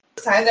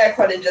time that I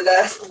put into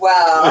this.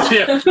 Well,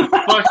 yeah,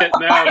 fuck it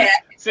now.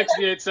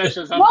 68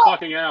 sessions, I'm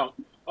fucking out.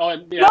 Oh,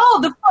 and, yeah.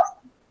 No,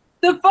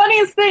 the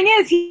funniest thing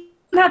is he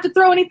doesn't have to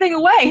throw anything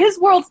away. His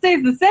world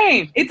stays the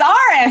same. It's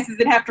our asses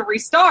that have to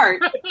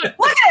restart. Look at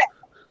it.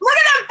 Look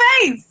at that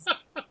face.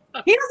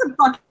 He doesn't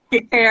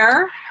fucking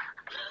care.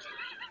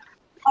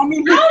 I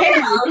mean, he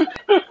cares.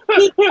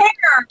 He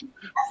cares. I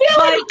feel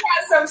like he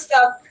has some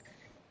stuff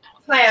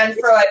planned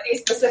for like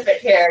these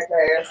specific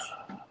characters.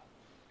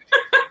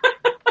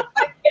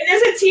 If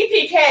there's a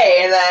TPK,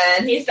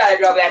 then he's got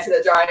to go back to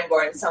the drawing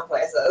board in some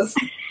places.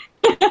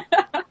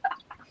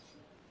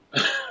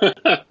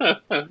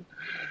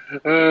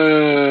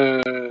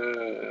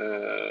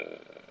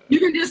 You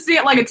can just see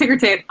it like a ticker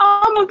tape.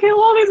 I'm gonna kill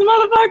all these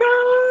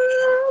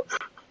motherfuckers.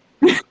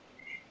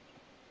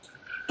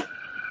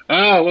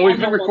 Oh, well, we've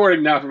been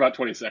recording now for about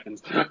 20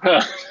 seconds.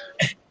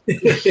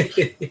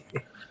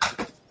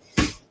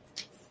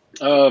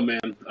 Oh,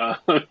 man.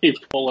 Let me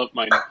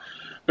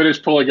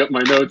finish pulling up my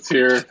notes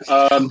here.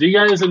 Do you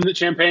guys in the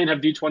Champagne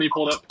have D20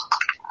 pulled up?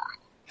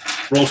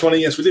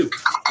 Roll20, yes, we do.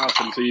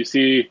 Awesome. So you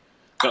see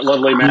that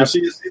lovely map. You'll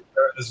see us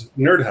as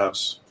Nerd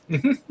House.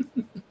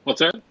 What's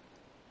that?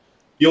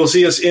 You'll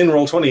see us in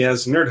Roll20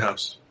 as Nerd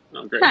House.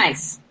 Oh, great.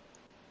 Nice.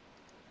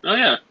 Oh,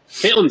 yeah.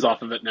 Caitlin's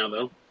off of it now,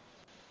 though.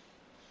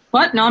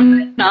 What? No,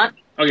 I'm not.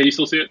 Okay, you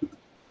still see it?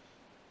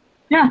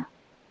 Yeah.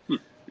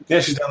 Yeah,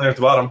 she's down there at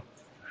the bottom.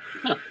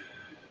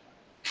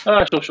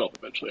 Huh. She'll show up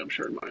eventually, I'm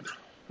sure, in mine.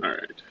 All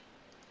right.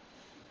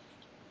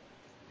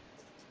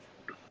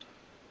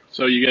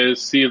 So you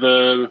guys see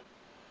the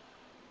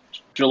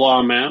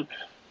Jalaa map?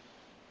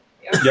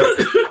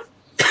 Yep.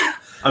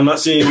 I'm not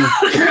seeing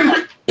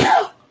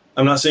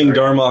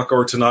Darmok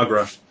or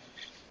Tanagra.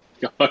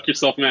 Go fuck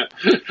yourself, Matt.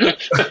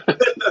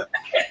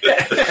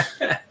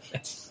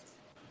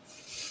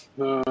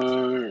 All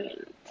right.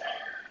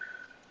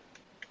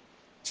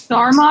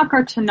 Darmok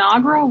or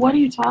Tanagra? What are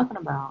you talking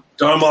about?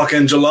 Darmok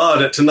and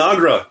Jalad at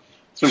Tanagra.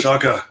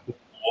 Shaka.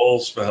 Wall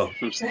spell.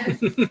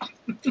 That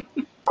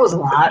was a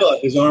lot.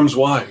 His arms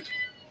wide.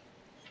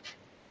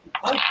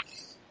 All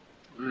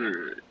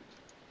right.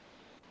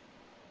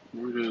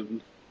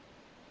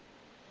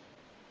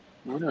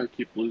 Why do I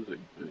keep losing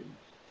things?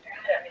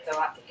 That means a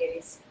lot to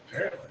kitties.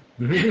 Apparently.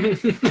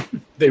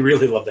 They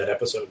really love that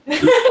episode.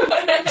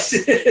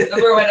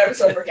 Number one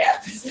episode for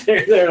cats.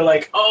 They're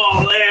like,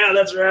 oh, yeah,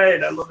 that's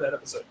right. I love that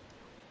episode.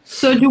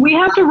 So do we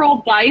have to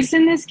roll dice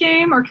in this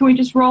game, or can we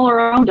just roll our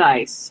own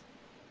dice?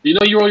 You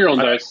know you roll your own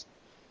dice.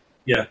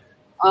 Yeah.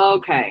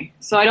 Okay.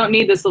 So I don't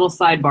need this little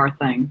sidebar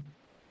thing.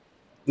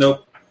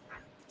 Nope.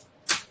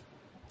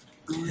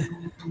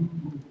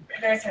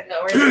 There's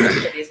no reason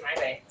to kitties my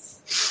mates.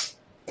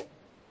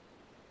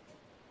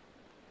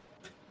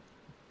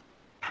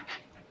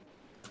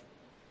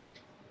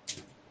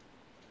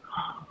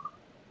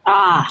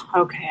 Ah,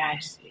 okay, I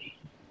see.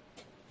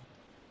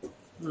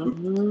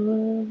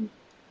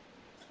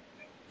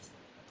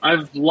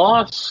 I've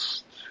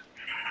lost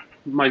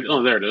my...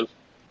 Oh, there it is.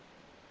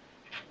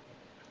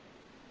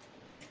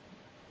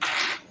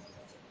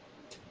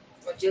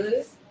 What'd you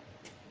lose?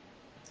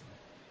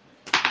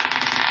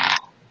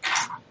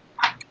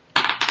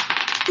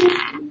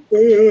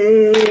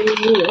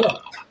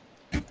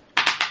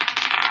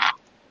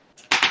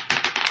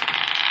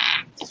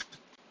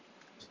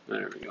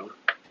 There we go.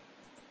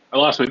 I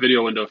lost my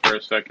video window for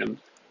a second.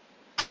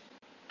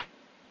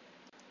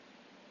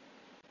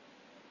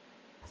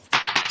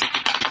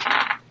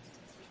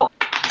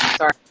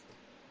 Sorry.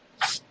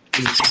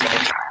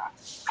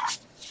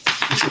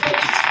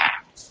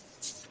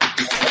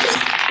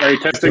 Are you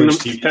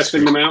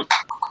testing them out?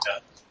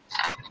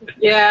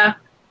 Yeah.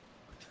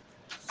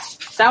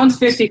 That one's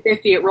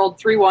 50-50. It rolled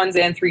 3 1s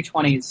and 3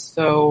 20s.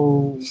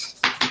 So it's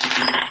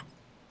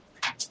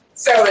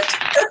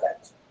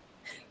perfect.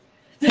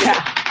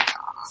 yeah.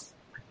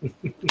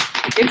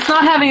 It's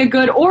not having a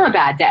good or a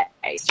bad day.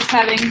 It's just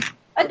having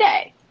a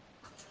day.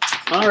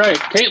 All right,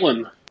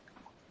 Caitlin.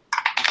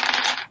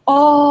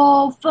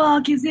 Oh,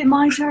 fuck. Is it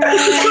my turn?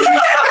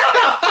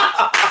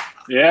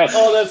 Yes.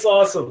 Oh, that's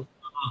awesome.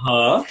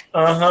 Uh-huh.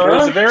 It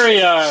was a very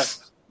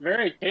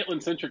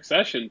Caitlin-centric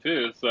session,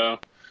 too, so...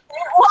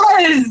 It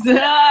was.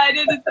 I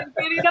didn't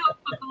think it up.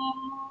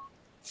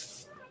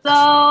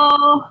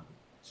 So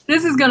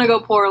this is gonna go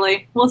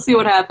poorly. We'll see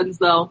what happens,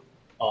 though.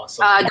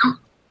 Awesome.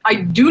 I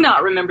do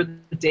not remember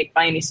the date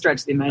by any stretch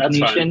of the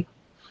imagination.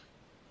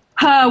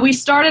 We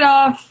started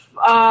off.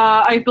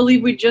 I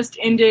believe we just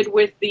ended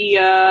with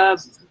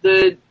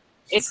the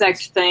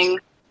insect thing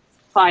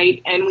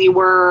fight, and we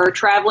were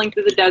traveling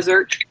through the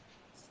desert.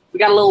 We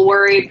got a little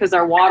worried because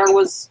our water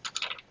was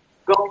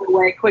going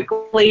away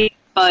quickly.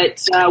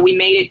 But we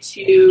made it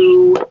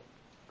to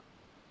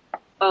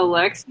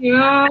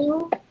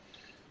Alexio.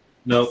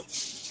 Nope.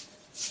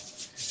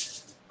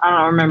 I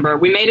don't remember.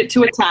 We made it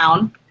to a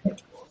town.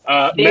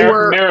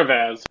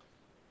 Maravaz.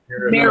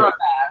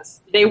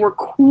 Maravaz. They were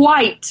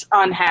quite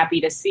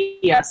unhappy to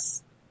see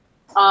us.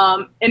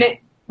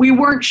 We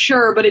weren't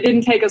sure, but it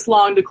didn't take us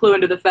long to clue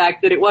into the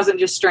fact that it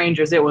wasn't just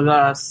strangers, it was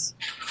us.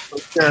 For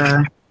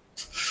sure.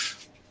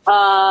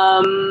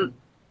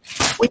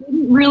 We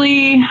didn't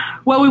really.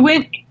 Well, we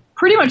went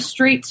pretty much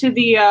straight to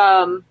the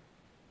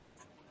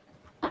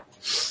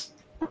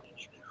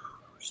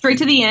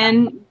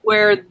inn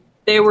where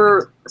they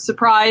were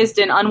surprised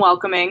and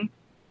unwelcoming,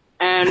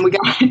 and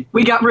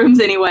we got rooms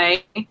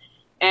anyway.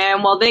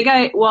 And while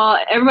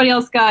everybody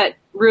else got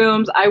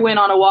rooms, I went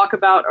on a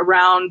walkabout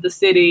around the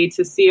city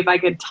to see if I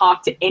could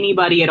talk to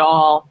anybody at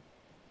all.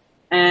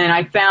 And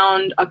I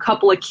found a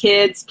couple of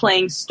kids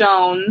playing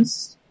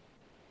stones,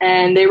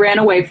 and they ran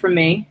away from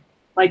me,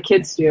 like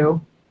kids do.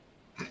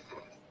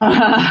 Then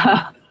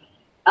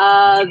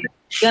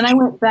I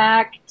went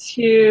back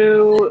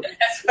to...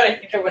 That's what I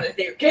think of when I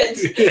think of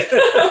kids.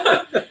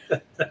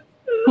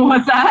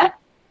 What's that?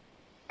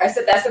 I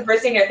said that's the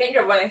first thing I think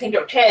of when I think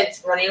of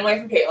kids running away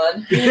from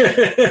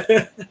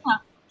Caitlin.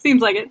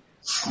 Seems like it.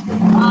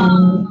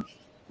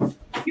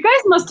 You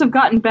guys must have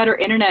gotten better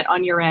internet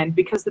on your end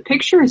because the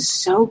picture is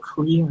so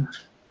clear.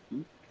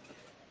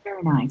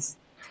 Very nice.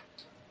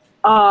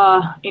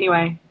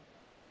 Anyway,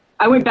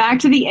 I went back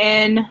to the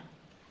inn,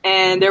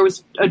 and there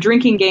was a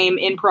drinking game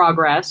in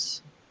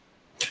progress.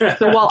 So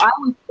while I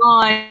was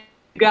gone,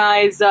 you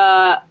guys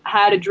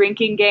had a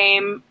drinking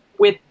game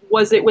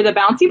was it with a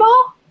bouncy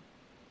ball?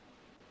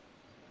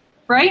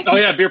 Right? Oh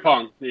yeah, beer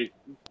pong. It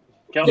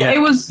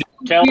was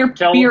Kel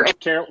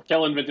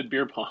invented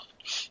beer pong.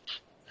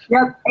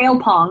 Yep, ale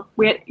pong.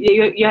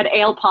 You had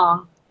ale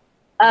pong.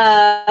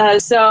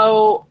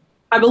 So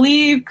I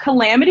believe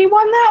Calamity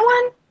won that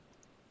one.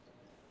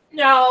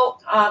 No,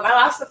 I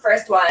lost the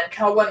first one.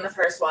 Kel won the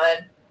first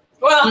one.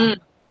 Well,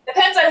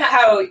 depends on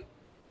how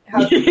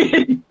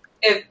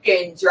if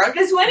getting drunk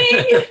is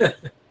winning.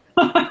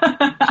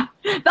 The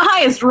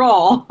highest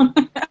roll.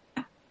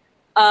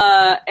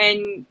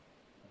 And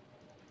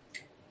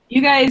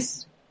you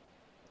guys,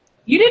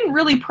 you didn't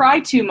really pry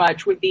too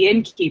much with the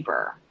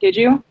innkeeper, did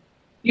you?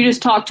 You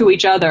just talked to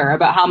each other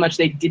about how much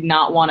they did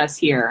not want us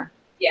here.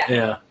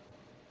 Yeah.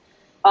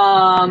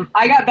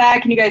 I got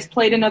back and you guys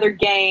played another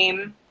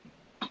game.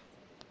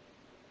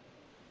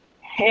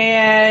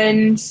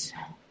 And it's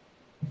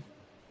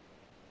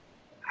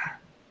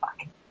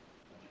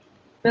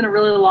been a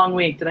really long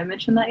week. Did I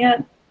mention that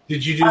yet?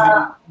 Did you do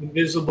the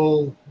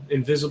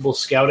invisible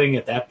scouting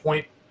at that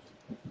point?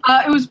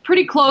 It was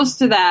pretty close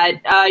to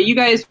that. You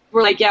guys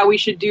were like, yeah, we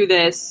should do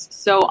this.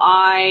 So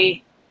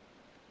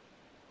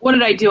what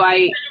did I do?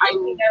 Never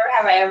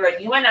have I ever.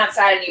 You went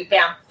outside and you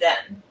bamfed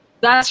in.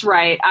 That's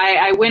right.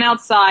 I went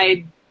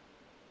outside,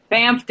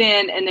 bamfed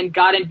in, and then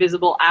got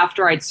invisible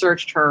after I'd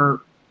searched her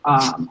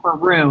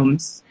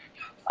rooms,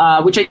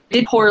 which I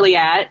did poorly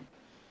at.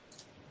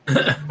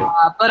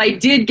 But I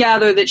did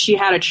gather that she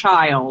had a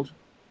child,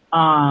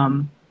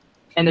 and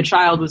the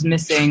child was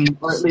missing,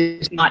 or at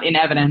least not in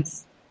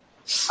evidence.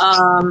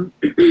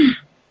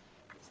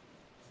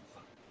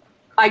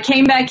 I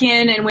came back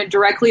in and went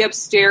directly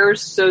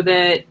upstairs so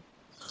that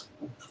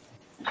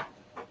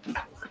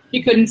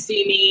she couldn't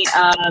see me.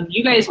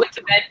 You guys went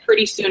to bed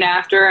pretty soon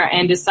after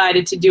and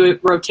decided to do a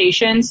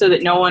rotation so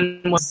that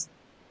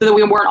so that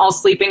we weren't all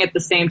sleeping at the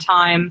same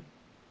time.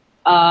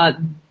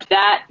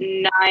 That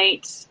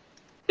night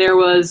there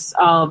was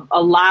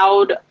a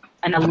loud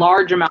and a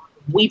large amount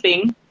of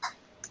weeping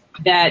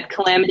that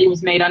Calamity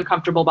was made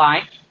uncomfortable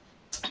by.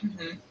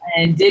 Mm-hmm.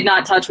 And did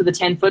not touch with a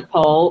 10-foot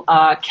pole.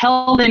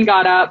 Kelvin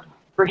got up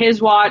for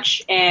his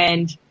watch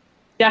and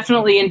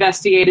definitely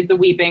investigated the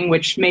weeping,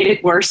 which made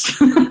it worse.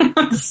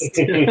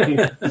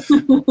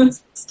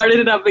 Started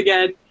it up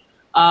again.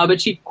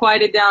 But she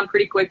quieted down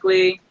pretty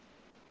quickly.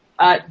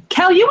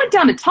 Kel, you went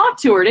down to talk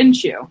to her,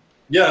 didn't you?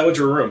 Yeah, I went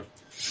to her room.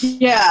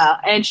 Yeah,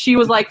 and she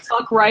was like,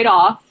 fuck right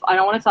off. I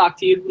don't want to talk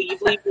to you. Leave.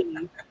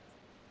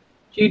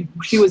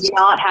 She was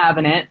not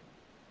having it.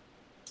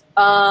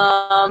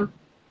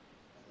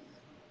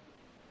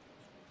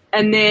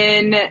 And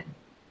then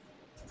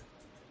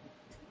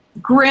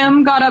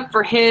Grim got up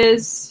for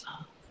his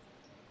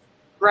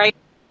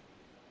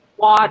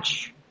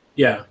watch.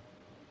 Yeah.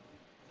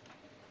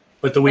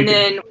 But the weeping.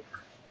 And then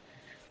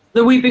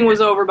the weeping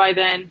was over by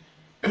then.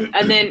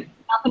 And then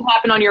nothing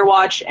happened on your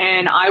watch,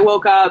 and I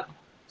woke up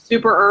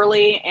super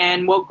early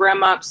and woke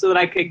Grim up so that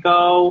I could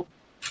go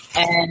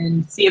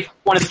and see if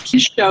one of the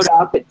kids showed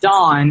up at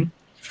dawn.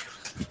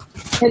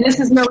 And this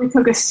is where we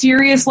took a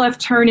serious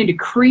left turn into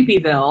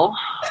Creepyville.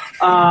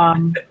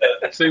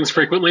 Things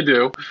frequently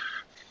do.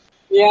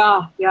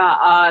 Yeah.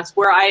 It's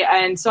where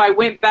so I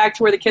went back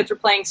to where the kids were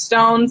playing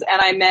stones,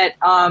 and I met,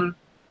 I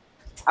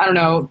don't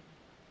know,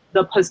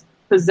 the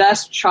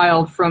possessed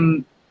child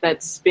from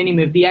that spinning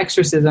movie, The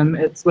Exorcism.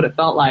 It's what it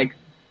felt like.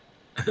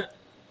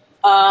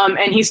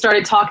 And he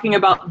started talking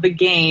about the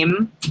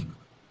game,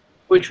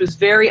 which was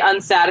very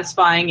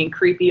unsatisfying and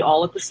creepy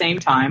all at the same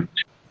time.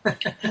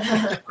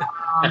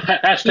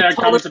 Hashtag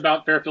comments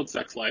about Fairfield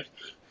sex life.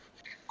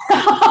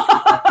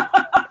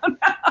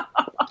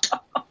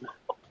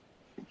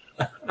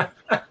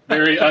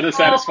 Very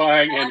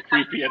unsatisfying and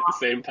creepy at the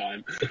same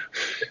time.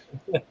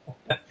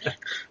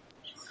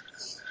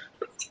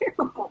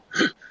 Terrible.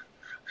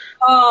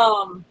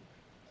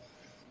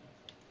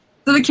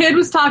 So the kid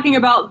was talking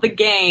about the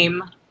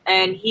game,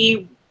 and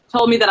he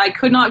told me that I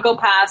could not go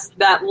past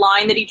that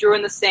line that he drew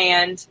in the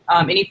sand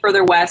any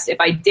further west. If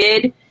I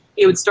did,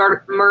 he would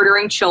start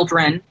murdering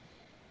children.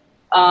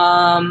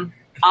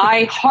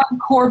 I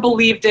hardcore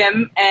believed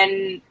him,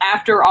 and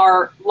after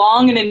our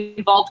long and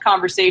involved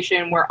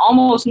conversation where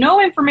almost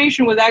no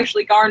information was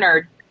actually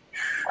garnered,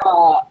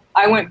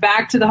 I went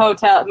back to the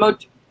hotel,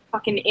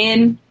 fucking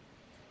inn.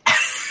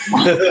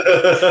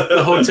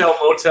 The hotel,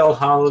 motel,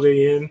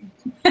 Holiday Inn.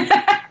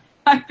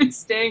 I've been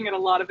staying in a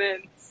lot of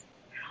inns.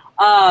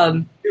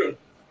 Oh,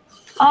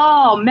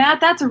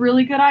 Matt, that's a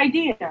really good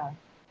idea.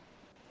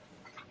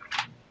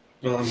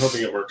 Well, I'm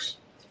hoping it works.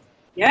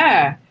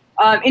 Yeah.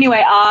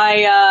 Anyway,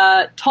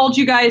 I told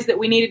you guys that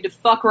we needed to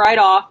fuck right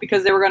off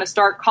because they were going to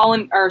start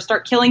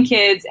killing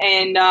kids,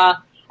 and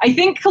I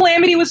think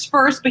Calamity was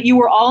first, but you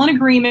were all in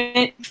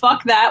agreement.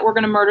 Fuck that, we're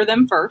going to murder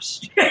them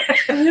first.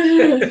 So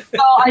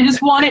I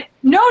just want it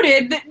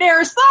noted that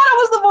Daris thought I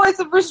was the voice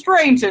of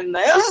restraint in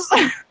this.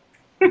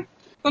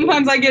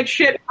 Sometimes I get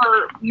shit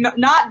for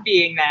not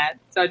being that,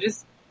 so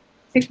just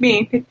pick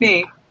me.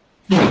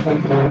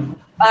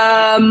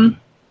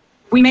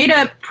 We made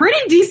a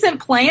pretty decent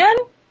plan.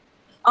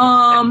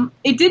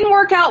 It didn't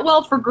work out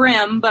well for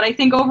Grimm, but I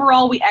think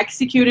overall we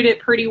executed it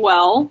pretty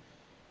well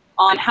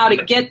on how to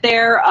get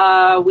there.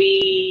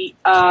 We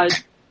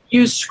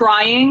used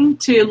scrying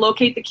to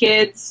locate the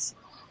kids.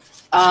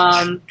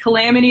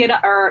 Calamity and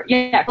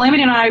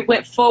I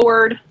went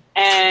forward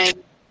and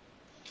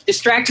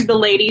distracted the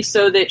lady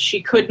so that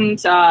she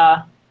couldn't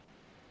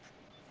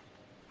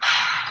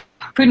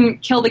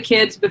kill the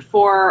kids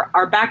before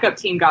our backup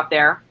team got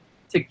there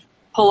to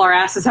pull our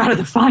asses out of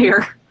the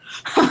fire.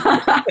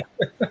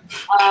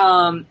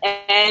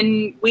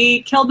 And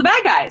we killed the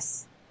bad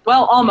guys.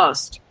 Well,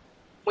 almost.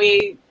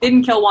 We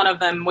didn't kill one of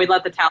them. We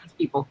let the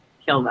townspeople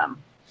kill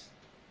them.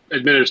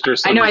 Administer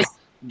some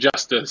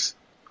justice.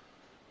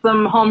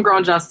 Some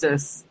homegrown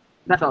justice.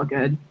 That felt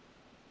good.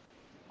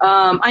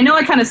 I know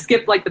I kind of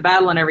skipped like the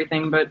battle and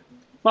everything, but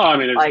well, I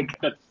mean,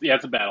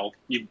 it's a battle.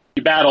 You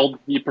battled.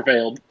 You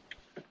prevailed.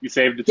 You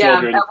saved the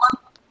children.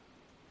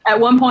 At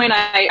one point,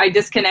 I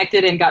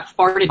disconnected and got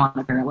farted on.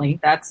 Apparently,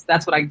 that's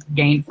what I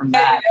gained from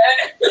that.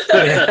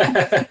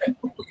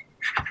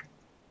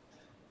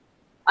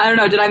 I don't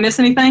know. Did I miss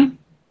anything?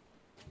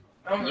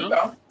 I don't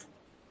know.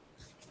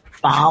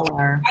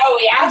 Baller. Oh,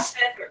 we asked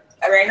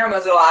if Random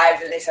was alive,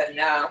 and they said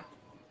no.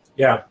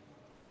 Yeah.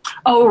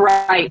 Oh,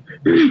 right.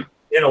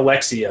 In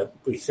Alexia,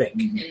 we think.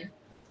 Mm-hmm.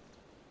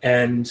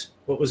 And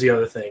what was the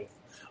other thing?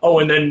 Oh,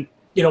 and then,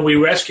 we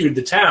rescued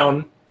the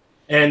town,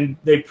 and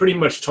they pretty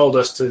much told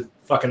us to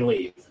fucking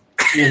leave.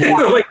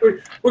 Like,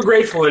 we're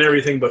grateful and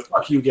everything, but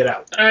fuck you, get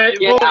out.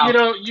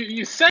 Well,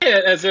 you say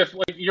it as if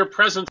like your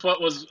presence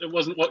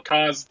wasn't what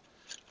caused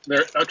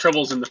their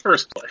troubles in the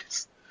first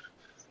place.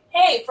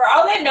 Hey, for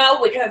all they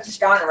know, we could have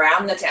just gone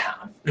around the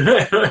town.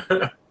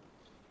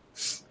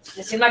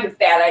 It seemed like a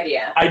bad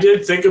idea. I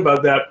did think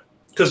about that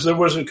because there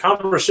was a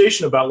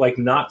conversation about like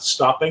not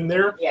stopping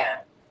there. Yeah.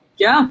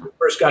 Yeah. When we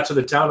first got to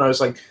the town, I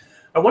was like,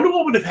 I wonder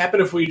what would have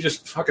happened if we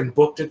just fucking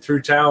booked it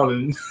through town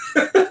and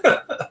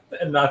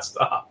and not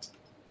stopped.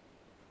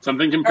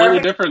 Something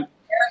completely different.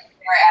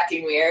 They're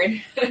acting weird.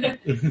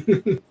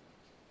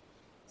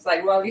 It's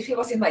like, well, these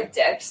people seem like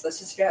dicks. Let's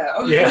just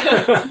go.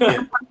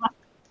 Yeah.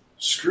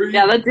 Screw you.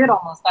 Yeah, that did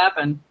almost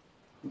happen.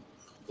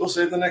 We'll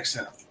save the next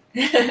town.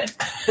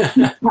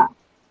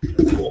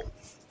 Cool.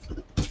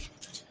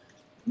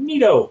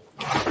 Neato.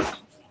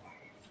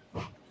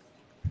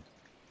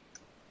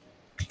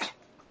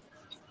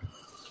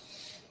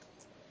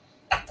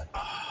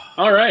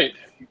 All right.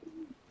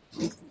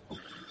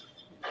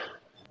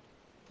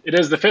 It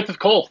is the 5th of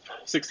Kolth,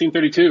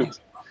 1632.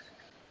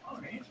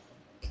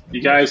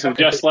 You guys have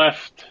just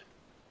left.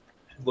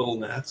 Little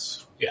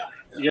gnats. Yeah.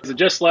 You guys have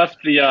just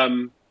left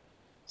the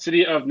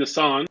city of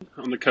Nisan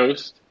on the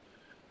coast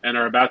and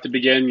are about to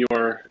begin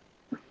your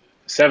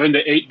 7 to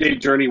 8 day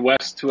journey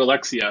west to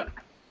Alexia.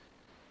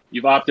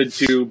 You've opted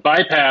to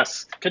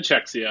bypass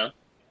Cachexia.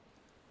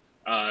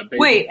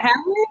 Wait, have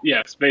we?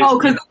 Yes, basically. Oh,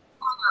 because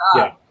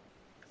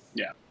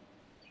Yeah.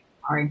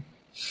 Sorry.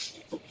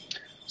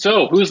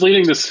 So, who's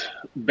leading this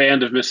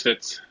band of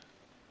misfits?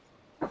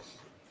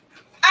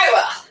 I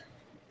will.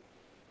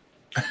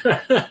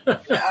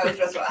 I was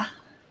just well.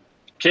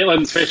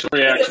 Caitlin's facial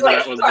reaction to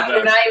that was the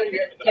We're best. not even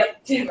going to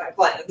get to my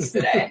plans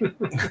today.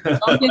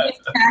 I'll get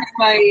attacked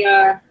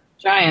by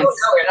giants. Oh,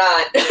 no, we're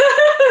not.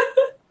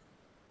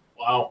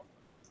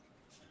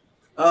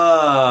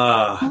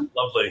 Wow.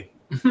 Lovely.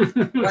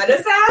 What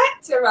is that?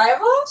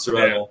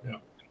 Survival? Yeah.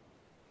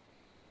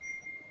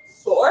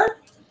 4?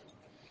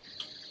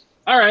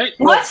 All right.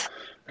 What?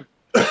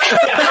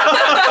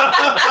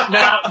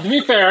 Now, to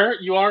be fair,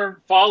 you are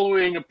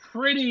following a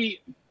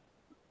pretty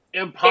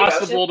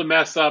impossible to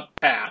mess up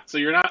path, so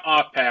you're not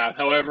off path.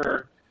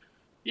 However,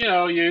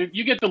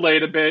 you get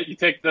delayed a bit. You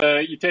take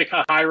a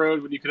high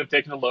road when you could have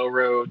taken a low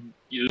road.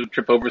 You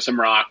trip over some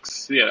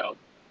rocks,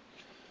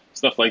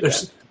 stuff like that.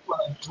 There's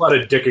a lot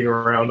of dicking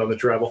around on the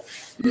travel.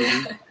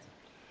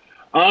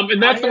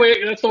 And that's the way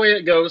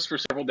it goes for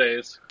several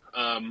days.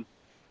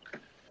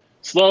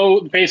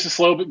 The pace is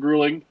slow but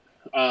grueling.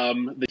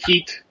 The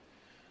heat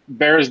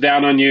bears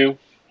down on you.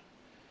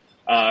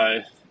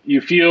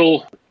 You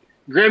feel,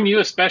 Grim, you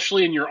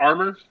especially in your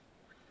armor,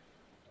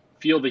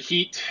 feel the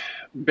heat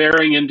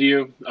bearing into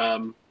you.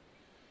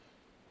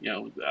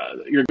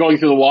 You're going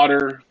through the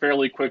water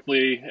fairly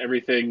quickly.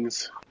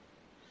 Everything's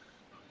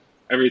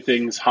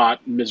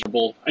hot and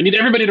miserable. I need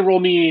everybody to roll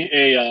me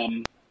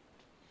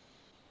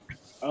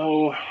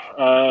let's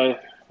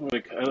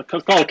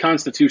call it a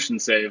Constitution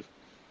save.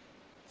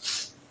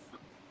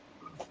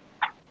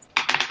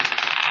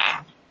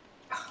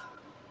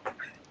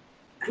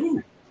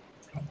 Ooh.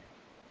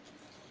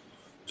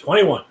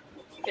 21.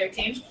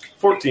 13.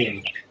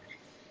 14.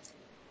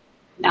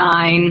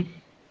 9.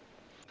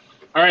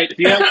 All right,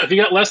 if you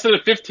got less than a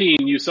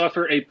 15, you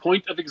suffer a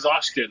point of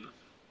exhaustion.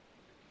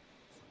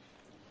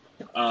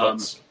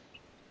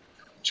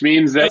 Which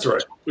means that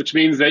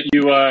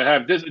you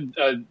have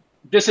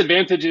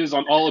disadvantages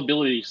on all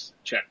abilities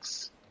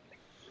checks.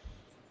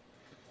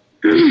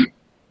 If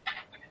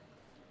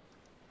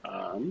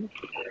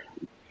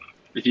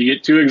you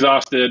get too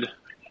exhausted,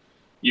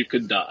 you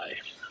could die.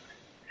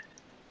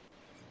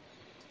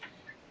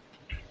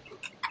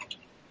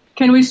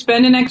 Can we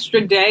spend an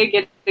extra day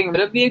getting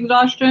rid of the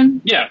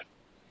exhaustion? Yeah.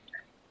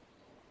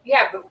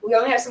 Yeah, but we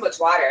only have so much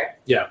water.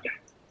 Yeah.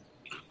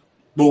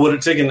 Well, would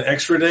it take an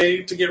extra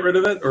day to get rid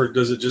of it, or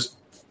does it just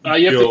go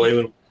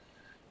away?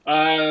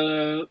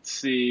 Let's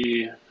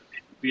see.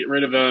 Get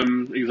rid of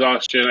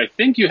exhaustion. I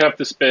think you have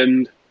to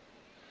spend.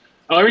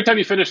 Every time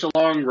you finish a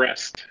long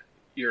rest,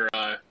 your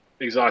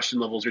exhaustion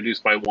levels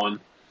reduced by 1. As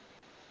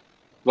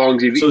long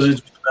as so is it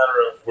just a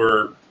matter of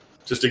we're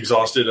just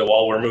exhausted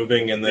while we're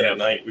moving, and then at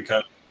night we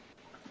kind of.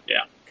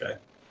 Yeah. Okay.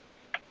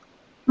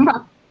 Okay.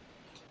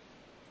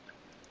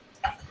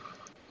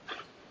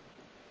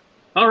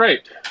 All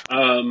right.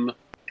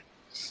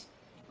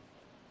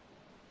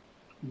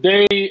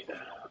 Day,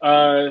 the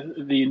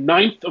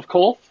 9th of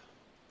Kolth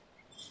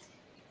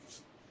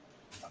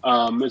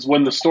is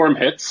when the storm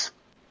hits.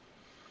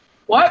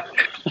 What?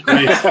 You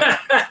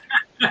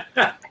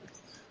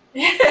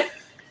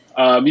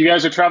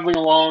guys are traveling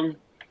along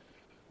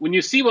when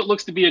you see what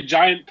looks to be a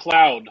giant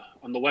cloud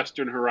on the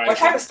western horizon. What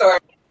type of storm?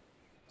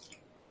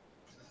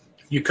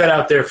 You cut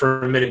out there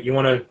for a minute. You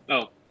want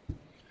to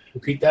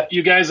repeat that?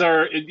 You guys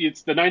are,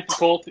 it's the 9th of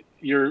Kolth.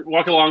 You're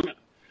walking along.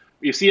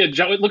 You see it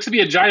looks to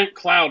be a giant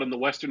cloud on the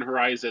western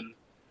horizon,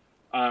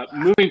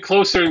 moving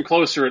closer and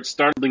closer at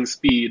startling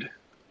speed.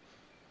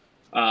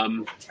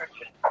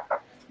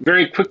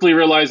 Very quickly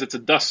realize it's a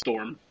dust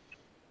storm.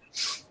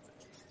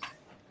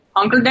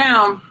 Hunker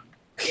down.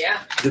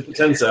 Yeah. Get the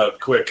tents out,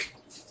 quick.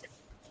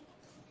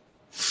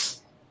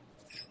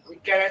 We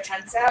get our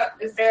tents out.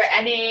 Is there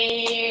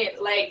any,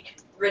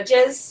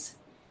 ridges?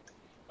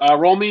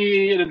 Roll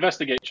me an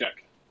investigate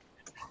check.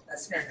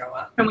 That's going to go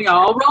up. Can we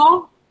all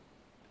roll?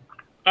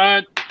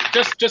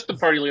 Just the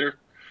party leader.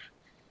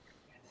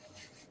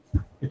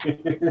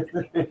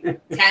 10.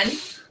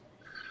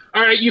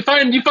 All right, you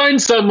find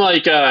some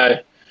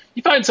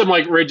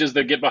ridges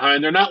that get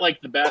behind. They're not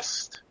the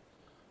best,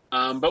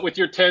 but with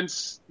your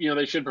tents,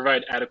 they should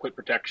provide adequate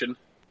protection.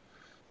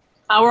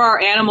 How are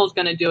our animals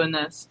going to do in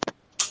this?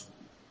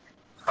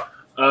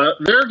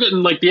 They're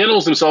getting the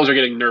animals themselves are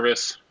getting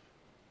nervous.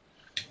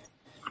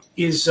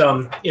 Is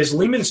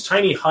Lehman's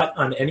tiny hut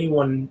on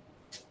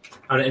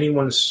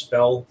anyone's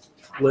spell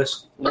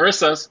list?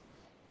 Larissa's.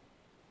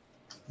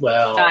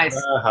 Well,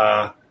 nice.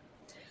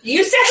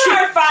 You set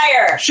her on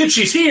fire. Shit,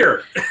 she's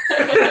here.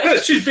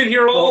 She's been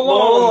here all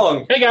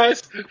along. Hey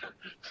guys.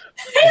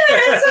 Hey,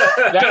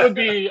 Larissa. That would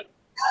be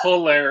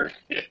hilarious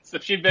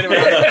if she'd been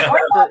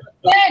around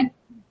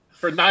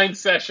for 9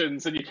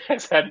 sessions and you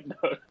guys hadn't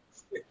noticed.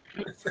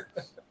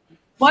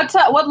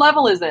 What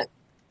level is it?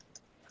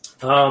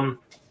 I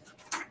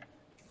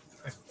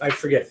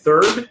forget.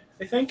 3rd,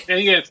 I think.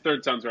 Yeah, it's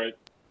 3rd. Sounds right.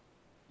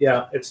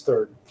 Yeah, it's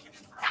 3rd.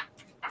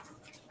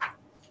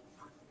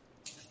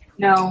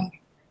 No.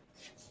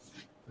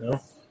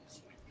 No.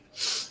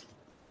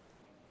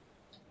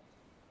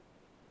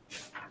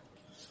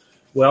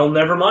 Well,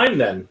 never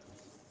mind then.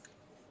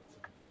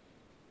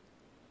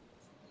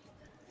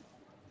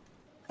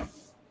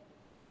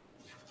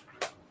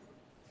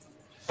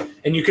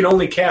 And you can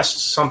only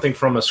cast something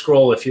from a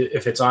scroll if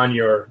it's on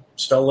your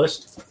spell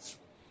list.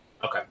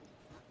 Okay.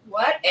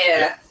 What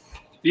if?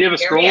 Do you have a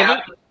scroll of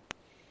it?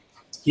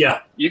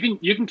 Yeah.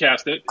 You can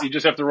cast it. You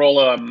just have to roll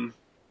Oh.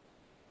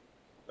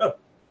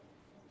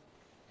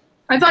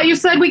 I thought you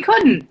said we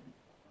couldn't.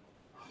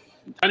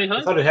 Tiny I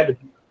Hut? thought it had to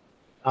be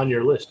on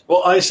your list.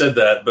 Well, I said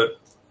that, but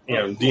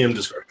DM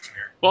discretion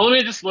here. Well,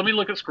 let me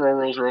look at scroll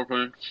rolls real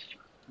quick.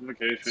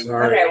 Invocation.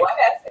 Sorry. Okay, what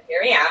if?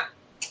 Hear me out.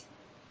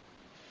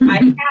 I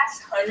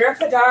cast Hundred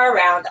Fadar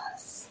around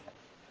us.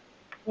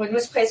 When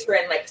this place we're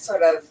in,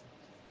 sort of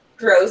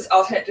gross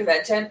alternate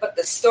dimension, but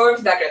the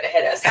storm's not going to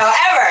hit us.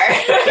 However,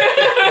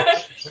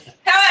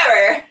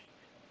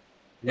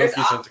 there's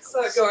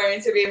also going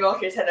to be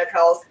milky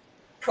tentacles,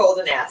 cold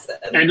and acid,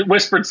 and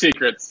whispered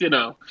secrets.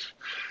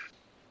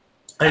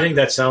 I think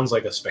that sounds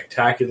like a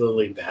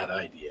spectacularly bad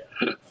idea.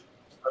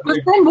 But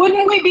then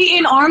wouldn't we be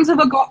in arms of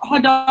a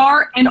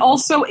Hadar and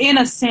also in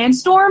a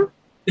sandstorm?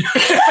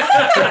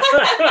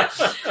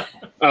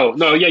 Oh,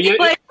 no,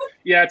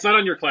 yeah, it's not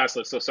on your class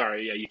list, so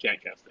sorry. Yeah, you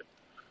can't cast it.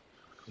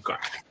 Okay.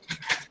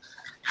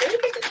 Maybe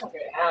we could hunker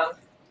down.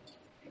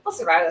 People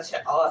survive this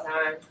shit all the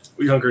time.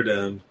 We hunker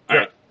down. All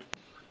right.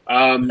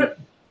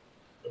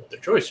 Their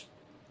choice.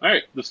 All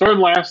right. The storm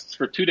lasts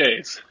for 2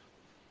 days.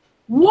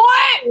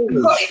 What?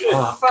 Holy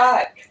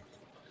fuck.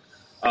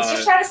 Let's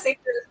just try to save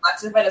as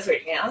much of it as we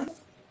can.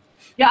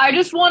 Yeah, I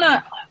just want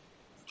to...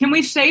 Can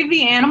we save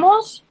the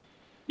animals?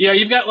 Yeah,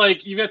 you've got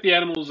the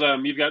animals.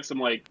 You've got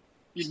some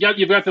you've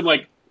got them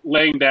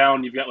laying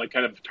down. You've got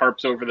kind of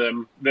tarps over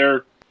them.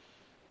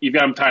 You've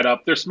got them tied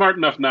up. They're smart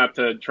enough not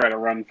to try to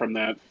run from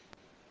that.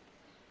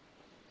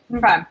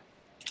 Okay.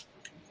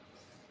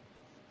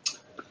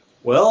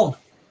 Well,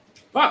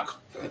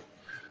 Fuck.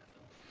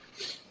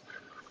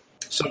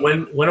 So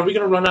when are we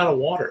going to run out of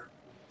water?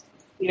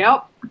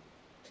 Yep.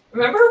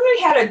 Remember when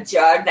we had a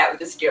jug that would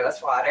just give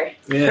us water?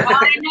 yeah.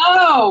 I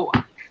know.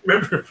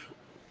 Remember?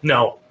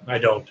 No, I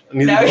don't.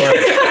 Neither do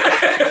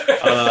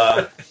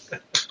I.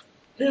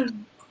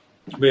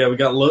 But yeah, we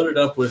got loaded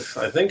up with,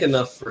 I think,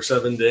 enough for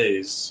 7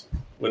 days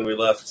when we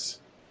left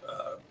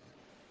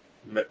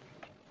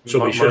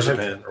So we should have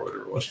Marzipan or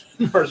whatever it was.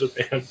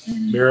 Marzipan.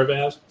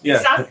 Miravaz?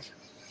 Yeah.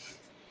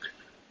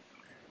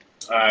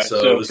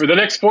 So for the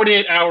next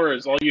 48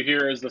 hours, all you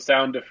hear is the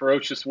sound of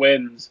ferocious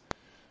winds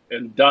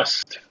and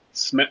dust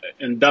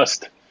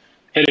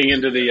hitting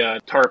into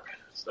the tarp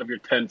of your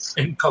tents.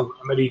 And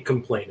calamity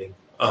complaining.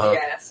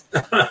 Yes.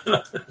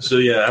 So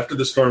yeah, after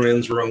the storm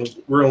ends, we're only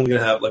going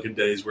to have a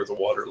day's worth of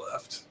water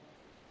left.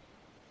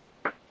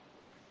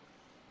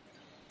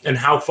 And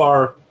how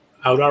far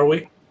out are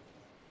we?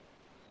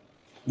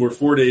 We're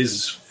 4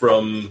 days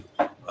from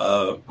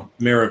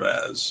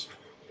Miravaz.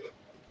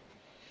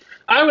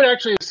 I would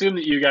actually assume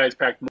that you guys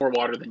packed more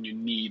water than you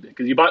need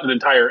because you bought an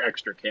entire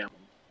extra camel.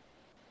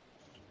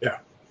 Yeah.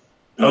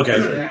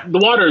 Okay. The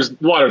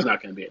water's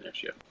not going to be an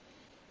issue.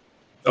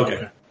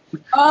 Okay.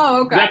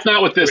 Oh, okay. That's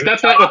not what this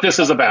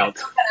is about.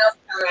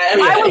 I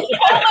was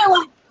totally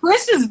like,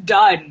 Chris is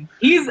done.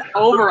 He's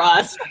over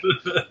us.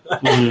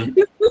 Mm-hmm.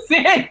 This is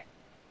it.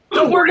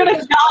 So we're going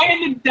to die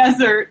in the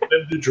desert.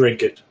 And to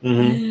drink it.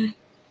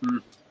 Mm-hmm.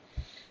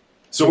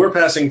 So we're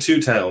passing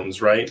 2 towns,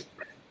 right?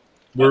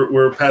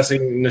 We're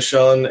passing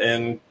Nishan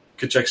and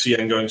Kachexia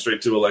and going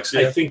straight to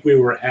Alexia. I think we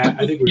were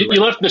at. You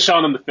left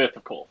Nishan on the 5th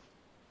of Cole.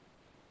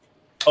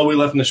 Oh, we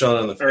left Nishan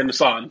on the 5th. Or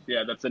Nisan.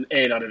 Yeah, that's an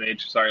A, not an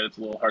H. Sorry, that's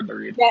a little hard to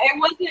read. Yeah,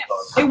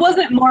 it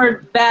wasn't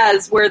more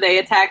Baz where they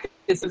attacked.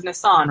 This is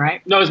Nisan,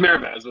 right? No, it was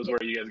Maribaz was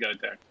where you guys got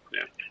attacked.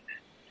 Yeah.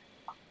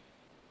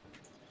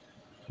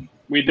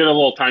 We did a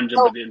little time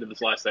jump at the end of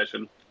this last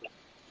session.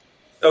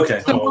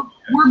 Okay. So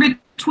we're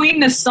between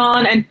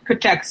Nisan and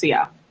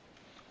Kachexia.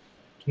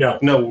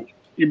 No.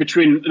 You're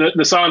between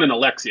Nisan and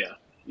Alexia.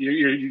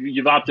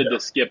 You've opted to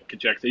skip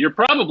Kachexia. You're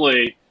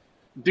probably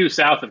due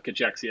south of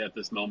Kachexia at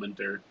this moment,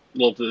 or a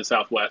little to the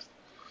southwest.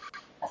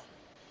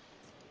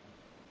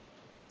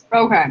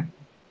 Okay.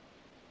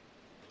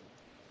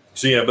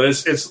 So yeah, but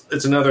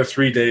it's another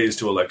 3 days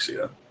to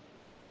Alexia.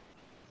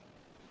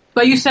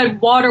 But you said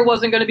water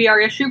wasn't going to be our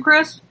issue,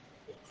 Chris?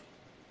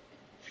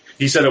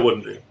 He said it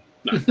wouldn't be.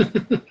 No,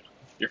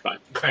 you're fine.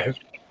 Okay.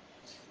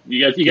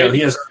 You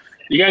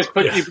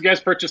guys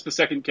purchased the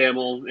second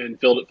camel and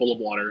filled it full of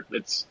water.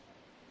 It's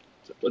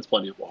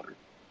plenty of water.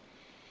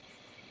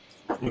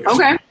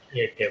 Okay.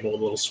 Yeah, with a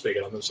little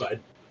spigot on the side.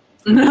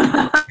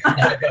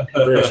 Waiting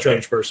Very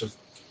strange person.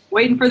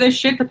 for this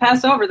shit to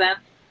pass over then.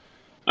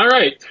 All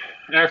right.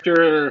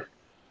 After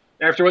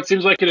what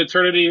seems like an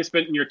eternity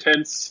spent in your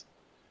tents,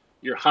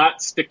 your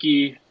hot,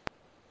 sticky,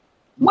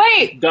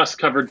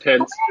 dust-covered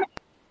tents.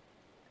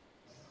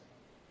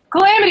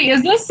 Calamity,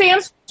 is this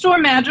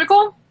sandstorm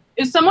magical?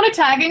 Is someone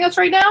attacking us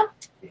right now?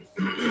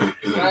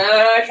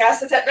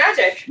 Cast Detect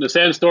Magic. The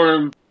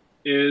sandstorm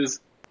is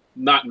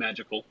not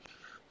magical.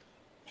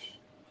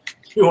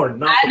 You are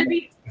not. Had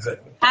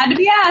to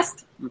be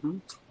asked. Mm-hmm.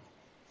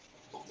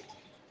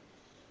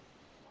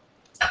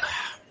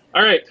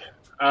 All right.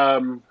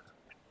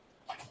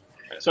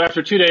 So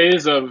after 2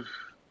 days of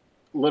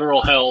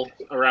literal hell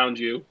around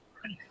you,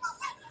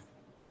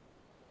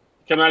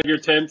 come out of your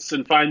tents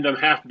and find them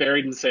half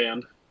buried in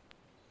sand.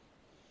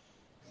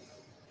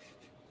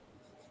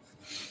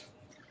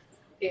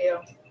 Ew.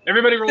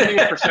 Everybody roll me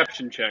a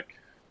perception check.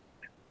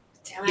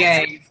 Damn it.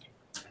 Yay.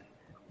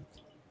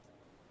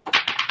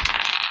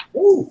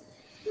 Ooh.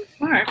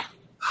 All right.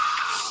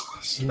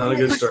 It's not a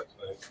good start.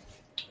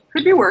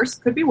 Could be worse.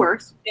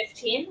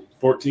 15?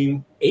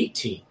 14.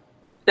 18.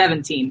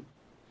 17.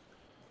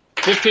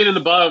 15 and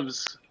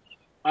aboves.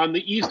 On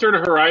the eastern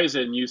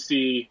horizon, you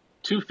see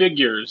 2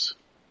 figures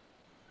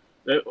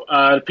that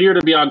appear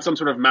to be on some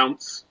sort of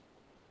mounts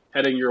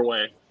heading your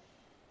way.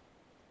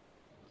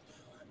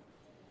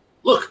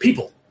 Look,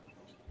 people.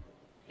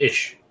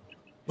 Ish.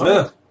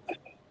 Yeah.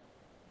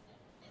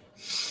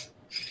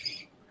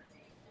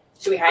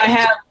 Should we I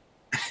hide?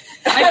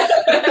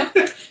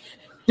 have.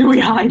 Do we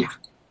hide?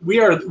 We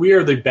are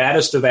the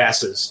baddest of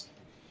asses.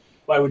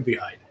 Why would we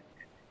hide?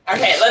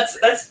 Okay, let's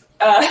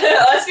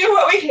do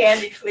what we can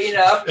to clean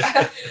up,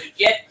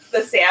 get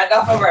the sand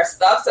off of our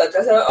stuff, so it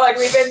doesn't look like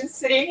we've been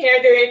sitting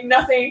here doing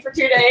nothing for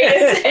 2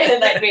 days,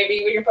 and like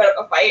maybe we can put up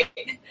a fight.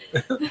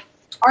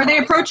 Are they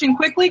approaching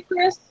quickly,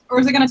 Chris, or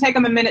is it going to take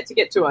them a minute to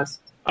get to us?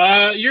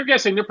 You're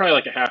guessing they're probably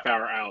like a half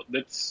hour out.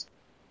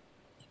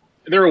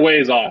 They're a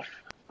ways off.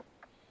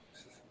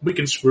 We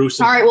can spruce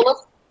it. All right,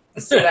 well,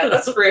 Let's do that.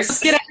 Let's spruce.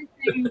 get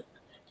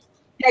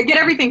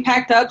everything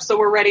packed up so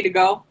we're ready to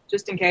go,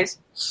 just in case.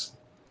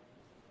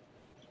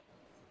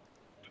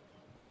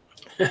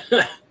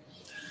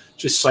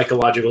 Just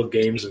psychological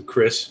games of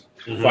Chris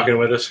fucking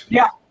with us.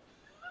 Yeah.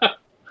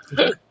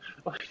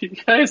 You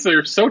guys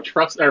are so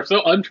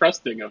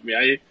untrusting of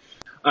me.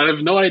 I have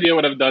no idea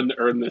what I've done to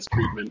earn this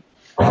treatment.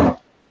 Yeah,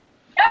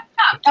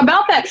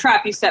 about that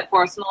trap you set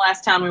for us in the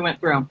last town we went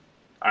through.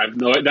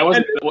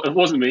 It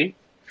wasn't me.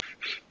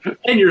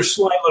 And your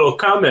sly little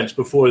comments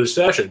before the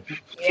session.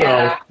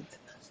 Yeah.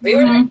 We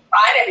would have been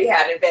fine if he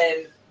hadn't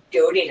been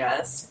goading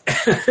us.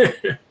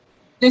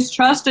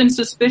 Distrust and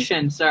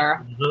suspicion,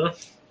 sir.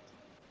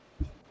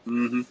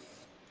 Mm-hmm.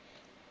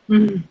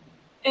 Mm-hmm.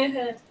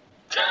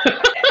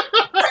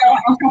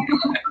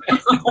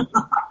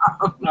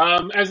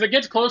 As it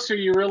gets closer,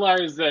 you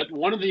realize that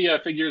one of the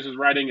figures is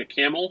riding a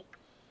camel,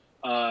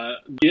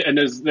 and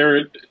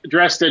they're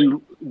dressed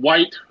in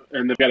white,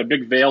 and they've got a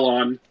big veil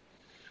on,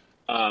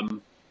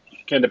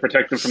 kind of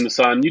protect them from the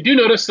sun. You do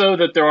notice, though,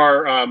 that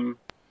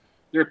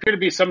there appear to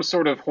be some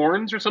sort of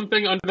horns or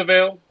something under the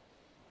veil.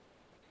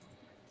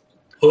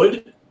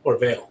 Hood or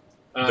veil?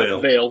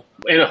 Veil.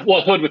 And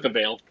hood with a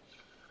veil.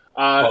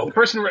 The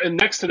person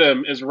next to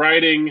them is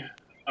riding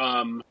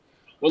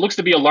what looks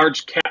to be a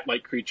large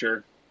cat-like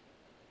creature.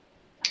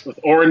 With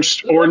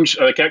orange.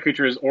 The cat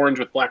creature is orange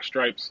with black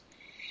stripes.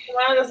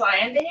 One of those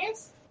lion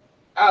thingies?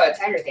 Oh, a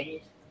tiger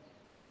thingy.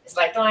 It's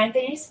like the lion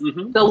thingies?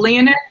 Mm-hmm. The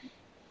Leonard?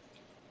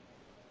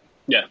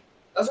 Yeah.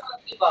 Those are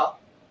the people.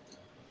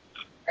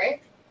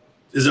 Right?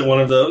 Is it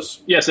one of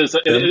those? Yes,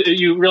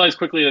 you realize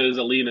quickly it is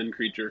a Leonin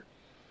creature.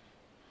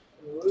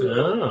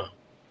 Oh.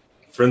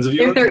 Friends of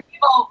yours?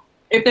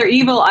 If they're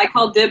evil, I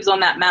call dibs on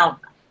that mount.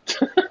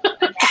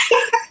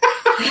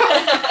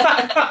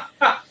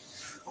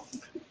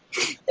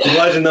 I'm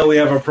glad to know we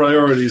have our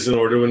priorities in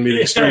order when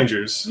meeting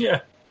strangers.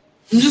 Yeah.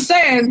 I'm just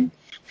saying.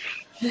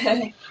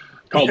 I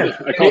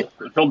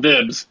called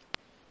dibs.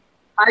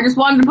 I just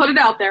wanted to put it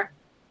out there.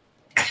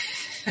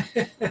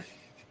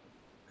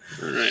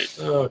 All right.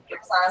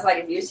 Sounds like,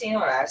 have you seen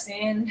what I've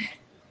seen?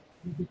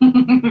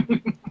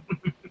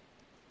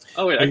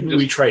 Oh wait, I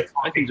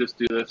can just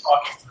do this.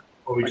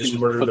 Or we I just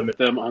can murder put them.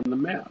 them on the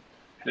map.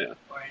 Yeah.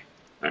 All right.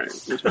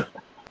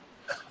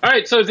 All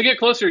right. So as you get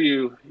closer,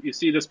 you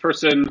see this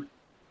person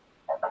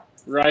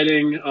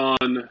riding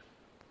on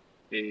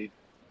a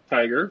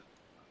tiger.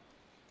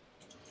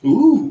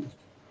 Ooh.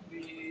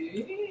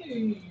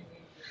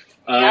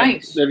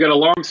 Nice. They've got a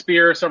long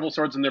spear, several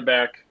swords in their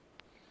back,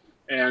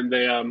 and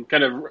they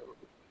kind of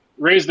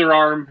raise their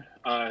arm,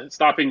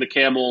 stopping the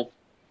camel,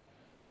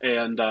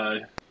 and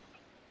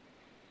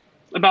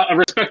about a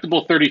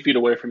respectable 30 feet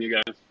away from you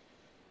guys.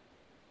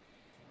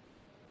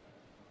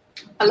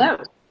 Hello.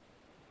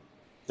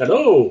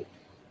 Hello.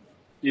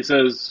 He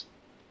says,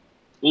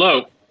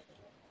 "Hello,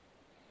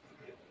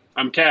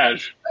 I'm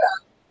Kaj."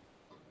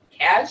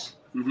 Cash?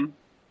 Mm-hmm.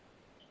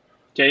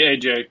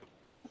 Kaj.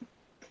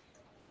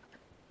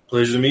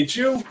 Pleasure to meet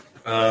you.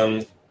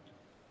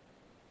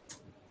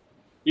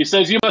 He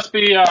says, "You must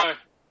be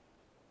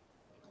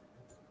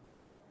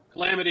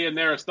Calamity and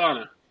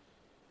Narastana."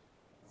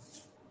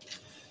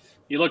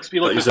 He looks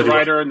at the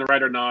rider, and the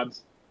rider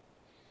nods.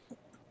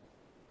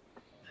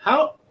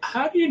 How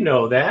do you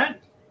know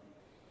that?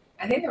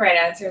 I think the right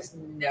answer is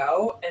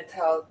no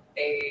until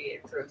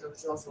they prove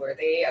themselves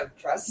worthy of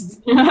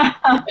trust.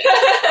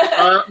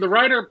 The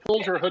rider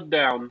pulls her hood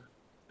down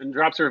and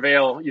drops her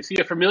veil. You see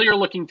a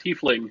familiar-looking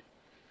tiefling,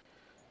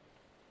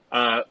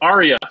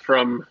 Arya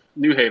from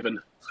New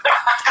Haven.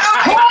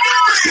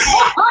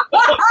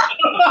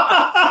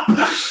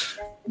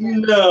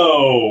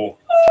 No.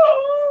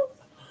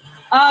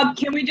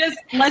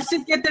 Let's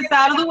just get this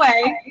out of the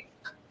way.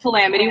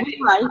 Calamity was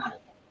right.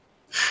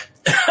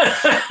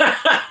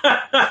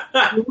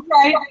 You were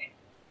right.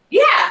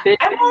 Yeah,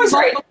 I'm always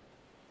right.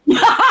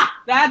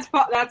 That's a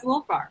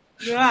little far.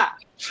 Yeah.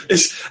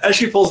 As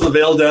she pulls the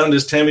veil down,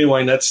 does Tammy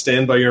Wynette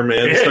Stand By Your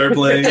Man start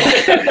playing?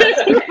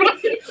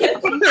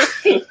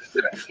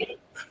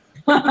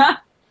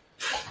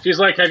 She's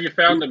like, "Have you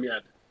found him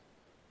yet?"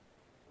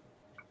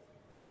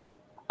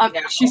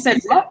 She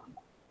said, "What?"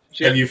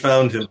 Have you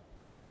found him?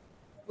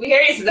 We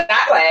hear he's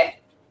that way.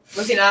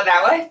 Was he not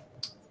that way?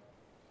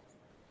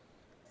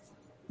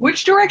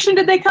 Which direction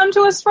did they come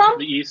to us from?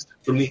 The east.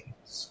 From the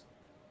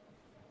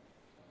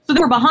So they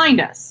were behind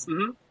us.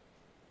 Mm-hmm.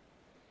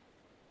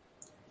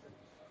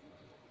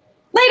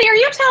 Lady, are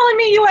you telling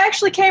me you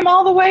actually came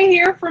all the way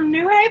here from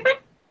New Haven?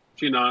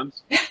 She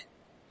nods.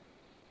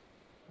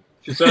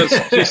 She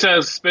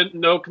says, "Spent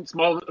no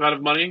small amount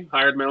of money,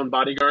 hired my own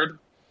bodyguard."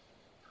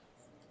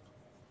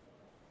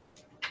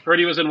 Heard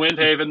he was in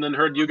Windhaven, then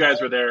heard you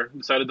guys were there.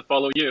 Decided to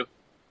follow you.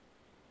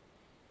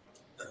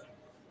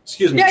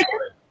 Excuse me. Yeah,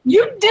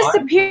 you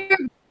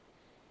disappeared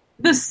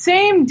the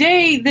same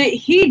day that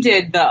he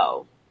did,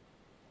 though.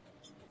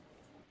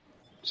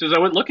 She says, I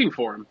went looking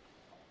for him.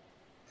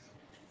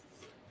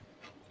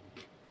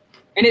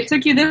 And it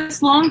took you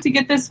this long to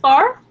get this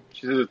far?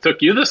 She says, it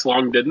took you this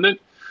long, didn't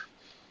it?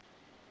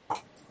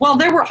 Well,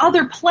 there were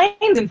other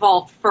planes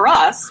involved for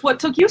us. What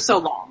took you so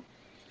long?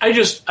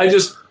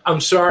 I'm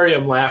sorry,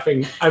 I'm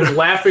laughing. I'm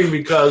laughing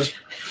because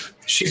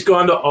she's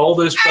gone to all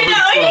this trouble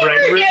for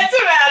Rangram.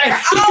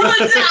 All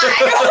the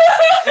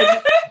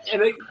time.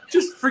 and it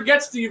just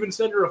forgets to even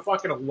send her a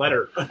fucking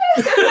letter.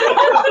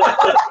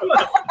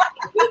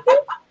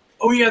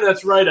 Oh, yeah,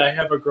 that's right. I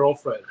have a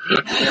girlfriend.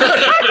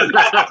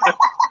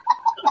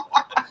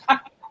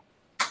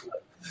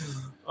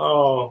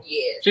 Oh.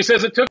 Yeah. She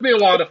says, it took me a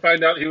while to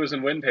find out he was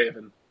in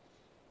Windhaven.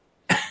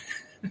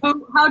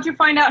 How'd you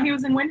find out he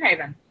was in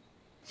Windhaven?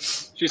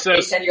 She They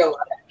says, send you a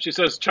letter.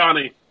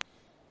 Chani.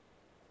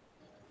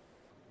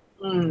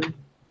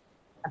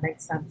 That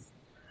makes sense.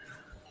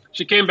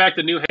 She came back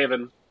to New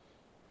Haven.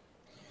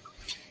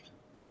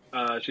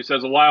 She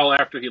says, a while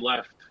after he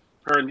left.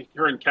 Her and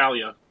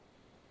Kalia.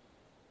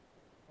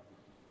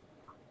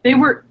 They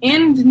were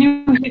in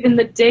New Haven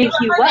the day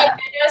he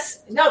left.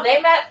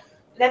 They met.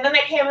 Then they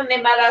came and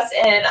they met us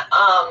in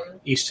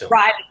East Hill.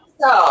 Right.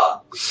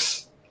 So,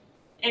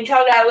 and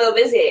Cal got a little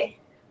busy.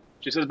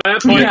 She says, by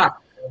that point, Yeah.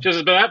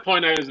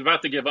 I was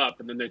about to give up,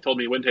 and then they told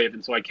me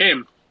Windhaven, so I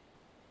came.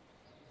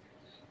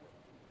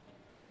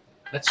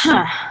 That's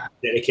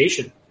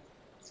dedication.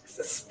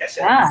 Suspicious.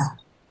 Yeah.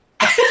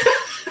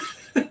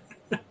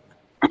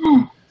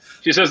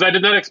 She says, I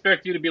did not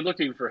expect you to be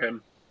looking for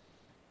him.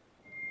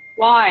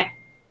 Why?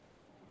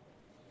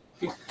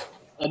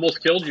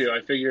 Almost killed you.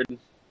 I figured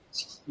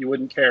you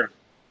wouldn't care.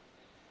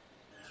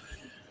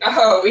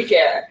 Oh, we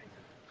care.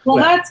 Well,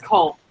 that's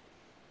cold.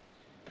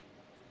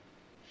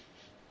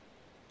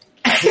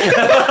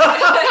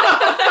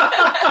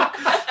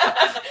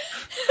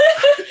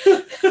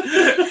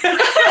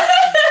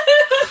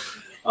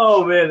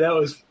 Oh, man, that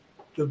was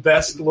the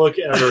best look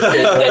ever.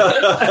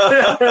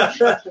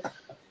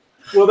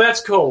 Well,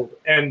 that's cold,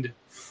 and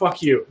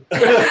fuck you.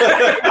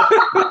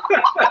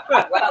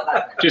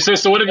 She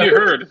says, so what have you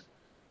heard?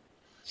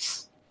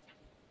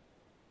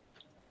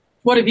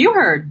 What have you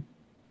heard?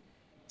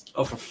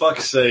 Oh, for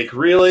fuck's sake!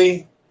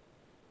 Really?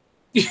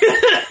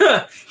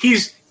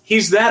 He's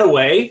that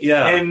away,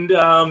 Yeah.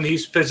 and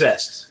he's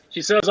possessed.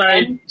 She says,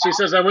 I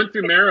went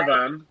through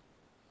Maravan.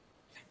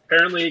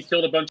 Apparently he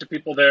killed a bunch of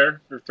people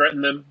there, or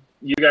threatened them.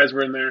 You guys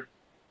were in there.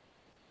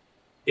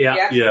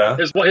 Yeah. Yeah.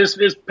 His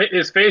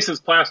face is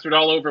plastered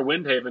all over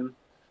Windhaven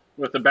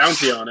with a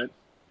bounty on it.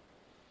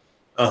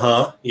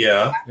 Uh-huh.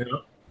 Yeah. You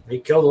know, he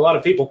killed a lot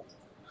of people.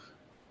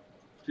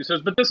 She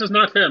says, but this is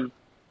not him.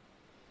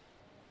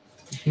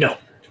 No.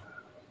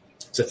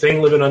 It's a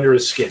thing living under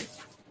his skin.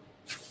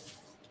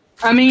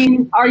 I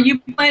mean, do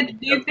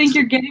you think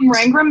you're getting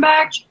Rangram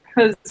back?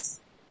 Because,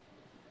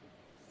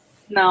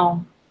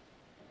 no.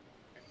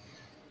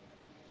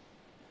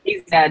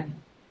 He's dead.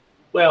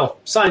 Well,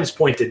 signs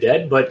point to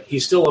dead, but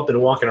he's still up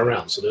and walking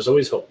around, so there's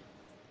always hope.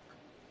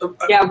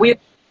 Yeah, we have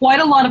quite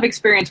a lot of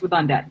experience with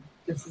undead.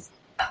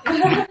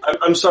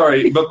 I'm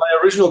sorry, but my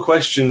original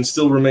question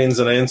still remains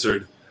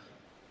unanswered.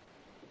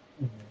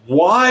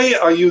 Why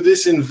are you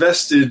this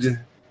invested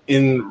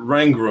in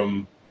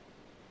Rangram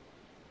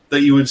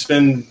that you would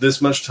spend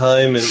this much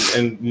time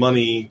and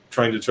money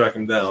trying to track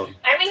him down?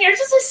 I mean, you're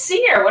just a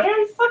seer. What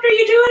the fuck are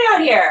you doing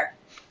out here?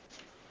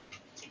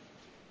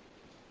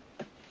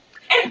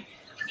 And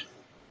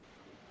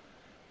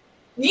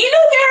you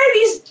know there are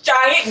these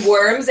giant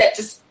worms that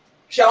just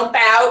jump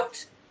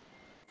out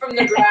from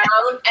the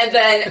ground and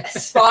then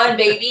spawn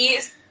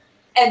babies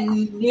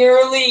and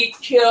nearly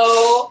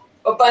kill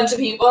a bunch of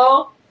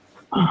people?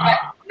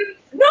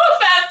 No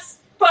offense,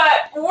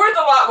 but worth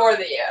a lot more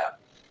than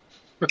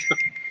you.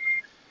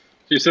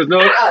 She says, no.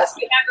 Not us.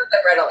 We handled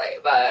it readily,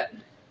 but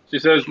She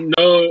says,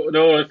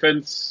 no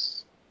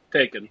offense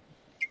taken.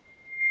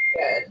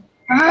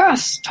 good.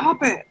 Stop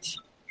it.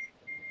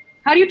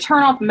 How do you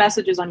turn off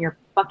messages on your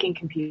fucking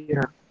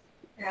computer?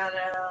 I don't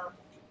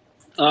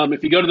know.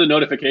 If you go to the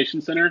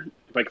notification center,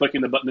 by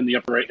clicking the button in the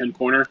upper right-hand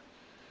corner,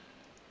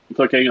 and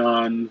clicking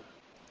on,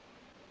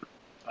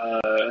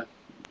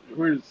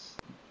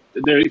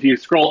 if you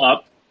scroll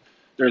up,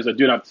 there's a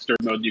Do Not Disturb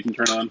mode you can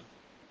turn on.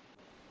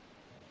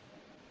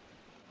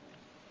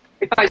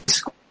 If I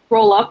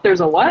scroll up,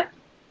 there's a what?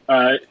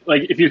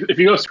 Like if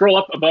you go scroll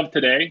up above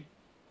today,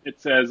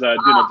 it says Do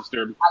Not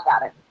Disturb. I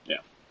got it. Yeah.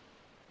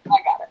 I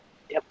got it.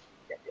 Yep.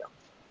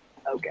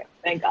 Okay,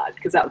 thank God,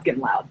 because that was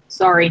getting loud.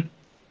 Sorry.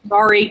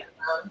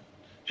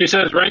 She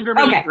says Rangram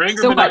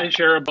and I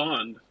share a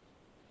bond.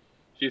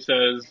 She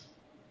says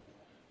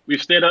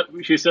we've stayed up.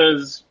 She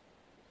says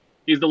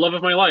he's the love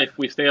of my life.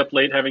 We stay up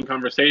late having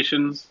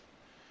conversations.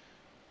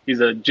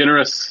 He's a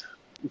generous,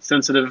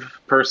 sensitive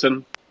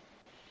person.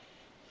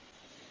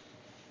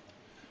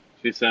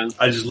 She says.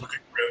 I just look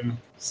at Grim.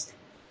 Does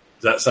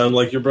that sound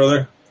like your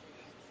brother?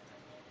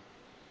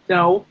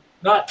 No.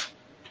 Not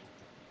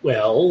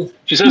well.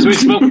 She says we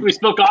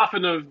spoke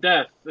often of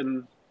death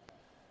and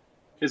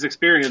his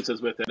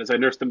experiences with it as I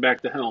nursed him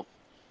back to health.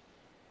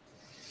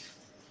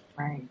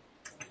 Right.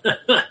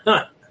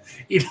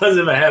 He does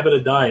have a habit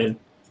of dying.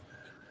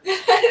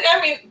 I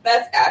mean,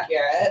 that's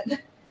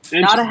accurate.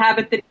 And Not a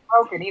habit that he's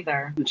broken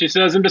either. she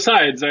says, and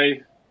besides,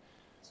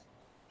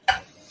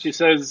 she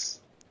says,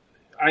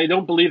 I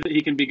don't believe that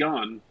he can be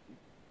gone.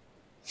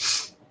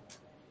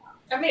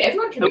 I mean,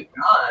 everyone can be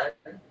gone.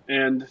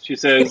 And she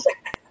says,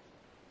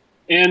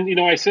 and,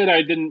 I said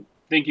I didn't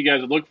think you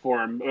guys would look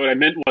for him. What I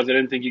meant was I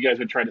didn't think you guys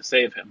would try to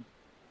save him.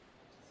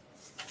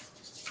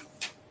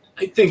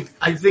 I think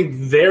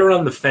they're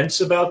on the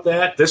fence about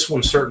that. This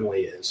one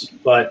certainly is,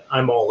 but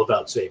I'm all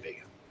about saving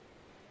him.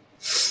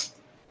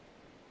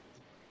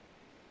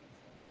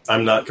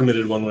 I'm not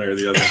committed one way or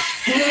the other.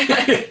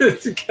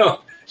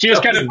 She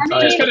just kind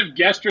of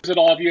gestures at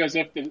all of you as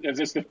if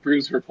this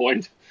proves her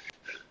point.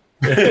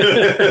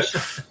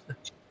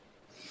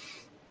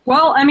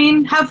 Well, I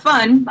mean, have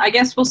fun. I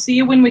guess we'll see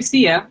you when we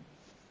see you.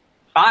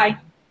 Bye.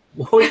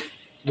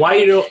 Why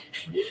you don't?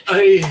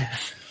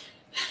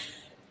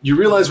 You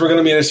realize we're going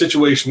to be in a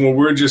situation where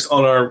we're just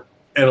on our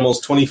animals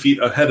 20 feet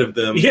ahead of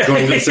them,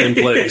 going to the same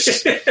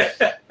place.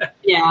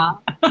 Yeah.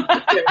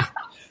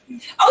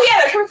 Oh yeah,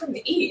 they're coming from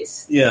the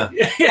east. Yeah.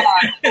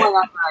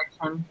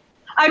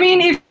 I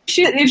mean, if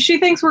she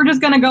thinks we're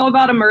just going to go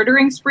about a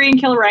murdering spree and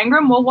kill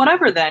Rangram, well,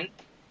 whatever then.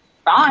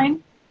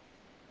 Fine.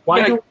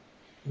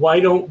 Why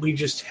don't we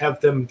just have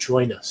them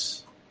join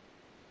us?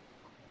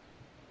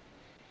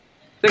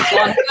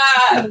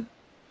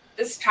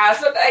 Does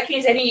Travis look like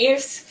he's any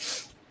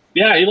use?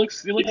 Yeah, he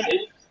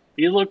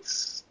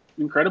looks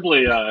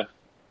incredibly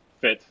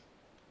fit.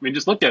 I mean,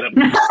 just look at him.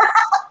 That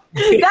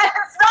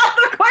is not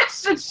the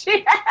question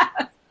she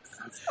asked.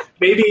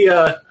 Maybe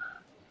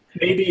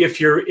if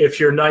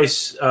you're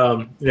nice,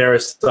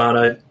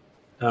 Narasana,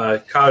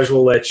 Kaj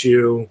will let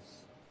you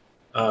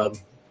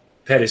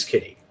pet his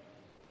kitty.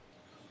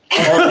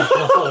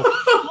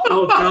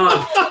 Oh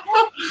God!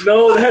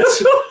 No,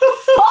 that's.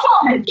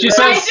 She says,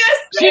 I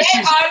just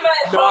sit on my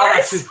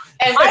horse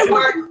and I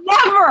would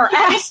never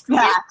ask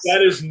that.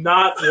 That is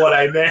not what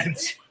I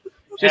meant.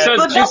 She says.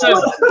 That's what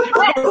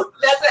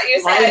you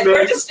said.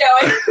 We're just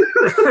showing.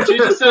 She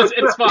just says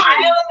it's fine. I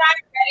am not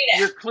ready to.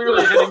 You're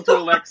clearly heading to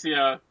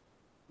Alexia.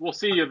 We'll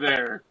see you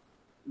there.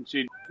 And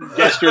she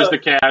gestures to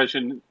Cash,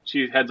 and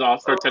she heads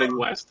off, starts heading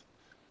west.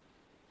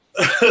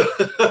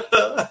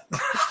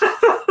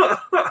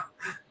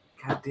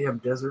 Goddamn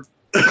desert.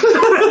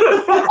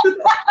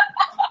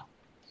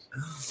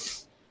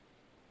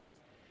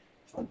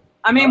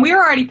 I mean, we were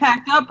already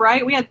packed up,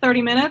 right? We had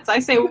 30 minutes. I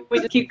say we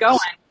just keep going.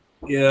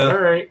 Yeah. All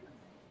right.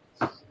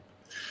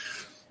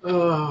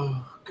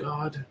 Oh,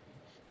 God.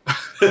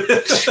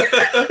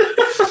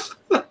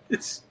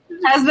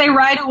 As they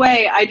ride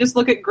away, I just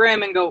look at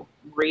Grim and go,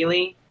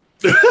 really?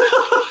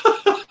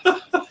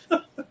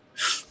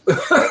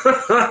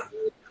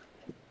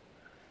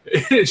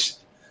 It's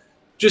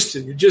just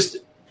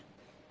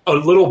a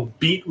little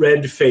beet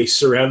red face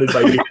surrounded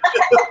by you.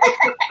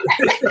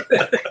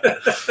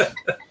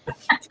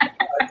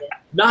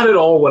 Not at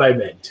all what I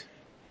meant.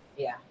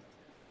 Yeah.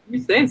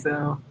 You say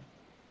so.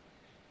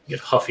 Get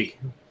huffy.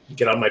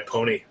 Get on my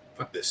pony.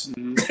 Fuck this.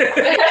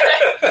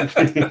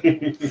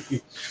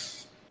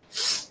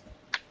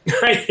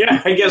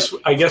 Yeah, I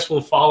guess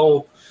we'll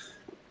follow.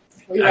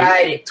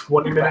 Right.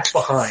 20 minutes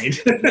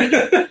behind.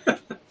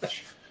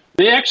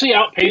 They actually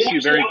outpace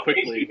you very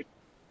quickly.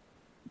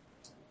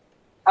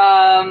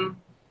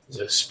 It's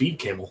a speed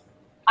camel.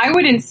 I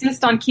would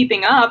insist on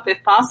keeping up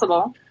if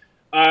possible.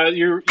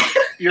 You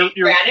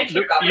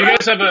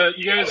guys have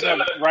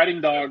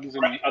riding dogs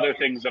and other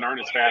things that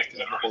aren't as fast as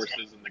the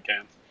horses in the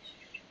camp.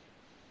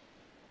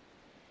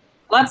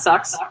 Well, that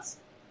sucks.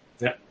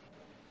 Yeah.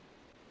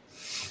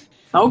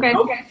 Okay.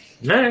 All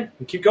right,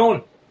 keep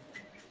going.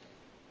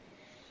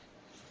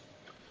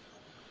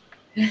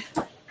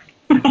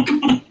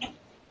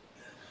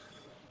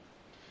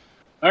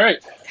 All right.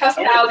 How's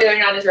Kyle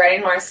doing on his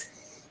riding horse?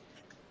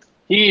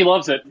 He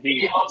loves it.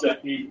 He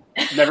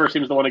never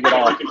seems to want to get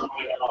off.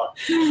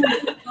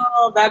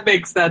 Oh, that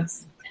makes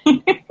sense.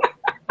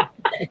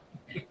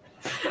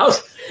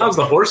 How's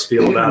the horse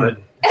feel about it?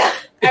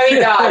 I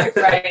mean, dog.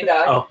 Riding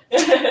dog.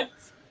 Oh.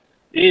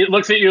 He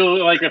looks at you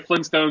like a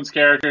Flintstones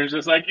character. It's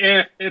just like,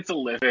 it's a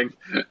living.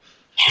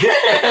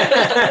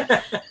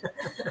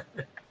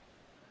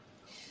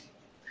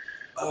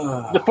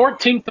 The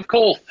 14th of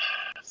Kolth,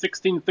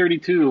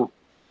 1632.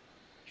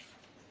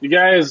 You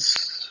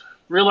guys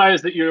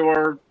realize that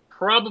you're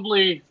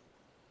probably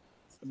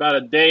about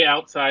a day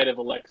outside of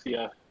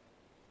Alexia.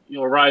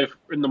 You'll arrive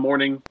in the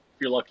morning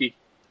if you're lucky.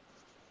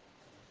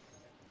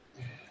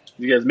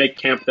 You guys make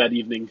camp that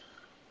evening.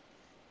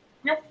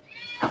 Yep.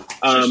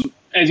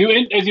 As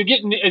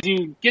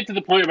you get to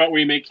the point about where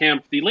you make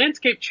camp, the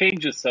landscape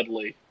changes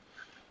subtly.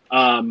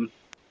 In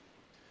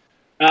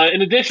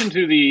addition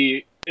to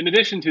the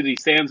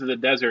sands of the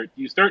desert,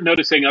 you start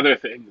noticing other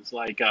things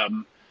like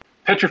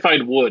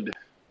petrified wood,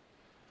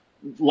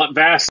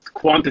 vast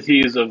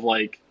quantities of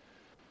like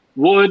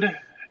wood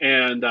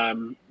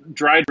and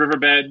dried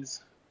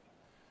riverbeds,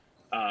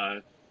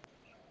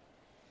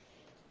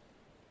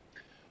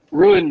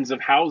 ruins of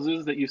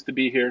houses that used to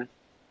be here.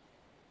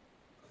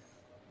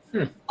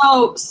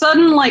 Oh,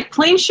 sudden like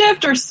plane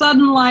shift, or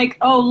sudden like,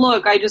 oh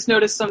look, I just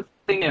noticed something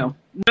new.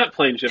 Not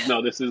plane shift.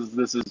 No, this is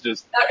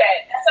just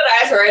Okay, that's what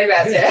I was worried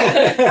about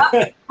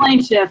too.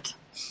 Plane shift.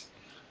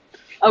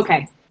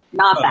 Okay,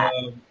 not that.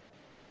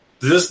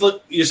 Does this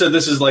look? You said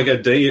this is like a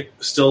day,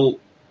 still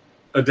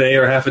a day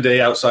or half a day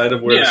outside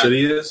of where the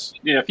city is.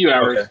 Yeah, a few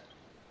hours.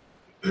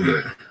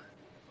 Okay.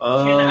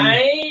 Can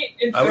I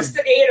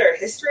investigate or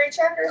history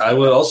check or something? I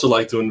would also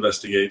like to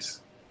investigate.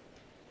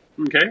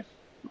 Okay.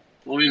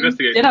 We'll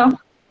investigate. Ditto.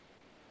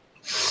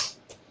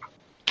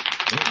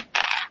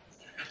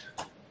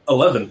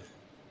 11.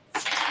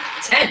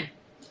 10.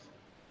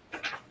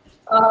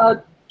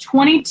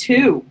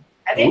 22.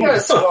 I think it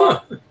was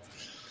small.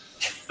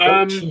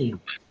 14.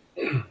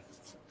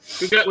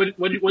 Who got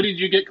what did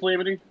you get,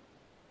 Calamity?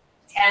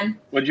 10.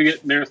 What did you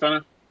get,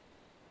 Narasana?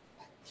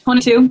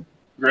 22.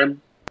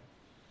 Grim?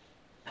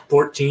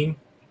 14.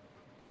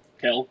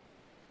 Kel?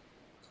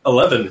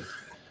 11.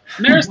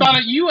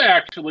 Narasana, you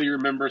actually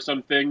remember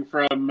something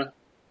from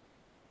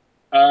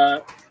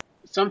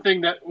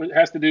something that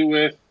has to do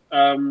with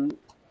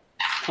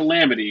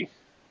Calamity.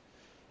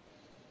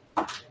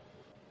 Do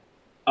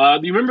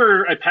you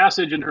remember a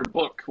passage in her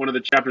book, one of the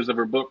chapters of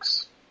her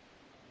books?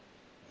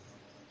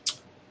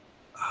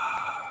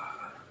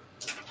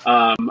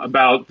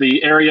 About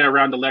the area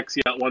around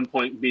Alexia at one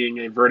point being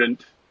a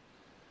verdant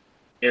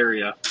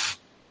area.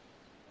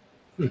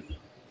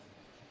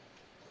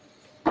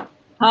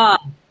 Huh.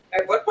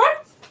 What one?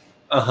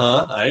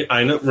 Uh-huh.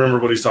 I don't remember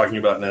what he's talking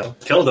about now.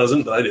 Kel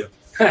doesn't, but I do.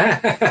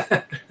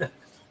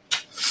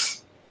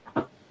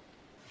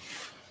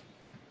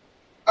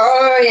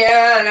 Oh,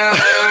 yeah, I know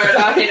what we're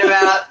talking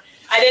about.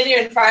 I didn't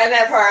even find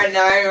that part, and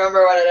now I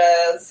remember what it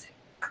is.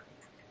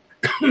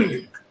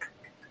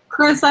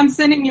 Chris, I'm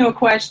sending you a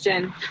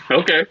question.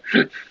 Okay.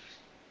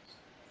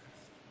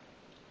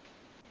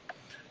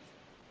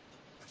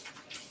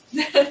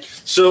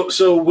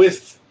 So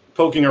with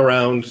poking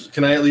around,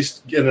 can I at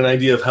least get an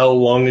idea of how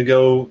long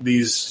ago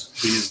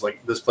these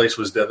like this place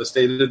was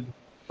devastated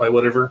by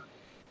whatever?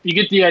 You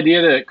get the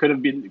idea that it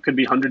could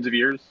be hundreds of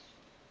years.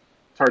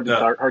 It's hard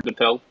to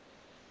tell.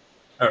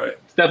 All right.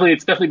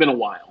 It's definitely been a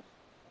while.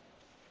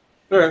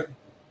 All right.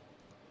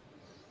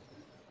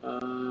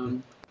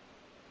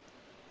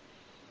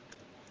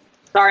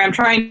 Sorry, I'm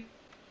trying.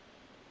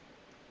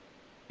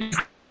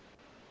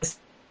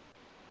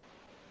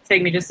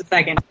 Take me just a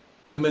second.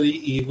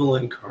 Medieval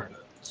incarnate.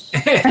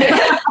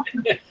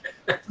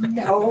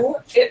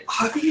 No, it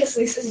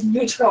obviously says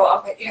neutral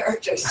on my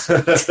characters.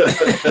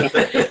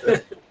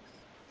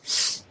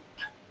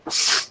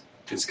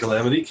 It's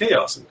Calamity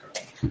Chaos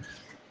incarnate.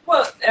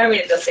 Well, I mean,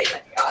 it does say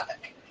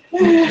chaotic.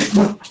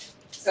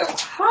 So,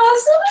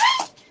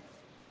 possibly?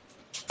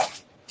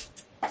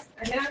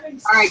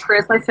 All right,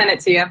 Chris, I sent it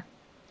to you.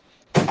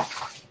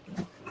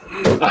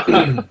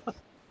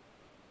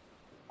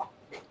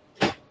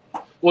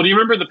 Well, do you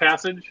remember the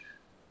passage?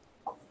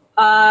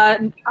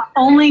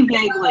 Only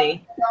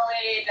vaguely.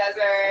 Only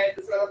desert.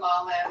 This is where the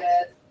mom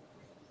landed.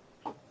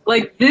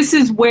 Like, this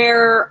is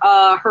where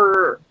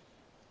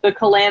the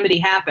calamity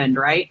happened,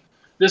 right?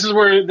 This is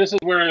where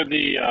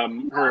the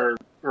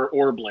her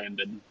orb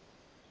landed.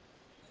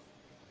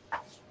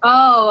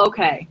 Oh,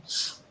 okay.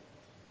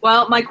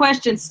 Well, my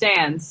question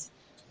stands.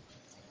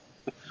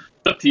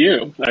 It's up to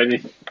you. I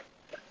mean,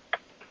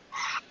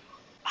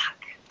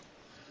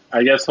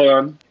 I guess. Hold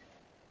on.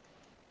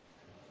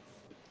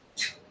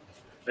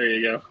 There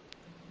you go.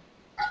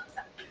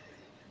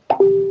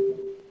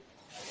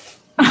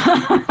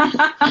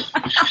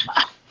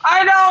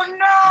 I don't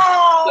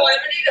know.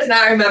 Calamity does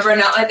not remember.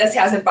 Not like this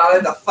hasn't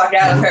bothered the fuck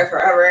out of her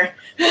forever.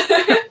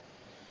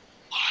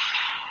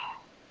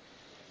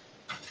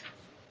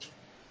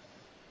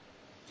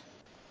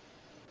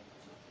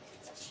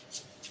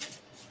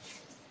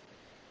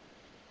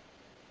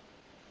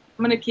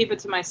 I'm gonna keep it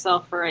to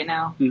myself for right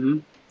now. Mm-hmm.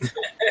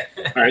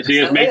 All right, so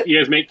you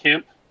guys make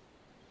camp.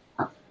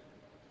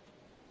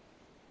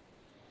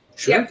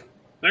 Sure. Yep.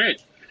 All right,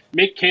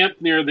 make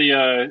camp near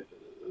the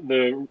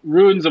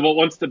ruins of what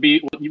once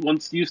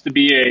used to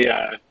be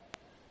a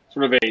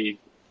sort of a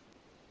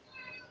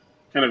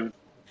kind of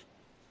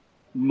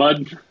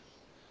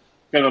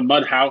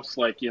mud house,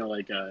 like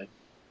a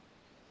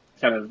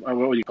kind of what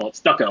would you call it?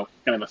 Stucco,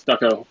 kind of a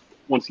stucco.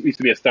 Once used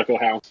to be a stucco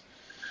house.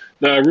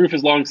 The roof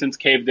has long since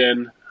caved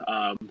in,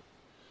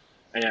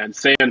 and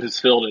sand has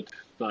filled it,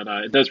 but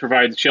it does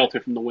provide shelter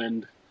from the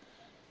wind.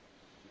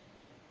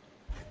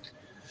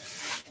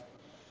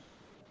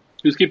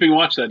 Who's keeping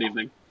watch that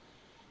evening?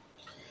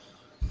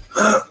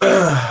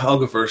 I'll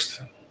go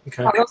first.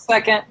 Okay. I'll go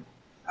second.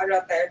 I'll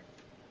go third.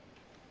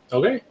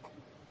 Okay.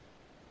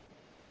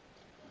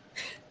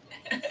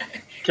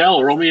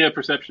 Kel, roll me a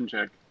perception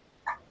check.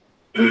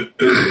 Don't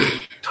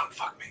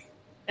fuck me.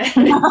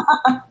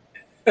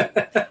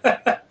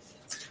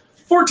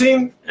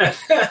 14.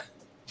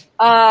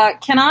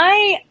 Can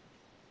I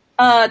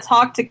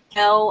talk to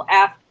Kel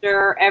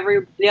after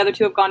the other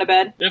two have gone to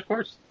bed? Yeah, of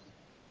course.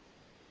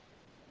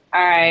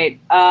 All right.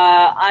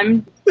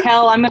 I'm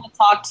Kel. I'm going to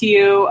talk to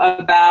you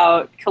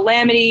about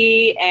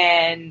Calamity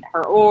and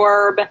her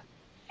orb,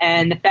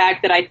 and the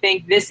fact that I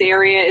think this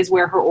area is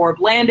where her orb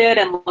landed,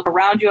 and look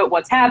around you at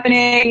what's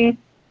happening.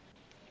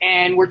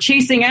 And we're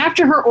chasing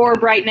after her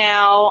orb right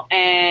now,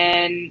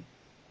 and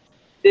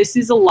this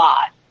is a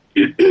lot.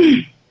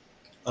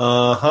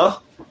 Uh-huh.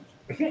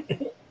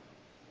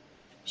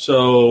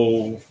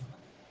 So,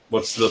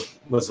 what's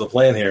the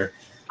plan here?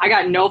 I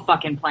got no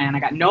fucking plan.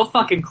 I got no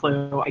fucking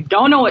clue. I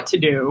don't know what to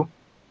do.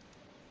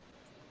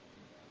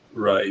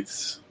 Right.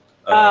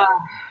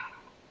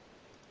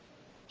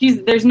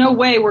 There's no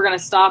way we're going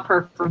to stop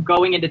her from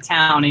going into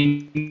town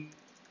and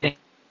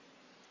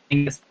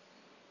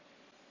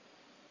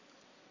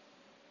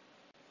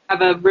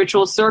have a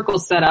ritual circle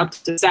set up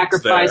to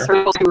sacrifice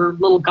her to her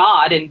little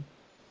god, and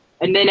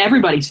then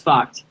everybody's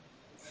fucked.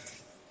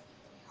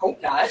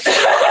 Hope not.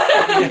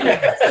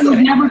 I would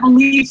never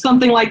believe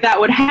something like that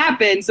would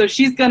happen, so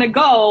she's going to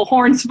go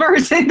horns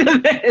first into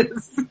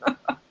this.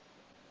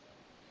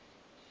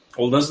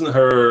 Well, doesn't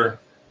her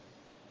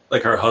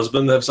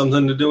husband have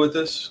something to do with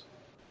this?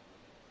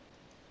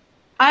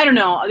 I don't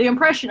know. The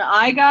impression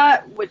I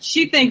got, what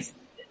she thinks,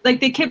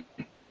 like they kept...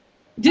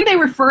 Did they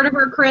refer to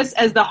her, Chris,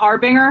 as the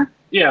harbinger?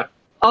 Yeah.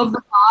 Of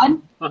the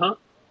god? Uh-huh.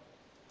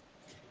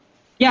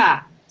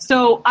 Yeah.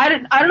 So I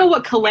don't know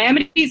what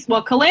Calamity's...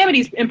 Well,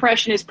 Calamity's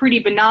impression is pretty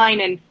benign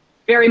and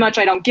very much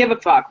I don't give a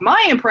fuck.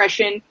 My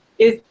impression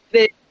is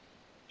that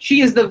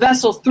she is the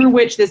vessel through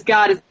which this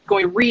god is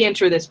going to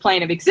re-enter this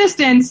plane of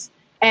existence,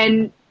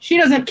 and she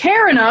doesn't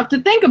care enough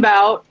to think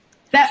about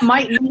that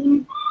might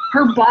mean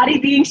her body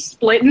being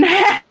split in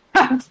half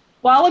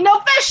while a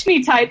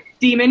Nofeshni-type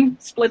demon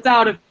splits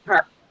out of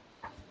her.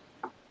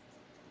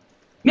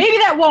 Maybe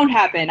that won't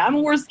happen. I'm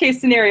a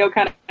worst-case scenario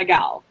kind of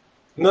gal.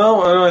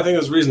 No, I think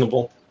it's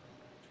reasonable.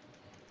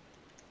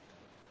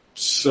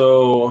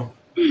 So,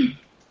 do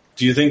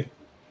you think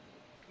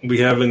we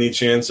have any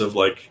chance of,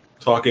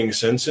 talking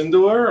sense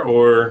into her,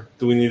 or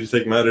do we need to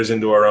take matters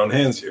into our own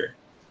hands here?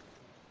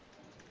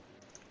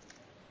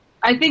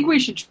 I think we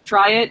should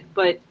try it,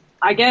 but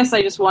I guess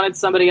I just wanted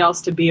somebody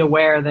else to be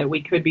aware that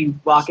we could be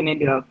walking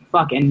into a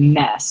fucking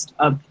nest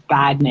of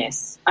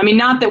badness. I mean,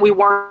 not that we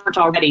weren't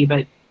already,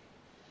 but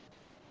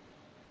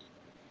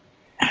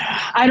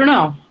I don't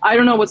know. I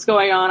don't know what's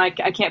going on. I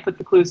can't put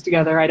the clues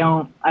together. I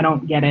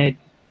don't get it.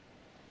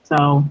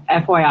 So,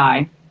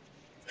 FYI,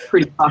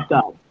 pretty fucked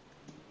up.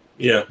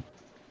 Yeah,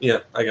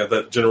 I got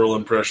that general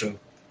impression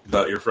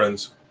about your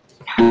friends.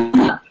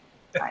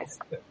 Nice.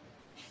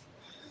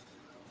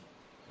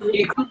 Do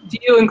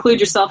you include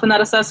yourself in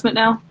that assessment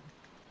now?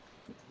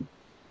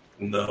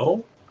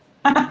 No.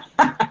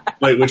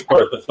 Wait, which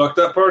part? The fucked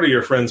up part or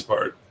your friend's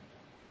part?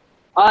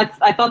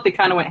 I thought they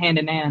kind of went hand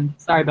in hand.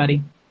 Sorry,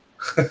 buddy.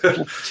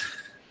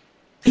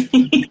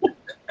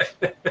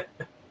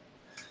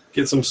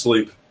 Get some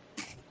sleep.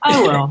 I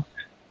will.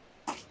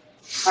 All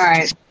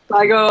right. So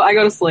I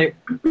go to sleep.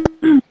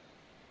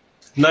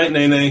 Night,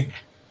 Nene.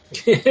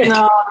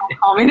 No, don't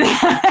call me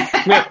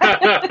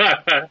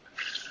that.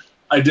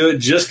 I do it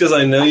just because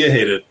I know you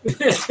hate it.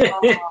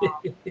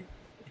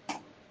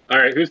 All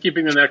right, who's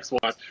keeping the next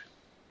watch?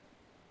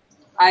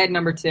 I had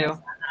number 2.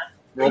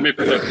 Roll me a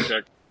perception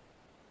check.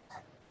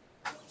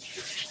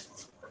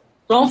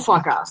 Don't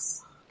fuck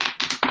us.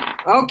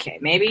 Okay,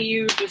 maybe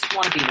you just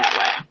want to be that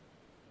way.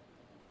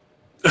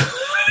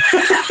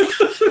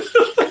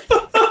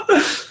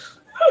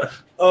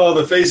 Oh,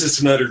 the faces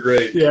tonight are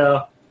great.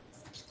 Yeah.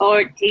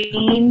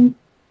 14.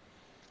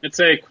 It's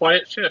a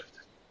quiet shift.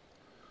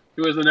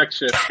 Who is the next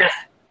shift?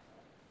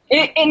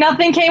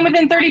 Nothing came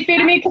within 30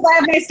 feet of me because I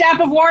have my staff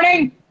of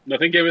warning.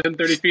 Nothing came within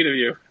 30 feet of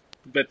you.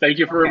 But thank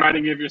you for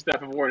reminding me of your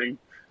staff of warning.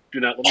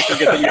 Do not let me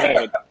forget that you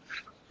have it.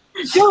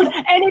 Dude,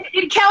 and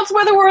it counts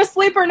whether we're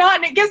asleep or not,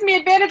 and it gives me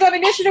advantage on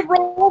initiative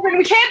rolls, and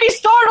we can't be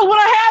startled when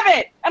I have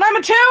it. And I'm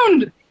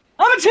attuned.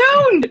 I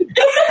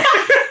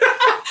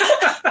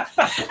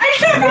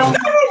can't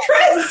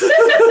Chris.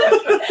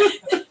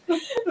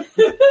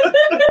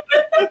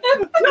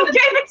 You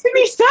gave it to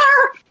me,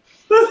 sir.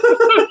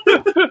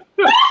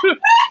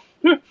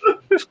 You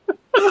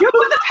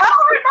put the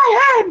power in my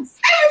hands.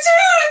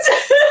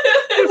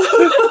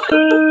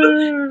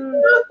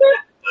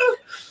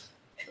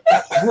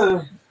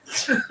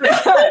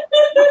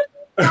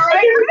 All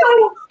right, here we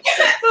go.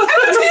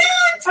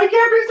 I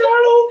can't be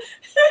startled.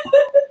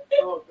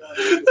 Oh, God.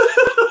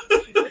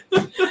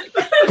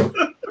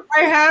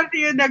 I have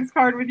the index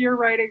card with your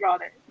writing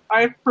on it.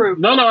 I have proof.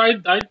 No, I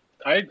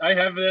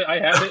have it. I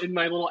have it in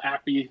my little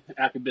appy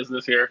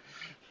business here.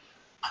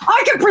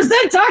 I can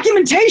present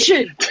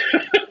documentation.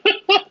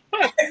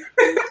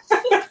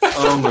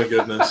 Oh my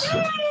goodness.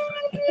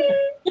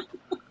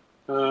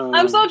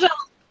 I'm so jealous,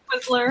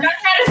 Twizzler. I'm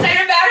trying to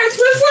say about her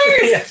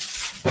Twizzlers. Yeah.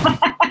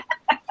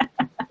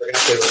 We're gonna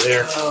stay over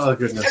there. Oh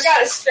goodness. I've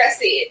got a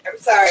stress eat. I'm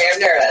sorry, I'm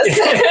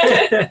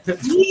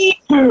nervous.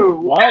 Me too.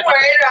 What? I'm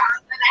worried about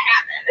what's going to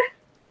happen.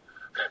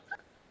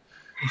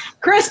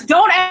 Chris,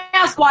 don't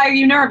ask why are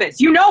you nervous.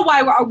 You know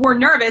why we're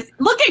nervous.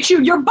 Look at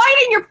you. You're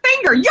biting your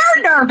finger.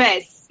 You're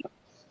nervous.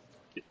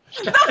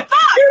 The fuck?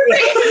 Your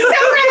face is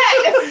so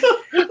red.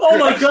 Oh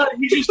my god,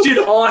 he just did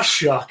aw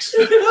shucks.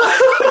 Look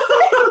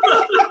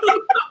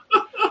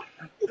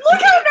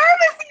how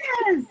nervous he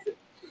is.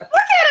 Look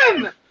at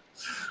him.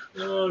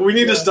 Oh, We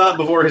need to stop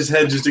before his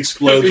head just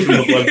explodes from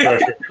the blood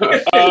pressure.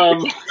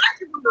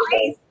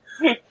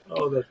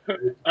 Oh, that's great.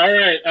 All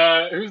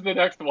right. Who's the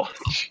next one?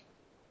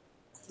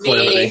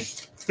 Me.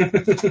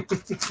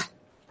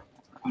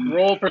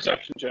 Roll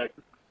perception check.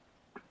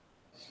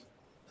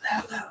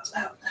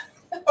 Loud.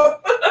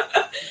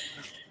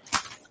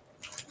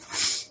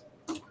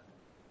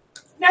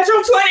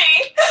 Natural 20.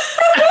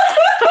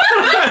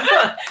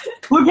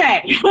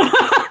 Okay.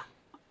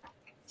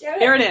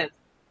 Here it is.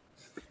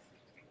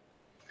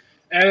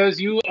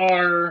 As you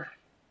are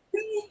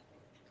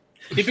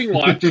keeping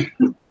watch, you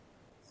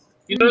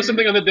notice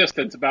something in the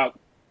distance, about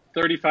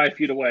 35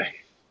 feet away.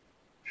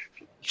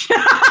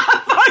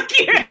 Fuck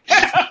you.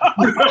 Fuck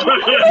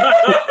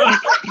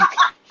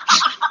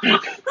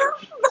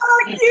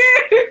you.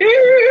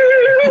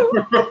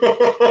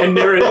 And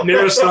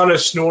Narasana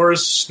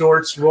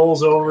snorts,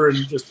 rolls over,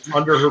 and just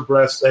under her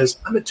breath says,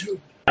 "I'm a tube."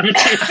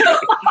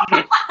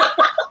 Fucker.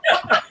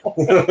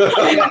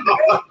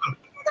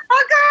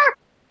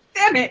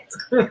 Damn it.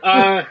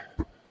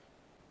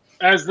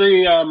 As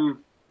the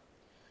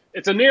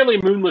it's a nearly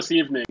moonless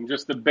evening,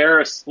 just the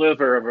barest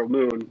sliver of a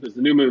moon, because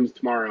the new moon's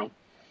tomorrow.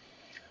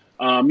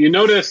 You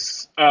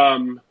notice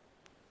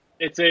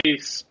it's a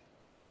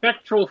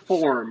spectral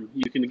form.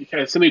 You can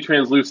kind of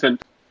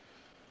semi-translucent,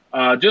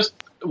 just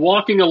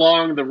walking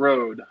along the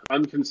road,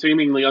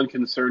 seemingly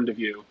unconcerned of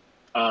you.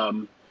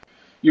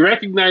 You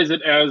recognize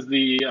it as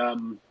the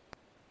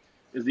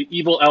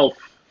evil elf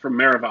from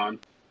Maravan.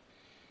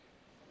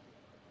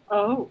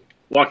 Oh.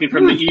 Walking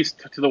from the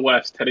east to the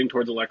west, heading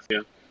towards Alexia.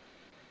 At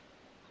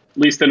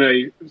least in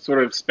a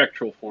sort of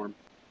spectral form.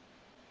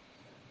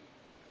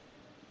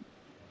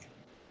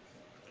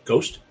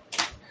 Ghost?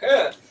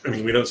 I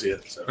mean, we don't see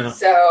it. So.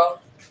 So,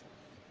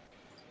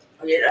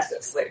 you're just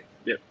asleep.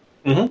 Yep.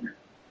 Mm-hmm.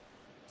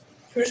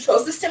 Who's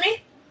closest to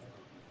me?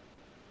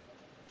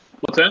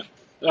 What's that?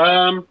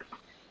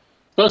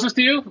 Closest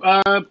to you?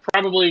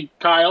 Probably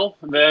Kyle.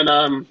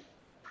 Then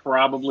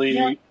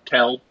probably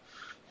Kel.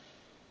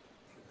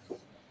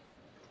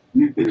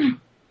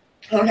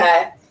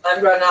 Okay.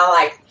 I'm going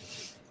to,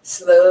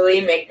 slowly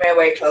make my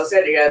way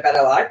closer to get a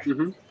better look.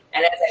 Mm-hmm.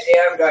 And as I do,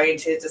 I'm going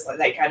to just,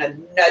 kind of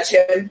nudge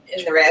him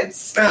in the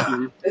ribs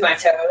with my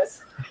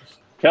toes.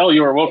 Kel,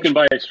 you are woken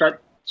by a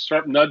sharp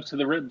nudge to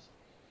the ribs.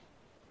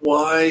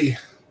 Why?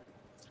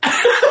 I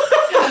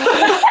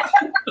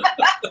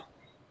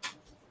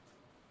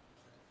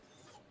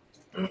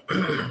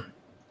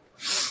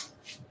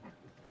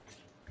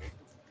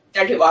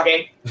keep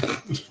walking.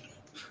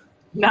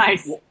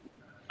 Nice.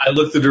 I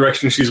look the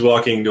direction she's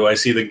walking. Do I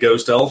see the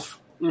ghost elf?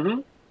 Mm-hmm.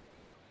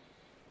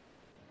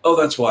 Oh,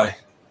 that's why.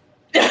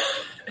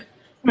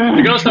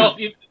 The ghost elf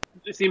it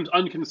seems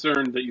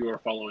unconcerned that you are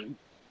following.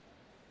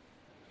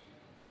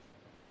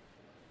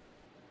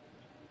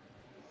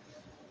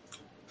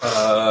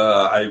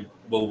 I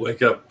will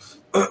wake up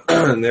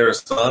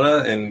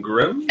Narasana and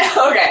Grim.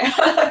 Okay.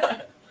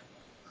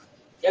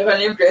 If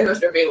any of Grim is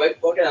going to be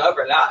woken up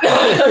or not.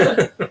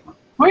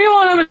 What do you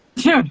want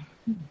to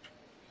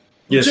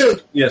do?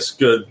 Yes,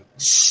 good.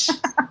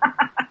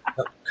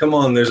 Come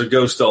on, there's a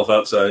ghost elf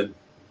outside.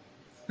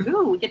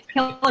 Ooh, we get to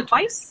kill it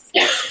twice?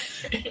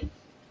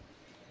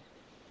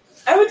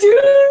 I'm a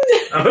dude.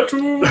 I'm a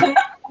tube.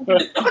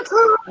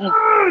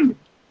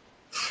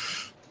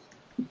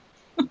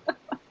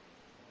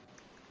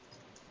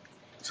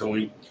 So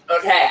we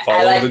Okay,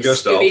 follow I the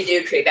ghost elf.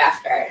 Scooby-Doo creep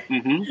after.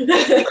 Mm-hmm.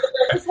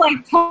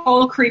 It's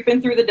total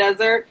creeping through the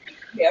desert.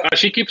 Yep.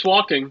 She keeps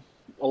walking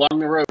along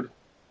the road.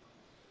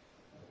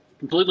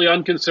 Completely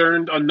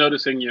unconcerned,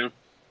 unnoticing you.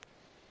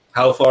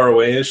 How far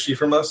away is she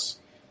from us?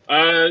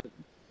 Well,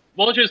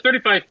 she's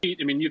 35 feet.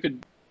 You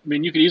could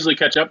easily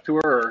catch up to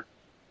her. Or...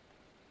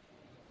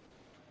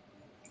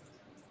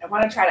 I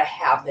want to try to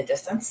halve the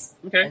distance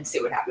and see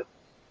what happens.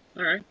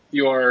 All right.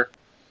 You are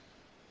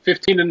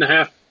 15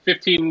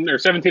 or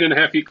 17 and a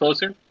half feet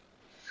closer.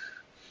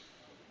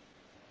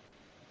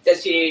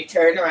 Does she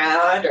turn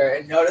around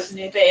or notice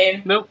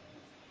anything? Nope.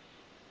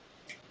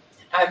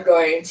 I'm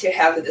going to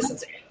have the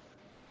distance again.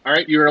 All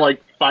right. You're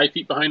 5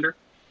 feet behind her.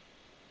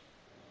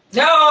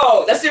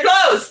 No! That's too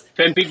close!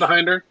 10 feet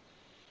behind her.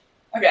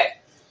 Okay.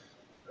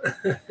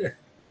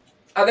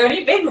 Are there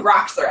any big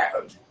rocks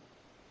around?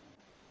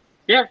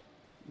 Yeah.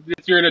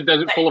 You're in a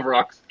desert full of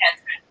rocks.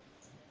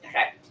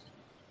 Okay.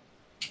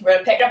 I'm going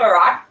to pick up a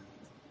rock,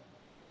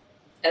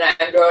 and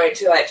I'm going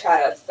to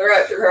try to throw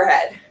it through her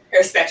head,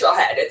 her spectral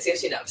head, and see if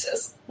she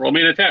notices. Roll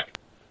me an attack.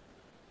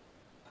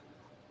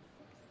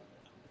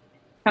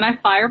 Can I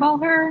fireball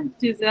her?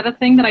 Is that a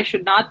thing that I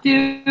should not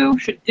do?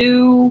 Should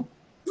do?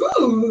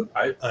 Ooh!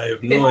 I have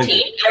 15. no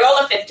idea. I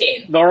rolled a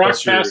 15. The rock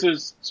That's your-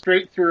 passes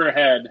straight through her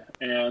head,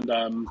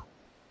 and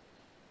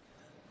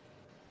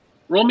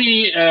roll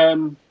me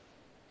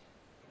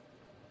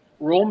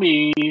Roll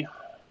me. Give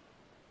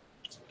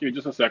me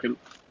just a second.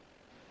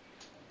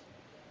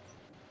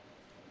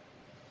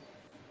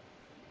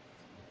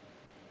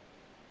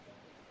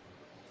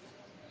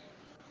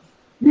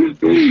 Give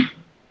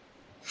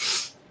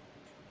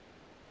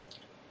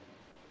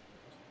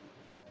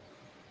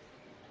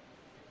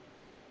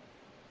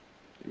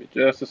me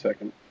just a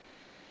second.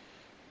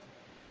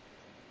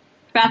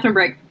 Bathroom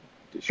break.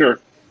 Sure.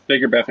 Take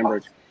your bathroom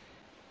break.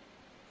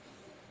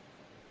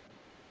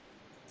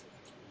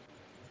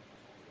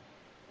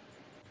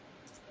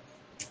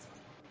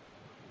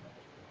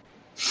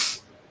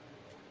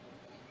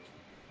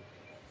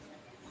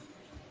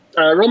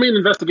 Roll me an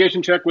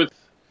investigation check with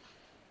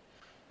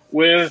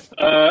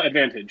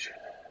advantage.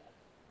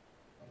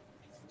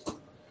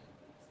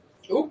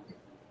 Ooh.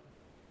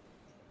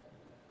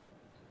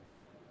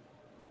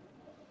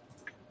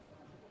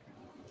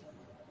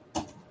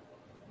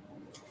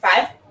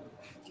 Five.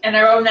 And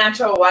I rolled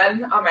natural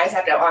 1 on my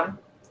second one.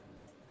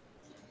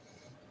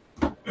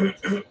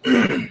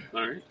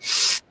 All right.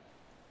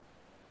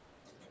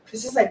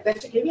 This is like,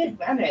 Victor, give me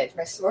advantage.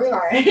 My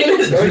storyline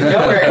is going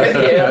nowhere with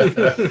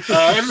you.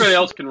 Everybody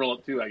else can roll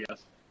it too, I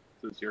guess,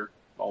 since you're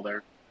all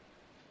there.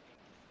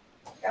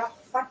 Y'all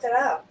fucked it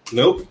up.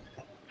 Nope.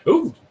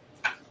 Ooh.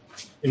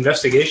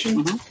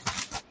 Investigation? Mhm.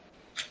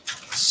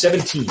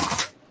 17.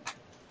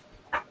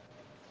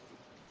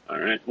 All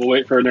right. We'll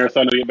wait for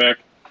Narathon to get back.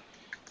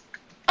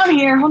 I'm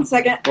here. 1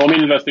 second. Roll me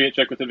an investigate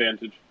check with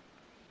advantage.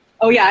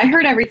 Oh yeah, I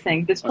heard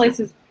everything. This place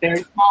is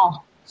very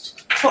small.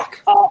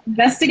 Fuck.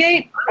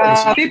 Investigate.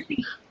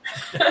 50.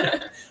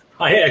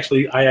 I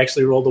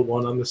actually rolled a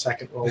 1 on the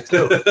second roll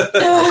too.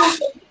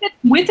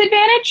 With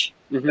advantage?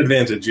 Mm-hmm.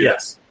 Advantage,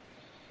 yes.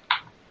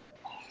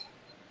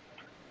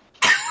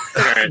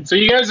 All right. So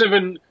you guys have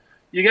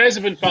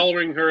been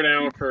following her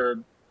now for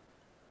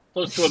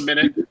close to a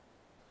minute.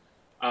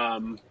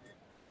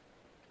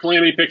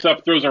 Calamity picks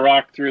up, throws a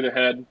rock through the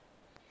head.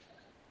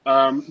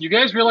 You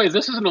guys realize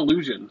this is an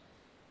illusion.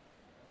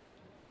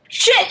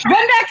 Shit!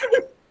 Run back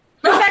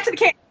to the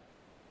camp.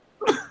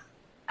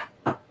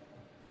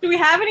 Do we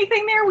have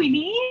anything there we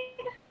need?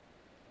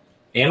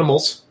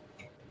 Animals.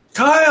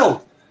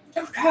 Kyle!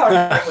 Oh,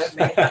 God, with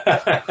me.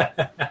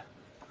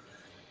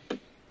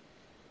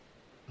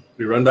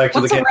 We run back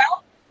to the camp.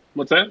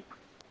 What's that?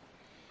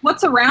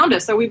 What's around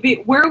us?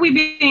 Where are we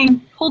being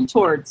pulled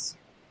towards?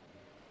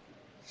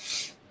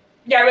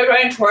 Yeah, we're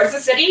going towards the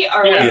city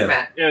or away from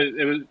it? Yeah,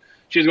 it was.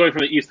 She's going from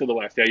the east to the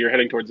west. Yeah, you're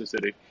heading towards the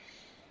city.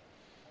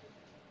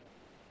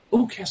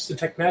 Ooh, cast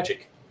detect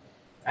magic.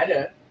 I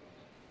didn't.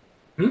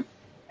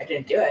 I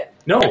didn't do it.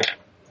 No.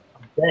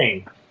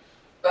 Dang.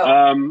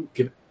 Oh.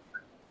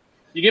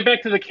 You get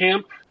back to the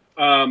camp.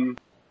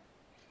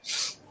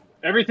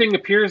 Everything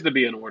appears to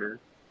be in order.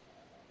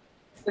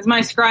 Is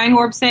my scrying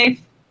orb safe?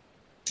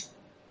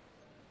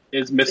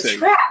 Is It's missing.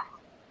 crap.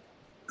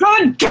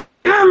 God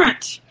damn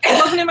it!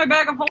 It wasn't in my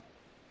bag of holding.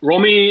 Roll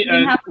me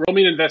an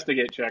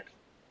investigate check.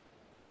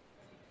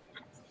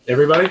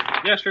 Everybody?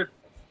 Yeah, sure.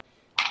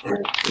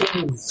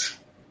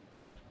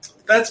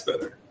 That's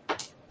better.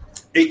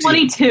 18.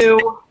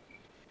 22.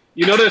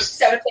 You notice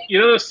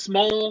 17.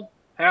 small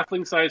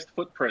halfling-sized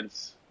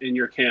footprints in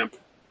your camp.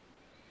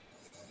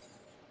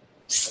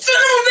 Son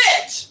of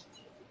a bitch!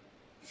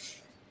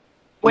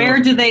 Where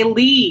do they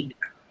lead?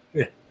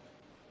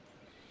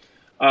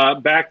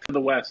 Back to the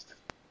west,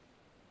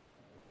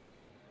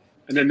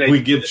 and then they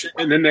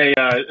and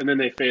then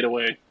they fade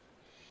away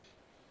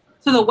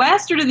To the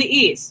west or to the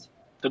east?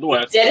 to the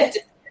west Did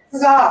it?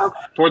 Stop.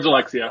 towards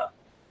Alexia.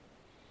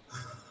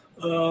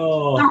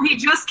 Oh. So he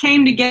just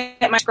came to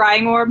get my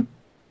scrying orb?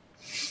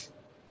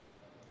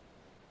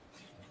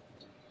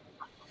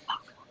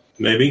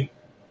 Maybe.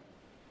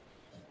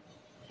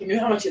 You knew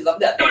how much you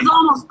loved that It thing. was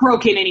almost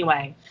broken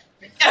anyway.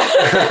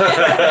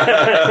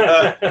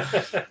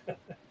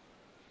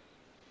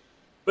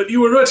 But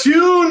you were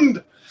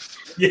attuned!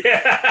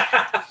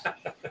 Yeah.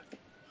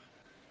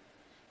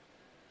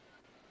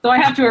 So I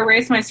have to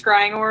erase my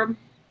scrying orb?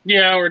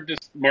 Yeah, or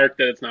just mark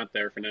that it's not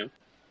there for now.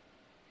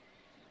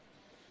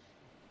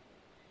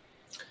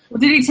 Well,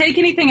 did he take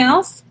anything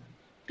else?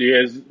 Do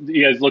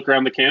you guys look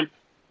around the camp?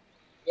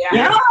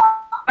 Yeah.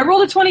 I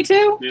rolled a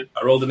 22. Yeah.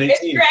 I rolled an Is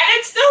 18.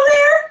 Granite still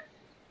there?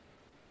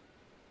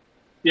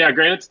 Yeah,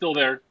 Granite's still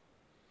there.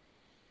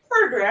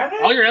 Poor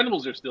Granite. All your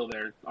animals are still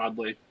there.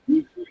 Oddly,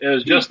 it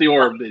was just the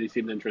orb that he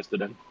seemed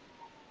interested in.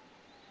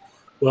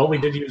 Well, we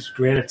did use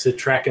granite to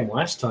track him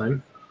last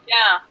time.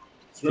 Yeah.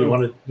 Do you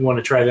want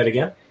to try that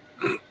again?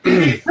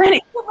 Granite,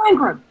 get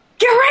Rangram.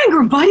 Get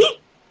Rangram, buddy.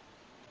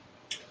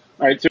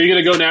 All right, so are you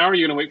gonna go now, or are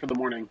you gonna wait for the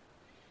morning?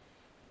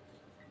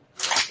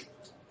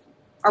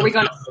 Are we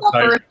going to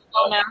suffer if we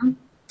go now?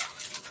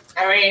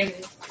 I mean,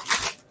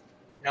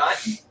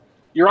 not.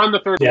 You're on the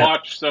third Yeah.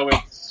 watch, so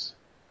it's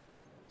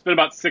been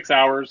about 6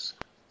 hours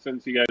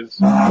since you guys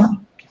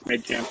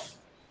made camp.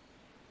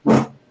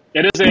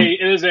 Since it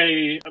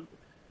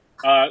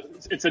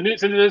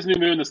is new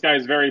moon, the sky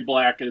is very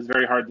black and it's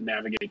very hard to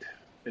navigate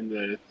in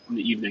the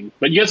evening.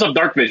 But you guys have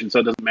dark vision, so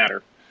it doesn't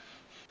matter.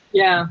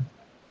 Yeah.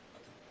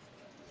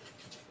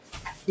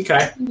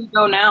 Okay. We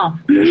go now.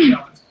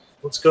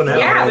 Let's go now.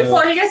 Yeah,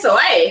 before he gets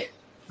away.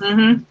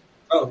 Mm-hmm.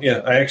 Oh, yeah.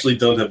 I actually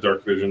don't have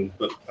dark vision,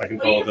 but I can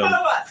follow them.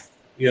 Follow us.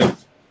 Yeah.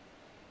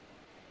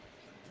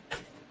 All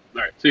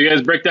right. So you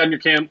guys break down your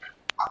camp.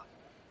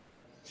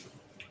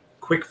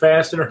 Quick,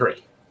 fast, in a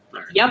hurry.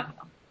 All right. Yep.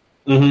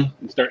 Mm-hmm.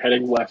 And start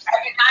heading west.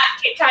 I did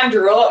not take time to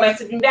roll up my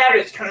sleeping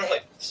batteries, kind of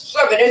like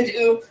shove it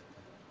into.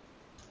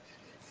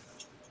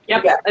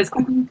 Yep. Yeah. As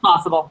quickly as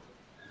possible.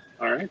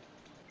 All right.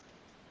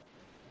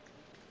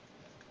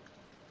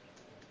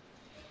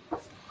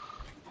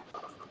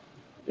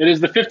 It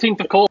is the 15th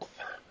of Kolth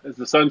as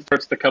the sun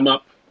starts to come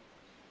up.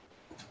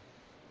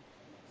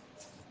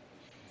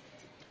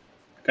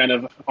 Kind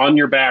of on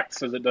your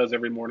backs as it does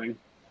every morning,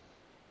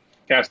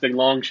 casting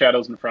long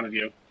shadows in front of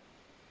you.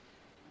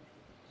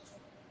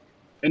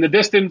 In the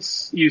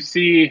distance, you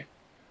see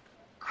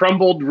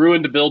crumbled,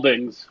 ruined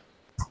buildings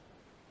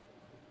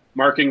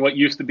marking what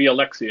used to be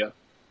Alexia.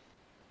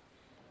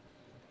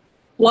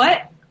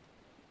 What?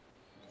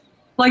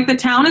 Like the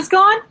town is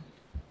gone?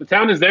 The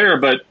town is there,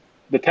 but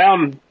the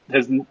town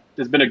has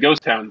been a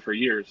ghost town for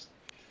years.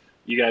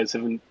 You guys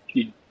haven't...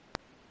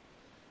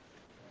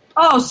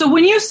 Oh, so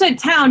when you said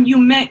town, you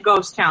meant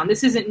ghost town.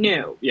 This isn't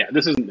new. Yeah,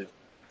 this isn't new.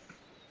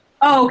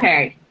 Oh,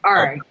 okay. All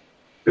right.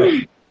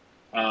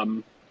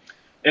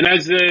 And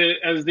as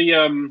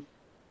the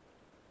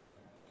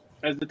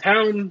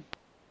town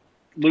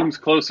looms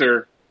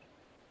closer,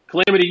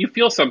 Calamity, you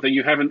feel something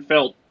you haven't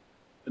felt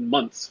in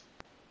months.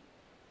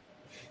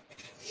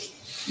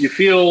 You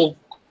feel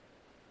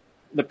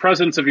the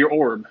presence of your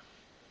orb.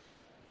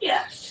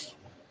 Yes.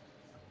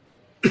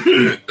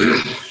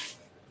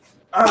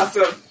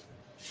 Awesome.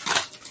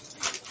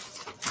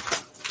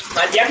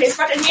 My Jackie's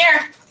fucking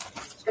here.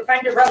 Go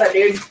find your brother,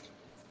 dude.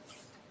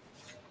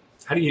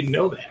 How do you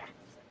know that?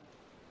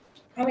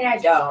 I mean, I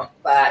don't,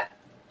 but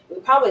we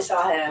probably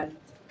saw him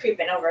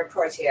creeping over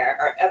towards here,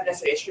 or evidence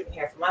that he was creeping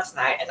here from last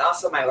night, and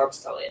also my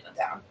orb's totally in the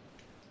town.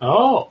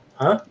 Oh,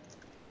 huh?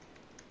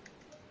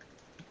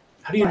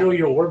 How do you know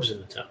your orb's in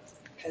the town?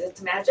 Because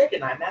it's magic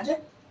and I'm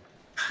magic.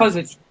 Because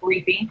it's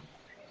creepy.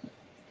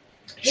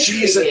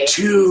 She's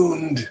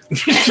attuned.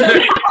 It's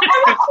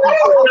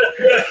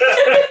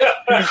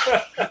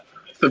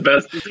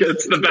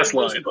the best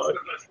line.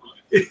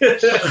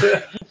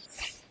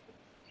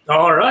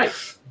 All right.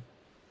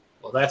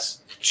 Well,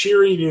 that's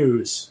cheery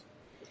news.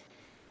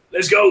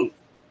 Let's go.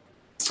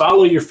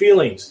 Follow your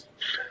feelings.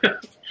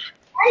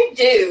 I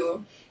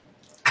do.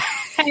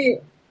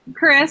 Hey,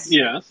 Chris.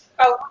 Yes.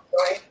 Oh,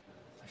 boy.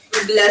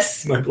 Your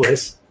bliss. My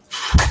bliss.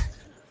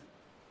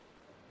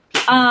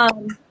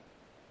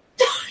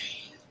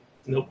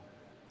 Nope.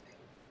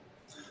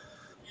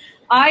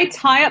 I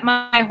tie up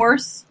my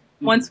horse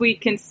once we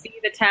can see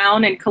the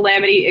town, and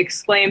Calamity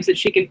exclaims that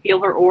she can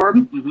feel her orb.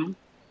 Mm-hmm.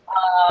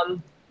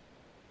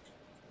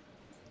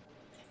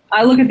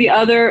 I look at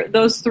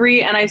those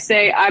three, and I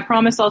say, I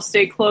promise I'll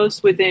stay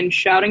close within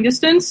shouting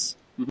distance,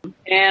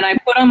 and I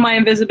put on my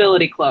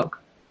invisibility cloak.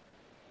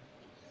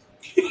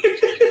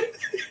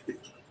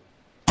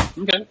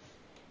 Okay.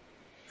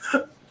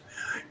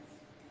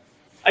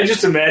 I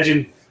just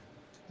imagine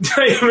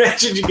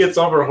she gets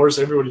off her horse,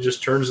 everybody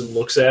just turns and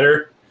looks at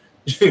her.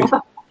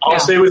 I'll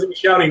stay within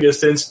shouting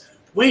distance.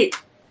 Wait.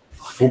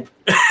 I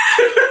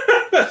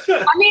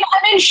mean,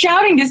 I'm in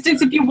shouting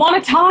distance. If you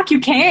want to talk, you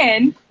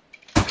can.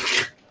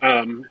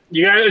 As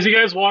you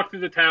guys walk through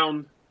the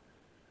town,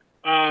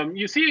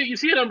 you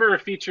see a number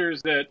of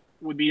features that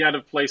would be out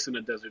of place in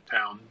a desert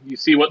town. You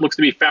see what looks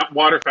to be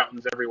water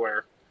fountains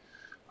everywhere.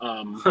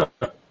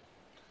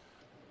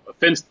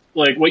 Fenced,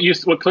 like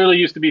what clearly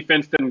used to be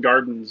fenced-in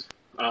gardens.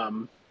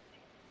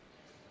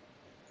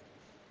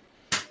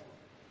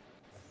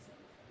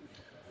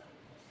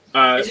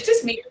 Is it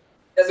just me?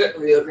 Is it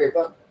real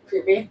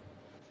creepy?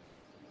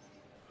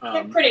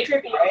 Pretty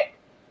creepy, right?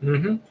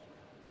 Mm-hmm.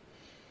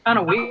 Kind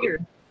of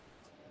weird.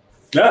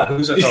 Yeah,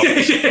 who's that?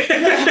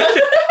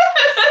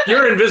 Oh.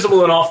 You're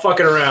invisible and all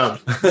fucking around.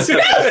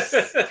 Yes!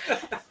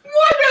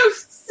 More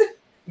ghosts!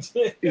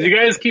 As you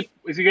guys keep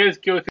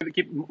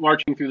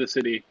marching through the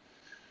city,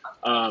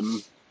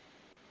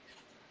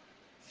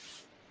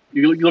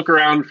 you look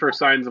around for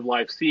signs of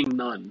life, seeing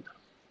none.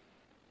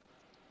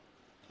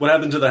 What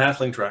happened to the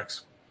halfling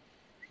tracks?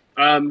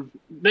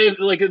 They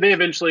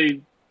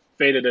eventually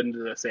faded into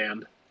the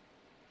sand.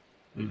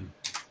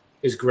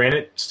 Is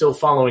Granite still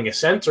following a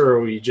scent, or are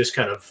we just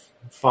kind of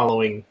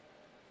following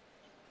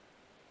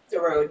The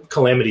road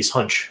Calamity's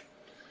hunch?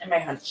 and my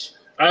hunch.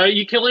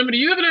 Calamity,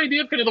 you have an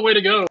idea of kind of the way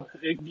to go.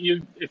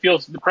 It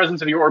feels the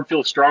presence of your orb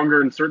feels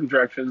stronger in certain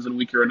directions and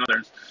weaker in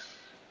others.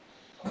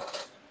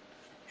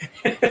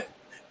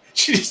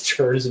 She just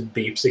turns and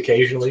beeps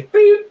occasionally.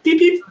 Beep, beep,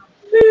 beep,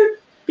 beep,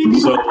 beep.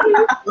 So,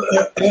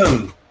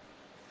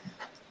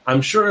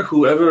 I'm sure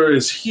whoever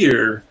is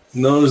here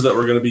knows that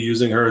we're going to be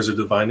using her as a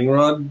divining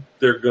rod.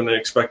 They're going to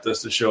expect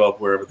us to show up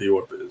wherever the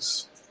orb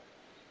is.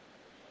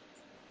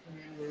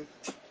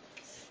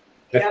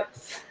 Yep.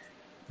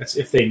 That's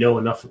if they know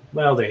enough.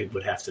 Well, they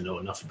would have to know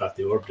enough about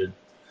the orb.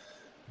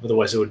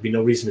 Otherwise, there would be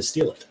no reason to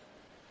steal it.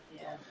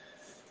 Yeah.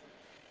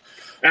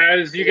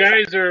 As you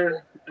guys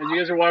are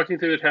walking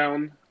through the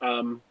town,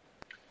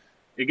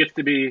 it gets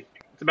to be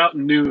it's about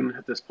noon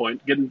at this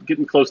point,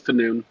 getting close to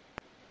noon,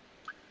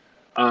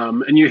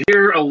 and you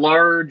hear a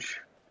large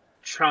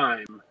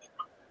chime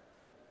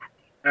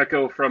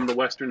echo from the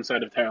western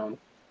side of town.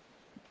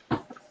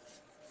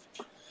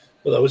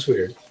 Well, that was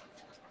weird.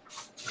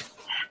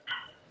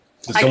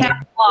 I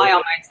can't fly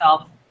on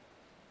myself.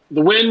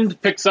 The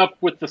wind picks up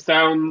with the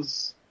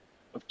sounds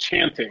of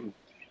chanting,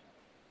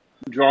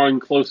 drawing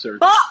closer.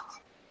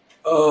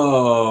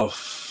 Oh,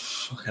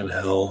 fucking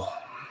hell.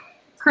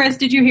 Chris,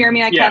 did you hear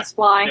me? I can't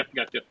fly. Yep,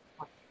 gotcha.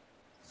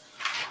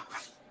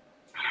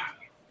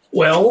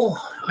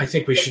 Well, I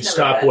think we should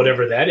stop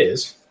whatever that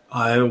is.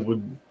 I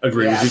would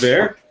agree with you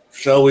there.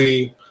 Shall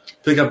we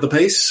pick up the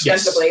pace?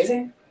 Yes. The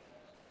blazing?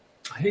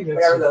 I think that's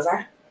whatever those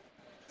are.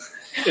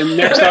 And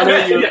next time,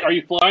 are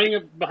you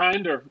flying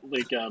behind or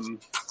like?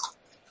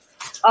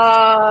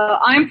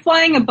 I'm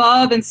flying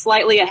above and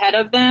slightly ahead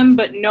of them,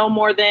 but no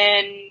more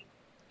than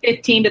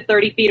 15 to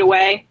 30 feet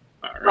away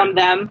from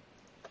them.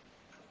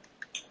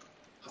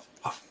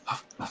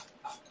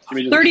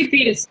 30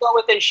 feet is still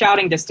within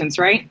shouting distance,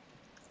 right?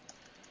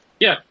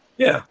 Yeah.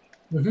 Yeah.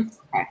 Mm-hmm.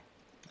 Okay.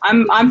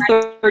 I'm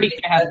 30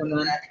 feet ahead of them.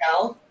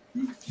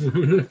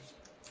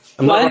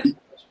 I'm what? Not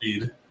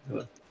speed.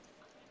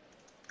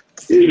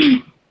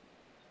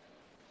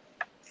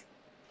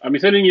 I'm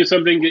sending you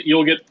something that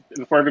you'll get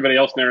before everybody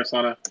else,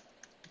 Narasana.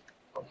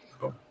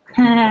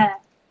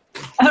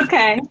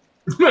 Okay.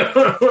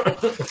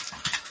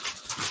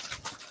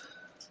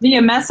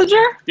 Via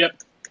messenger?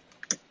 Yep.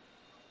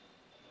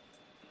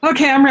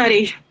 Okay, I'm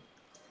ready.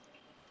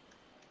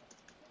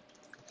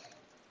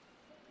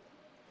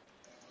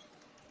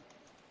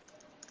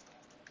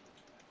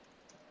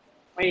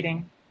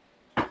 Waiting.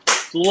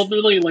 It's a little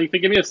bit lengthy.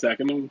 Give me a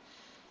second.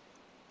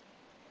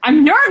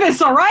 I'm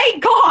nervous, all right?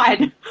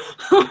 God!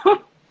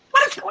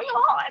 What is going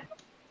on?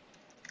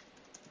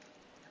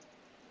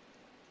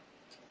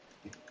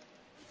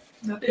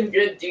 Nothing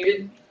good,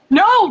 dude.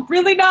 No,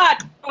 really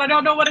not. But I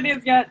don't know what it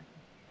is yet.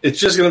 It's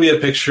just going to be a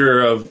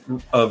picture of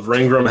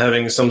Rangram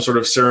having some sort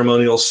of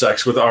ceremonial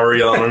sex with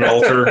Arya on an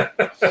altar.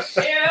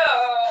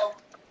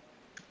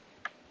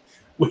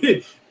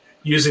 Ew.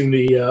 Using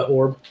the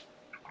orb.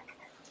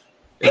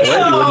 Ew.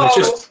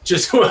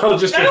 Just I don't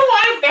want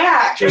it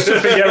back. Just to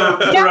figure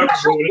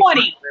Natural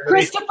 20.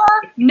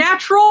 Christopher,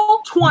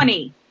 natural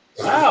 20.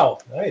 Wow,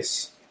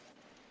 nice.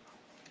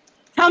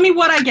 Tell me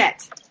what I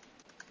get.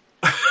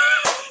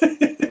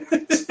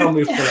 Tell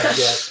me what I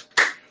get.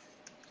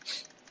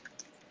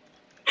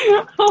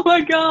 Oh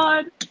my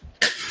god.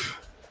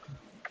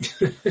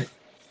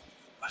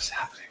 What's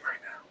happening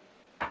right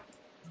now?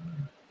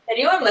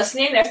 Anyone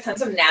listening? There's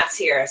tons of gnats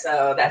here,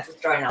 so that's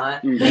what's going on.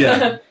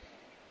 Yeah.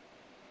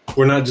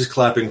 We're not just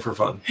clapping for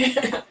fun.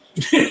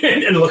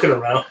 And looking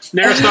around.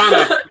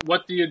 Narasana,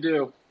 what do you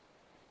do?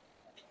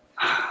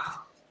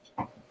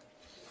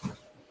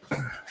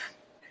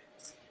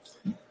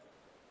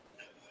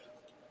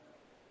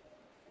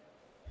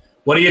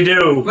 What do you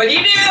do? What do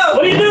you do?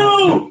 What do you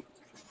do?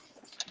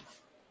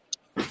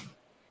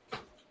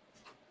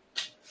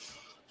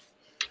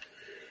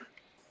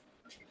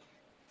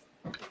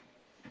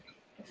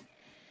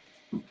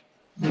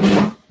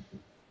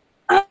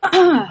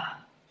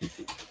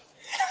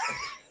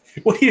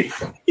 What do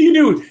you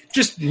do?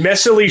 Just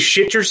messily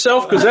shit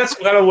yourself? Because that's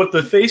kind of what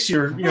the face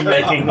you're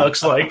making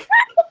looks like.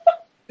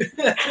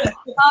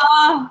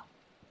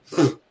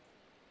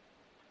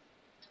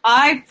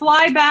 I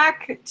fly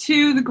back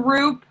to the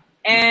group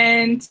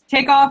and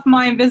take off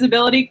my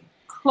invisibility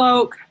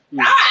cloak.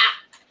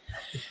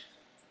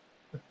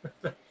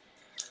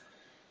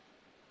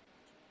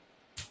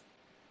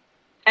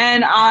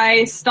 And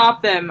I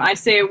stop them. I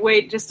say,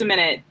 wait just a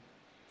minute.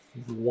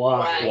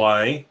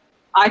 Why?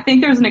 I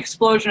think there's an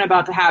explosion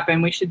about to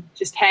happen. We should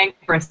just hang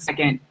for a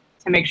second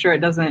to make sure it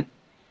doesn't.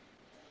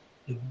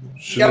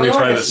 Shouldn't we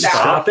try to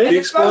stop the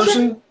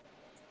explosion?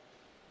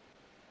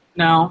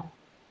 No.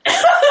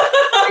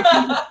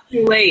 It's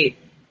too late.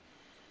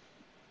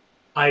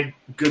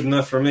 Good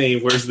enough for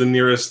me. Where's the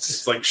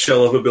nearest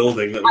shell of a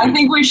building? I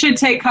think we should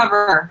take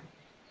cover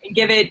and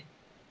give it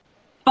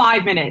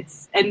 5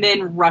 minutes and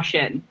then rush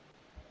in.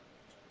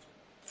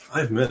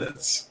 5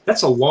 minutes?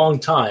 That's a long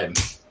time.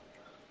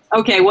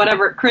 Okay,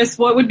 whatever. Chris,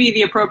 what would be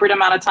the appropriate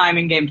amount of time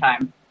in game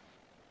time?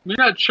 We're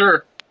not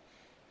sure.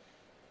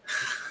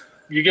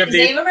 You give Is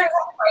it even right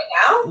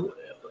now?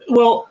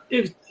 Well,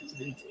 if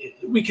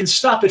we can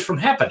stop it from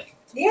happening.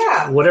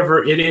 Yeah.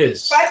 Whatever it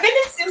is. 5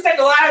 minutes seems like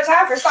a lot of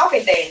time for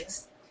stopping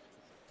things.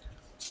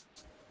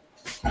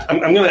 I'm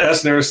going to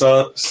ask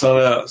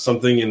Narasana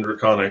something in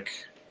Draconic.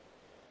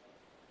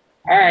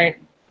 All right.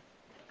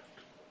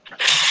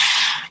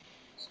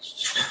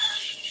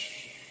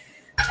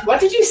 What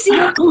did you see?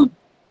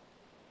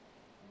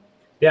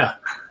 Yeah.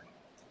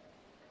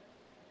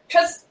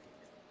 Because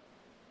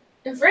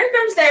if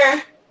Rangram's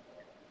there,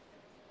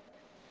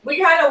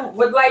 we kind of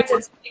would like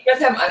to get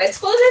them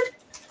unexploded.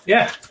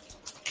 Yeah.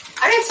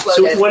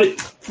 Unexploded.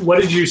 So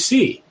what did you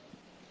see?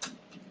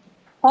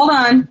 Hold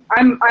on.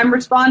 I'm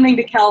responding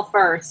to Kel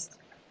first.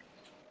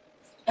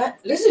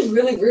 This is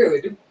really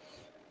rude.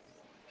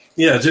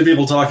 Yeah, two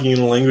people talking in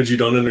a language you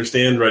don't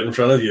understand right in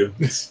front of you.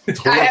 It's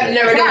I have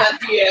never done that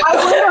to you. I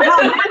wonder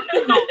how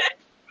that's going.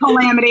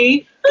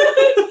 Calamity.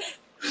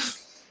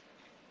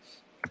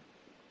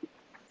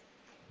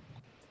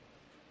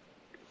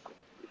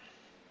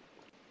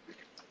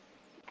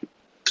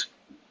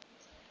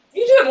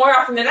 You do it more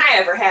often than I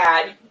ever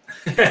had.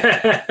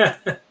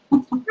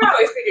 You're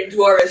always speaking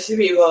dwarvish to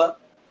people.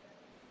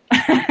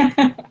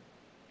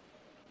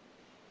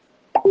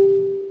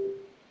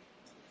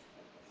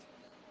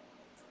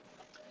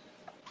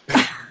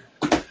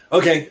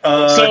 Okay.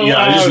 So,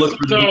 yeah, I just looked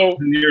for the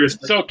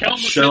nearest So Kel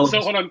shells.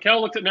 hold on. Kel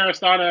looked at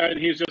Narasana and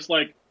he's just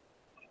like,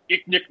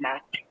 "Ik nick ma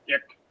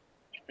ik,"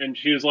 and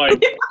she's like,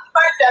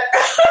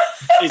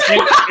 and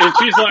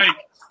she's like,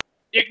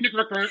 "Ik nick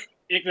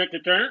ik nick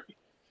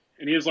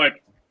and he's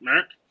like,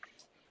 "Merk."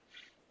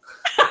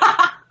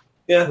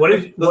 Yeah. What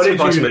did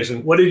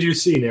approximation. what did you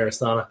see,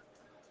 Narasana?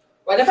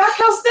 What about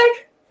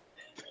Hellstick?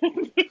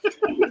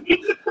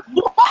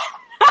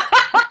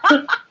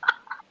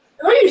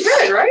 Oh, you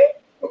did, right?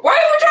 Why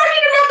are we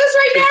talking about this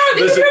right now?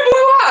 These two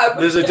blew up.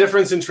 There's a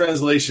difference in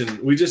translation.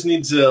 We just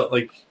need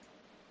to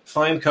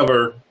find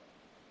cover,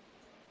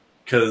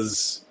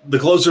 because the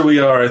closer we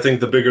are, I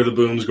think the bigger the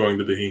boom's going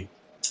to be.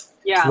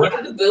 Yeah. What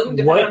did the boom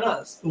depend on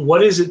us?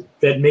 What is it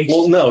that makes?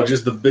 Well, no,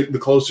 just the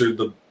closer,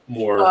 the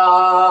more.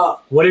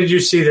 What did you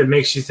see that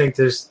makes you think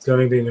there's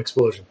going to be an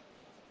explosion?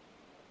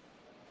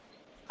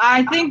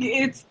 I think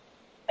it's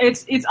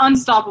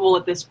unstoppable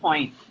at this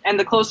point, and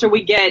the closer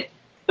we get,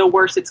 the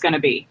worse it's going to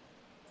be.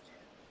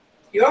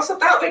 You also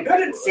thought we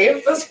couldn't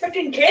save those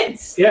freaking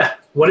kids. Yeah.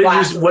 What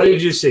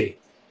did you see?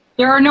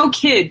 There are no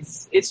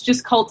kids. It's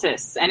just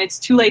cultists, and it's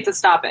too late to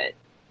stop it.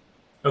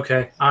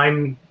 Okay.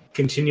 I'm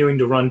continuing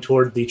to run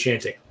toward the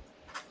chanting.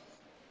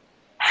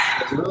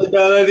 That's a really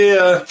bad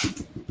idea.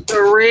 It's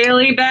a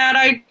really bad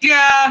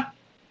idea.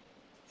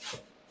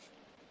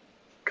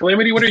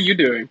 Calamity, what are you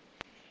doing?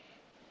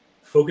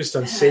 Focused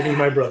on saving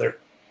my brother.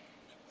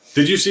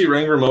 Did you see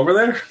Rangram over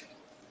there?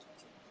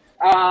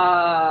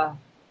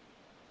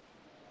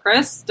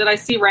 Chris, did I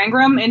see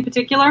Rangram in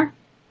particular?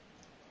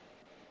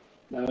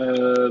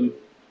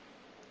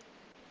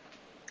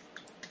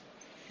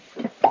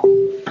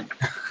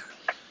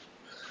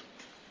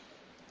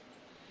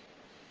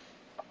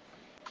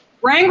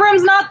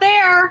 Rangram's not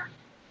there.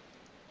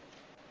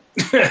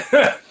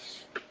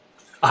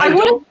 I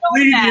don't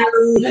believe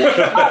you.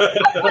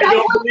 I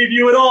don't believe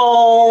you at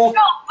all.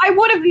 No, I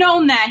would have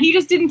known that. He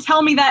just didn't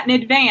tell me that in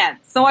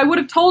advance. So I would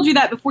have told you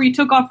that before you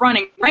took off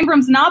running.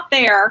 Rangram's not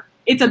there.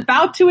 It's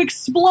about to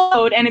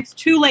explode, and it's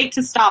too late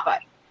to stop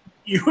it.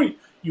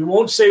 You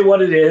won't say what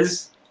it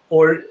is,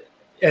 or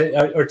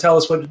tell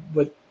us what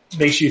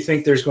makes you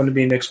think there's going to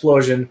be an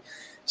explosion.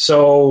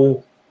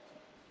 So,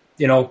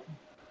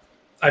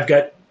 I've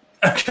got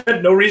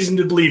no reason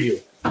to believe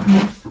you,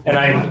 and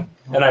I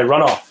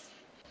run off.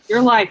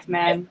 Your life,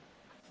 man.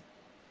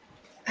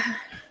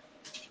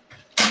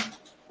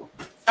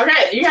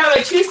 Okay, you have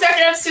 2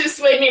 seconds to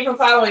dissuade me from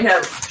following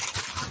him.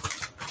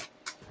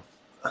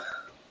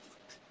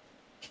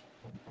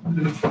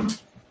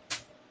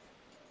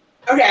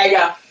 Okay, I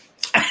go.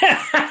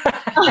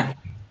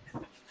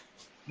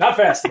 Not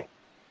fast enough.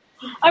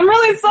 I'm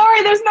really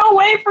sorry. There's no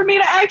way for me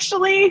to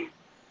actually...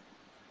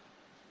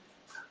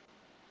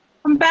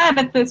 I'm bad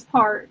at this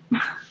part.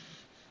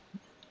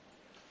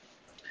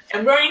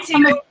 I'm going to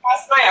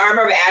cast my arm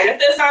of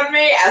Agathis on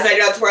me as I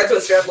go towards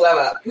what's going to blow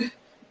up.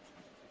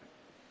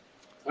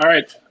 All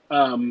right.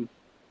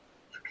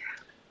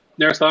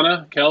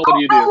 Narasana, Kel, what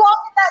do you do?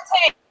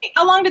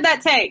 How long did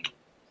that take?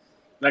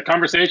 That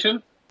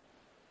conversation?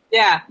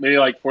 Yeah. Maybe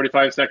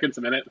 45 seconds,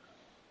 a minute.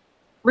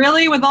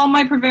 Really? With all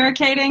my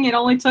prevaricating, it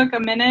only took a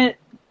minute?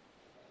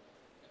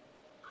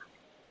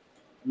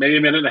 Maybe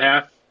a minute and a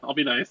half. I'll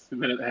be nice. A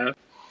minute and a half.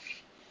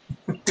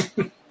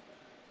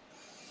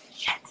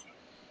 Shit.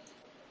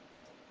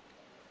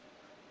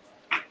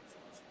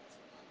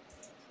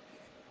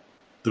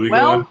 Do we go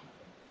on?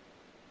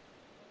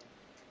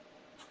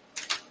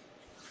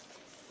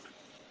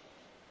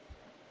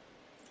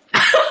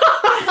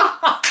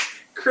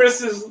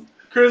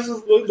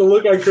 The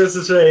look on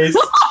Chris's face.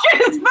 Look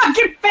at his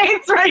fucking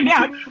face right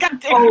now. God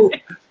damn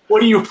it.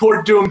 What are you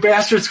poor doomed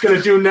bastards going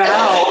to do now?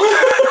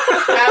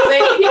 How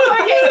many people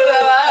can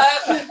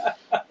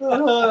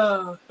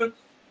blow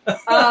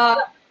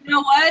up? You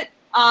know what?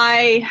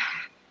 I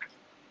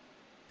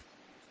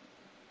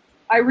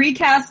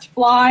recast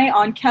Fly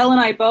on Kel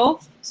and I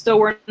both, so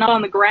we're not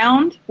on the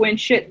ground when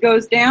shit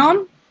goes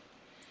down.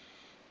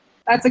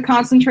 That's a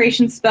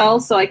concentration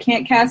spell, so I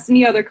can't cast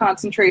any other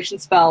concentration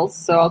spells,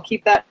 so I'll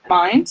keep that in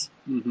mind.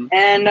 Mm-hmm.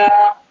 And,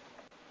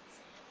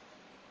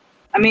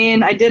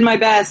 I did my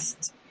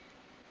best,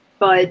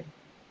 but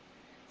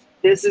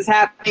this is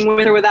happening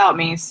with or without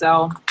me,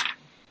 so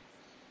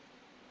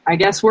I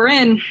guess we're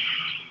in.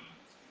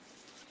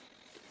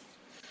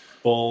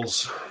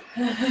 Balls.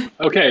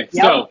 Okay,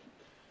 Yep.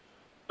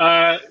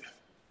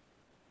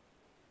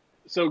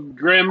 so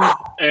Grim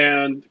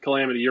and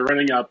Calamity, you're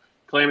running up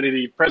Calamity,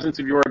 the presence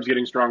of your orbs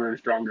getting stronger and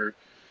stronger.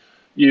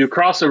 You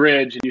cross a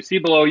ridge, and you see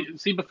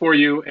before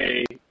you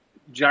a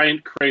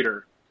giant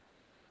crater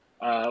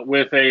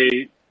with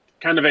a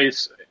kind of a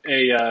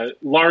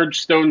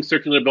large stone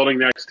circular building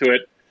next to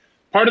it.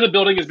 Part of the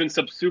building has been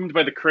subsumed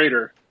by the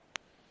crater.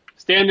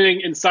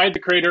 Standing inside the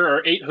crater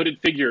are 8 hooded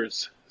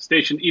figures,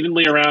 stationed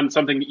evenly around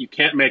something that you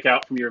can't make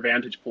out from your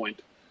vantage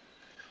point.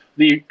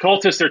 The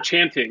cultists are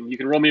chanting. You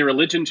can roll me a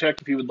religion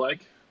check if you would like.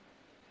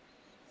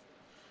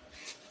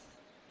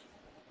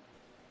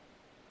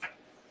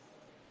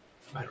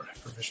 I don't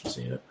have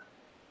proficiency in it.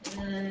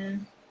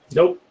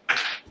 Nope.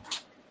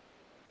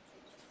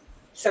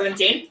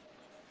 17.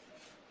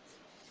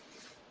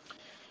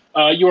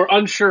 You are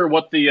unsure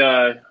what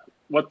the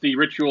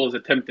ritual is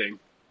attempting.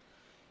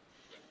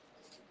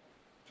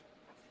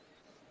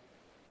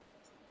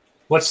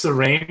 What's the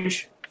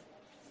range?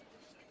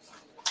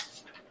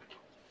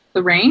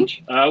 The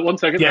range? 1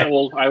 second. Yeah.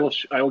 I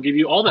will give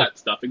you all that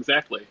stuff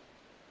exactly.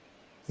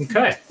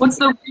 Okay. What's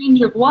the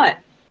range of what?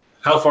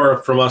 How far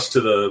from us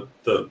to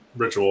the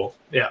ritual?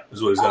 Yeah.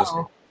 Is what he's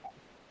asking.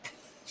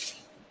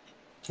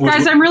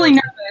 Guys, I'm really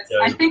nervous. Yeah.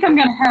 I think I'm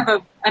going to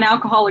have an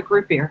alcoholic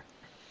root beer.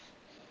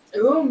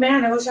 Oh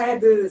man, I wish I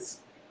had booze.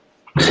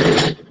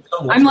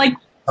 I'm like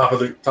top of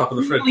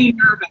the fridge. really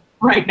nervous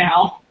right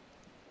now.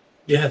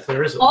 Yeah,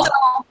 there is. Also,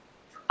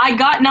 I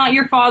got Not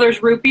Your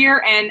Father's root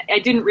beer, and I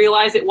didn't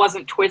realize it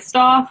wasn't twist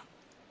off.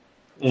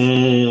 I'm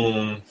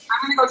going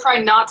to go try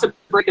not to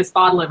break this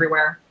bottle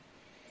everywhere.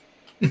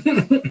 You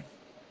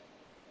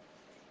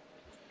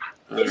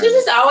should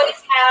just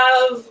always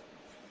have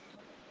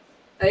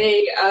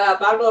a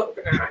bottle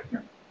opener on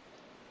here.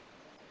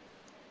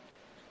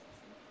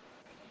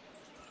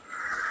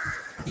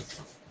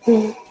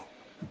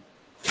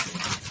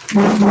 I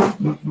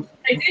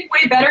did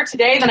way better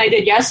today than I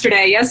did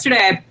yesterday. Yesterday,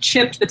 I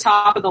chipped the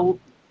top of the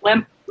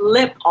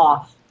lip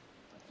off.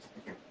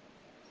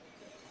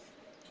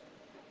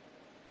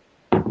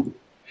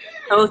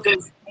 Those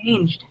things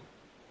changed.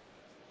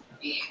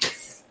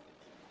 Yes.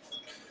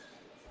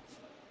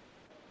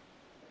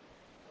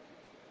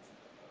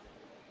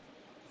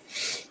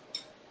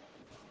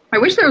 I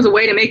wish there was a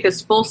way to make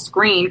this full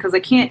screen because you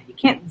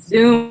can't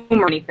zoom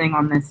or anything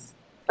on this.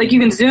 Like you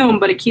can zoom,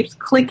 but it keeps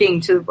clicking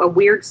to a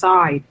weird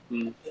side.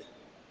 Mm.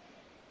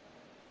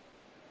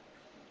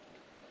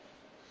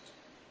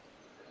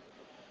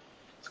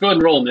 Let's go ahead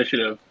and roll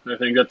initiative. I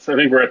think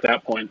we're at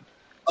that point.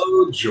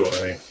 Oh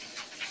joy!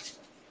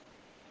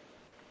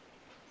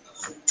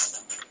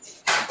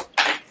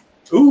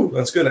 Ooh,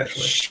 that's good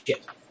actually.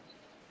 Shit.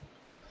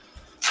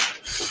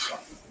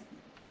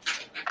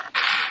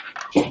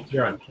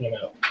 You're on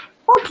piano.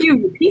 Fuck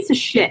you piece of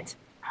shit.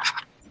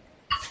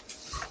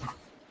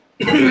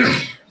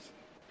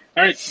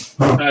 All right,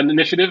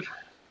 initiative.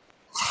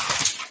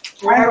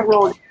 I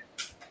rolled.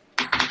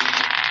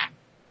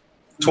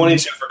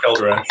 22 for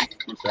Keldrash.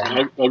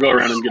 I'll go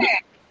around and get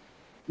it.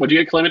 What'd you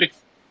get, Calamity?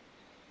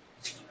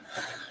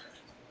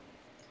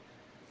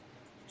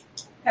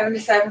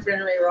 77 for the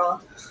reroll.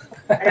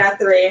 I got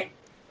 3.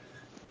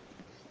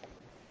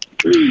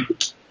 I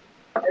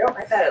don't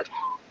like that.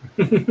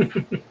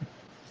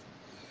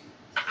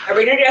 Are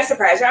we gonna do a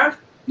surprise round?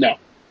 No.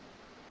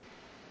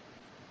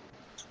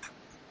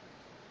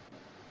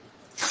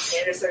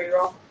 And just a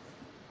reroll.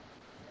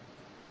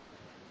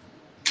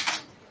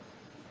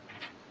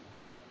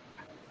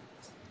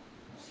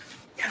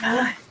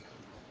 Come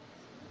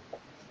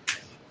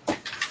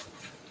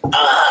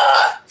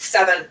on.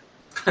 7.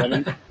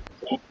 7.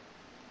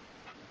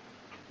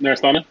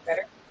 Narasana?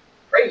 Better.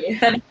 3.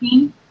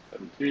 17.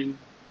 17.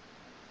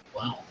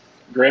 Wow.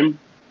 Grim?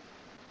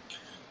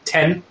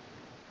 10.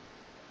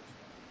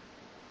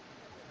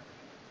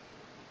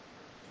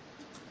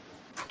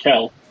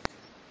 Kel?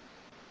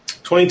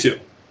 22.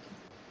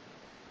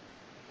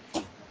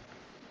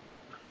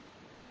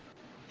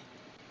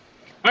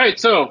 All right,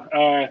 so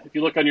if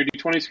you look on your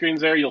D20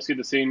 screens there, you'll see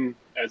the scene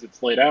as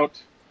it's laid out.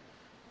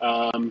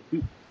 I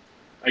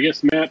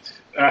guess, Matt,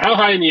 how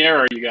high in the air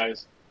are you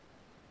guys?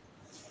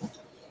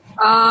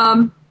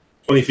 20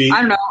 feet. I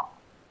don't know.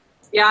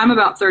 Yeah, I'm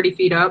about 30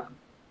 feet up.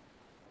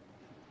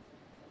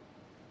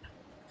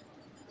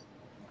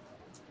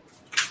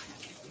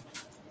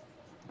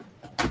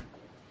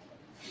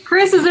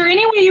 Chris, is there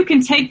any way you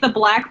can take the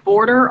black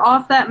border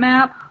off that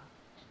map?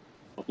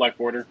 A black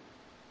border?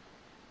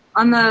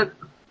 On the...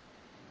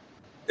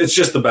 It's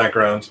just the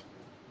background.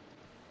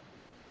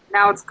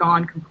 Now it's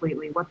gone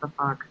completely. What the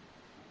fuck?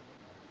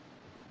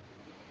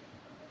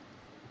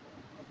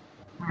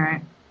 All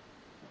right.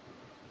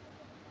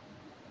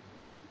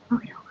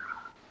 Okay.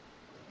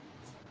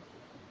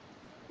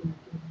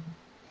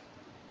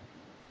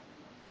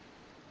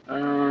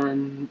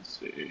 Let's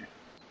see.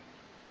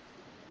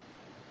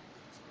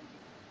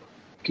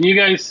 Can you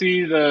guys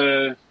see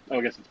the... Oh,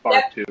 I guess it's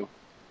bar 2.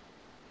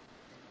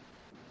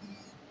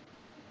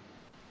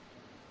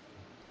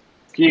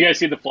 Can you guys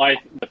see the fly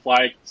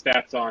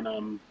stats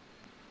on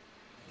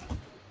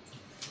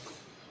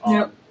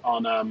Yep.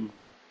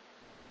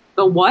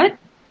 The what?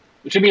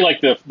 it should be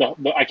like the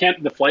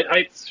flight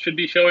heights should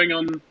be showing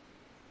on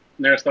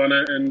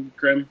Narasana and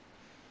Grim?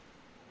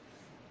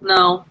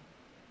 No.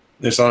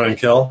 Nissan and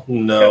Kel?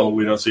 No,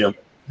 we don't see them.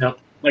 No.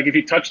 Like, if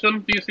you touch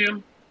them, do you see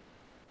them?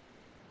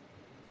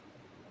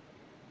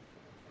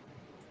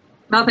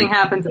 Nothing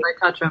happens if I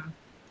touch him.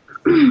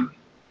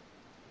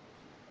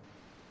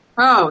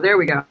 Oh, there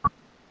we go.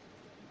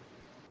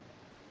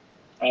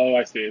 Oh,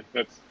 I see.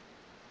 That's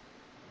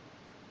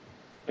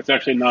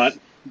actually not.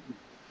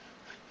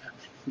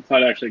 It's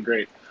not actually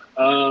great.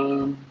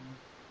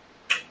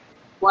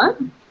 What?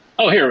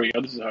 Oh, here we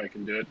go. This is how I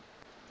can do it.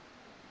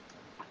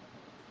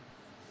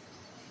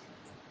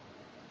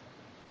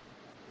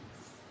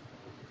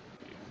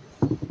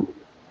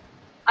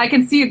 I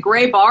can see a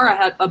gray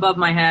bar above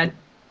my head,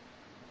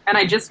 and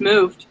I just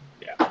moved.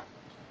 Yeah,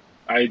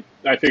 I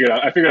figured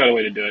out a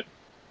way to do it.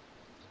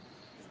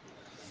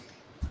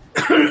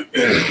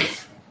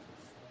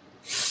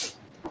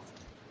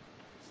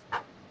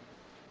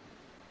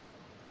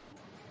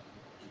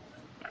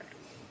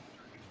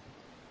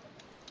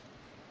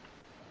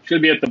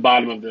 Should be at the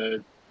bottom of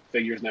the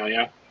figures now,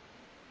 yeah?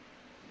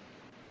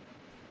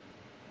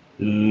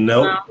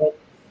 Nope. No.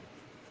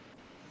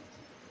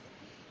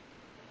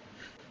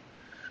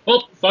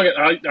 Well, fuck it.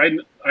 I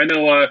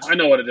know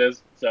what it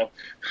is, so.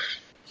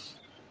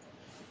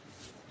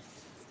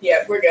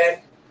 Yeah, we're good.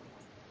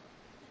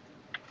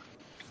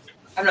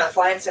 I'm not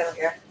flying, so I don't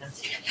care.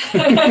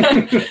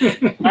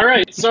 All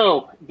right,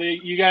 so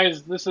you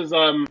guys, this is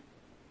what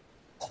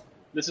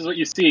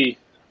you see.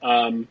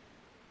 The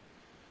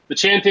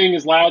chanting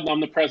is loud and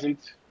omnipresent.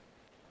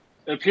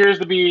 It appears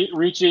to be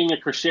reaching a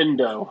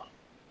crescendo.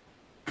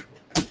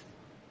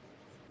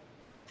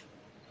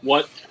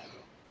 What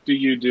do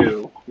you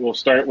do? We'll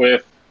start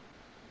with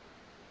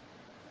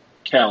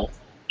Kel.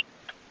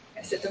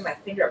 I sit with my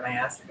finger up my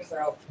ass because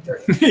they're all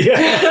dirty.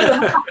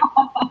 Yeah.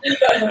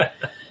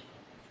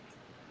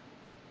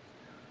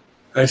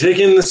 I take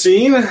in the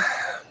scene.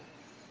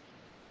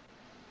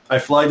 I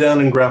fly down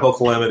and grapple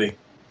Calamity.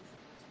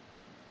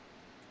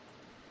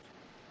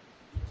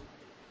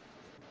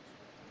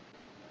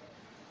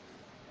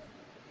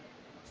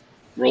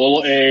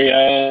 Roll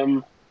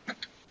a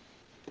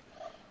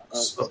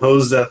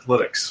Opposed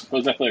athletics.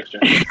 opposed athletics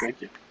check.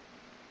 Thank you.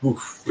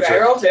 Oof. Do I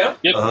roll too?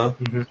 Yep. Uh-huh.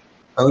 Mhm.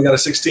 I only got a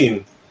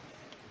 16.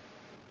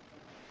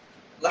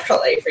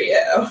 Luckily for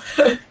you.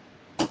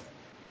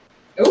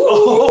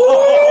 Ooh!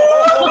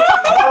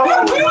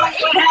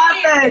 What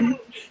happened?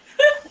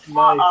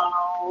 Nice.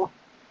 Oh.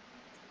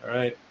 All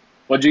right.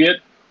 What'd you get?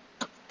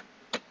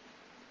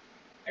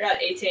 I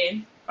got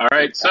 18. All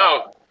right,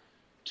 so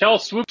Kel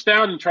swoops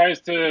down and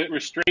tries to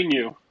restrain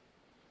you.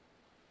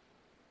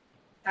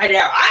 I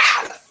know.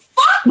 Ah,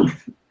 the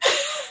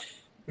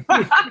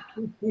fuck!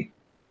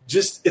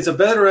 Just, it's a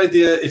better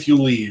idea if you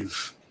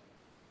leave.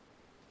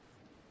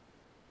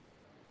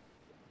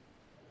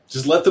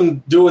 Just let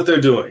them do what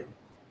they're doing.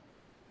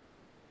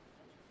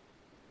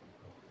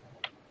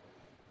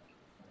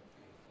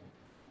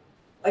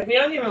 Like, we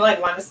don't even,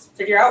 like, want to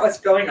figure out what's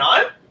going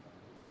on?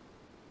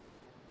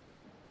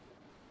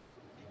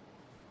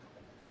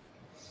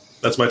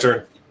 That's my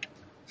turn.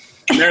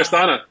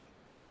 Narasana.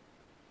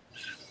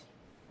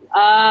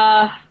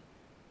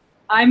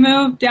 I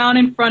moved down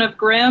in front of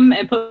Grim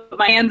and put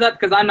my hands up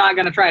because I'm not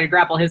going to try to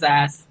grapple his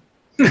ass.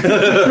 And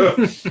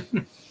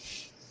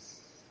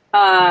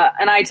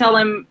I tell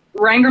him,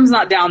 Rangrim's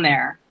not down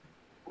there.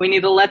 We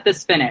need to let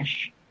this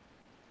finish.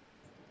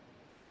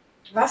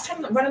 Last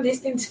time one of these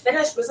things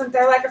finished, wasn't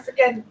there, like, a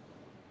freaking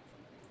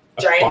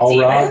giant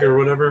Balrog demon? or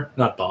whatever?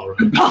 Not Balrog.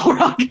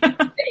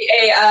 Balrog.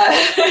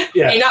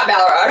 Yeah. Not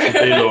Balrog.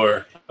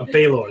 Baylor. A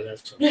Baylor.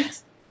 That's what it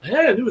is.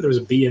 I knew there was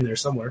a B in there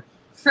somewhere.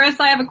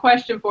 Chris, I have a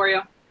question for you.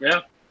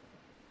 Yeah.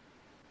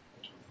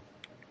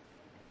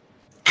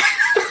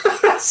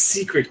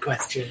 Secret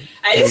question.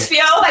 I just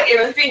feel like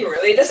it was being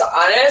really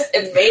dishonest,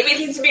 and maybe it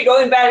needs to be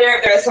going better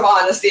if there's some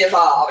honesty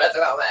involved at the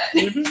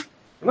moment.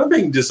 We're not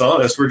being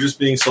dishonest. We're just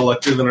being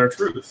selective in our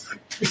truth.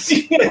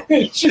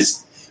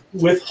 Just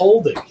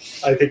withholding,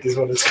 I think is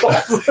what it's called.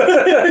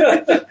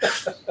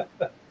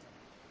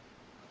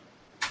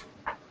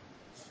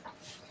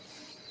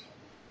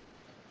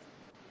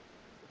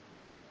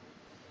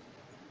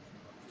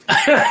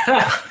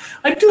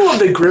 I do love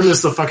that Grim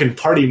is the fucking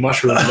party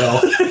mushroom,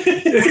 though.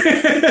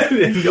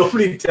 And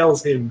nobody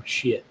tells him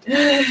shit.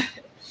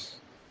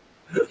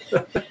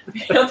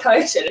 Don't tell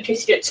you shit in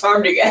case you get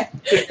charmed again.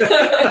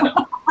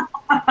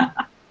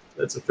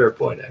 That's a fair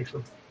point,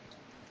 actually.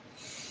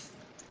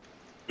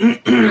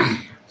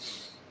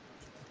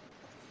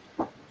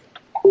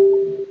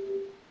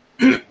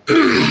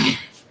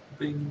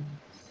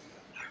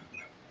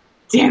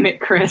 Damn it,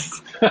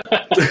 Chris.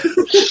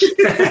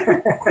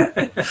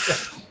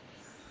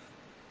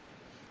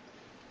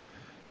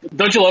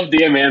 Don't you love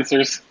DM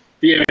answers?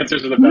 DM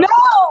answers are the best.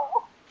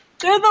 No!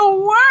 They're the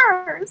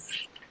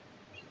worst!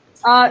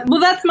 Well,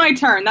 that's my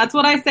turn. That's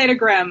what I say to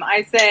Grim.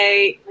 I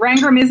say,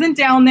 Rangrim isn't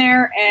down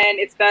there, and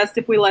it's best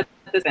if we let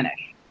this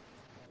finish.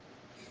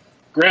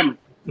 Grim.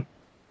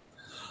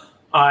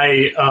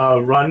 I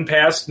run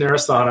past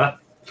Narasana.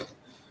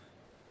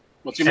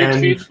 What's your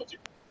move speed?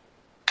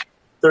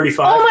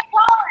 35. Oh my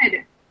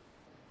god!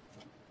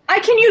 I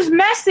can use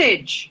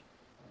message.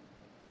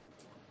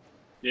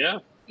 Yeah.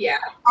 Yeah.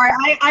 All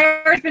right,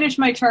 I already finished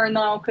my turn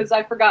though because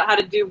I forgot how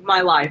to do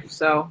my life.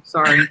 So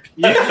sorry.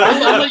 Yeah,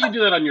 I'll let you do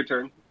that on your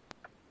turn.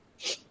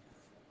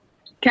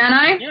 Can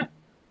I? Yeah.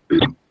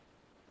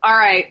 All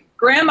right,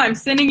 Graham, I'm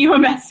sending you a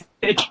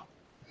message.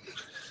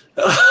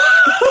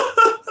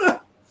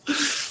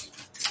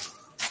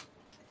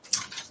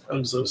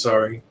 I'm so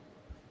sorry.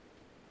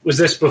 Was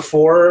this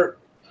before?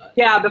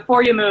 Yeah,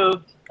 before you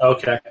moved.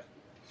 Okay.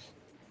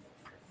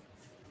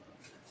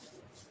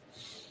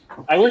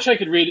 I wish I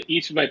could read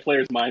each of my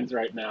players' minds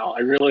right now. I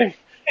really.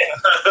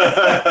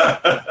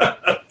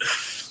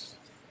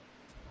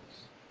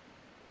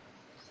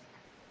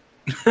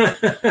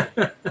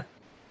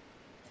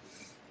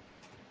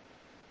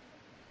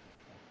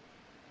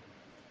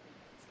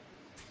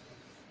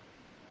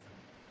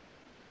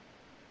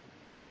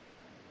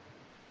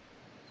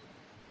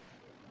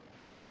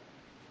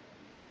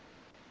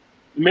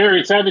 Mary,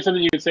 it's gotta be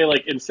something you can say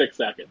like in 6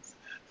 seconds.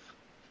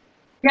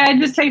 Yeah, it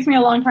just takes me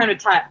a long time to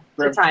type.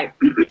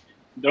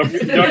 Don't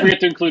forget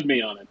to include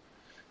me on it.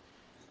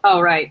 Oh,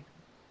 right.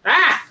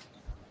 Ah!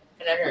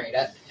 I never read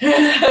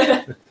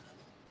it.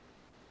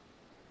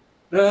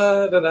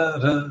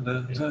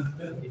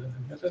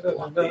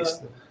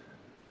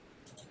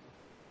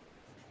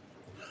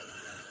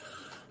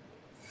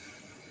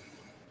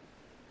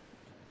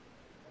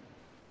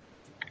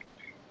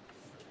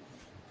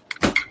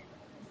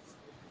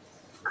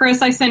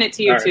 Chris, I sent it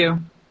to you All right. too.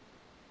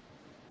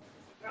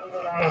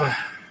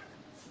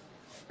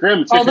 Grim,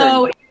 it's your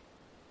Although, turn.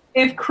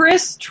 if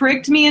Chris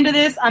tricked me into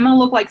this, I'm gonna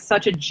look like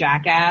such a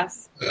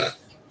jackass.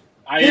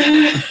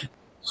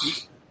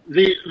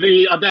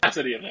 The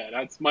audacity of that.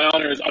 That's my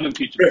honor is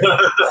unimpeachable. I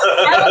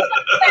was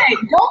gonna say,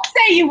 don't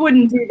say you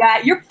wouldn't do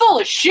that. You're full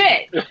of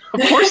shit. Of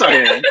course I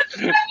am.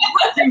 You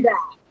would do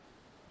that.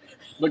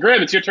 But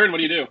Graham, it's your turn. What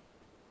do you do?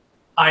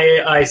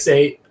 I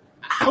say,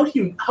 how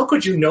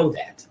could you know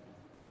that?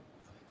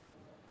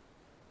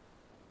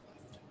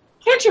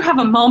 Can't you have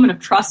a moment of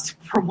trust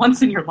for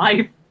once in your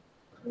life?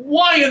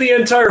 Why in the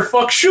entire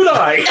fuck should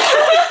I?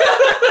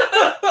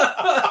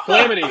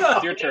 Calamity,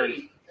 it's your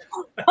turn.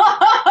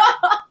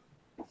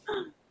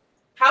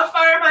 How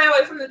far am I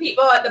away from the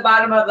people at the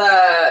bottom of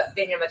the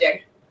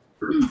thingamajig?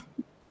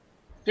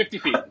 50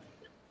 feet.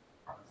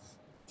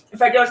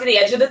 If I go to the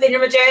edge of the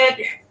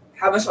thingamajig,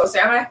 how much closer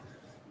am I?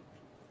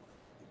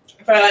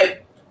 If I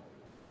like...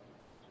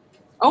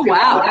 Oh,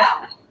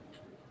 wow.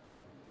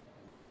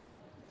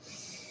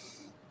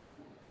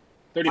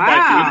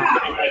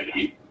 35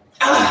 feet.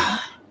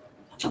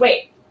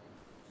 Wait.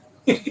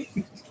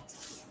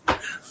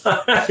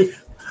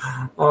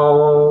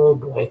 Oh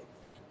boy.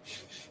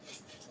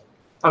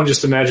 I'm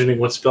just imagining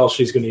what spell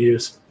she's going to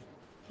use.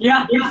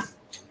 Yeah.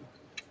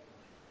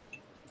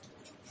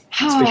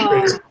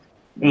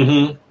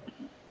 Mm-hmm.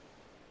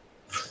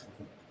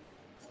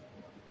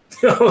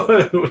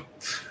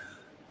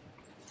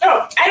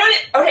 I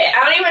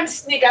don't even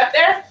sneak up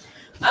there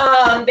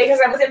because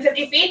I'm within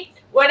 50 feet.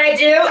 What I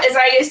do is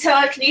I use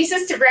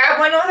telekinesis to grab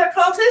one of the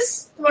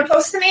cultists, the one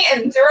close to me,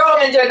 and throw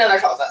him into another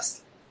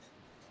cultist.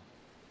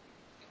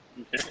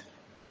 Okay.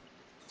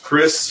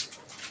 Chris,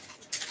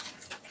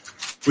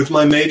 with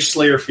my Mage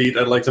Slayer feat,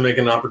 I'd like to make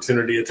an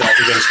opportunity attack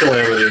against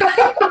Calamity.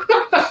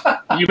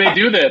 You may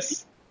do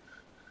this.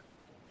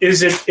 Is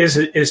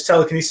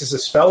telekinesis a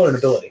spell or an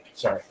ability?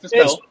 Sorry. It's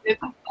a spell.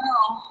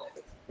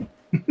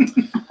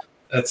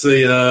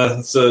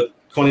 It's a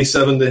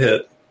 27 to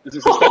hit. Is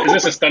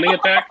this a stunning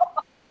attack?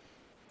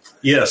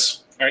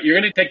 Yes, All right, you're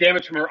going to take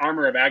damage from her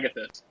armor of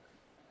Agathis.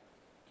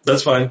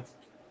 that's fine.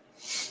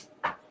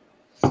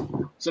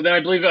 So then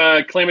I believe,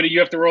 Calamity, you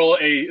have to roll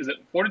is it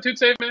Fortitude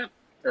save, man?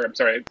 Or, I'm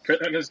sorry,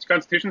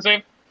 Constitution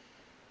save?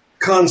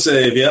 Con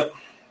save, yep.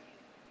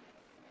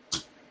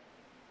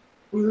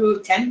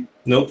 Ooh, 10?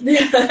 Nope,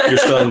 you're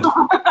stunned.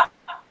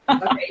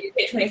 Okay, you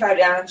take 25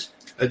 damage.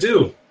 I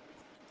do.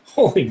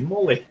 Holy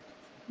moly.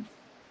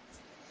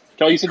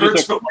 Kel, you said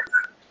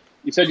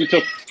you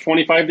took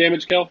 25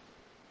 damage, Kel?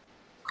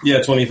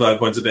 Yeah, 25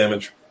 points of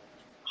damage.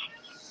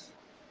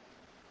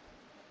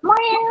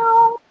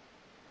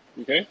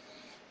 Okay.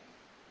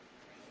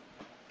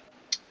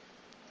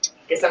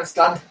 Guess I'm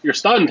stunned. You're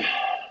stunned.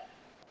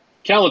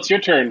 Kel, it's your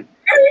turn.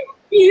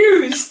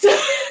 Confused.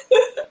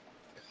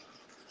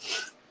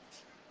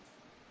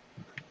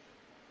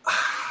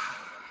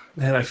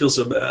 Man, I feel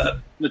so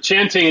bad. The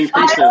chanting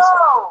increases.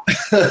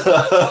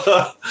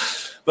 But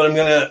I'm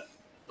gonna,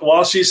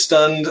 while she's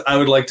stunned, I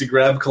would like to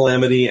grab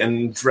Calamity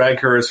and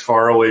drag her as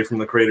far away from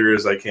the crater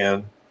as I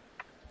can.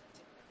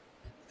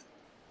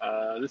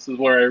 This is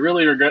where I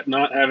really regret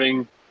not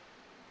having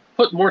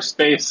put more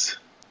space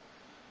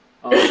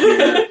on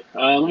here.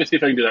 Let me see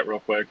if I can do that real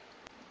quick.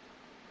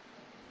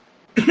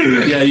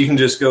 Yeah, you can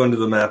just go into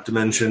the map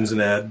dimensions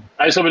and add.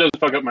 I just hope it doesn't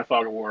fuck up my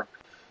fog of war.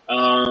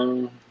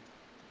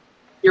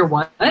 Your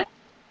what? No,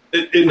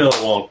 it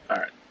won't. All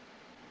right.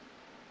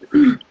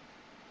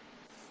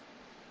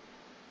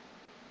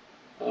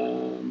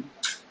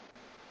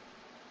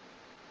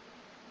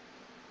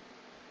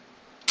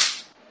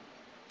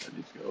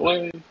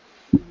 away.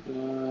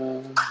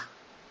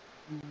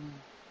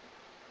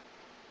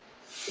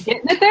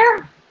 Getting it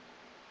there?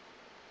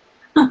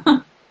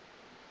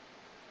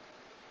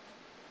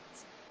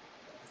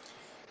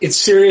 It's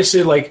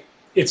seriously like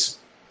it's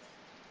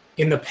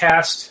in the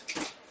past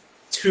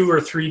 2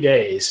 or 3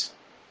 days.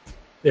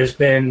 There's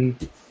been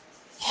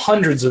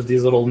hundreds of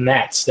these little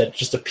gnats that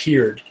just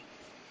appeared.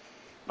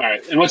 All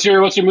right, and what's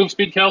your move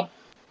speed, Kel?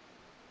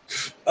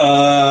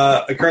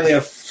 I currently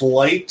have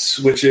flight,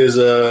 which is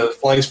a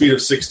flying speed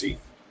of 60.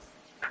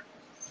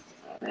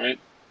 All right.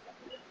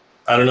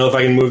 I don't know if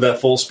I can move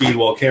that full speed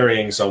while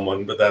carrying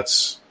someone, but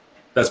that's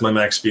my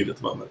max speed at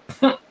the moment.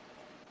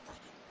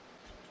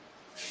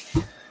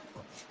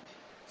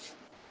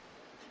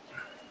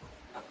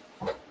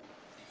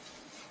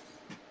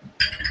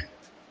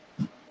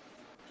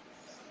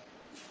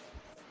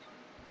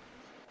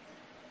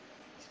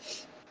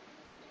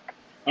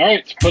 All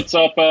right, puts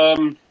up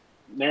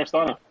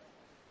Narasana.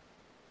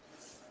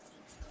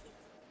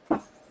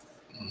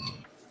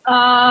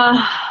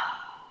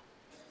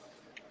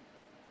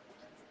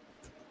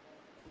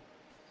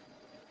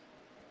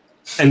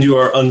 And you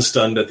are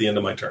unstunned at the end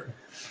of my turn.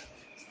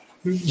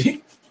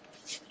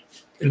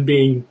 And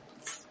being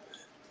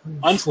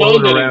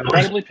Unstunned and around.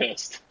 incredibly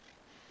pissed.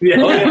 Yeah.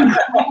 Oh, yeah.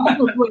 I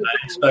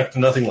expect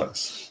nothing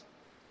less.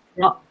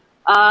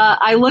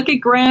 I look at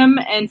Grim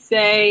and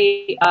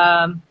say,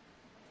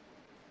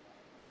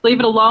 leave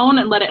it alone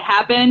and let it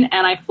happen,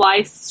 and I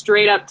fly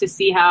straight up to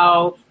see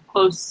how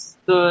close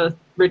the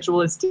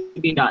ritual is to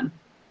be done.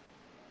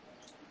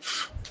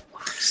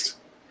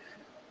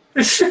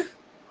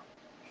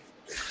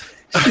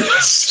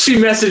 She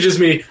messages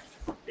me,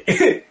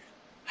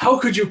 how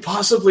could you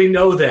possibly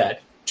know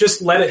that?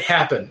 Just let it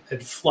happen.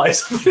 And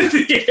flies up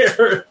into the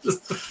air.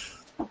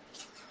 All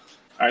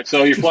right,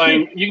 so you're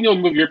flying. You can go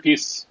and move your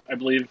piece, I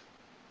believe.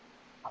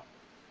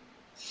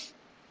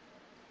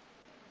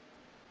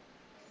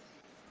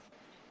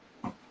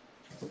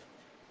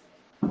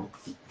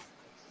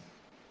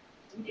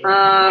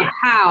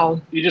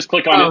 How? You just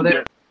click on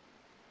it.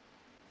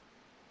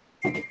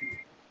 There.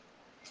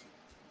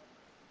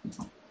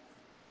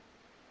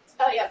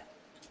 Oh, yeah.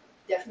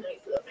 Definitely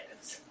flew up my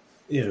nose.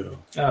 Ew.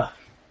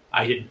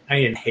 I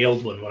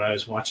inhaled one when I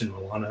was watching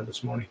Milana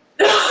this morning.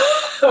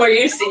 Were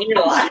you seeing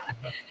your lot?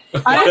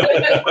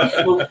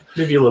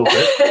 Maybe a little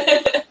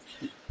bit.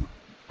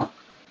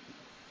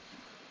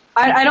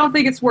 I don't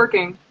think it's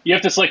working. You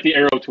have to select the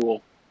arrow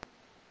tool.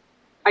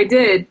 I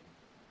did.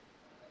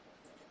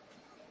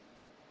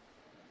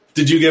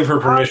 Did you give her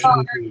permission?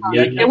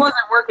 It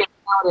wasn't working.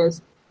 Now it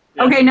is.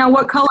 Yeah. Okay, now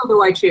what color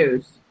do I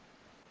choose?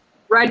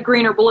 Red,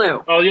 green, or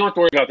blue? Oh, you don't have to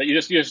worry about that. You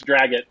just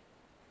drag it.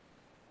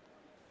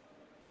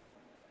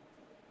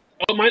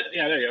 Oh,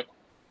 yeah, there you go.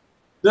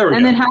 There we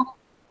And go. then how?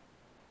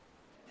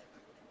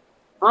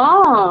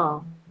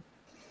 Oh.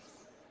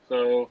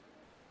 So,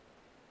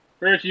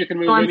 first you can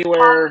move So I'm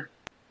anywhere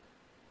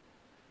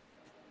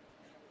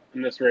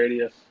in this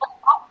radius.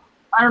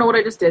 I don't know what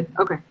I just did.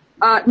 Okay.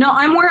 No,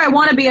 I'm where I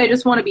want to be. I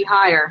just want to be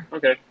higher.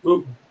 Okay.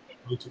 Oop.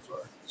 A little too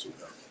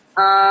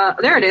far.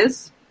 There it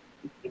is.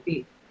 60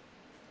 feet.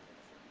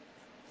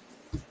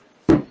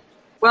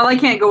 Well, I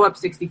can't go up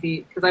 60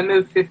 feet because I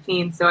moved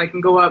 15, so I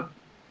can go up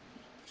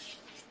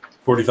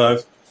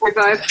 45.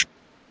 45.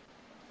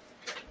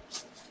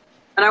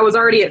 And I was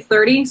already at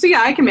 30, so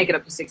yeah, I can make it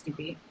up to 60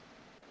 feet.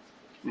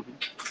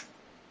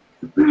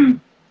 Mm-hmm.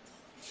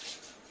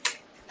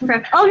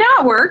 Okay. Oh,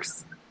 now it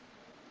works.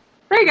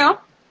 There you go.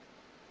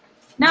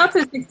 Now it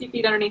says 60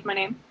 feet underneath my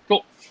name.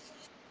 Cool.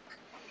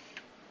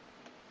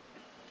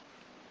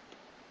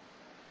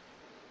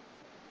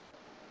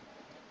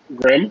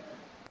 Grim?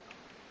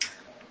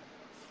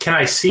 Can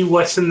I see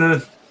what's in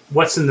the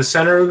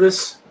center of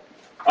this?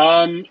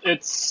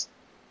 It's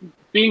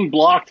being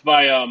blocked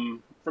by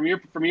from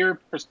your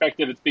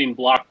perspective, it's being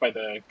blocked by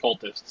the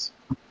cultists.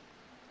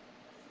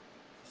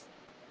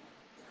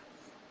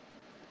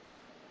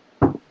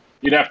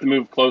 You'd have to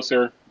move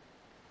closer.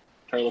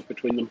 Try to look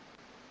between them.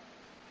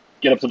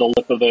 Get up to the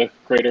lip of the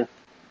crater.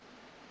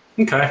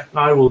 Okay,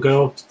 I will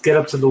go get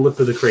up to the lip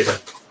of the crater.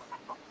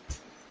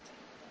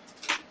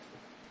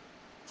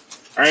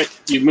 All right,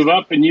 you move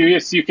up, and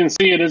you can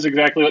see it is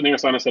exactly what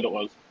Narasana said it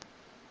was.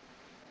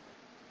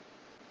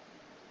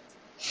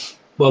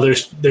 Well,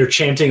 they're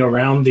chanting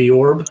around the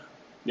orb.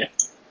 Yeah.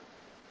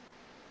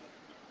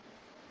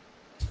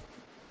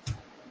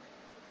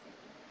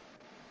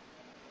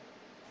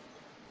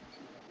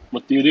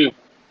 What do you do?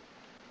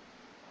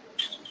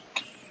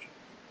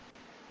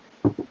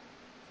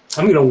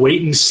 I'm going to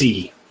wait and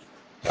see.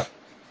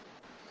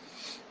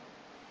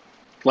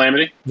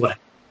 Calamity? What?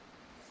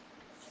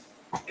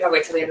 Gotta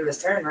wait till the end of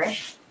his turn, right?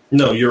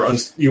 No, you were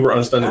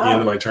unstunned at the end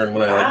of my turn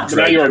when I So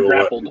now dragged you are you away.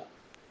 grappled.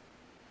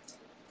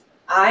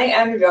 I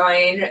am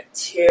going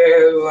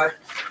to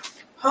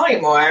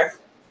polymorph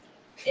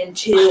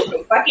into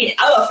a fucking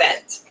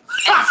elephant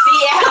and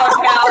see how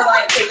I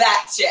like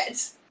that shit.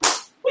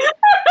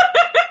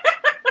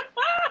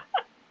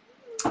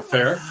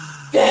 Fair.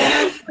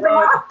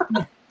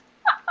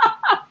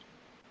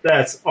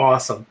 That's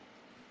awesome.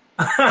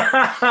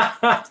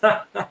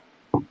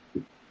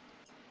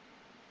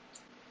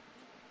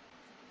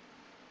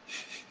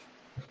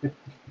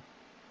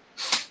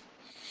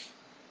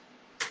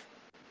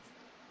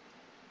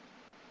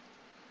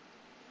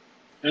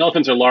 And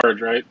elephants are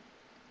large, right?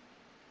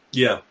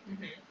 Yeah,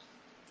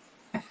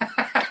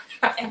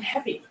 And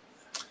heavy.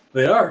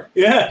 they are.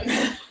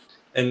 Yeah,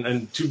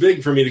 and too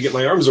big for me to get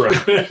my arms around.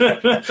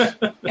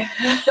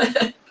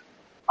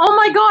 Oh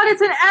my god,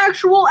 it's an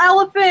actual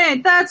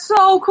elephant! That's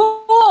so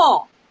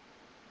cool!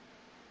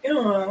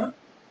 Yeah.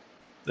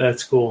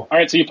 That's cool. All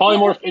right, so you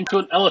polymorph into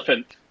an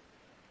elephant.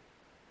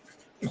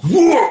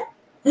 Whoa!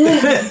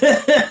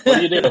 What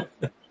do you do?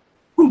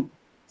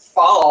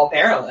 Fall,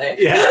 apparently.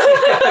 Yeah.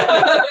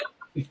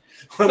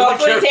 I'm, not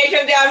Hopefully take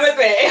him down with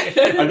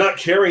me. I'm not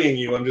carrying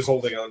you. I'm just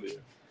holding on to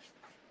you.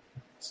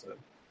 So,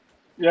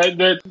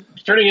 Yeah,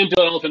 turning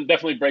into an elephant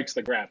definitely breaks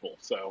the grapple.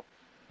 So,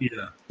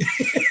 yeah.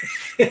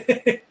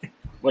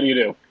 what do you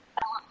do?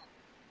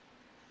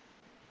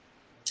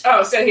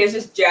 Oh, so he was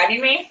just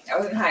dragging me? I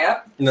wasn't high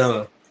up?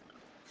 No.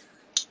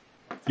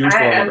 You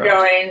I am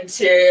going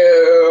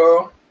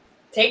to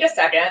take a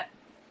second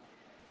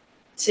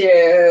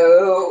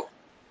to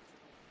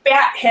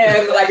bat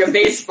him like a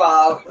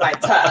baseball with my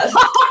tusk.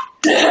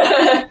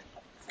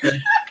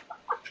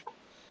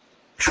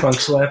 Trunk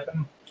slap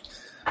him.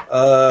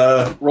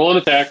 Roll an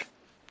attack.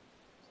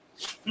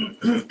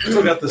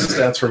 Still got the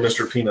stats for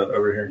Mr. Peanut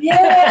over here.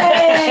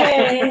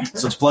 Yay!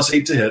 So it's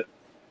 +8 to hit.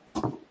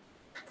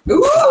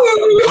 Ooh!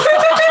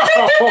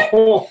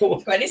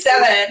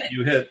 27.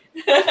 You hit.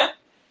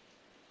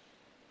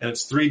 And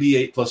it's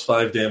 3d8 plus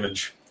 5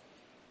 damage.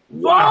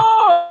 Wow.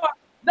 Whoa!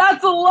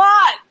 That's a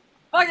lot!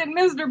 Fucking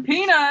Mr.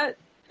 Peanut!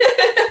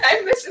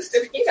 I miss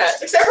Mr. Peanut,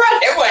 except for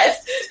on him with.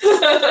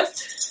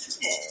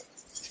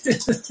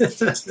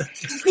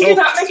 He's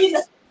not making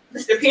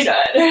Mr.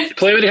 Peanut.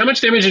 Calamity, how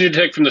much damage did you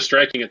take from the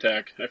striking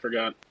attack? I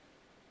forgot.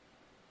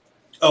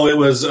 Oh, it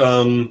was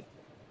 9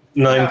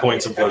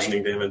 points of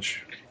bludgeoning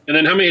damage. And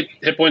then how many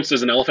hit points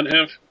does an elephant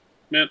have,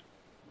 Matt?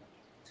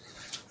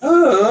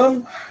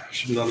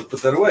 Should not have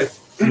put that away.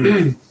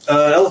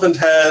 Elephant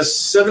has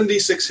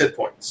 76 hit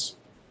points.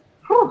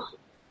 Whew.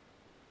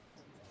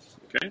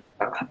 Okay.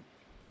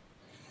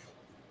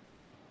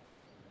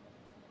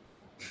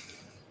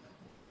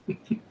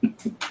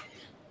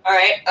 All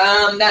right,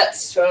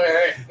 that's for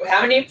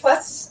how many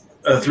plus?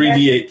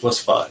 3d8 plus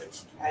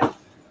 5. Okay.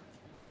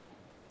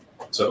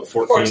 So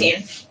 14.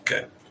 14.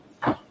 Okay.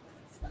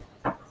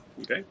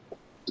 Okay.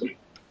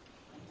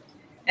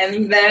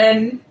 And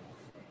then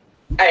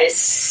I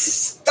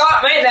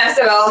stop my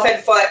massive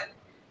elephant foot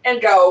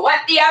and go, what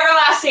the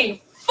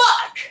everlasting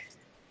fuck?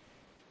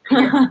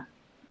 And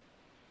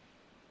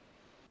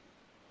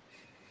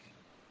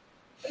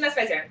that's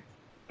my turn.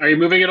 Are you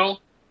moving at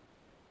all?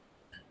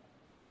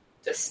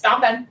 Just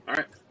stomping. All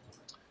right.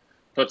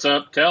 What's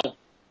up, Tell?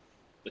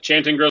 The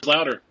chanting grows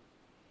louder.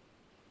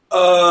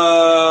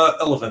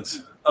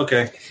 Elephant.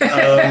 Okay.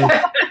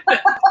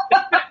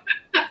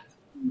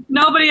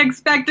 Nobody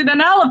expected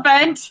an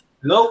elephant!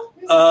 Nope.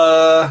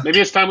 Maybe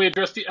it's time we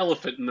address the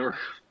elephant in the room.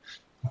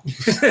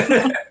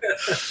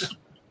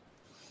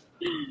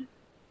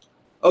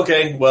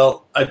 Okay,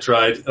 well, I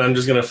tried, and I'm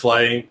just going to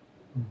fly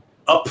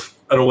up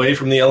and away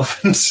from the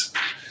elephants.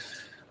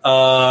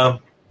 I'm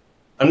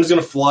just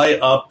going to fly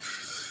up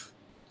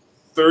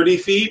 30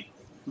 feet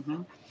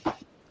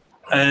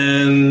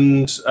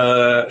and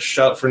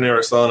shout for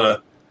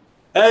Narasana.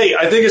 Hey,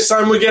 I think it's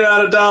time we get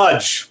out of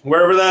Dodge,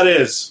 wherever that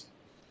is.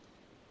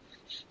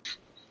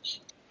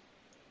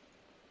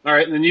 All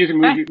right, and then you can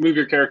move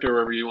your character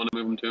wherever you want to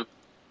move him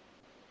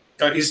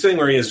to. He's staying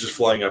where he is, just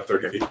flying up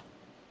 30 feet.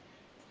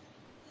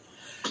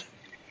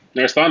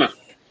 Narasana.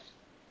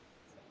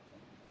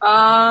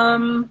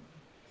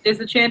 Is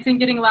the chanting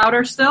getting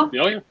louder still?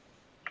 Oh, yeah.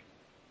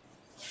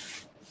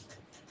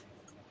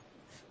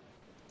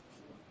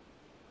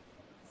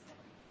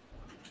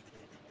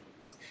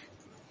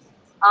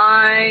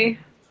 I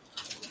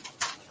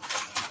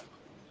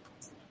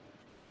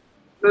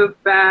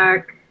move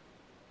back.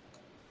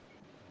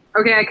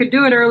 Okay, I could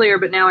do it earlier,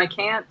 but now I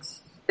can't.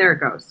 There it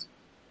goes.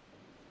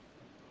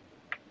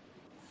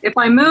 If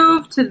I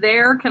move to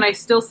there, can I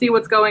still see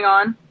what's going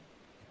on?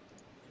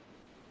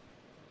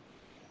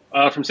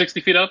 From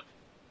 60 feet up?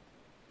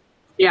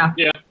 Yeah.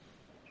 Yeah.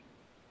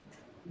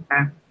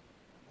 Okay.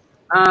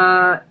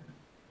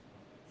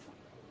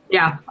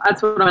 Yeah,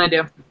 that's what I'm going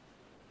to do.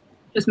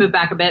 Just move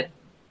back a bit.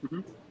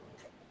 Mm-hmm.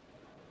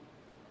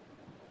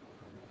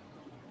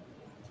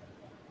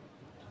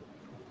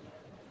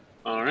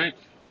 All right.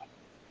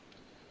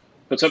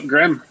 What's up,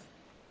 Grim?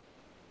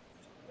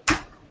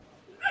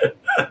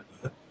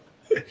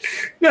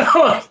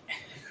 No.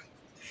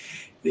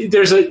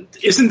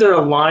 Isn't there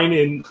a line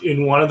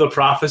in one of the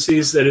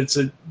prophecies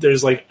that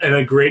there's like, and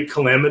a great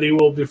calamity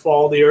will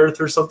befall the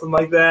earth or something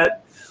like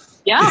that?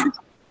 Yeah.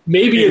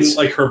 Maybe it's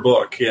like her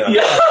book, yeah.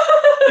 Yeah.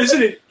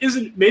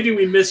 Isn't maybe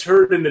we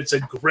misheard and it's a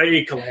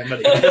gray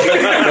calamity.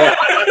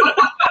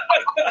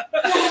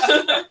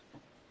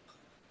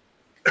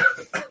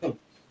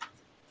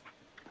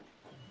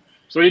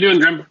 So what are you doing,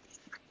 Grim?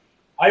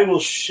 I will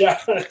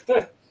shout.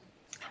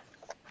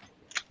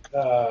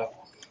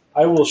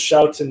 I will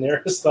shout to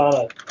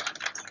Narasthana.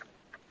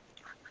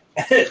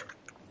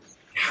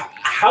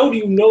 How do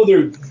you know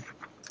they're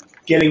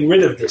getting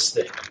rid of this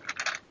thing?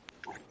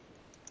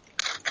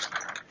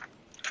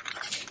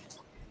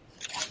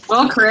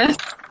 Well, Chris,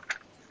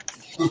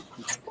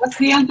 what's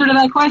the answer to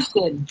that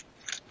question?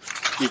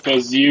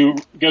 Because you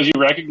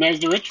recognize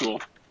the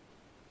ritual.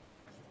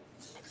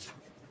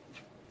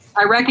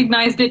 I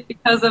recognized it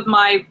because of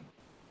my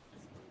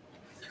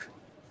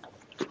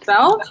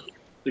self?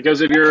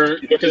 Because of your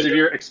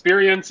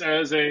experience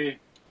as a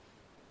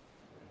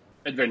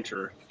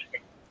adventurer.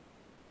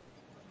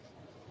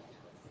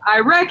 I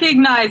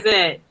recognize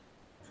it.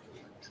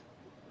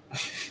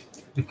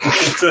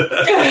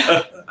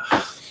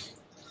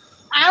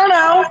 I don't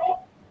know.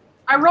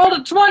 I rolled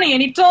a 20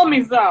 and he told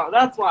me so.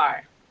 That's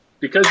why.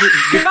 Because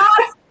God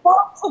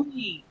spoke to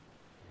me.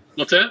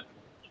 What's that?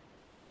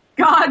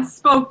 God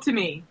spoke to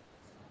me.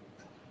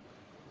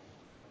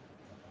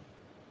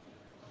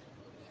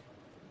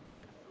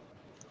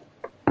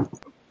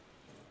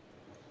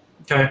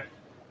 Okay.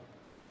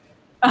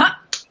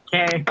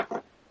 Okay.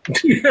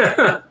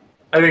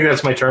 I think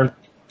that's my turn.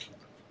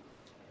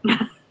 All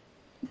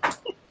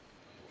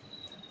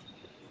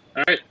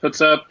right,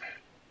 puts up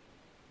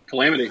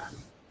Calamity.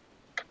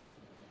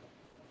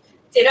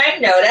 Did I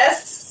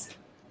notice?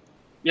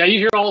 Yeah, you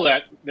hear all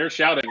that. They're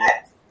shouting.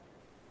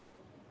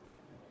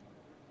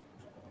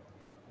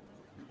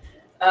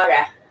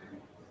 Okay.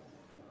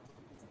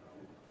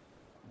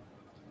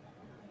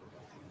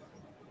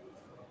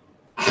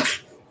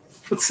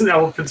 What's an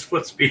elephant's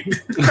foot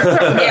speed?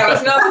 Yeah,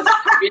 it was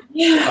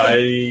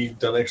I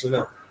don't actually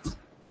know.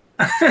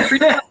 I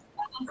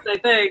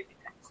think.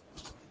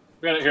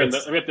 We got it here. We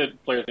got the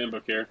player's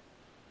handbook here.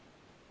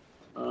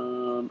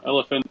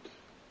 Elephant.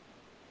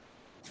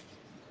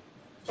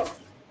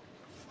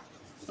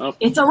 Oh,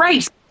 It's a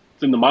race.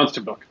 it's in the monster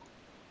book.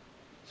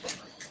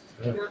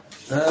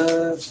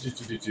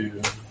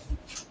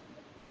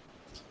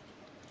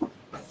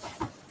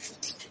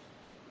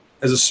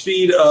 Has a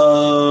speed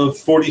of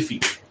 40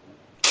 feet.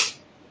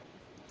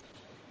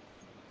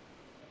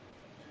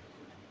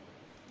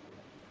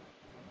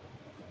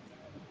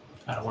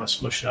 I don't want to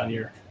smush it on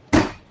your...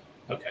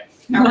 Okay.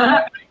 All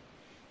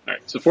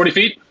right, so 40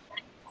 feet.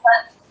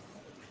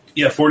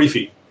 Yeah, 40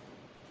 feet.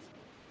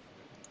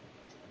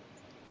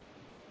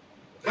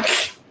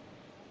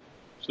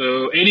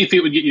 So 80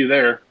 feet would get you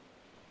there.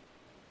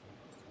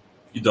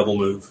 You double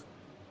move.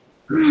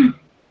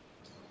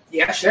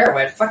 Yeah, sure.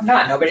 Why the fuck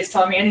not? Nobody's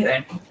telling me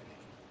anything.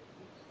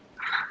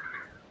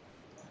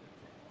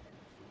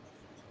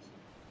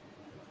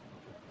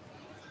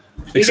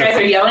 You guys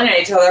are yelling at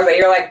each other, but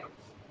you're like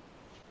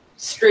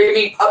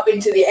screaming up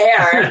into the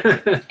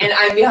air, and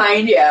I'm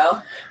behind you.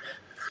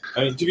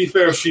 I mean, to be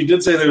fair, she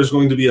did say there was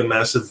going to be a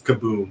massive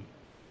kaboom.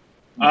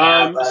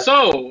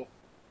 So,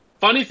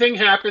 funny thing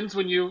happens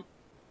when you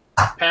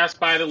pass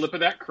by the lip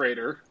of that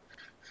crater.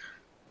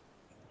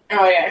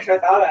 Oh yeah, I should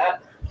have thought of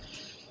that.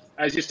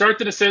 As you start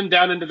to descend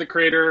down into the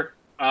crater,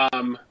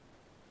 the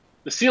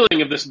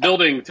ceiling of this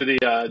building to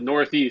the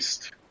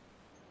northeast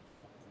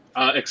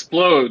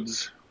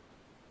explodes.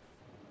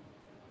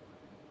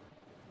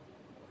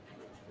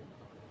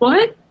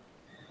 What?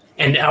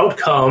 And out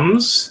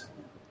comes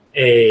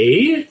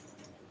a...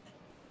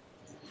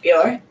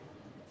 Feeler.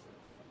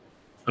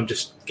 I'm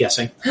just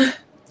guessing.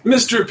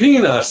 Mr.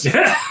 Peanut!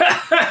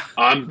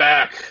 I'm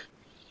back.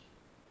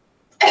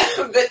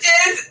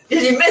 Bitches,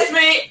 did you miss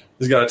me?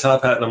 He's got a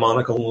top hat and a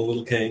monocle and a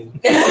little cane.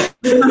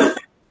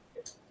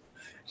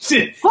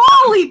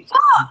 Holy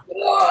fuck!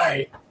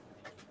 Why?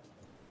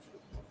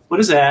 What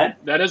is that?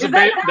 That is Is a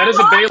that that is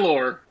a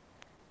Baylor.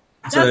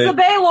 That's the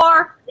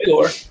Baylor. Hey,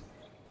 Laura.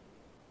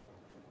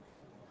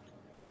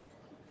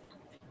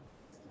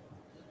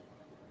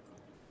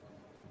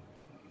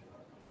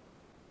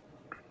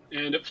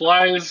 And it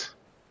flies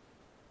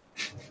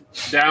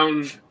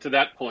down to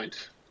that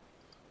point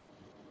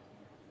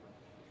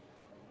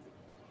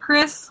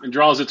Chris, and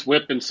draws its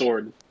whip and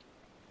sword.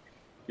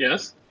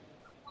 Yes?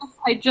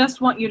 I just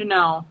want you to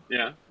know.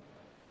 Yeah.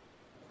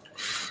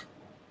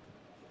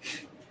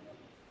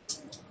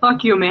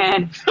 Fuck you,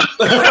 man.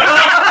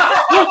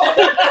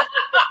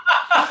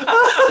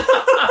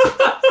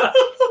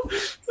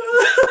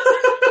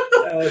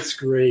 That's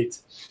great.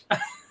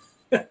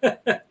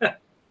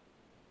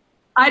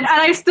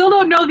 I still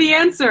don't know the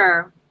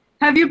answer.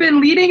 Have you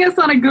been leading us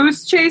on a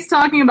goose chase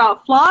talking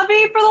about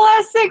Flavi for the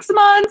last 6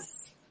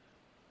 months?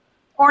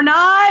 Or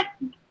not?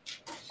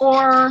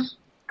 Or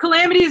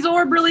Calamity's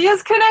orb really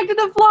is connected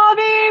to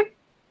Flavi?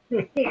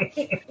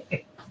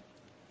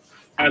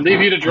 I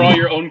leave you to draw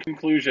your own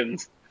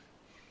conclusions.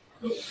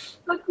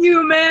 Fuck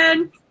you,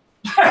 man.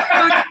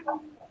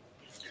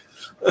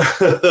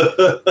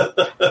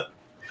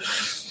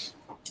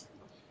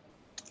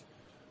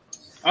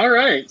 All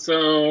right,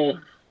 so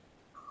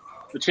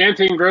the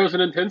chanting grows in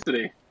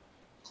intensity.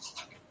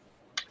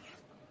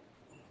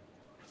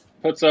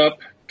 Puts up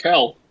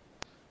Kel.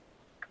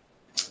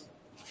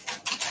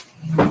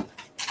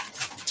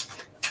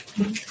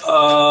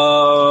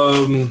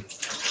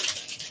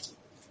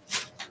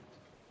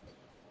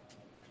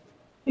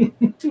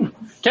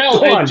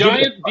 Kel, a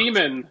giant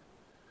demon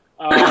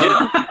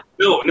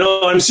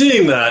No, I'm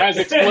seeing that. has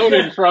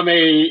exploded from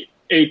a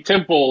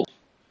temple.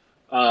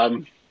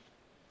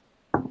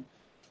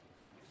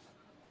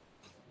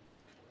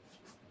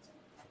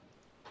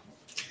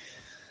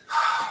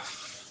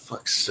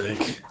 Fuck's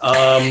sake.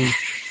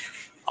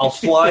 I'll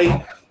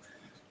fly.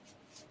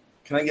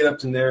 Can I get up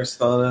to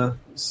Narasthana?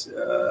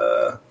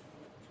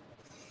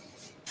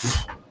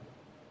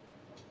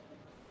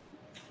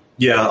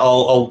 Yeah,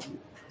 I'll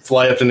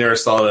fly up to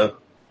Narasthana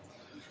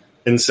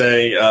and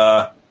say,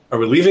 are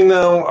we leaving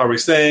now? Are we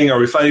staying? Are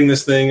we fighting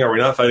this thing? Are we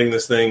not fighting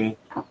this thing?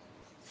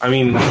 I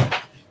mean,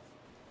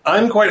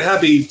 I'm quite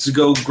happy to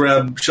go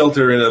grab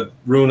shelter in a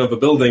ruin of a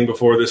building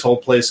before this whole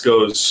place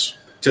goes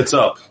tits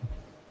up.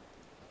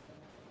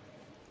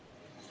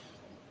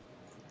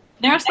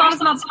 Narasana's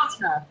not smart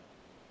enough.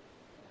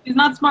 She's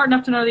not smart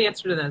enough to know the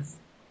answer to this.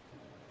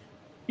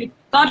 She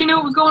thought she knew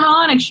what was going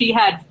on, and she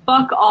had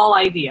fuck all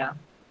idea.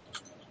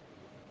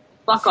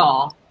 Fuck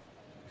all.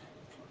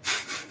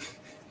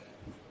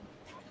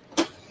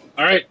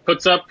 All right,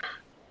 puts up.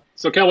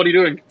 So, Kel, what are you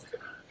doing?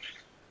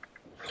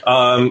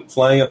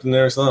 Flying up to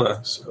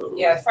Narasana. So.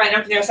 Yeah, flying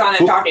up to Narasana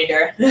and talking to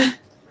her.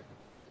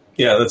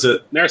 Yeah, that's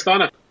it.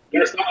 Narasana.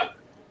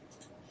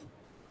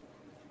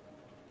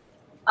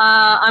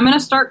 I'm gonna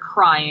start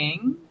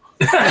crying.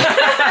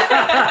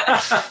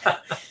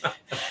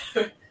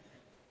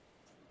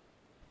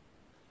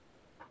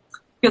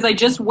 Because I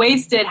just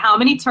wasted how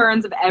many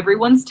turns of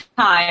everyone's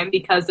time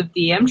because of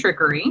DM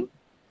trickery.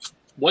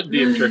 What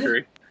DM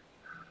trickery?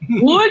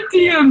 What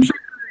DM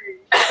trickery?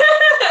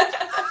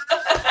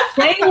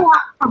 Baylor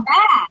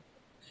bad.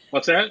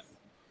 What's that?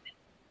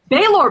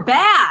 Baylor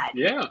bad.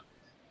 Yeah.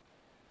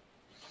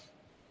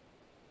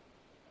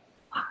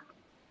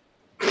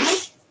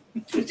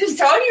 I'm just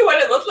telling you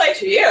what it looked like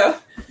to you.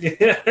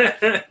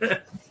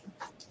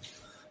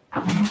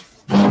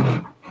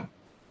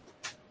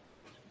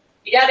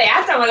 You gotta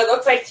act on what it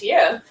looks like to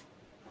you.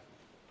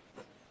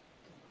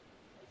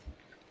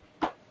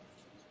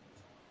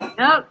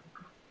 Yep.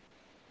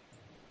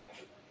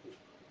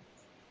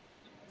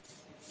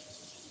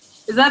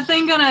 Is that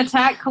thing gonna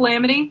attack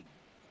Calamity?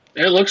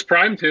 It looks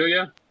primed to,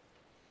 yeah.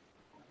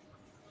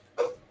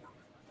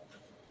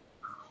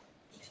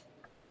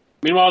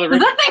 Meanwhile, Does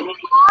that thing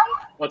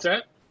fly? What's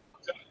that?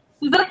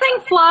 Does that thing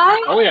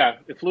fly? Oh, yeah.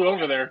 It flew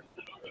over there.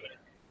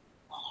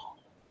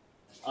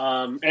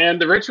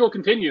 And the ritual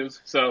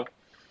continues, so.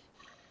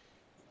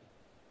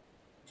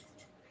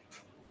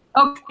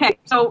 Okay,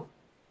 so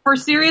for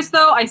serious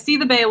though, I see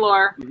the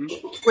Baylor,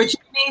 which to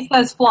me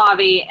says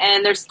Flavi,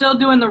 and they're still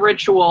doing the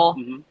ritual.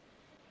 Mm-hmm.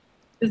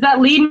 Does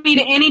that lead me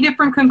to any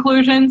different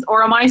conclusions,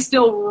 or am I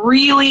still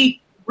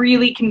really,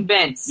 really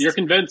convinced? You're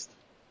convinced.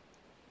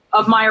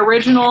 Of my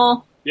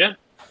original? Yeah.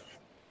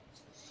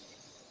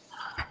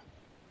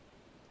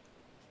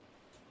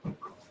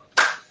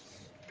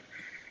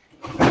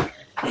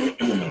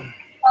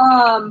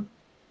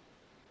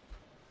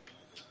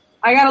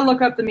 I gotta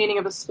look up the meaning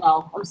of a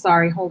spell. I'm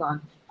sorry, hold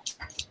on.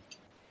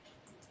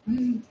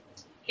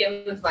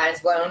 Kim's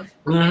mind's blown.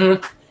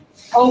 Mm-hmm.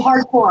 Oh,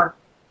 hardcore.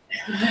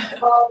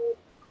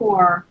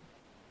 Hardcore.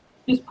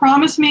 Just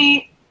promise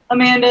me,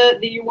 Amanda,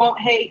 that you won't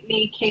hate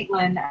me,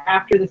 Caitlin,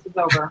 after this is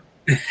over.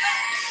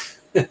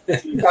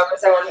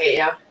 Promise I won't hate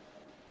you.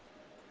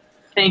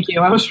 Thank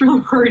you. I was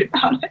really worried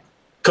about it.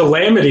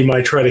 Calamity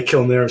might try to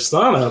kill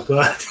Narasana,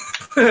 but...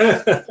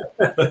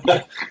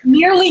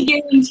 Nearly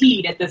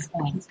guaranteed at this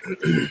point.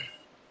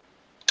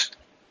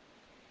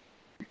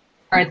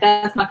 All right,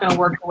 that's not going to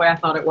work the way I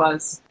thought it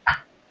was.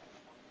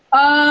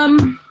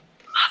 Motherfucker.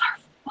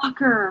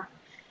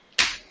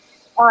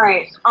 All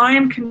right, I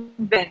am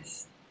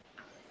convinced.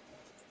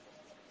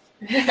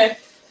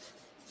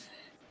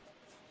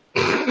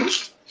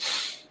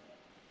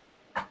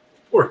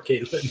 Poor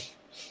Caitlin.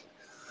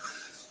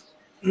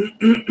 Why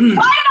did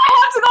I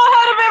have to go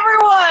ahead of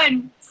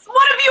everyone?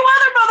 One of you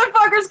other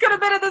motherfuckers could have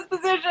been in this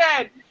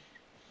position.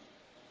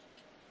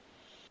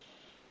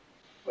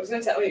 I was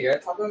going to tell you, you're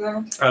top of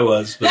them. I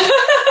was. But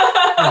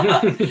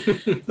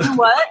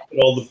What?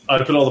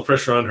 I put all the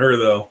pressure on her,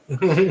 though.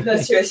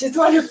 That's true. She's the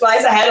one who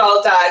flies ahead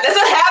all the time. That's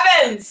what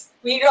happens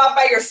when you go off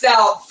by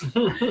yourself.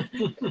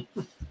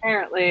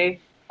 Apparently.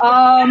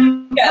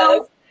 Yes.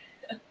 Well,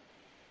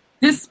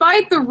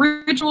 despite the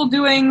ritual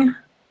doing,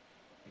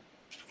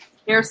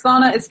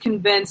 Narasana is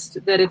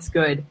convinced that it's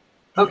good.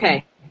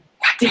 Okay.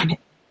 God damn it.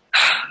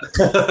 This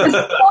is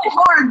so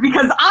hard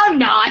because I'm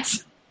not.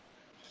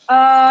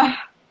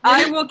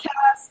 I will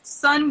cast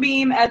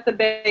Sunbeam at the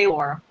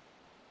Baylor.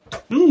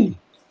 All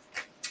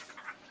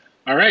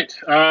right.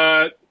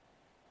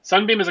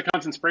 Sunbeam is a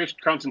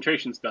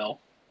concentration spell.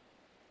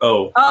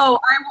 Oh. Oh,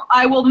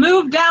 I will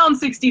move down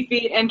 60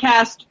 feet and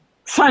cast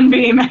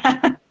Sunbeam.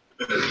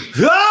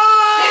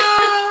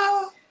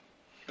 Ah!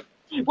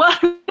 Well,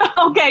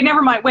 okay,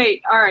 never mind.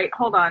 Wait, all right,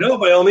 hold on. No,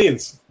 by all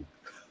means.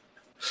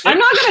 I'm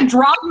not going to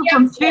drop you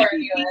from 50 Yeah,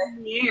 feet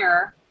in the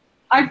air.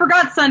 I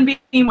forgot Sunbeam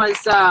was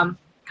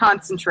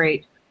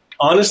concentrate.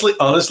 Honestly,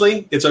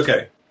 it's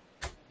okay.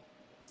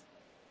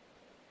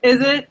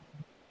 Is it?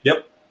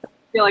 Yep. I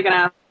feel like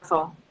an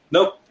asshole.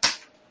 Nope.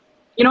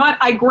 You know what?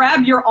 I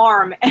grab your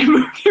arm and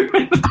move you.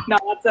 No,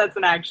 that's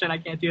an action. I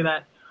can't do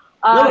that.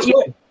 No, it's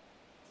fine.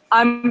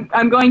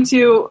 I'm going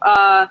to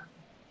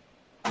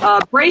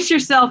brace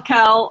yourself,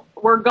 Cal.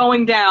 We're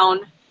going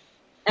down,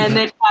 and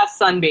then cast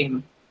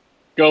Sunbeam.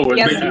 Go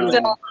Yes, down.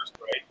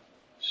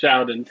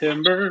 Shouting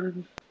timber.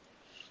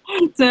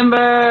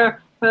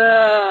 Timber.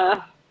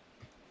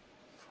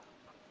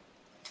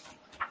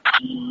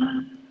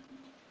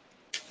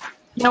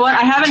 You know what?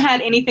 I haven't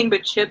had anything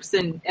but chips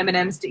and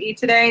M&Ms to eat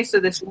today, so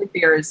this root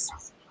beer is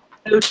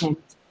potent.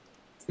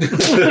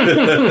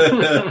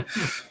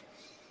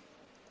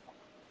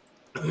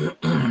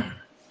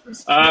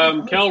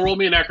 Cal, roll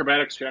me an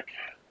acrobatics check.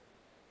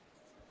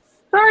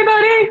 Sorry,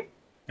 buddy.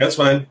 That's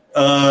fine.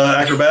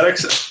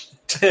 Acrobatics,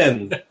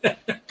 10. All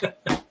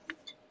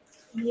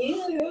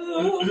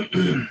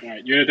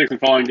right, you're gonna take some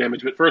falling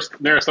damage, but first,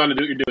 Narasana,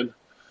 do what you're doing.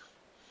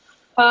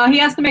 He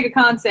has to make a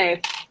con save.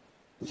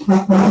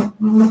 Sorry.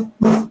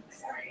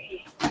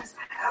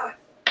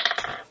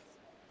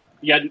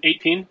 You got an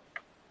 18?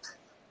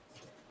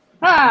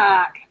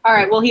 Fuck. All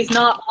right, well, he's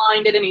not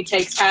blinded, and he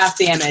takes half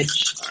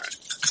damage.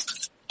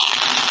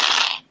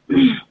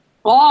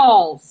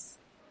 Balls.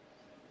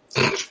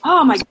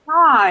 Oh, my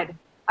God.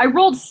 I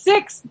rolled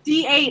 6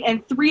 D8,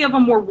 and 3 of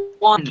them were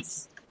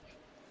 1s.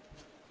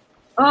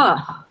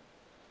 Ugh.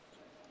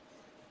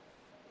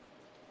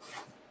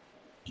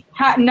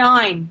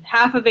 9.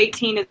 Half of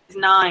 18 is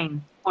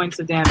 9 points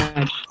of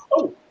damage.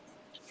 Oh,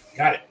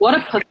 got it. What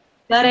a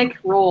pathetic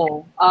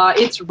roll.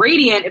 It's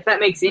radiant, if that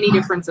makes any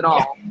difference at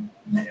all.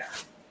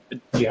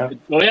 Yeah.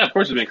 Well, yeah, of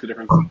course it makes a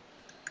difference.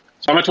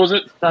 So how much was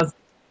it? Does.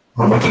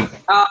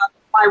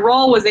 My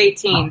roll was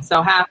 18,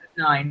 so half is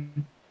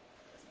 9.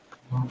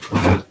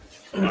 All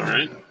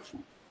right.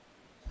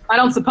 I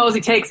don't suppose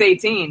he takes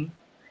 18.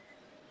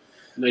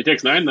 And he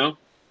takes 9, though.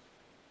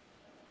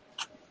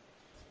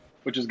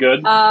 Which is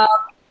good.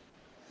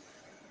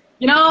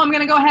 You know, I'm going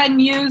to go ahead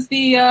and use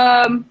the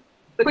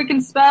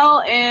Quicken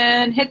spell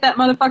and hit that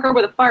motherfucker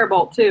with a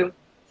firebolt, too.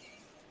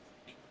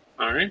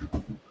 All right.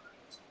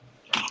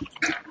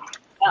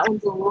 That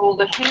one's a roll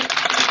to hit.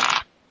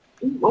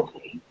 Ooh,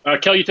 okay.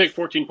 Kel, you take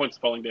 14 points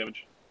of falling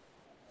damage.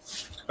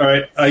 All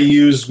right. I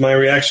use my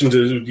reaction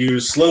to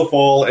use slow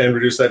fall and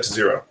reduce that to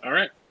 0. All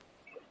right.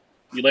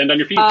 You land on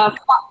your feet.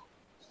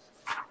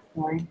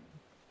 Sorry.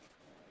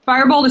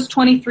 Firebolt is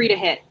 23 to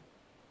hit.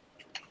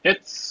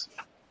 Hits.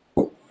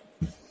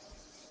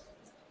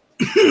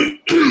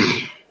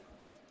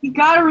 You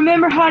gotta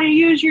remember how to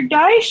use your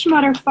dice,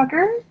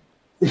 motherfucker.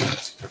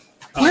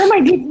 Where am I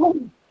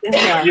doing?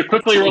 You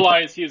quickly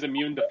realize he is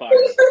immune to fire.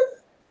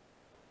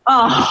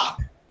 Oh.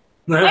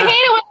 I hate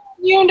it when I'm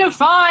immune to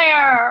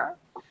fire.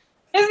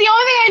 It's the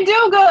only thing I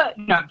do good.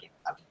 No, I'm kidding.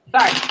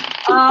 Sorry.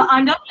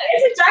 I'm done.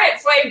 It's a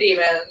giant flame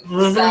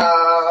demon,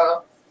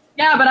 so...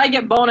 Yeah, but I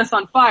get bonus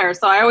on fire,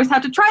 so I always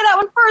have to try that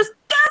one first,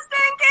 just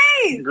in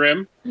case.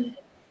 Grim.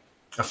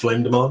 A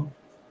flame demon.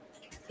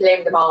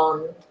 Flame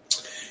demon.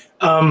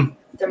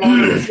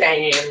 Demon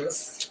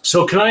flames.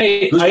 So can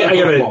I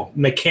got a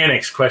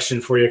mechanics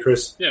question for you,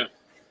 Chris. Yeah.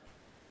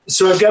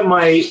 So I've got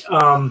my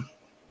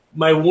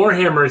my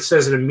Warhammer. It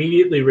says it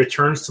immediately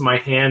returns to my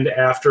hand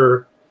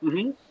after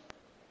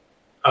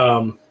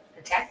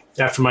Attack?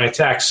 after my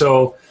attack.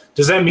 So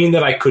does that mean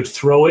that I could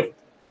throw it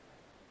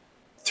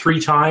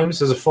 3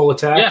 times as a full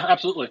attack? Yeah,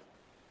 absolutely.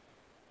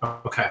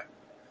 Okay.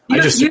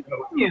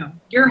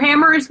 Your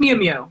hammer is Mew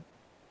Mew.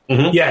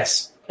 Mm-hmm.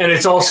 Yes, and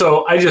it's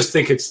also. I just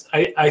think it's.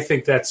 I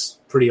think that's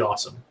pretty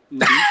awesome.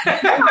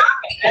 Mm-hmm.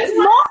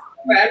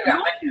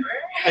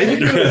 I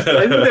think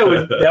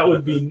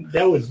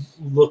that would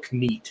look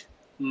neat.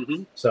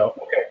 Mm-hmm. So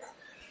okay.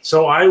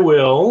 So I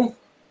will.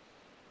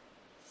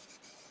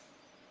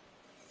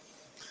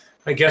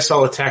 I guess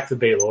I'll attack the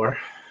Baylor.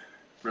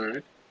 All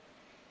right.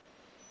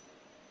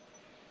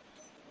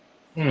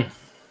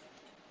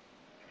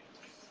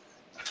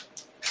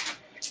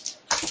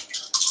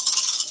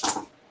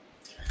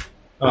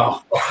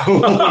 Oh no!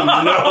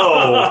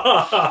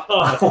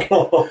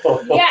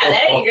 Yeah,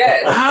 that ain't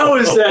good. How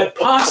is that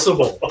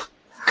possible?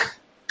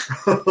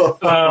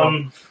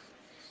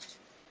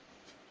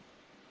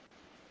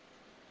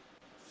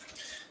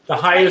 The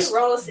highest.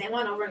 Roll the same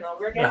one over and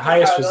over again. The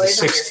highest was a Always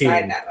on your 16.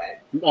 side that way.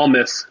 I'll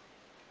miss.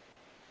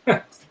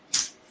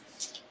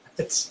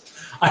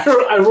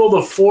 I rolled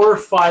a 4,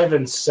 5,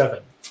 and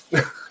 7.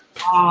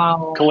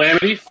 Wow.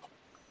 Calamity.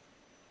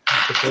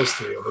 Put those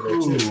 3 over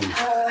there too.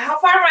 How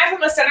far am I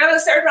from the center of the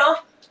circle?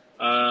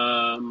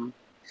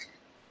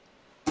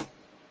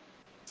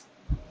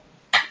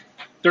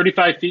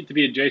 35 feet to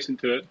be adjacent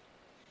to it.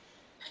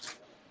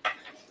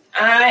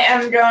 I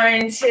am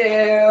going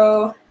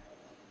to...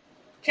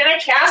 Can I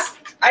cast...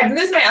 I've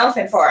lose my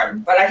elephant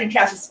form, but I can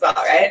cast a spell,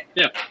 right?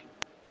 Yeah.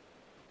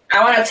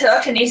 I want to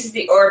telekinesis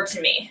the orb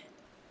to me.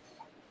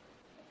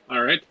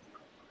 All right.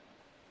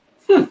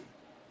 Give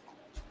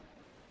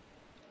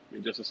me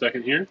just a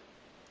second here.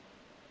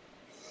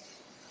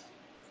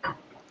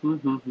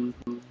 Home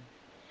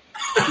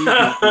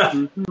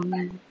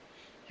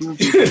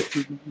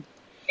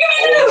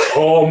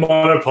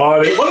on a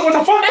party. What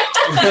the fuck?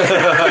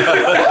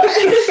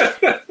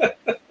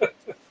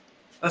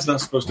 That's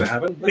not supposed to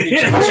happen.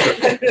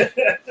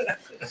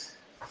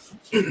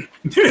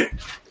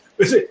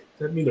 Does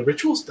that mean the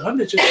ritual's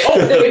done? It's just,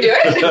 Did we do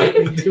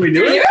it? Did we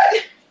do it?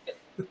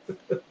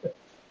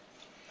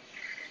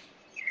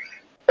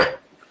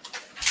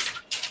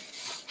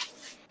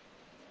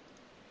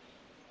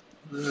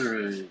 All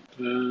right.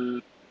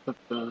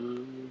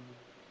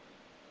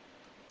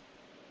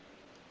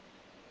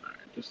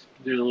 Just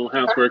doing a little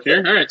housework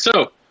here. All right,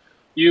 so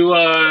you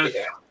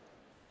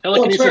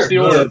telekinesis the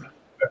orb.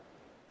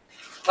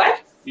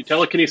 What? You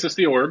telekinesis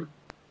the orb.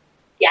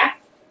 Yeah.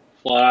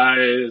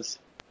 Flies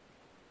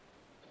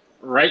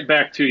right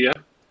back to you.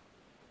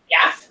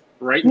 Yeah.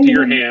 Right into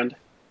your hand.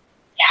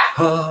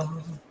 Yeah.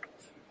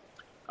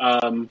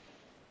 And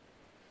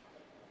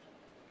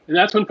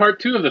that's when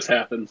part 2 of this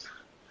happens.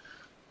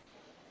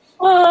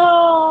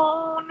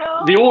 Oh,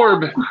 no. The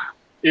orb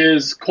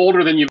is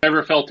colder than you've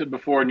ever felt it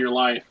before in your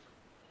life.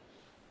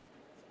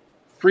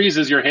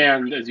 Freezes your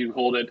hand as you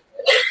hold it.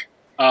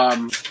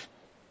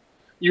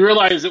 You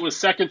realize it was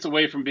seconds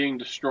away from being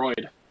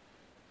destroyed.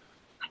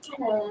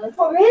 Oh,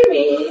 poor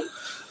baby.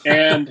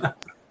 And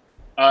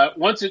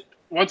once it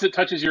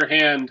touches your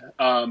hand,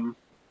 the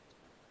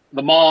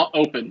maw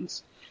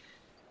opens.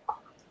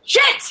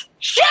 Shit!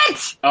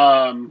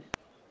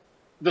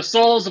 The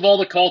souls of all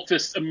the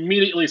cultists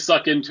immediately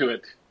suck into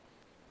it.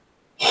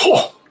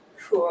 Cool.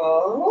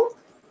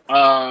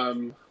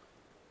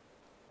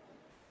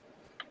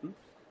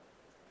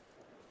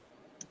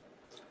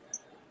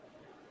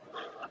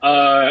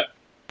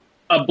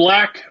 A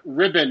black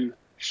ribbon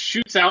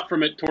shoots out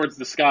from it towards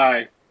the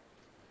sky.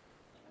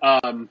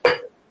 A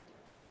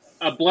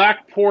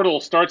black portal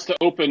starts to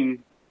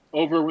open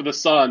over the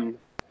sun.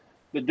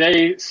 The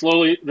day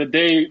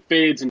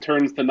fades and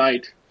turns to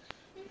night.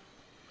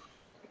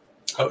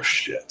 Oh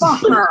shit!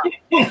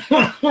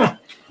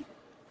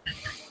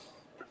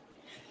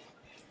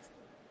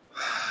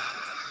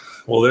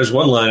 Well, there's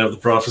one line of the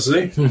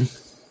prophecy.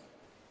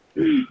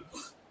 You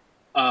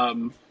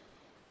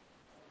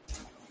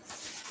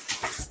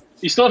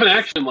still have an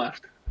action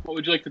left. What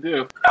would you like to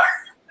do?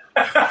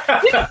 Quiet!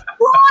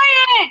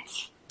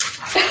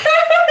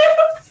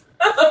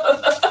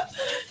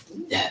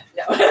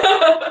 No.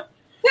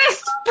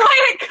 Destroy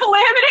it,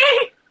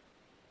 Calamity!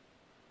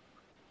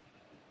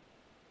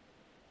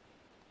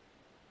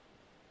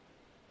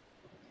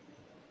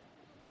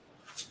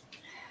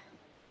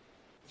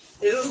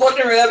 This is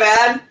looking real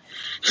bad.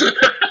 I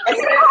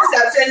think my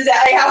perception is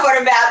that how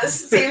far bad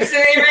this seems to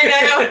me right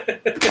now.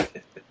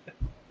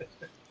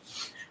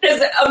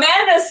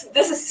 Because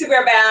this is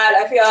super bad,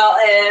 I feel,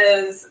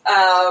 is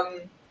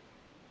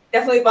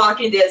definitely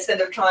bonking the ascent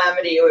of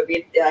calamity. It would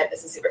be that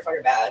this is super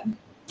fucking bad.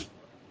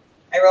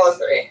 I roll a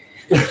 3.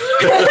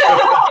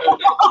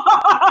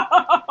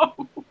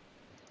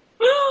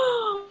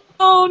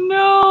 Oh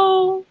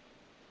no!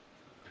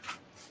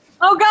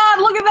 Oh god,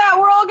 look at that!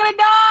 We're all gonna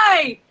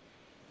die!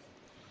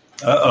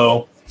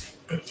 Uh-oh.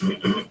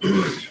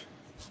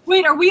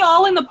 Wait, are we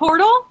all in the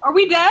portal? Are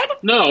we dead?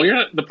 No, you're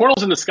not. The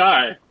portal's in the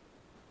sky.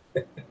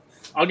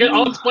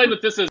 I'll explain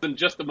what this is in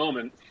just a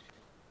moment.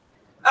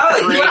 Oh,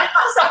 you want to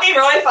know something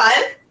really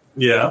fun?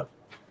 Yeah.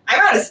 I'm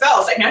out of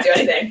spells, so I can't do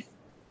anything.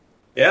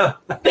 Yeah.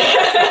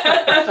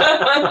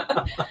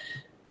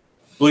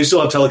 Well, you still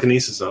have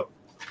telekinesis up.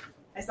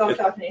 I still have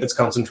telekinesis. It's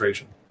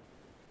concentration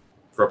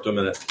for up to a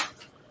minute.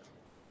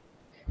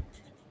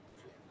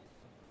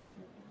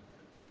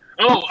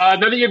 Oh, now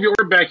that you have your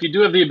orb back, you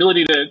do have the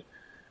ability to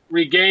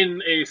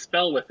regain a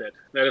spell with it.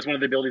 That is one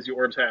of the abilities your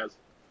orbs has.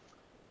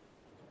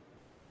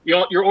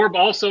 Your orb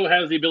also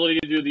has the ability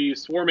to do the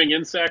swarming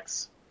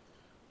insects.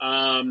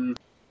 Yeah.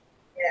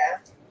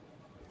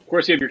 Of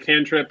course, you have your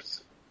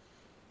cantrips.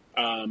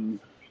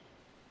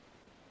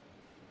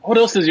 What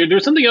else is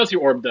there's something else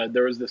your orb did.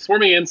 There was the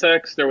swarming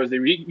insects. There was the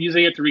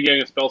using it to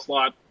regain a spell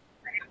slot.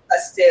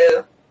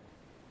 +2.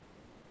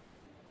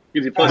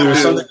 Gives you plus There was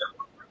 2. something.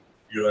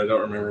 I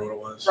don't remember what it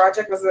was.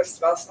 Project was a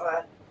spell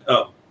slot.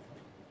 Oh.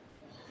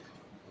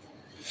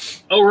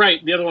 Oh,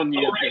 right. The other one.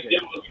 Yeah,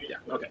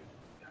 okay.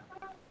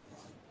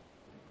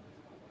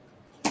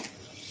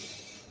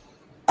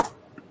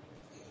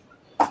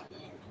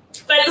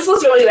 But this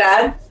was really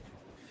bad.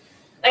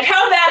 Like,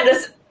 how bad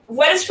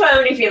what is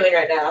Calamity feeling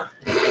right now?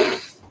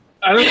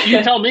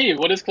 You tell me.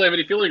 What is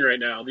Calamity feeling right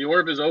now? The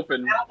orb is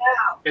open.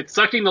 It's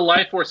sucking the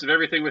life force of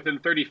everything within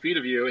 30 feet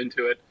of you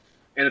into it,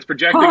 and it's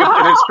projecting.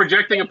 It's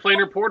projecting a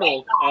planar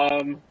portal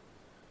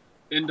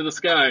into the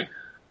sky.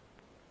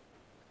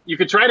 You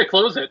could try to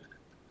close it.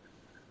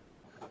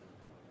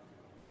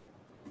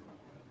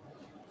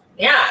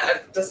 Yeah.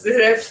 Does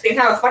this thing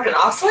have a fucking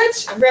off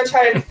switch? I'm gonna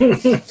try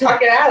to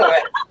talk it out of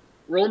it.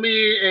 Roll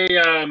me a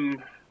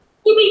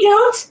Maybe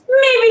don't.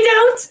 Maybe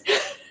don't.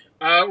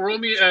 roll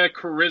me a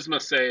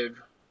charisma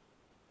save.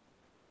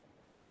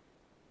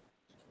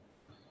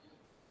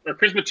 Or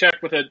charisma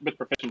check with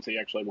proficiency,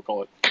 actually, we'll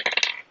call it.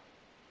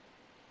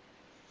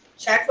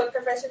 check with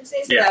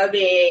proficiency, so Yeah. that would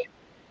be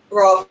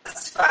roll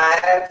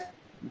 +5.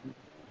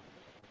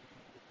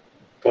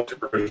 What's your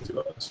proficiency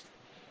bonus?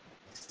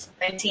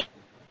 19.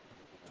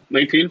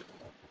 19.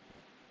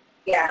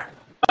 Yeah.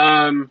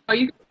 Oh,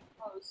 you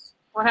close.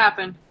 What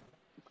happened?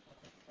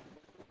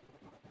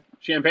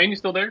 Champagne, you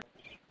still there?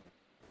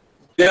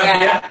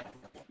 Yeah,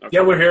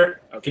 we're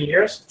here. Okay. Can you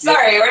hear us?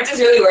 Sorry, we're just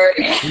really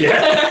worried.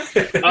 Yeah.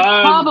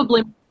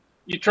 Probably.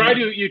 You try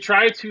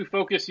to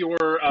focus your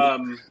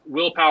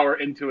willpower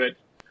into it,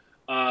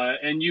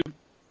 and you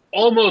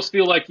almost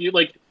feel like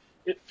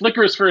it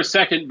flickers for a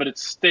second, but it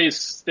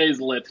stays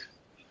lit.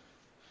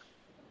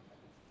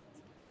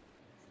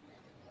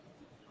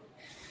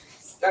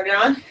 Still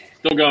going?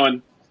 Still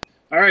going.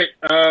 All right.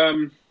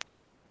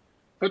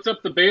 Puts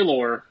up the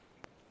Baylor.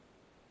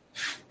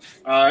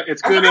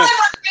 It's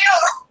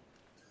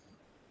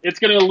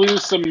gonna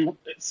lose some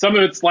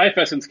of its life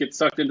essence gets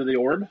sucked into the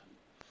orb.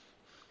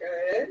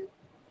 Good.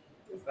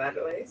 Is that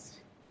at least?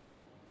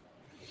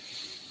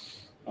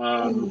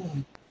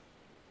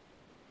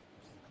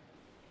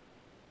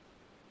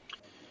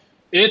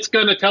 It's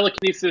gonna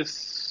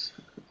telekinesis.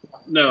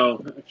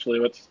 No, actually,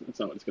 that's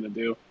not what it's gonna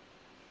do.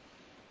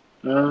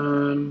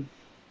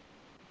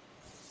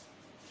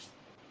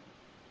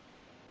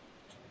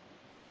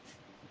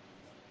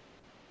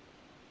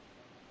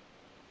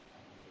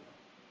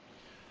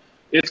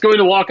 It's going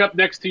to walk up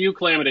next to you,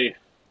 Calamity.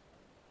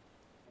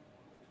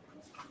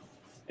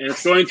 And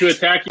it's going to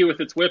attack you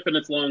with its whip and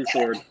its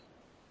longsword.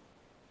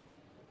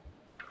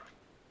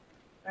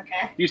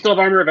 Okay. Do you still have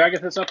Armor of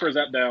Agathis up, or is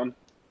that down?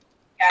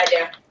 Yeah, I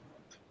do.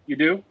 You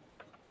do?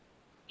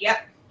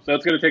 Yep. So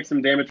it's going to take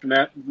some damage from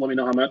that. Let me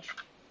know how much.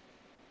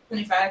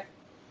 25.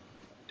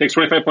 Takes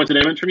 25 points of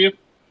damage from you?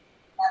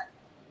 Yeah.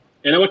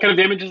 And then what kind of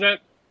damage is that?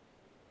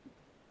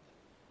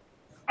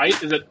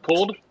 Ice? Is it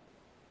cold?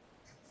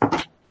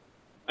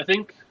 I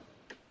think.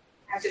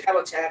 I have to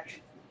double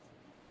check.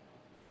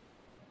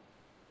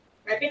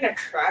 Might be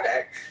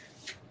necrotic.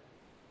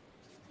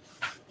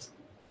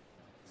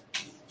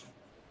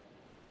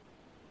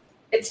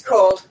 It's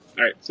cold.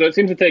 All right, so it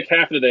seems to take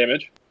half of the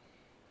damage.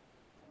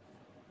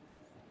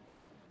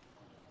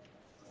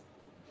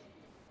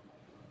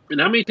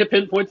 And how many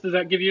hit points does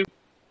that give you?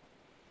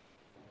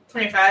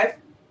 25.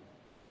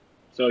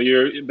 So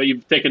but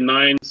you've taken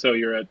 9, so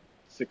you're at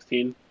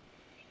 16.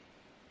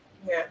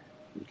 Yeah.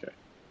 Okay.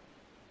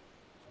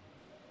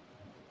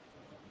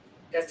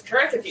 That's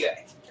correct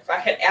if I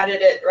had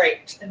added it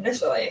right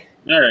initially.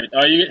 All right.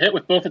 You get hit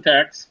with both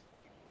attacks.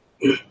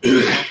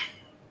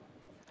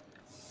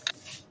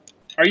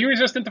 Are you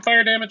resistant to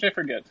fire damage? I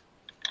forget.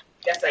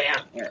 Yes, I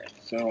am. All right.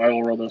 So I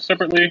will roll those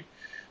separately.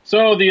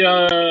 So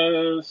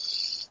the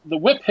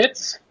whip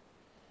hits.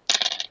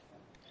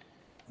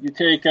 You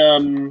take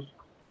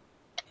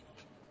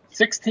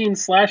 16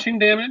 slashing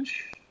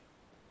damage.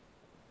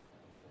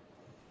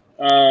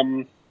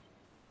 And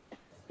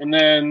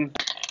then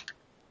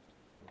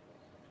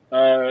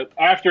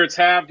after it's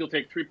halved, you'll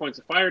take 3 points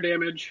of fire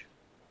damage.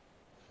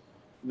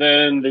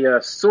 Then the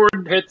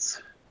sword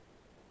hits.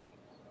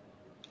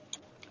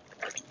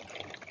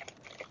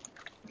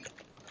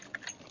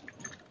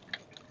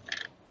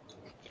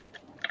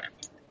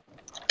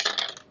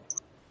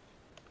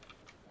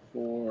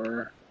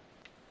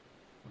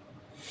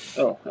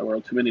 Oh, I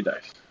rolled too many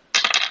dice.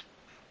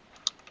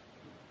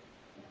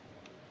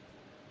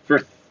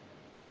 For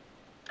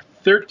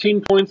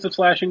 13 points of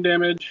slashing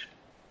damage.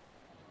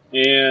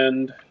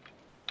 And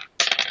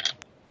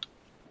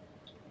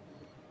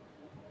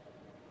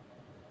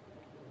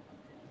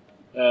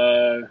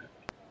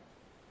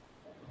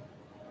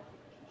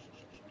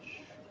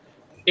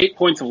 8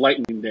 points of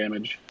lightning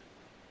damage.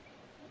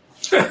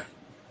 So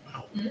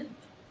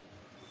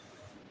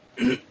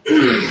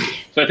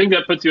I think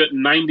that puts you at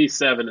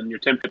 97, and your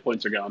 10 hit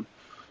points are gone.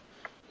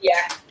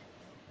 Yeah.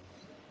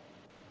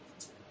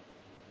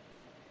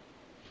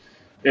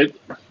 It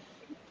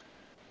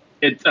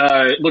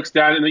looks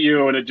down at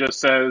you, and it just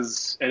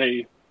says in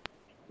a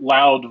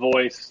loud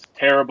voice,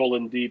 terrible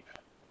and deep,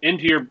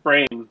 into your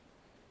brain,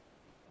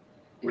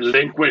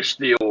 relinquish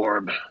the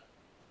orb.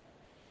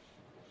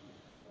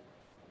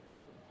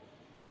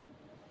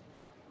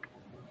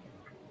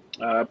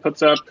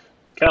 Puts up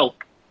Kel.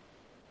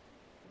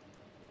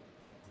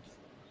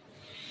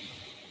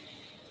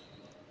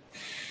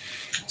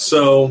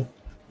 So,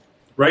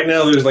 right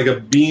now there's like a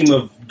beam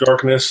of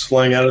darkness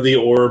flying out of the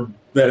orb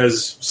that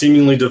has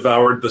seemingly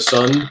devoured the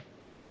sun.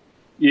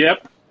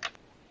 Yep.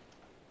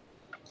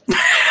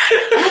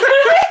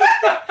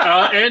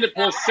 And it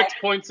pulls 6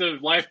 points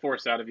of life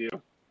force out of you.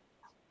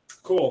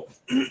 Cool.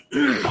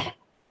 You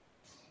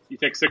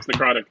take 6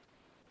 necrotic.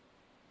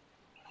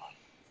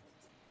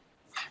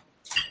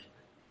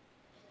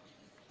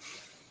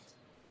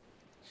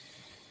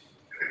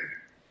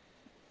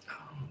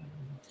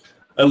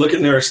 I look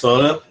at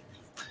Narasthana and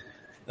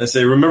I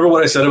say, remember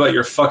what I said about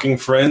your fucking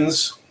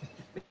friends?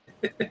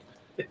 And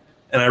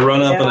I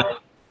run up and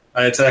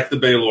I attack the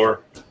Baylor.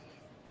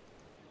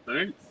 All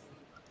right.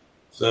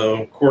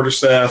 So,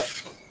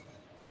 quarterstaff,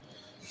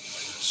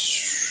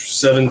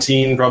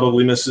 17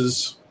 probably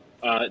misses.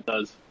 It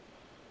does.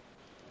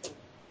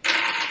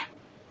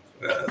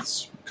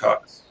 That's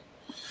Cox.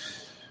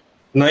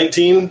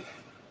 19.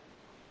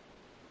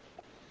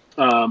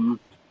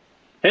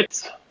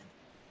 Hits.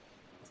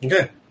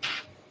 Okay.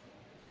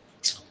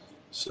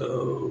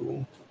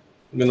 So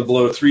I'm going to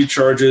blow 3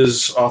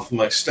 charges off of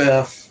my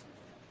staff.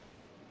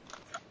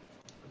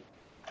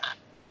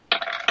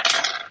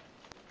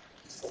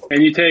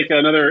 And you take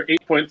another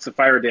 8 points of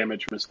fire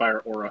damage from his fire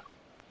aura.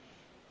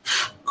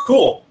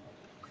 Cool.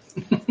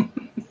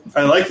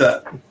 I like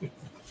that.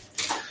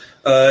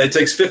 It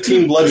takes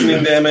 15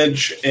 bludgeoning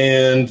damage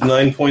and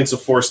 9 points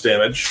of force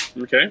damage.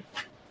 Okay.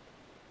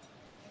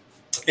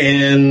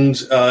 And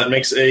it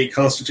makes a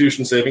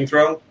Constitution saving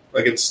throw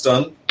against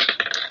stun.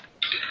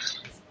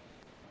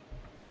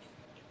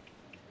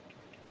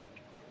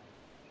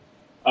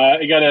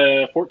 You got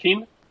a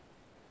 14?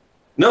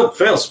 Nope,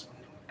 fails.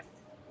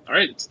 All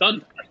right, it's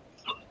stunned.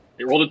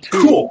 It rolled a 2.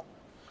 Cool.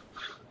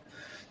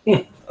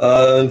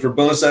 And for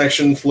bonus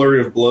action,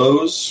 flurry of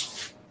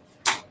blows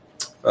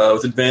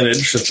with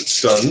advantage since it's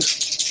stunned.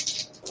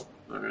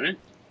 All right.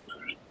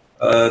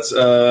 It's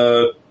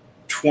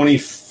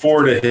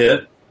 24 to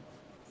hit.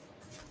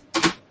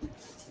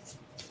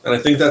 And I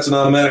think that's an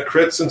automatic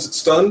crit since it's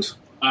stunned.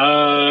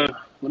 Let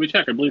me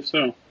check. I believe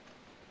so.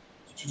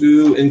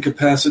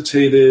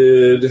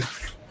 Incapacitated.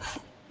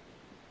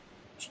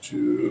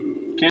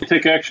 Can't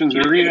take actions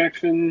or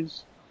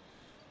reactions.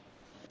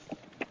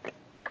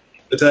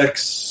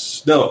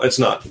 Attacks. No, it's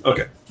not.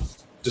 Okay.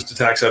 Just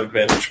attacks have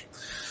advantage.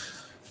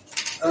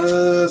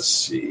 Let's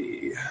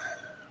see.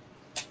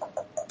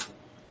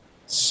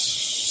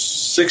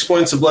 6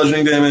 points of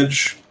bludgeoning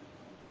damage.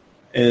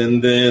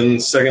 And then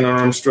second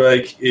unarmed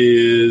strike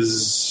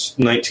is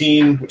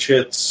 19, which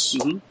hits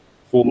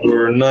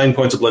for 9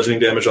 points of bludgeoning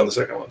damage on the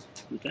second one.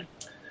 Okay.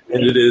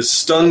 And it is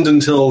stunned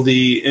until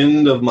the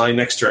end of my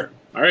next turn.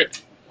 All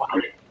right.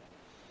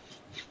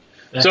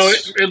 So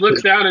it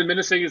looks down and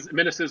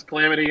menaces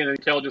Calamity, and then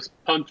Kel just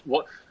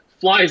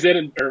flies in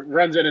and or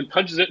runs in and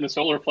punches it in the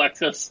solar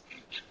plexus.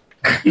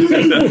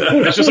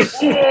 It's just like,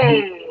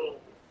 whoa!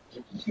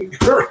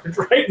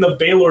 Right in the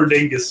Baylor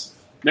dingus.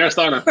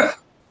 Narasana.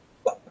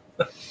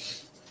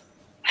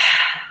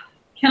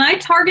 Can I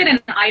target an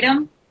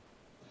item?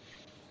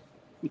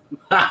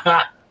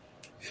 Well,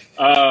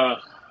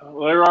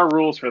 there are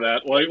rules for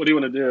that. What do you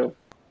want to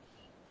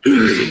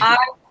do? I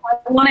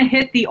want to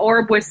hit the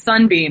orb with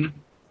Sunbeam.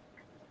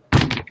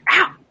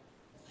 Ow!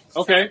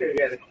 Okay.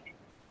 Can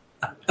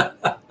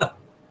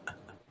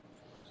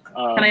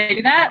I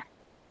do that?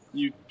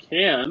 You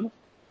can.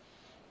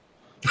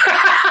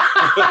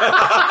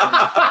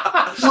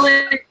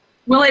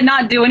 Will it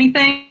not do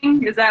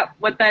anything? Is that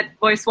what that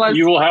voice was?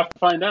 You will have to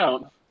find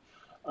out.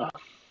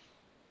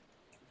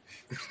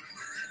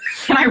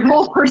 Can I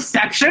roll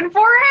perception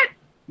for it?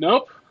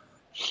 Nope.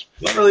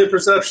 Not really a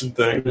perception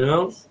thing.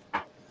 No.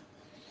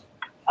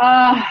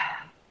 All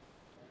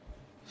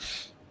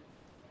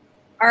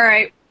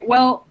right.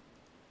 Well,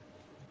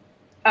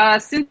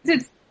 since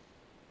it's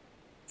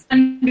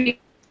Sunbeam,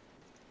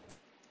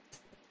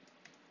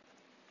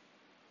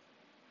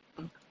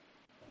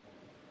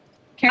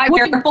 can I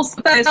wear careful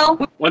spell?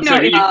 One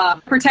second.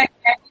 Protect.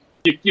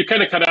 You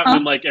kind of cut out and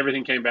then like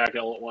everything came back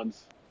all at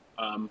once.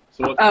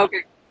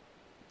 Okay.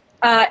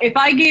 If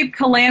I gave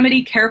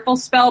Calamity careful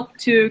spell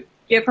to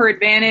give her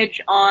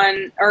advantage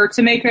on, or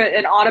to make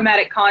an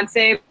automatic con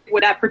save,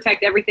 would that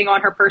protect everything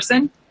on her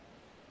person?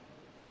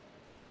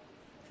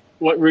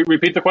 What?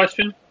 Repeat the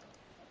question.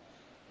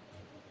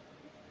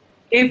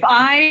 If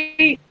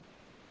I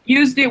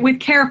used it with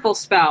careful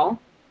spell,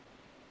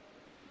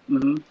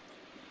 would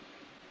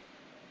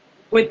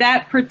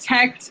that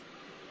protect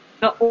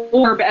the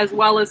orb as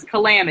well as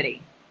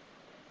Calamity?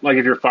 Like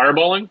if you're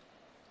fireballing?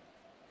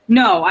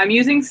 No, I'm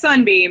using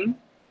Sunbeam.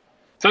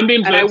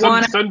 Sunbeam's a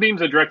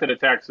directed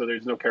attack, so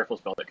there's no careful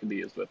spell that can be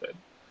used with it.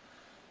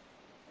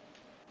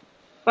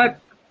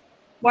 But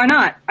why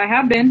not? I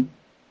have been.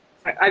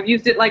 I've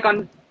used it like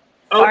on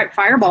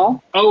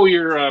Fireball. Oh,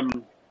 you're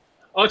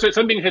so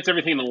Sunbeam hits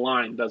everything in the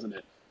line, doesn't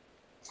it?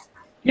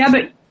 Yeah,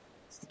 but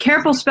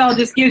careful spell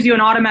just gives you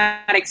an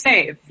automatic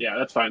save. Yeah,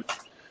 that's fine.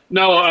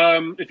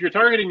 No, if you're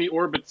targeting the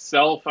orb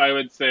itself, I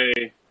would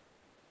say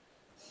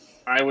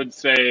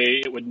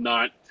it would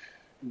not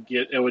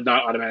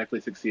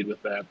automatically succeed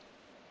with that.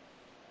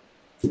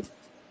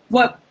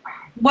 What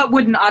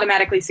wouldn't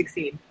automatically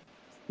succeed?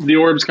 The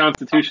orb's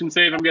Constitution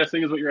save, I'm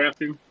guessing, is what you're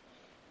asking.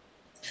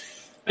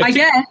 I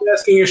guess. You're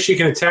asking if she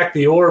can attack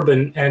the orb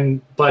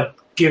but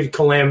give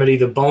Calamity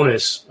the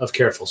bonus of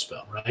careful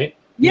spell, right?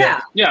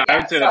 Yeah. Yeah, I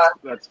would say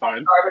that's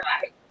fine.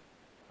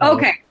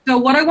 Okay, so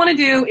what I want to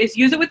do is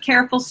use it with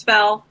careful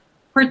spell,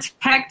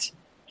 protect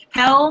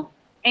Kel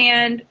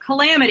and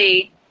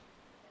Calamity,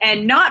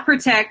 and not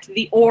protect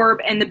the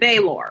orb and the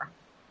Baylor.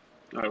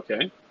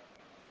 Okay.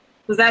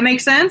 Does that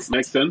make sense?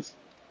 Makes sense.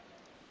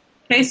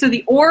 Okay, so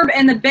the orb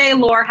and the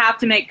Baylor have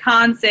to make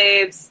con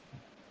saves.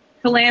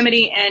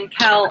 Calamity and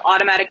Kel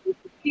automatically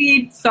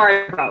succeed.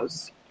 Sorry,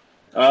 Rose.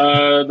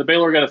 The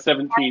Baylor got a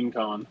 17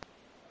 con.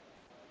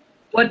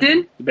 What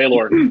did? The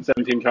Baylor,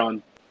 17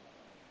 con.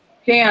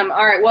 Damn.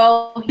 All right.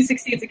 Well, he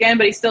succeeds again,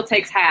 but he still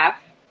takes half.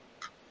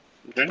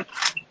 Okay.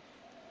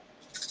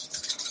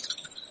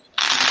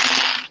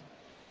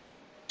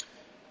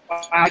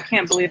 Wow, I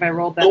can't believe I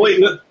rolled that. Oh wait.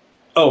 No.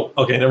 Oh,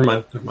 okay. Never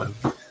mind.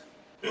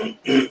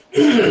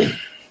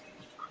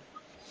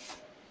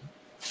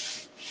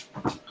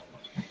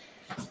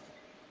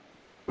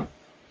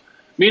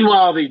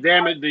 Meanwhile,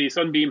 the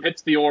sunbeam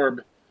hits the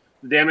orb.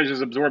 The damage is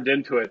absorbed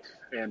into it,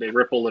 and a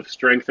ripple of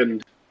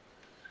strengthened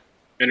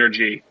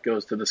energy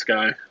goes to the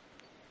sky.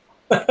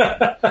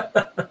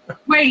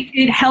 Wait,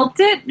 it helped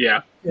it?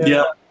 Yeah.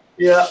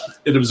 Yeah.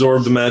 It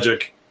absorbed the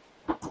magic.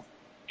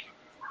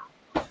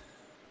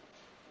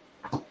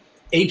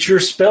 Ate your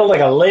spell like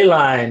a ley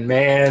line,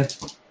 man.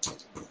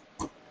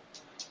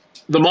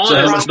 The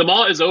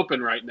mall is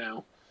open right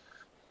now.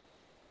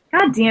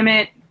 God damn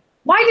it.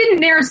 Why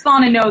didn't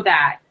Narasthana know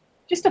that?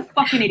 Just a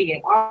fucking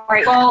idiot. All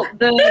right, well,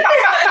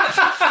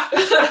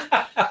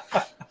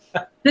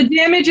 the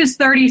damage is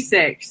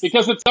 36.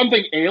 Because it's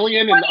something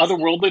alien and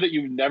otherworldly that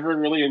you've never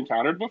really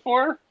encountered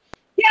before?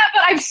 Yeah,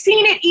 but I've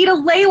seen it eat a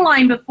ley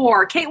line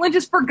before. Caitlin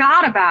just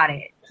forgot about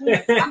it.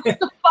 I'm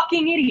just a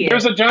fucking idiot.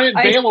 There's a giant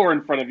Baylor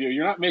in front of you.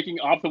 You're not making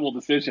optimal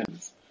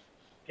decisions.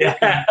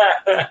 Yeah.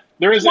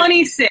 There is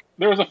 26.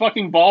 There is a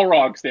fucking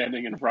Balrog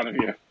standing in front of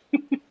you.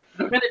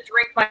 I'm going to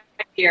drink my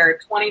beer.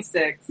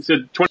 26. You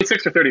said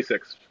 26 or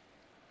 36?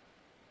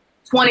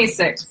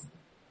 26.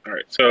 All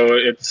right, so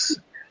it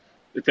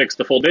takes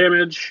the full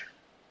damage.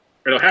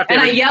 Or no, half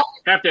damage. And I yell.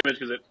 Half damage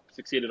because it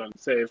succeeded on the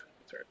save.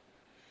 That's right.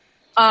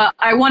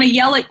 I want to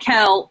yell at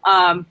Kel.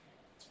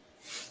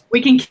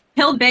 We can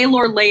kill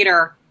Baylor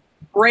later.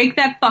 Break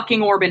that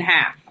fucking orb in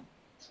half.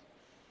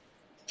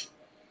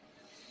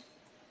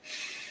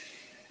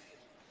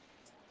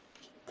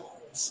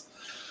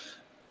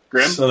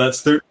 Grim? So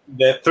that's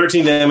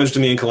 13 damage to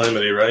me in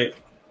Calamity, right?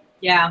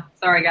 Yeah,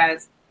 sorry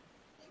guys.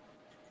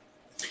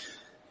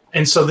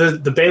 And so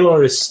the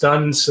Baylor is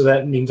stunned, so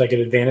that means I get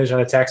advantage on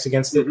attacks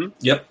against it? Mm-hmm.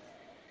 Yep.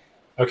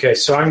 Okay,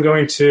 so I'm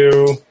going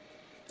to...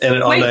 And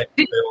it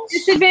automatically fails.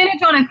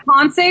 Disadvantage on a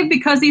con save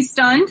because he's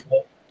stunned?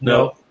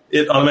 No.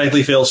 It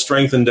automatically fails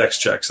strength and dex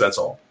checks, that's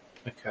all.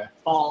 Okay.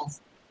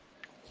 Balls.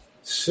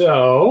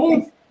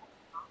 So...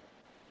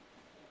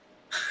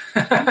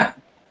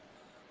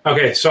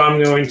 okay, so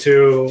I'm going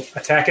to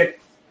attack it.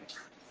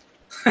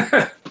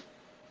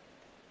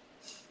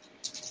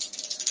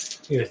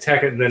 You can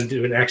attack it and then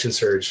do an action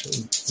surge.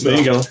 So, There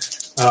you go.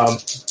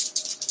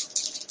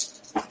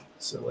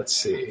 So let's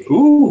see.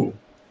 Ooh.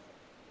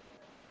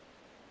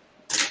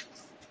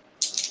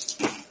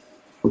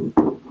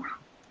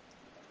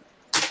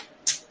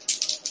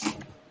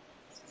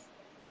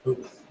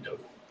 Ooh, no.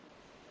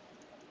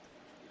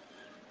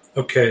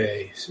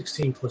 Okay,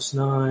 16 plus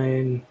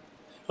 9.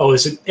 Oh,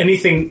 is it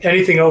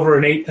anything over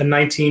a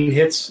 19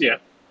 hits? Yeah.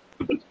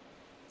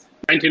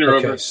 19 or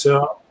Okay, over.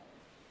 so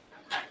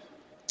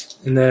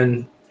and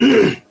then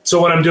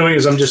so what I'm doing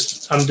is I'm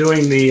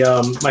doing the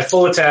my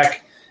full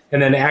attack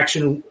and then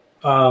action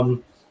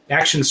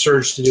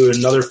surge to do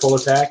another full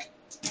attack.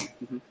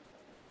 Mm-hmm.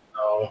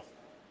 Oh.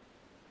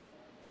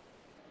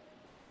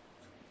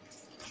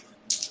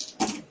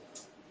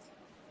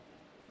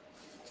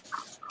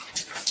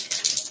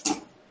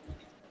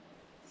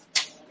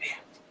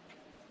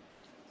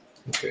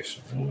 Okay, so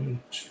 1,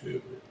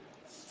 2,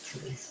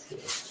 3, 4,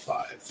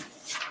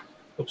 5.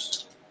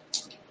 Oops.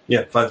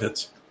 Yeah, 5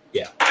 hits.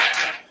 Yeah.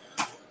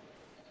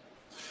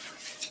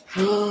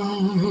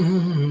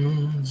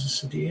 Is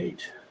this a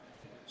D8?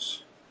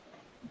 Yes.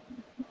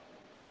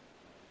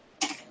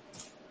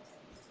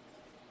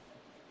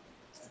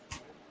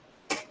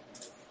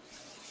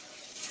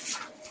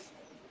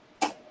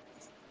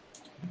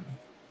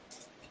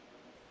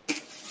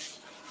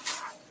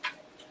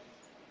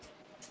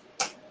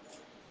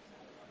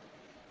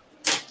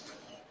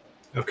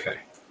 Okay.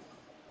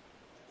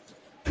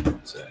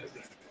 What's that?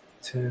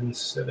 10,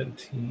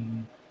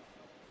 17,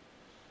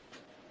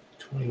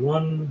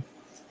 21.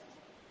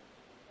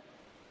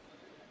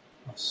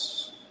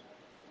 Plus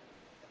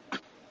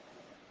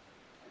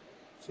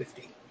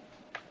 50.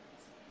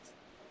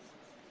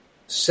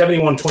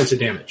 71 points of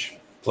damage.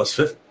 Plus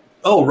 5.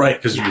 Oh, right,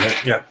 because you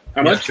had, yeah.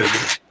 How much? Yeah,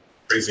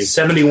 crazy.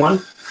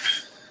 71.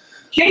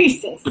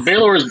 Jesus. The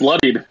Baylor is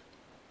bloodied.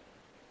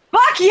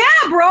 Fuck yeah,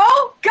 bro!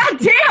 God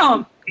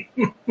damn!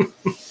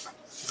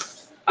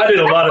 I did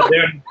a lot of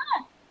damage.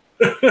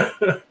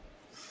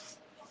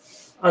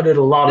 I did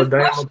a lot of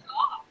damage.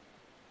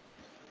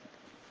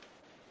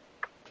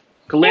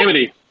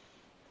 Calamity.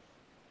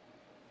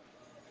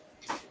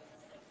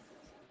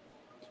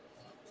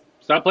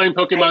 Stop playing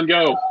Pokemon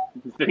Go.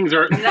 Things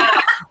are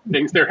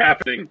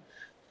happening.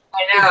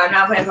 I know, I'm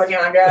not playing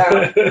Pokemon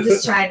Go. I'm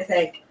just trying to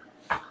think.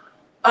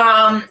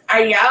 I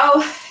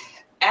yell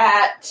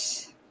at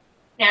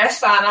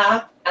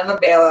Narasana and the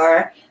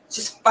Baylor.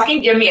 Just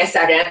fucking give me a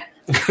second.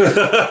 I'm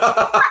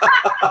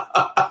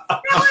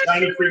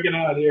kind of freaking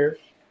out here.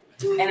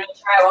 And I'll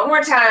try one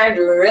more time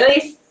to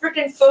really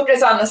freaking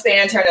focus on this thing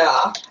and turn it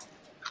off.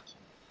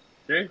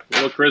 Okay, a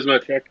little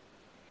charisma check.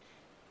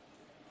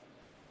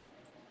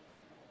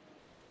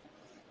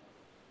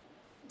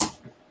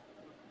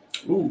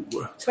 Ooh.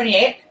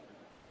 28.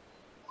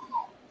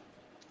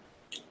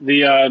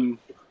 The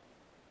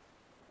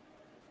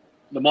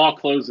mall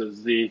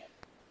closes. The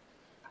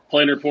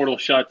planar portal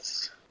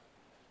shuts.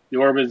 The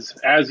orb is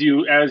as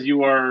you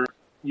are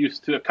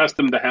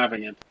accustomed to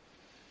having it.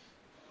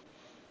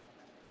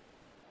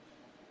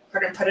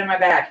 Put it in my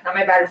bag. Not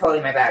my bag,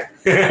 holding my bag.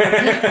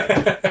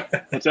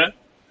 What's that?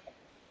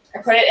 I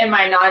put it in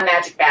my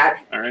non-magic bag.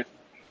 All right.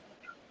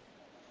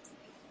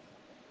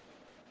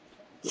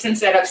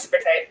 Instead of super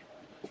tight.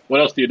 What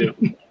else do you do?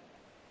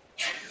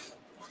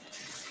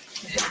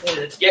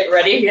 Get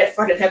ready. Get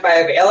fucking hit by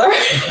a Baylor.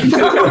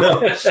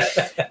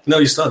 No,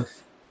 he's stunned.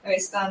 Oh,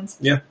 he's stunned.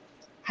 Yeah.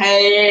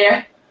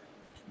 Hey.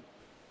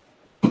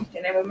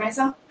 Can I move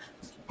myself?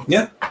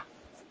 Yeah.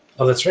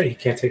 Oh, that's right. You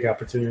can't take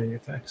opportunity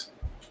attacks.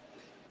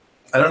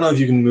 I don't know if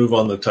you can move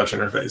on the touch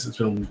interface.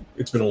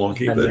 It's been a long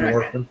key, That but didn't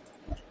work.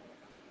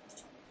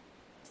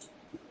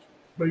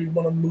 Where you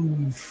want to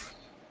move?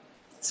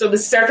 So the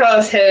circle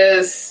is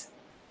his.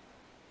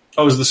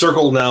 oh, is the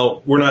circle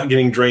now? We're not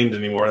getting drained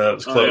anymore. That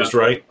was closed,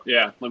 right?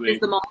 Yeah. Let me Is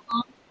the mall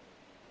on?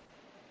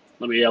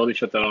 let me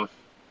shut that off.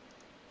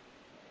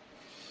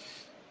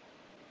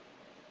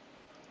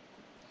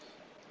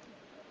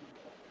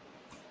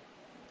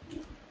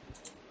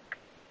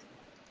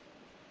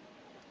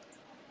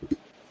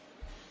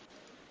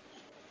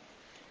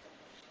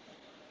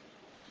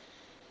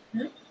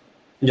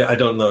 Yeah, I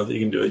don't know that you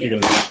can do it. You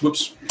can.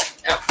 Whoops.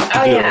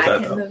 Oh deal yeah, with that, I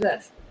can though. move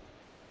this.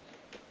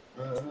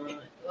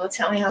 Well,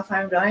 tell me how far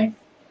I'm going.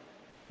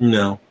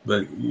 No,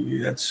 but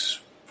that's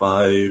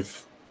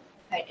 5.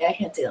 I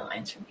can't see the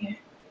lines from here.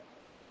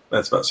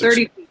 That's about 6.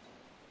 30 feet.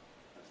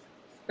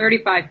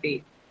 35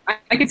 feet.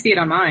 I can see it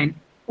on mine.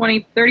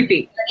 30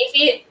 feet. 30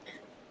 feet?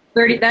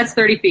 30. That's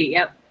 30 feet,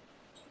 yep.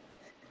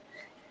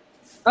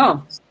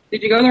 Oh,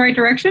 did you go the right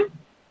direction?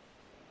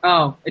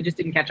 Oh, it just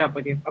didn't catch up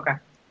with you. Okay.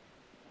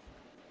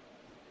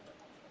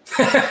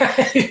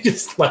 You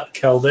just left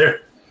Kel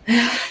there.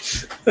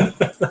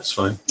 That's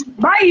fine.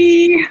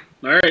 Bye!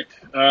 All right.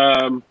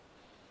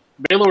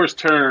 Baylor's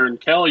turn.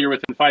 Kel, you're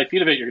within 5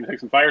 feet of it. You're going to take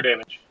some fire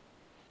damage.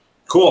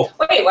 Cool.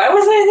 Wait, why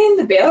was I thinking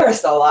the Baylor is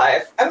still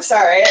alive? I'm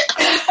sorry.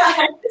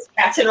 I'm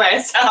distracting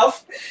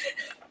myself.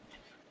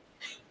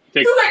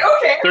 Take I was like,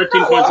 okay.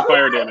 13 points of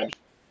fire damage.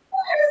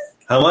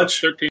 How much?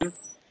 13.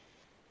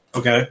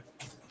 Okay.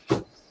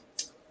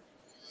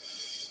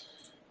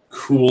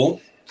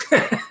 Cool.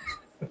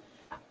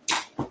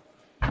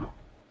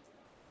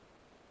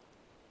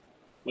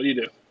 What do you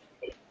do?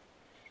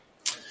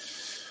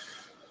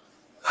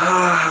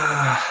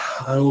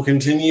 I will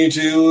continue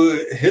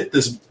to hit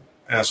this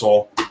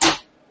asshole.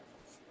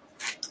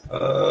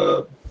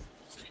 Let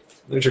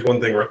me check one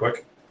thing real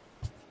quick.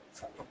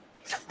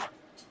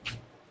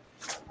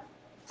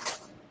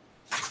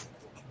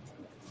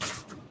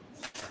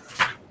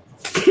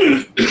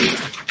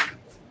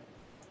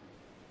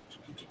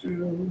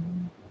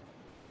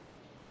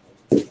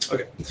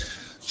 Okay.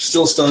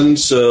 Still stunned,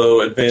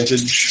 so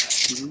advantage.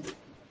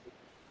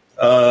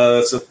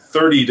 It's a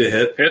 30 to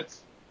hit.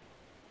 Hits.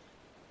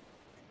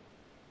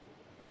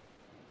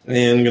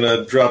 And I'm going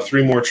to drop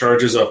 3 more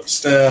charges off the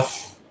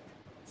staff.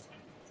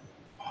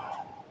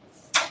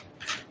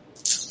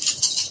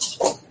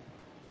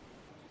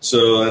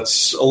 So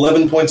that's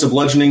 11 points of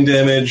bludgeoning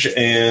damage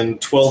and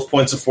 12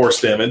 points of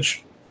force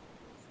damage.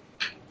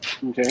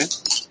 Okay.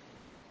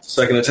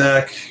 Second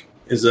attack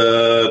is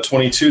a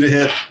 22 to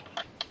hit.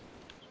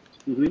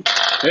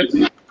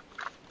 Hits.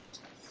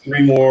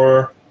 3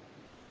 more.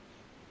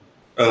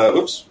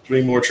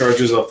 3 more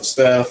charges off the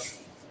staff.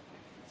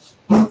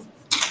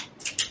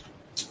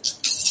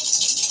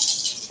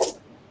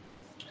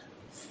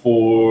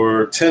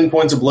 For 10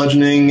 points of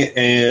bludgeoning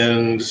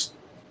and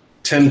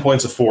 10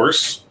 points of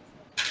force.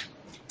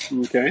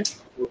 Okay.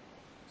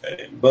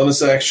 Okay.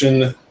 Bonus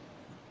action.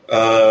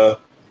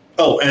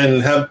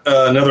 And have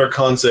another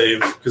con save,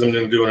 because I'm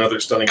going to do another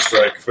stunning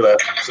strike for that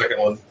second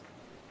one.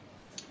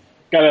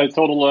 Got a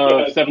total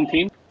of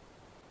 17.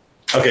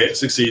 Okay, it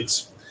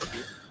succeeds.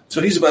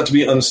 So he's about to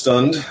be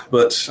unstunned,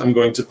 but I'm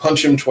going to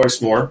punch him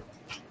twice more.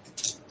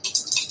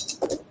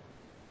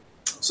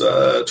 It's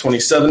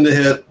 27 to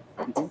hit,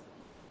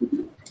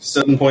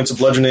 7 points of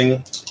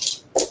bludgeoning,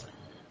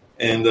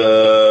 and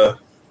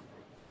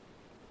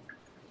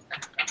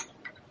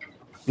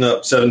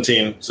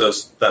 17, so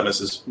that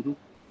misses.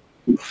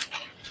 All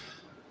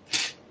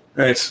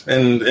right,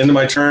 and into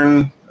my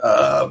turn.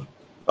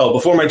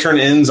 Before my turn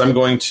ends, I'm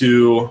going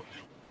to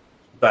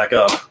back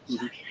up.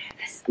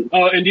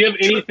 Oh, and do you have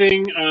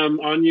anything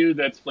on you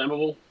that's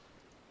flammable?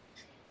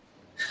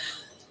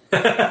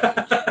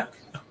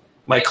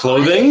 My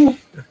clothing?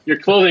 Your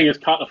clothing is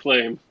caught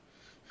aflame.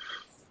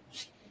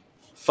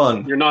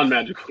 Fun. You're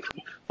non-magical.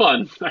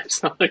 Fun.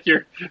 That's not like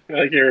your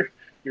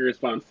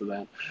response to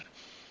that.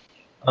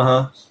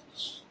 Uh-huh.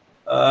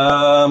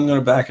 I'm going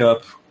to back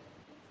up.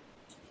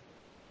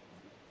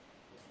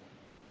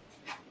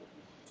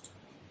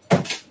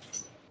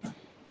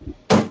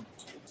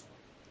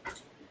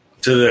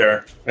 To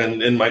there,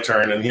 and in my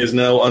turn, and he is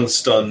now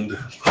unstunned.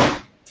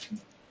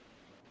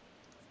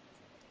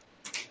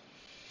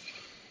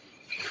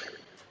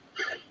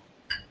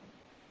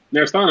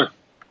 Narasana.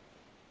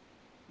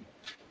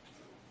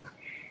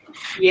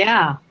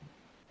 Yeah.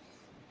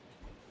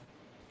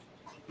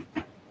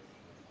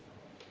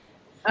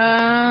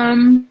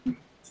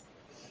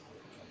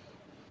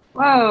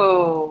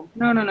 Whoa.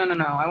 No.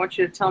 I want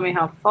you to tell me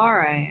how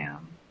far I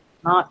am.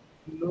 Not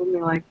move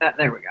me like that.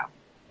 There we go.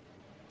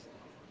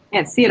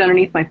 Can't see it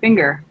underneath my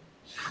finger.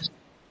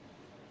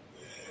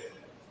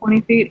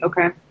 20 feet?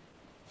 Okay.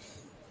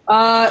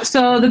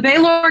 So the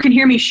Baylor can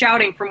hear me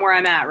shouting from where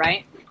I'm at,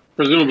 right?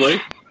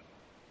 Presumably.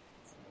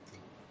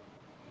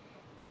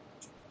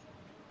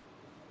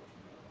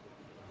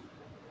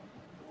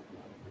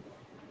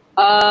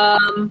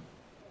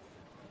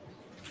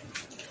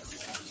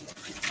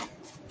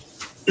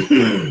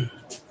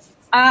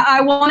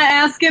 I want to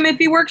ask him if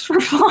he works for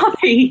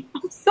Floppy.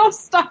 I'm so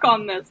stuck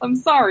on this. I'm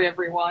sorry,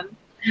 everyone.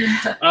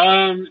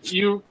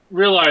 You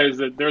realize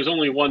that there's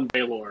only one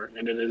Baylor,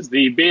 and it is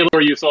the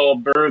Baylor you saw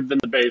birthed in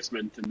the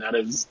basement, and that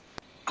is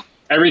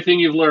everything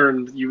you've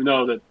learned. You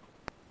know that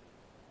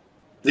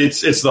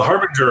It's the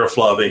harbinger of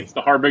Flavi. it's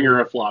the harbinger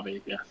of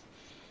Flavi. Yes.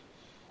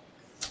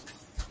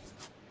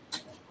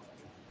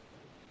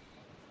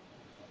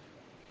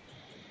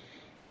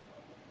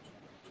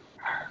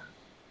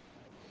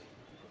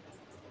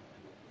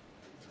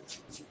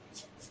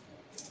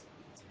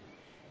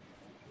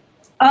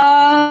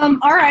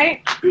 All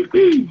right.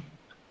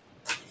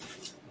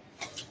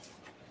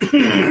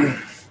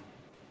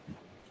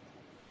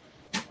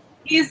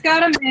 He's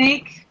got to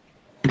make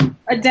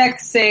a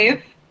dex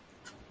save.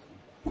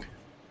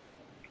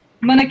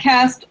 I'm going to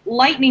cast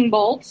Lightning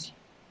Bolt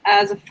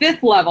as a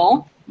 5th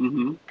level.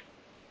 Mm-hmm.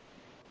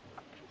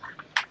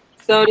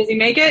 So does he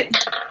make it?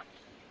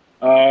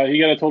 He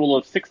got a total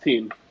of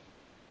 16.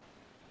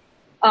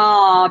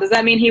 Does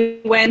that mean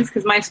he wins?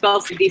 Because my spell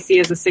DC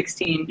is a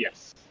 16.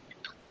 Yes.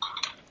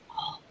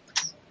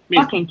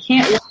 Fucking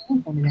can't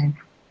roll anything.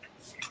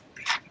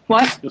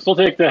 What? You'll still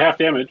take the half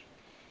damage.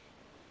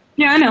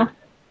 Yeah, I know.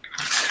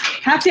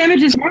 Half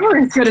damage is never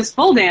as good as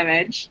full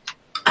damage.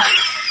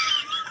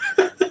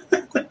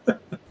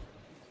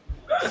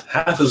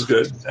 Half as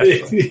good.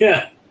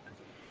 Yeah.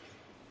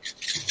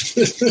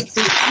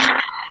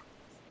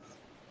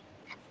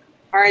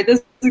 All right, this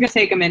is going to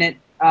take a minute.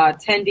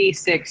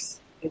 10d6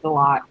 is a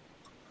lot.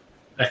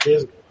 That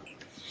is.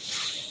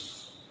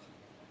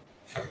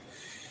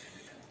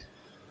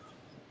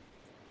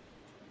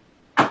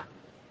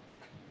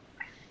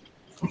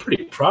 I'm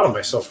pretty proud of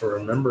myself for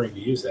remembering to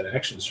use that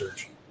action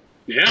surge.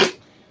 Yeah.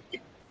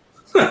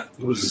 It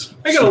was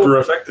super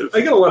effective.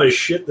 I got a lot of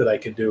shit that I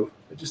could do.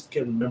 I just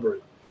can't remember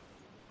it.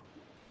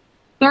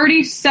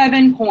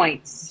 37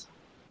 points.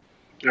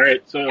 All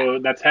right, so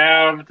that's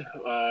halved.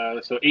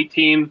 So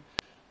 18.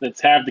 That's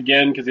halved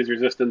again because he's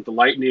resistant to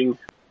lightning.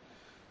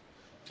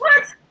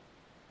 What?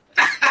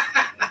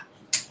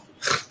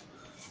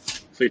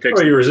 So he takes.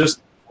 Oh, you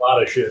resist a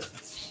lot of shit.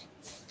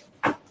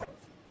 I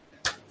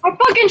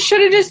fucking should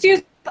have just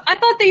used... I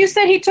thought that you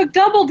said he took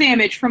double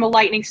damage from a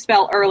lightning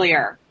spell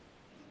earlier.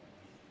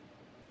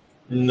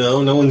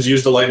 No one's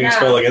used a lightning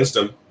spell against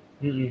him.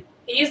 Mm-mm.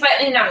 He used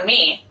lightning on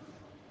me.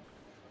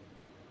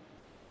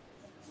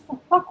 What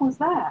the fuck was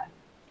that?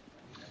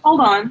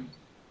 Hold on.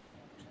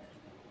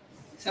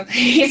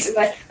 Somebody's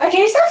like,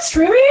 okay, stop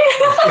screaming.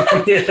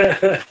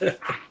 Yeah.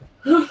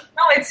 No,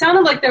 it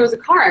sounded like there was a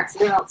car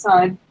accident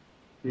outside.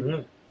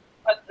 Mm-hmm.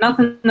 But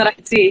nothing that I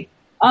could see.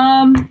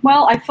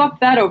 Well, I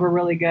fucked that over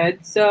really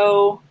good,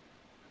 so...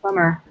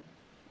 Bummer.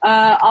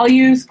 I'll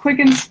use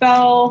Quicken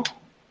Spell...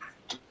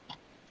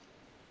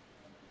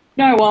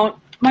 No, I won't.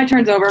 My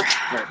turn's over.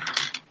 Right.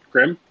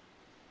 Grim?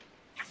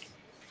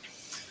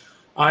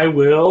 I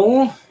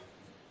will...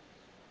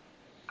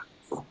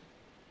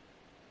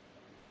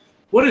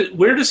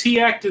 Where does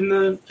he act in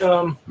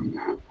the...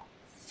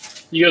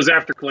 He goes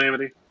after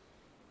Calamity.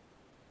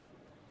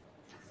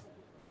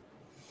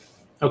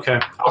 Okay,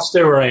 I'll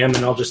stay where I am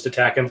and I'll just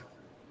attack him.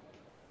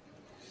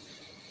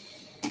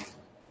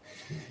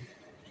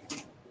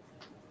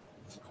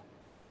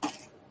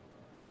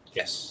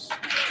 Yes.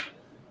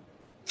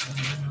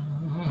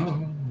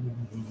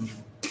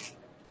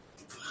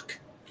 Fuck.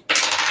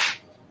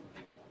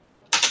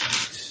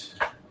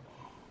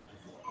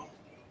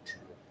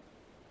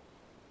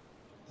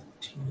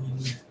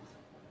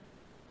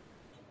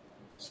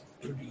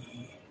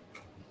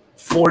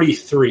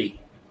 43.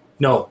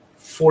 No,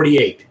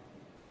 48.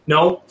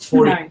 No,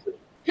 40. Nice.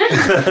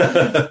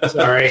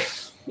 Sorry.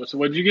 So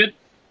what'd you get?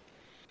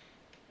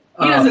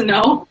 He doesn't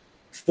know.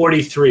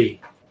 43.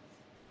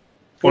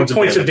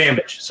 Points of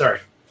damage. Sorry.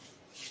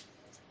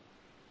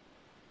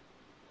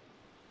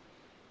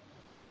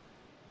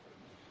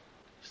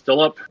 Still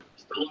up.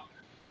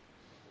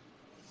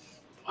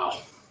 Wow.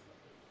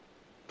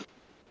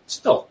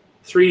 Still,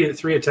 three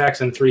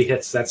attacks and 3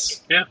 hits.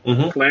 That's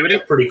Calamity.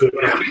 pretty good.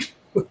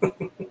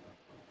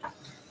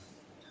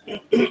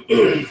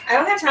 I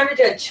don't have time to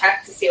do a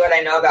check to see what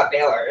I know about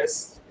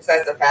Baylor's,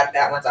 besides the fact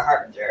that one's a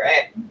harbinger,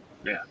 right?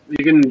 Yeah,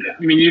 you can.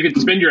 I mean, you could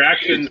spend your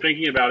action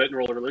thinking about it and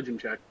roll a religion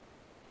check.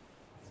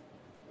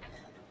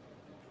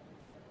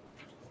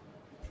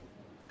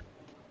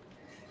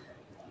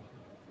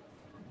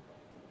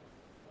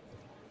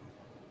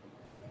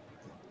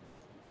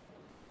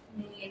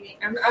 maybe.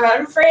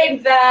 I'm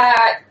afraid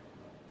that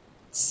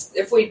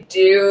if we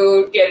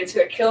do get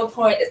into a kill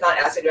point, it's not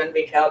actually going to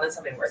be killed, and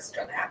something worse is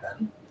going to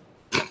happen.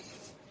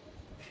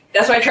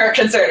 That's my current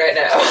concern right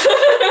now.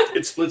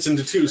 It splits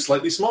into two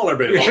slightly smaller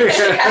battles.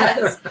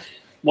 Yes.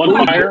 One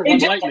fire, one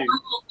lightning.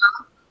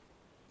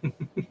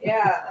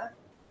 Yeah.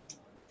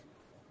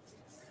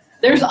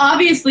 There's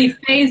obviously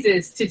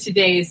phases to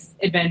today's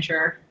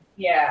adventure.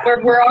 Yeah.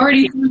 We're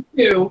already through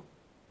 2.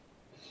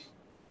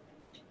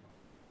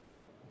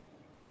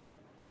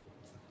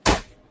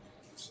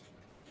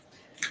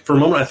 For a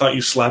moment, I thought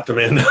you slapped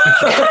Amanda.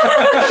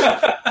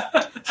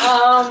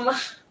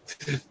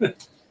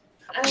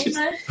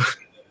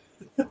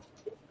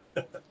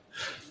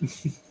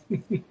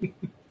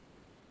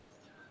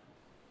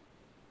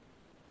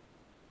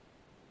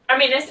 I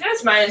mean,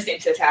 it's my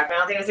instinct to attack, but I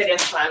don't think it's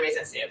against Flammy's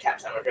instinct to attack,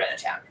 so I'm going to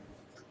attack.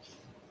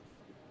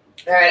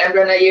 Alright, I'm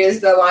going to use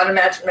the wand of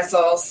magic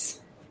missiles.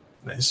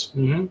 Nice.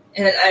 Mm-hmm.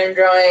 And I'm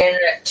going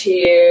to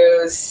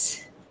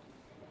use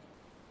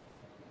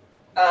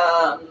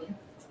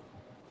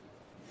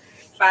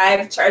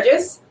 5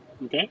 charges.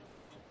 Okay.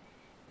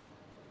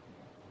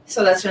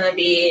 So that's going to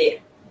be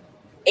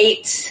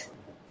 8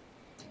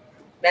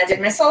 magic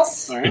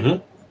missiles. All right.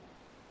 Mm-hmm.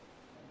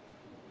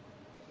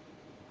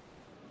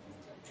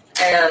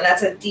 And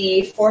that's a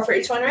D4 for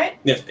each one, right?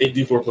 Yeah,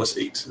 8d4 plus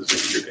 8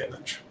 is your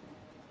damage.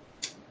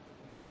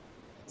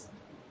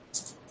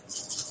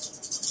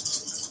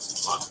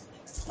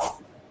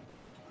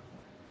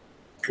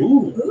 Ooh.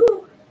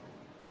 Ooh.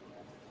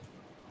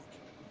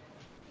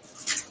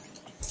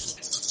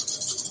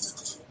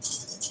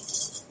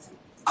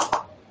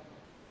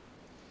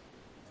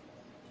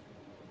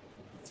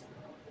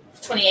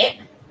 $28.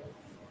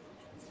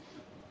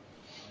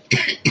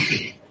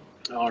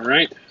 All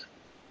right.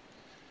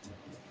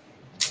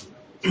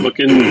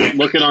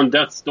 Looking on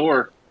death's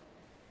door.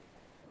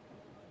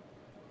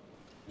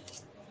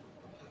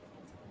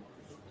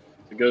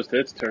 It goes to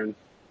its turn.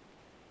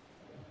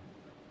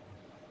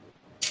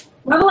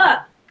 Level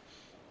up.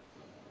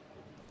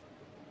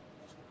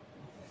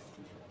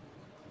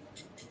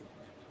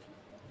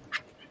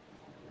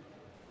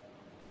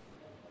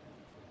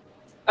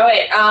 Oh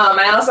wait,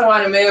 I also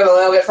want to move a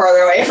little bit farther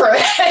away from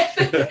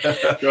it.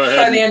 Go ahead.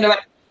 By the end of it.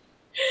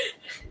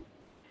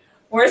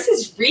 Where's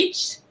his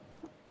reach?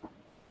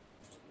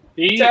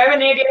 Do I have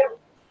an idea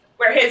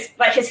where his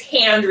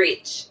hand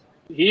reach?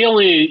 He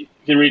only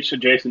can reach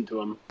adjacent to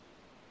him.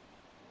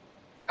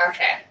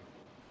 Okay.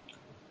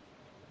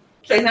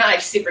 So he's not like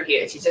super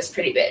huge, he's just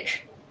pretty big.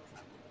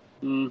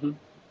 Mm-hmm.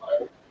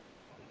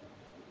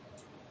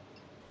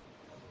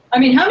 I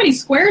mean, how many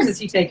squares has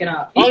he taken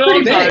up? He's Oh no,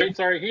 pretty I'm big.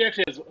 sorry. He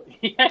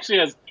actually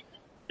has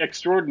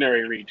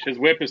extraordinary reach. His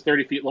whip is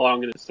 30 feet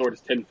long and his sword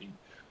is 10 feet.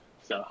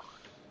 So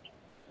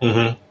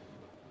Mm-hmm.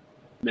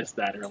 missed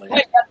that earlier.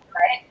 Wait, that's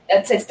right.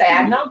 That's its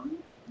diagonal?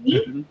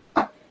 Mm-hmm.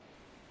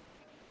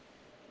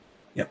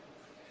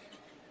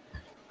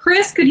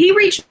 Chris, could he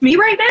reach me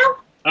right now?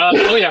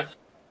 Oh yeah.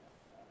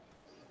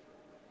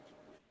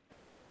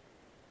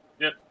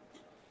 Yep.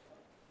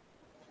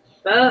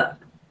 Uh,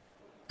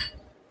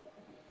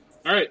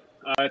 All right.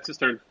 It's his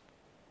turn.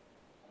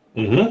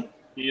 Mm-hmm.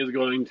 He is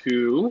going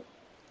to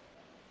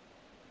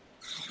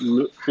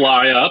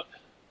fly up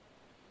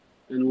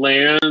and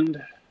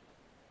land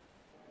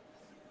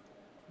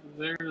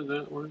there. Does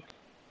that work?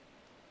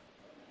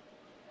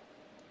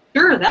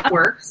 sure, that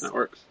works. That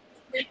works.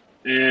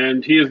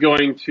 And he is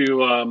going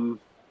to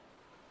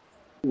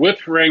whip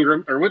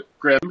Grim,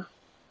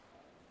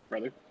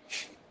 rather.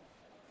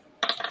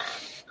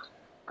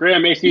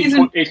 Grim,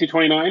 AC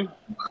 29.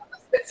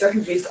 It's so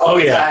confused all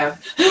the yeah.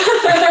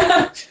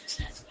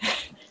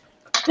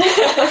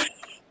 time.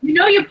 You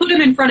know you put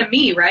him in front of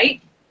me,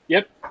 right?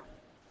 Yep.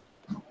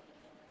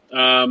 He's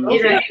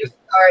gonna use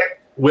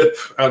Whip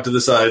out to the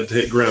side to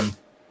hit Grim.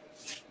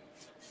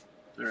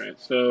 All right,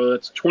 so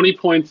that's 20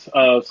 points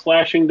of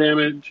slashing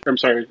damage.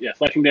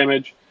 Slashing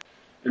damage.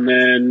 And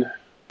then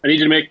I need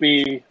you to make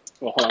me...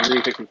 Well, hold on. Let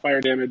me take some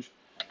fire damage.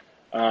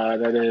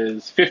 That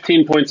is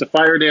 15 points of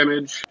fire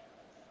damage.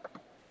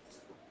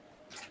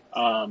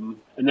 And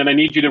then I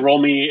need you to roll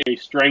me a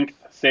strength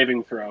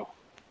saving throw.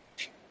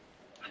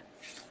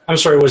 I'm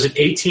sorry, was it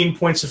 18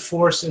 points of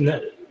force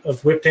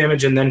of whip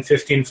damage and then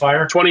 15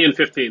 fire? 20 and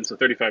 15, so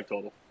 35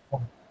 total.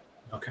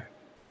 Okay.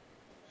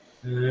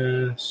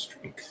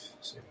 Strength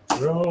saving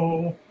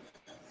throw.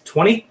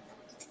 20?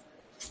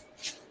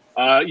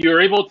 You're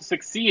able to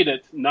succeed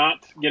at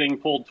not getting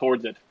pulled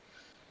towards it.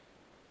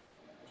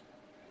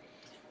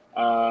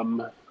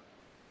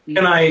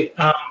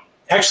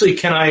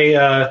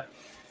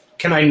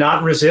 Can I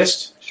not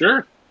resist?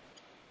 Sure.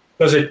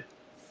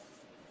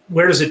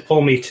 Where does it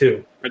pull me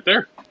to? Right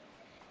there.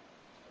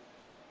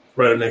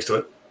 Right up next to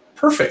it.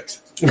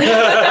 Perfect.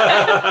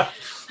 Then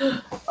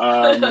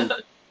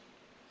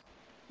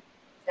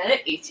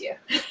it eats you.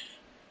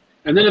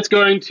 And then it's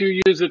going to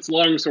use its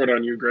longsword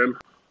on you, Grim.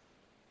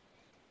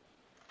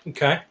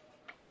 Okay.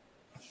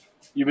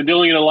 You've been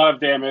dealing it a lot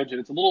of damage, and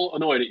it's a little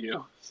annoyed at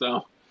you.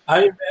 So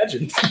I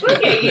imagined.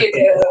 Look at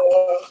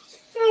you.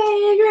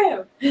 Hey,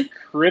 Drew.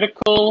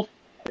 Critical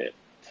hit.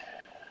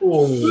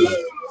 Ooh.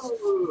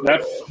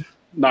 That's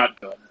not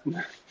good.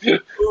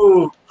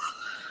 Ooh.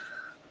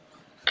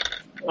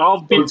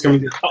 I'll be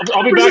back.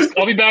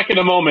 I'll be back in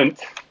a moment.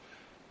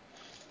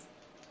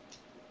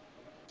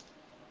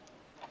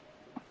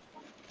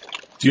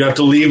 Do you have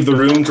to leave the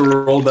room to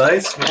roll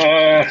dice?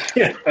 I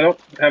don't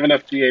have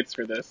enough d8s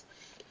for this.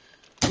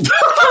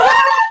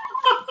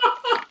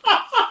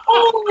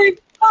 Holy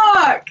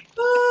fuck!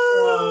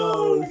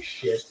 Oh,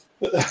 shit.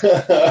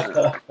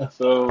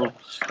 So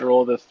I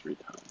roll this 3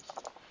 times.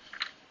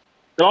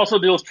 It also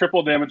deals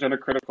triple damage on a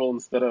critical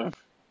instead of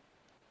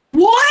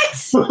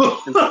What?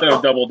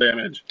 double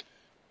damage.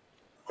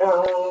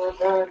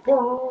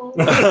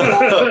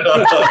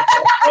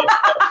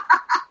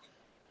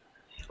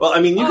 Well, I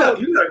mean, you got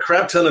a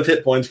crap ton of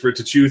hit points for it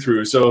to chew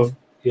through, so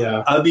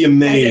Yeah. I'd be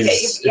amazed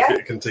Does it hit you? if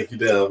it can take you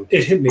down.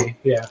 It hit me,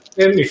 yeah.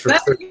 It hit me for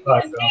That's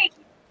 35, though.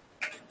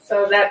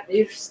 So that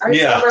you are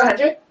you Yeah. over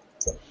 100?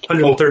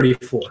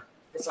 134.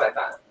 That's what I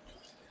thought.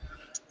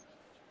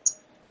 I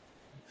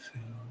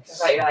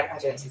thought you were like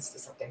 160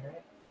 something,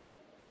 right?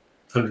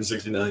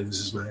 169 is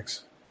his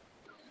max.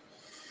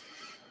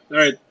 All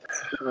right.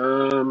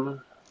 And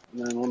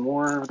then one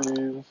more of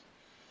these.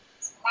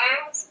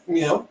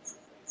 Yeah.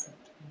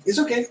 It's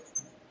okay.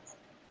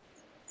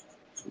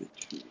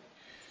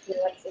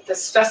 The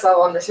stress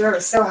level in this room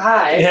is so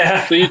high.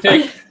 Yeah. So you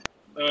take.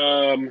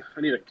 I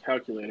need a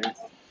calculator.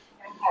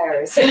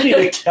 I need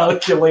a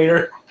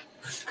calculator.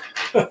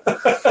 You're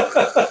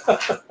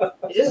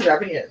just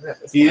rubbing it.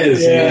 He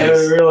is. Yeah, He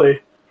is.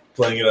 really.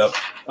 Playing it up.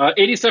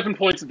 87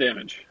 points of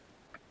damage.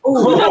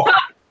 Oh.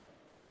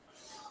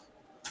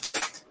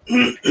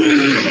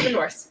 Even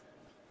worse.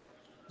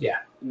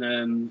 Yeah. And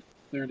then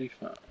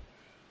 35.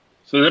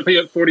 So that put you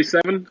at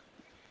 47?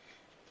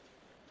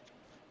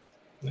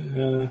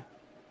 I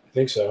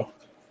think so.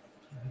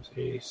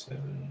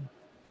 87.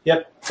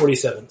 Yep,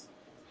 47.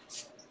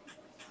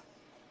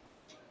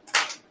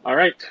 All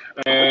right.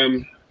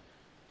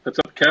 That's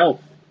up Cal.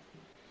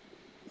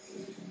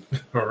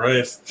 All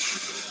right.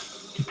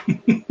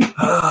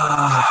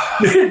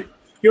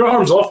 Your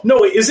arm's off.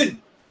 No, it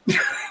isn't.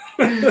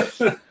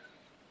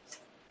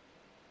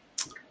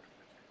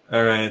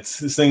 All right.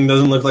 This thing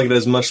doesn't look like it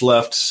has much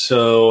left,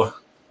 so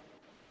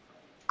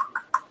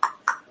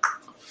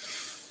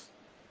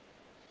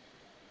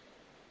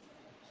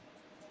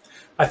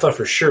I thought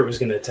for sure it was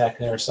going to attack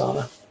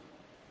Narasana.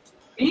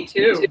 Me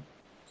too.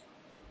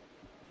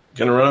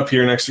 gonna run up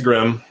here next to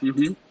Grim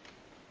Mm-hmm.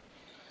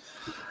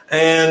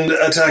 and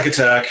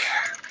attack.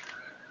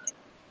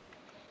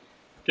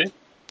 Okay.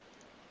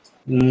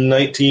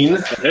 19.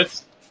 That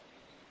hits.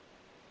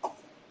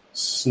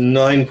 It's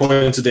 9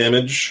 points of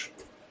damage.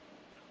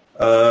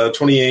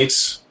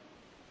 28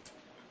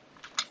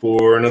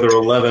 for another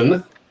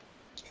 11.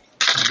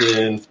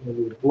 Then 4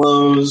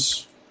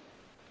 blows.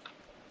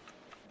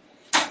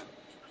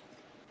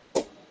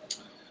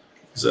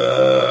 It's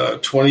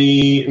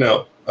 20.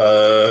 No.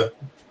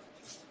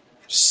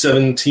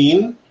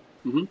 17.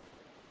 Mm-hmm.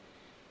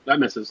 That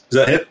misses.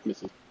 Does that hit?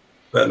 Misses.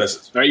 That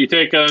misses. All right, you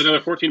take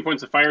another 14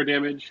 points of fire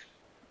damage.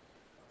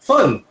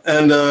 Fun.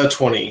 And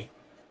 20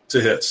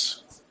 to hit.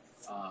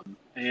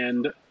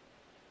 And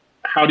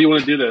how do you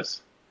want to do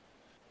this?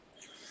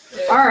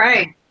 All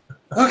right.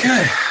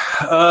 Okay.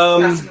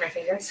 Crossing my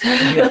fingers.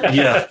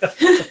 Yeah.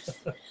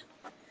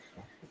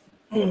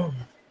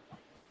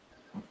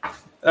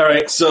 All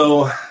right,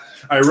 so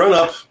I run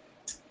up,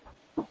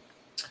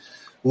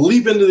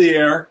 leap into the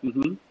air,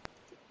 Mm-hmm.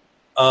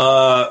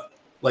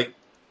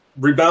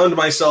 Rebound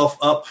myself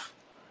up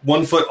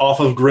 1 foot off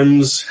of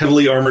Grim's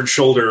heavily armored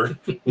shoulder,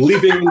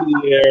 leaping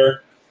into the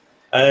air,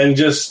 and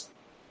just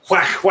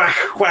whack, whack,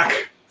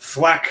 whack,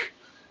 thwack,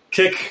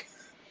 kick,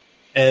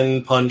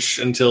 and punch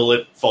until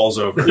it falls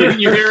over.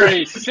 You hear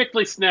a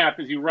sickly snap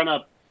as you run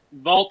up,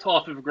 vault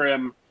off of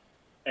Grim,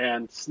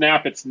 and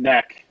snap its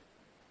neck.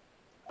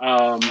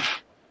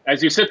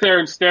 As you sit there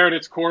and stare at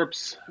its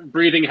corpse,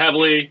 breathing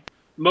heavily,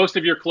 most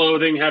of your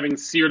clothing having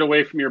seared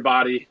away from your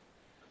body.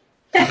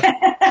 Because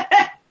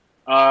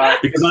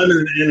I'm in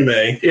an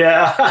anime.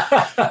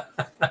 Yeah.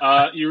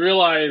 You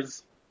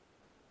realize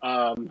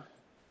the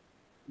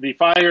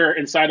fire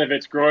inside of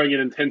it's growing in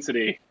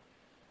intensity,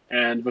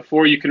 and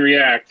before you can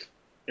react,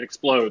 it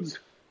explodes.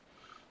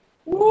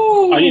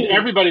 Ooh. I need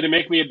everybody to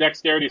make me a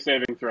dexterity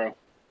saving throw.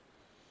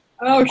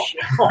 Oh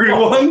shit.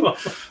 Everyone?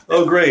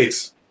 Oh,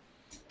 great.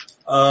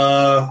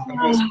 I'm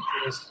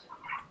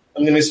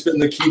going to spin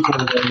the key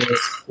point on this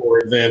for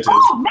advantage.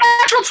 Oh,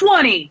 natural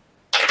 20.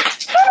 Woo,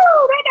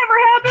 that never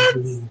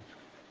happens.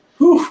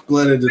 Whew,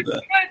 glad I did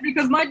that. Good,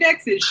 because my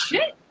dex is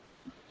shit.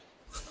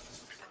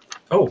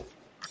 Oh.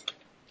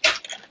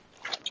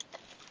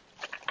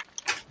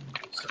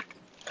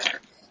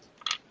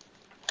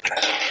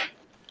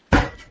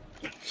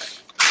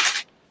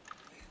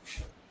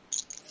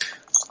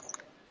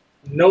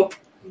 Nope.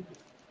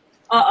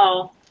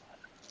 Uh-oh.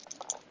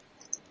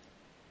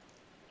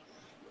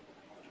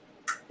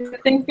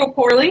 Did things go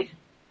poorly?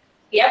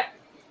 Yep.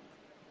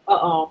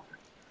 Uh-oh.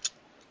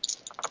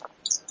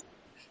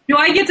 Do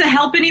I get to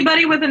help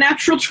anybody with a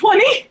natural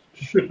 20?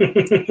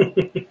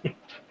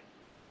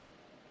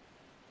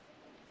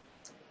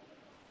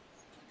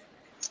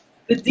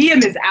 The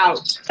DM is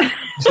out.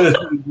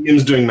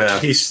 DM's doing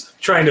math. He's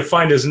trying to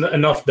find us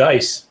enough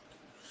dice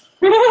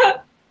to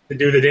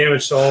do the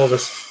damage to all of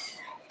us.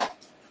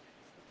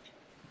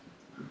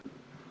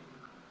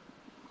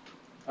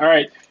 All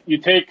right, you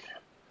take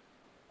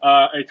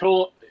a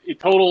total.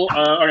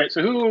 All right,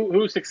 so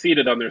who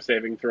succeeded on their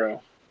saving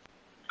throw?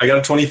 I got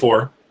a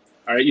 24.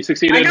 All right, you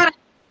succeeded.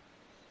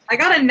 I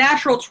got a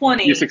natural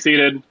 20. You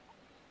succeeded.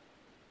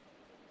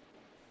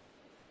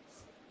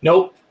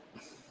 Nope.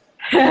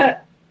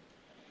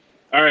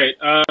 All right.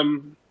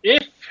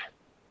 If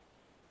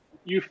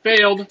you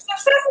failed,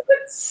 Success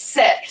is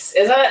 6,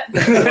 is it?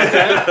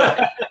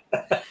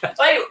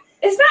 Like,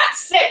 it's not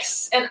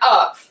 6 and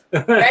up,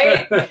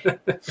 right?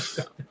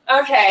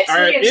 Okay, all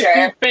right. making If sure.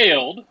 you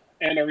failed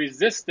and are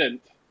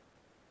resistant,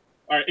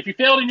 all right. If you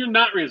failed and you're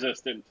not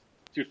resistant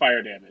to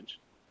fire damage,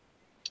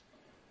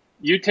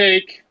 you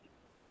take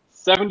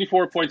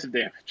 74 points of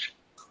damage.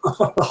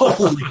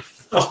 Holy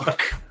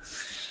fuck.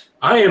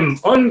 I am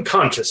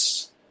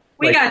unconscious.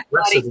 We got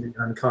buddy. aggressively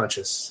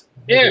unconscious.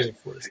 If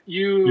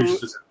you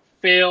Useless.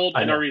 failed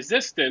I and know. are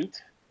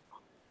resistant,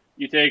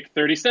 you take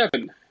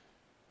 37.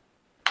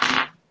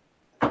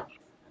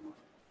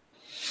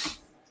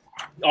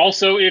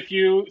 Also, if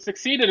you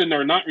succeeded and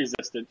are not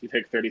resistant, you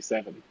take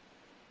 37.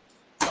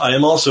 I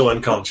am also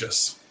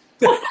unconscious.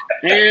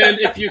 And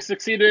if you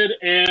succeeded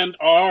and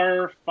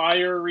are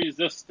fire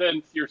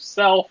resistant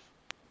yourself,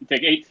 you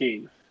take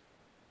 18.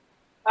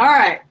 All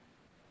right.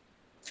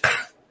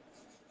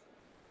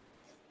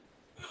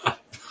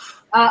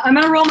 I'm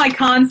going to roll my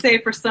con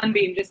save for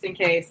Sunbeam just in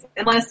case.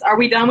 Unless, are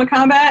we done with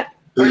combat?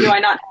 Or do I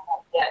not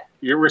have that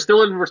yet? We're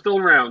still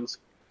in rounds.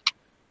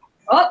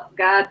 Oh,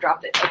 God,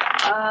 dropped it.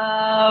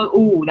 Okay.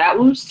 Ooh, that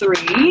was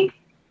 3.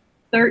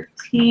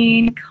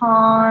 13,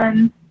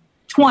 con,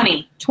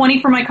 20.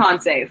 20 for my con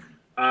save.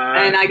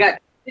 And I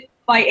got hit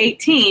by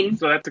 18.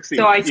 So that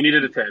succeeds. So You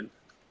needed a 10.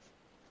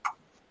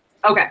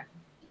 Okay.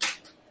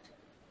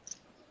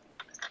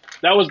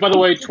 That was, by the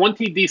way,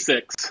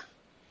 20d6.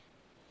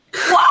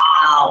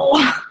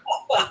 Wow!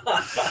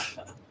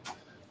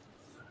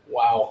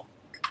 Wow.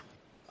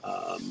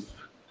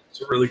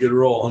 It's a really good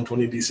roll on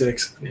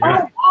 20d6. Yeah.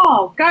 Oh,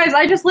 wow. Guys,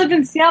 I just lived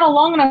in Seattle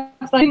long enough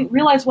that I didn't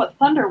realize what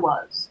thunder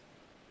was.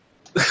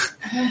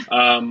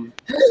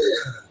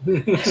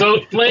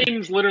 So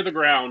flames litter the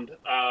ground.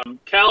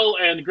 Kel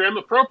and Grim,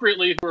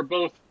 appropriately, who are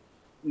both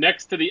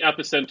next to the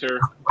epicenter,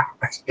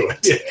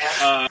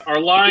 are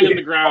lying on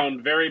the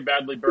ground, very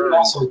badly burned.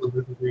 Also live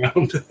in the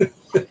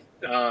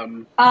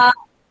ground.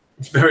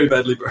 Very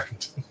badly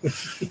burned.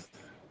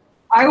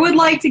 I would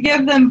like to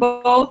give them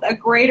both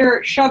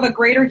shove a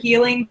greater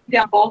healing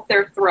down both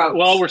their throats.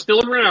 Well, we're still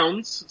in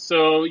rounds,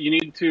 so you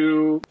need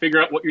to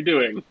figure out what you're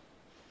doing.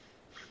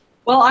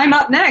 Well, I'm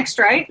up next,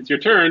 right? It's your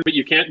turn, but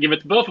you can't give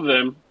it to both of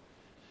them.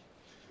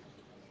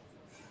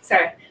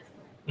 Sorry.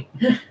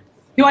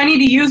 Do I need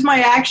to use my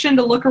action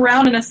to look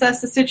around and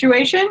assess the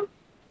situation?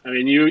 I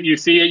mean, you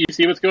see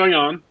what's going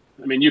on.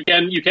 I mean, you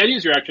can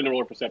use your action to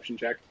roll a perception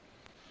check.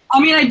 I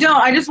mean, I don't.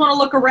 I just want to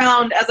look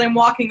around as I'm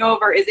walking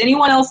over. Is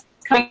anyone else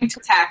coming to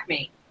attack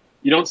me?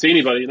 You don't see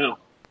anybody, no.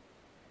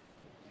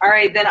 All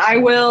right, then I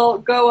will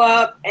go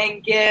up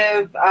and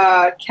give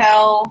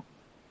Kel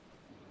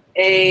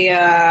a...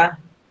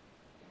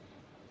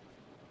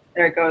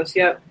 there it goes,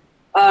 yep.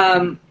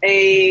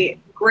 A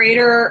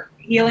greater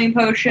healing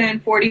potion,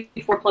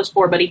 44 plus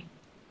 4, buddy.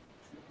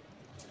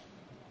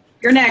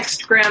 You're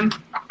next, Grim.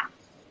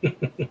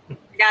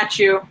 Got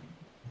you.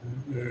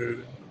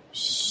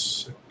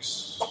 6.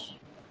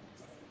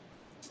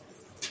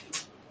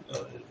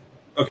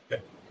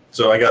 Okay.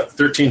 So I got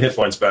 13 hit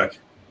points back.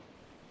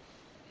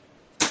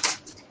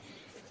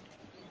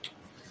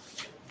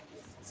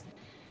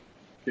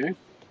 Okay.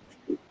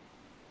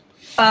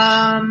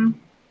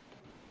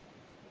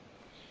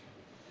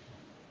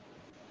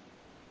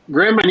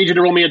 Grim, I need you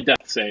to roll me a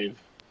death save.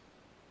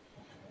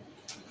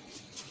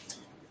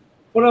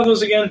 What are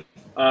those again?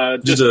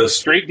 Just a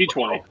straight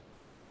d20.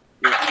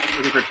 Yeah,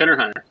 looking for 10 or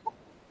higher.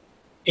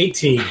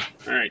 18. All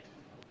right.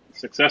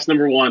 Success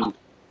number 1.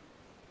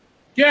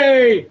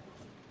 Yay!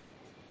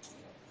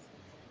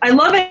 I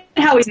love it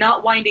how he's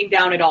not winding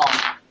down at all.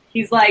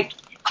 He's like,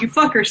 you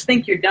fuckers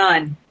think you're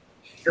done.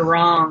 You're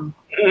wrong.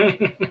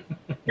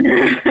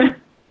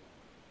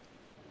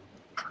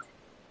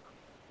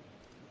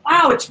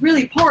 Wow, it's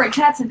really pouring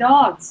cats and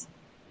dogs.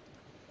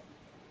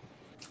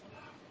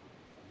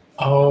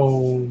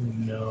 Oh,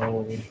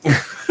 no.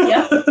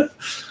 Yep.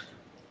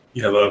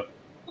 You have a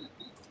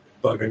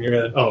bug on your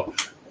head. Oh.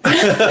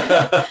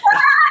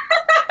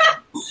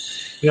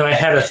 I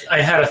had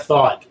a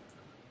thought.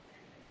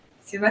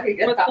 Seems like a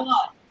good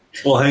thought.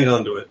 Well, hang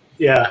on to it.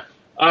 Yeah.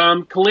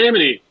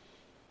 Calamity,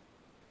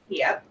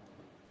 Yep.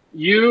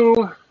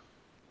 you,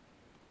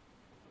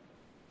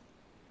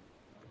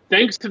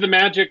 thanks to the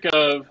magic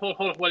of... Hold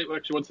on, wait,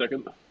 actually, 1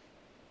 second.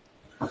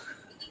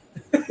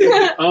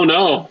 Oh,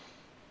 no.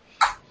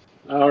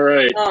 All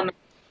right. Um,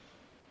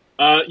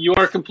 You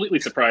are completely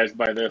surprised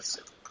by this.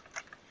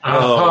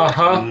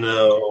 Oh,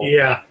 no.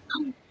 Yeah.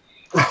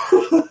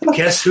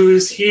 Guess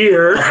who's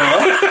here?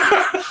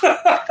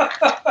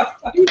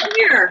 Who's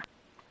here?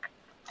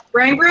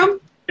 Rangram?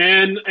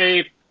 And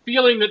a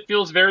feeling that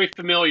feels very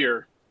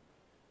familiar.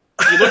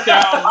 You look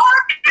down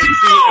and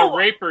see a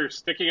rapier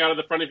sticking out of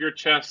the front of your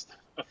chest,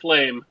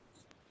 aflame.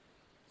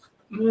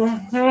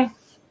 Mm-hmm.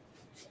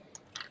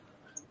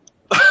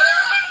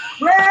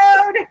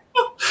 Rude!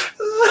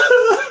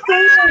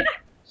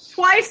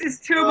 Twice is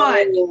too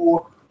much.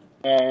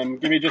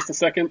 Give me just a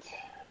second.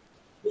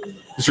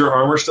 Is your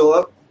armor still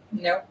up?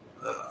 Nope.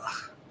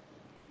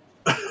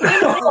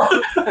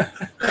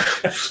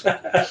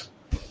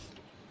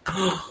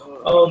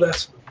 Oh,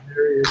 that's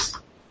hilarious.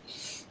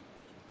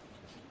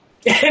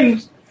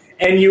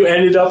 And you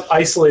ended up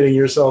isolating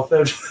yourself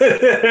after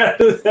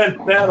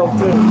that battle,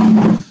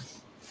 too.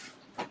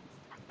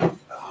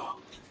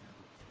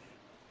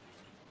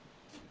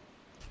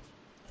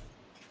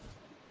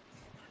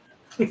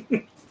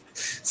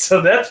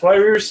 So that's why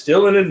we were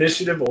still in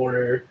initiative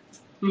order.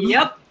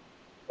 Yep.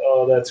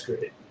 Oh, that's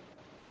great.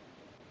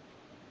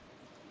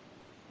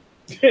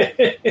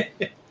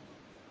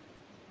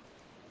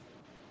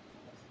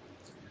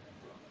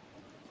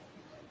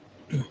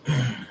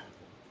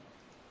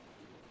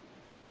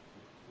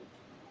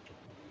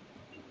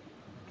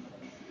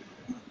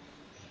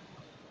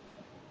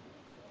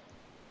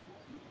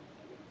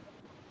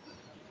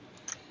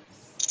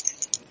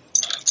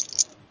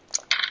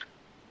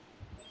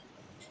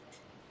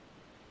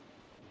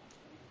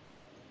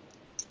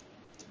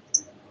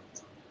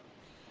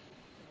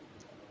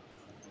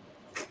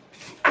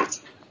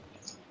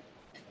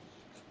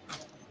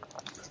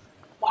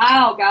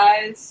 Wow,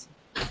 guys.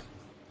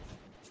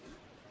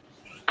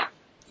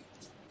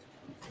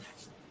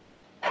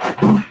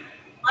 Am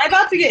I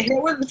about to get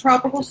hit with a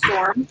tropical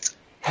storm?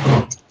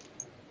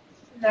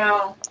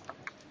 No.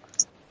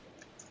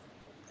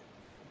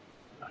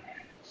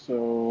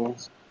 So,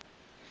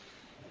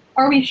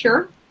 Are we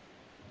sure?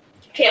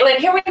 Caitlin,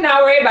 can we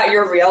not worry about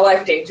your real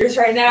life dangers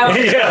right now?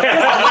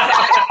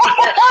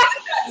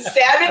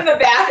 Stab in the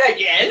back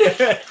again.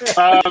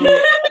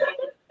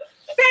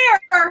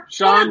 Fair.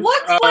 Sean, But it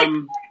looks like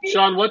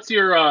Sean, what's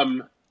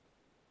the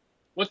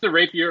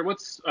rapier?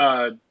 What's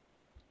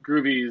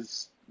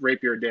Groovy's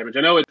rapier damage?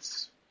 I know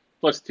it's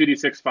plus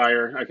 2d6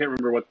 fire. I can't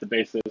remember what the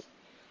base is.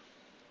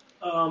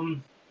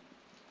 1d8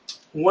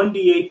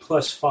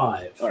 plus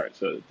 5. All right,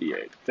 so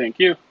d8. Thank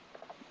you.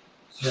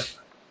 Yep.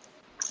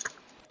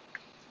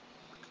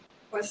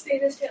 What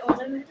state is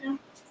Caitlin in right now?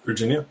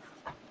 Virginia.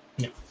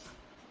 Yeah.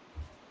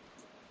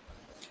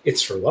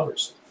 It's for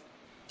lovers.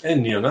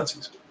 And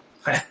neo-Nazis.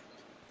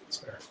 That's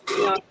fair.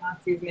 no,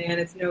 Nazis, man.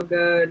 It's no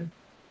good.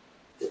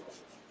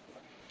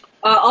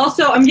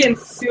 Also, I'm getting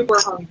super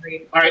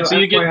hungry. All right, so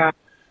you FYI.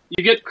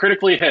 get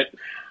critically hit.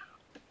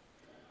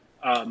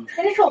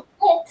 Critical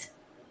hit.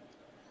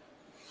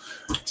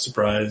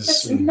 Surprise.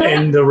 That's not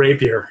And the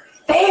rapier.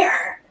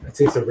 fair. I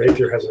think the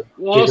rapier has a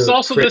Well, it's bigger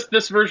also crit.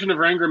 this version of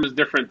Rangram is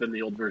different than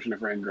the old version of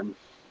Rangram.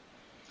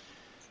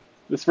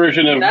 This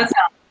version of That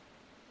sounds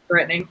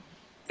threatening.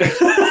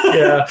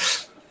 Yeah.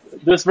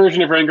 this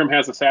version of Rangram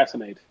has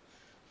assassinate.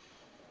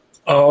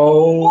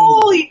 Oh.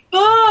 Holy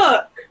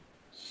fuck!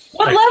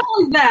 What I- level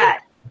is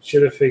that?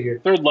 Should have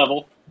figured. 3rd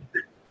level.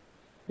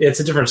 Yeah,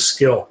 it's a different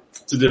skill.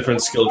 It's a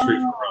different skill tree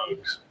for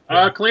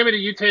rogues. Calamity,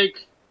 you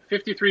take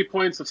 53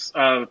 points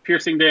of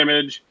piercing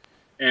damage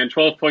and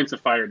 12 points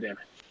of fire damage.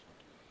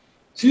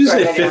 Did you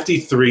say Right,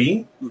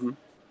 53? Mm-hmm.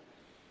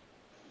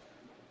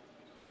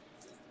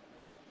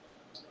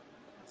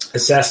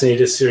 Assassinate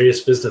is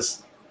serious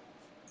business.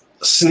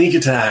 Sneak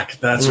attack.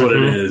 That's what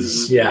it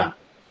is. Yeah.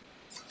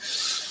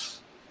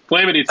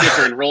 Calamity, it's your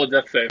turn. Roll a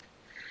death save.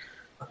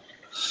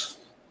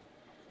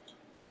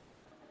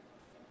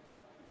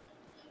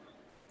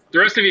 The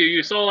rest of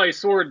you saw a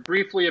sword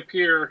briefly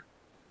appear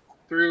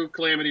through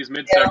Calamity's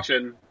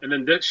midsection and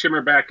then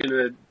shimmer back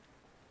into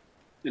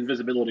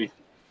invisibility.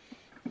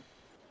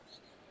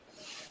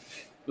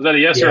 Was that a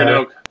yes or a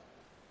no?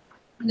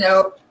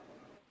 Nope.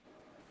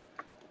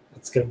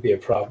 It's going to be a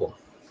problem.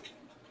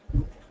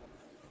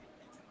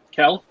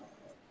 Kel?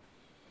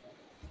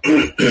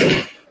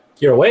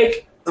 You're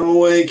awake? I'm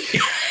awake.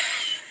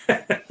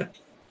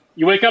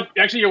 You wake up.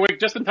 Actually, you're awake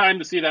just in time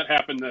to see that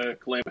happen to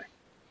Calamity.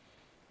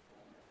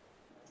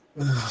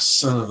 Oh,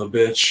 son of a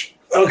bitch.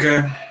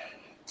 Okay.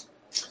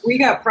 We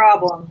got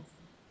problems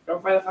Go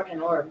for the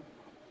fucking orb.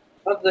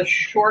 of the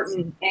short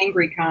and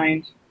angry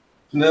kind.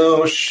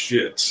 No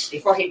shit.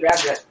 Before he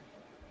grabs it.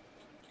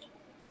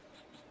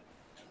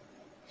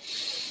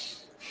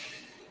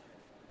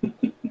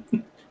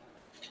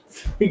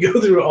 We go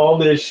through all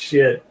this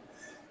shit,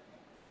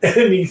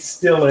 and he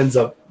still ends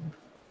up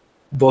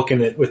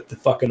booking it with the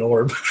fucking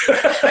orb.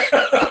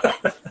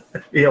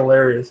 Be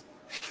hilarious.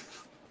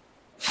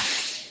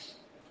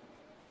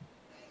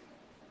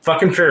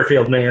 Fucking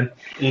Fairfield, man.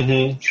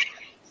 Mm-hmm.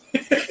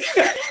 Did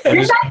I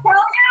tell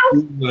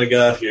you? What I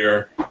got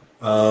here.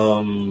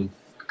 I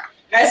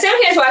assume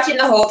he was watching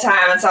the whole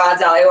time and saw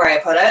exactly where I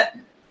put it.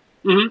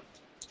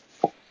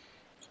 Mm-hmm.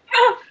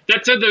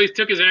 That said, though, he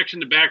took his action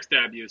to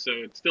backstab you, so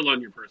it's still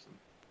on your person.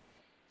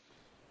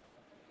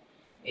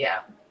 Yeah.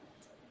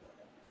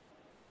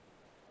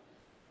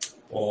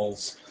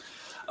 Balls.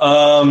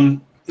 All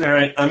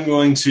right, I'm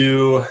going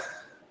to...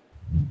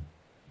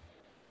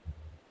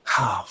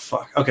 Oh,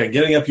 fuck. Okay,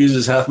 getting up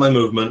uses half my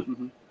movement.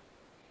 Mm-hmm.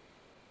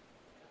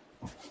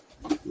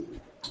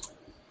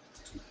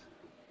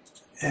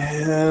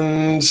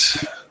 And...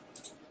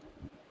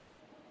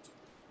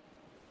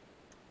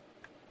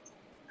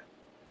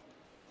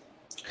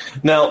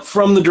 Now,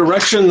 from the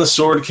direction the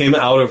sword came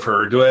out of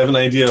her, do I have an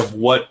idea of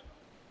what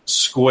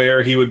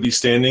square he would be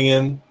standing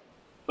in?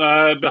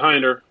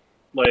 Behind her.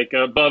 Like,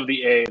 above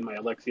the A in my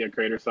Alexia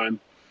crater sign.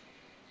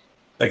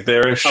 Like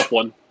there-ish? Up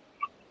one.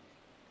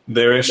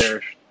 There-ish?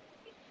 There-ish.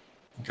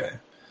 Okay.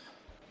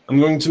 I'm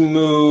going to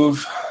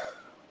move...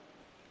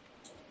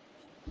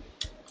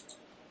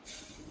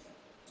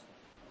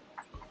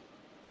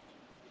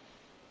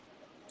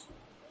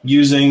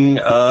 Using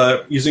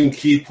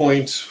key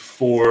point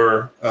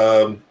for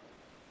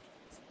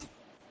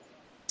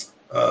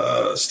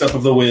Step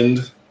of the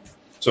Wind,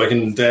 so I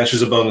can dash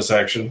as a bonus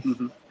action.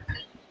 Mm-hmm.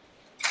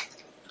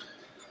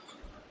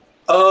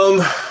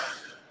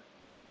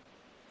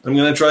 I'm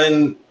gonna try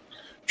and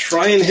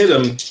hit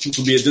him, which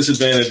will be a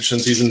disadvantage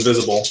since he's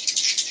invisible.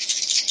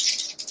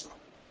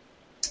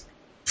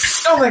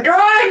 Oh my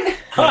god!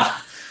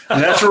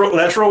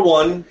 Natural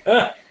 1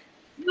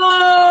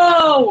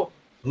 No!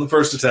 on the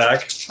first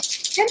attack.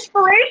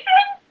 Inspiration?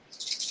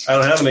 I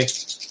don't have any.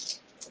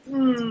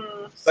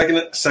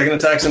 Second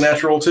attack's a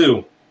natural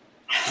 2.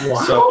 Wow.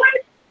 So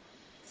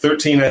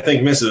 13, I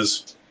think,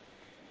 misses.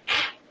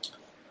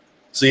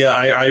 So yeah,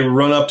 I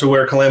run up to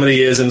where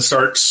Calamity is and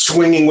start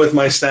swinging with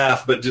my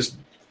staff, but just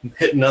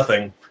hit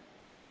nothing.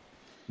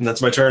 And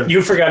that's my turn.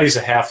 You forgot he's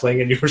a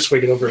halfling and you were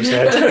swinging over his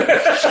head.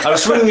 I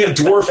was swinging at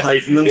dwarf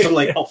height, and then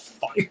suddenly, oh,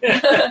 fuck.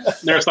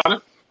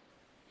 Narasana?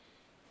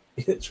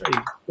 That's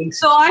right.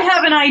 So I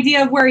have an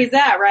idea of where he's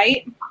at,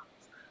 right?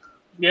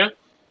 Yeah. I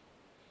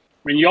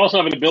mean, you also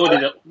have an ability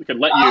that we could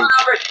let you...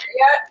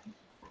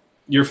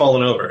 You're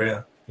falling over,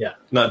 yeah. Yeah.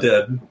 Not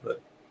dead,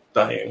 but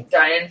dying.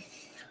 Dying.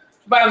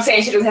 But I'm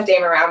saying she doesn't have to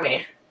aim around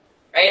me.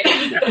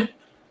 Right?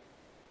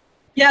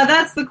 Yeah,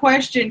 that's the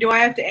question. Do I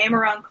have to aim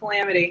around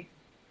Calamity?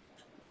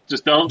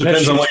 Just don't.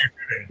 Depends on what you're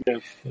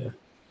doing. Yeah.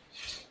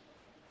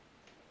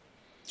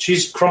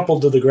 She's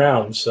crumpled to the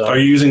ground, so... Are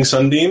you using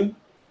Sunbeam?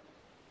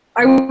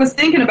 I was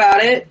thinking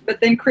about it,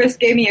 but then Chris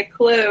gave me a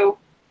clue.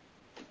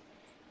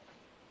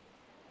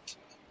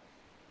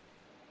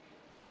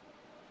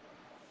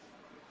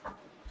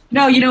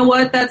 No, you know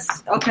what?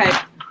 That's okay.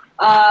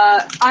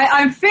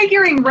 I'm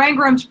figuring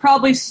Rangram's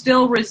probably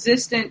still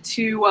resistant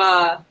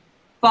to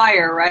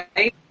fire,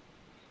 right?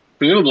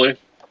 Presumably.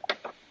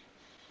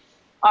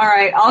 All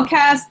right, I'll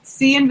cast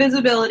See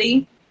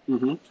Invisibility.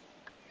 Mm-hmm.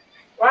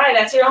 Why?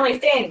 That's your only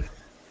thing.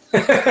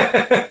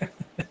 I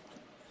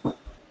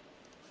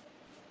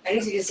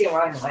need to just see him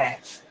running away.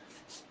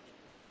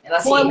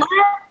 Unless Well, it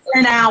lasts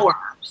an hour,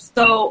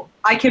 so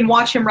I can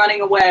watch him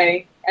running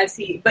away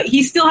but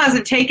he still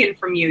hasn't taken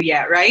from you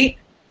yet, right?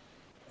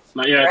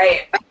 Not yet.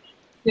 Right.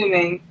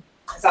 Assuming.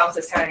 It's almost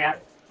his turn now.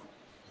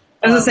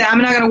 As I say, I'm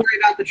not going to worry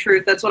about the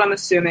truth. That's what I'm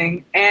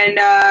assuming. And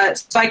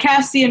so I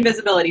cast See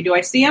Invisibility. Do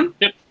I see him?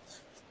 Yep.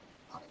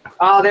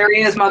 Oh, there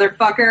he is,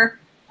 motherfucker.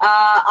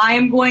 I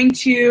am going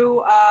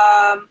to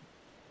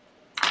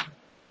let's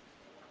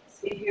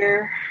see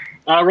here.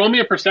 Roll me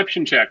a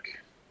perception check.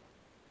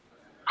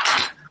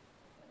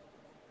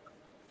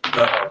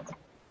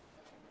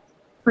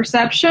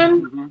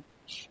 Perception? Mm-hmm.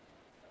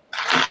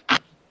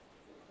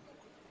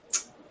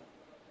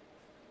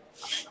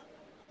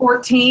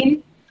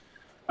 14.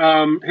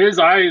 His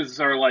eyes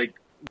are like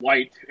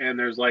white, and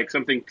there's like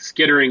something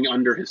skittering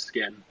under his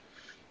skin.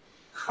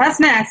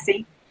 That's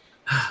nasty.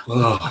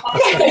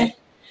 Oh.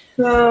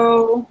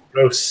 So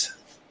Gross.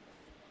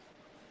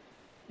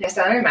 Yes,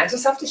 that reminds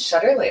yourself to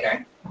shudder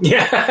later.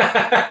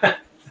 Yeah.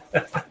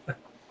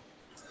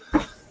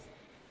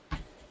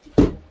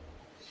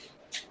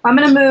 I'm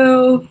going to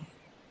move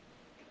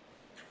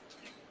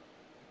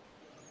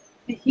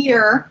to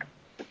here,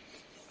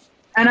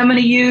 and I'm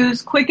going to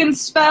use Quicken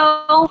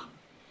Spell.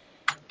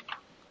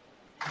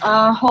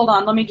 Hold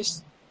on, let me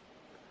just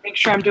make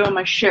sure I'm doing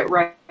my shit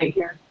right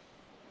here.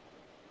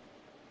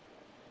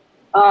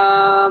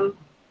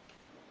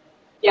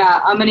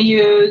 Yeah, I'm going to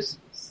use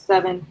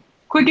 7.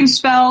 Quicken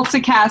Spell to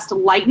cast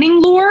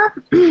Lightning Lure.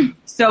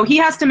 So he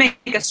has to make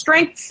a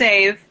strength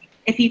save.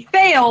 If he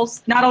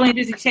fails, not only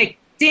does he take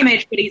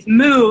damage, but he's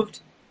moved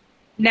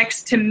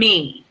next to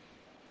me.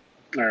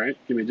 All right,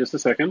 give me just a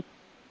second.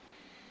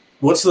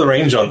 What's the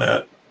range on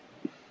that?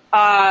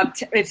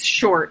 It's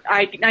short.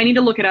 I need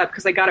to look it up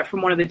because I got it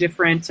from one of the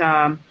different...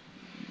 I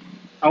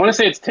want to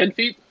say it's 10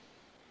 feet.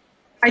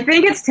 I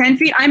think it's 10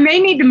 feet. I may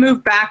need to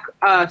move back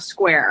a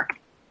square.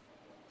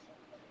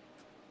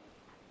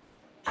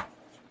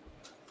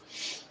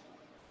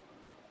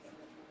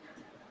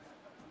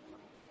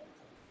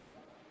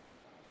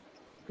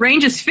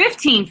 Range is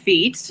 15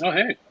 feet. Oh,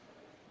 hey.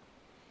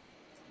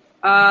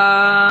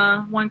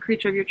 One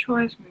creature of your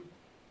choice.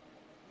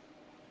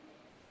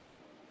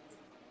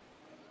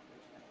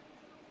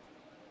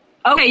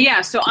 Okay, yeah,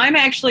 so I'm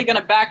actually going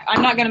to back...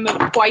 I'm not going to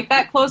move quite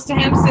that close to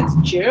him since...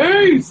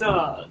 Jesus!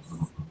 That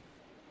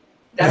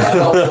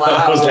was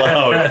That was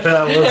loud.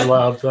 That was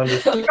loud, Thunder.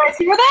 You guys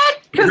hear that?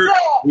 Because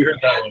We heard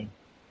that one.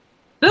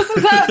 this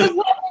is happening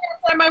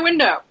outside my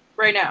window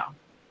right now.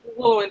 It's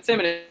a little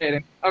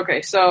intimidating.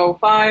 Okay, so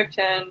 5,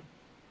 10...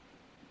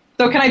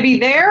 So can I be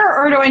there,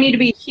 or do I need to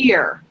be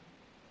here?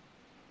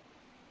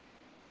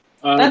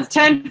 That's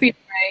 10 feet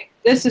away.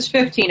 This is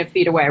 15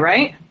 feet away,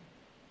 right?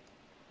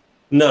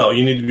 No,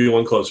 you need to be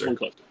one closer. One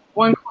closer.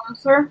 One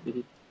closer?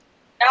 Mhm.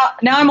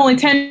 Now I'm only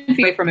 10 feet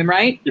away from him,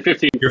 right? You're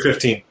 15. You're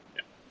 15.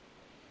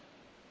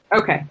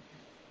 Okay.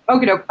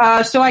 Okie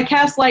doke. So I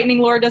cast Lightning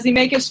Lord. Does he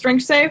make his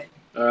strength save?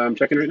 I'm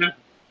checking right now.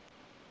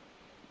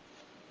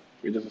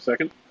 Give me just a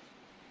second.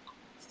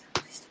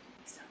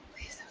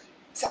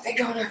 Something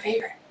going in our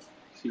favor.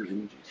 See your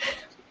images.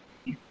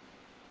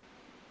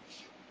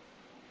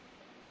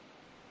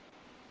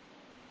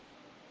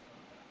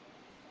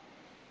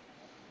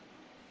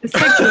 This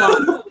takes a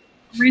long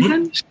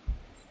reason.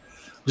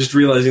 Just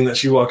realizing that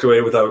she walked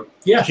away without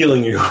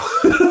healing you.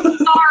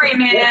 Sorry,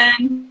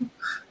 man.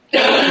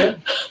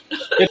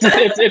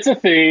 It's a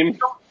theme.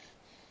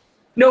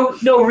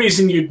 No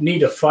reason you'd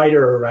need a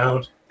fighter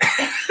around.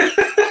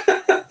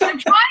 I'm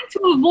trying to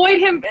avoid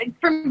him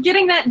from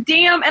getting that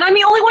damn... And I'm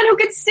the only one who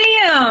could see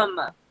him.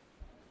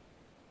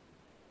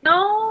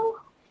 No?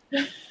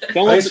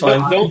 Don't let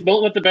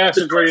the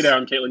bastard wear you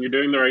down, Caitlin. You're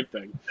doing the right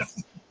thing.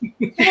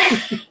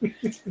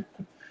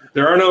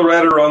 There are no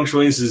right or wrong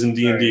choices in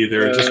D&D.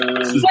 There are just...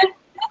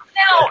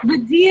 Now, the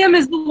DM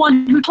is the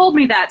one who told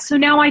me that, so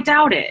now I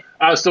doubt it.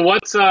 So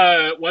what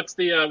kind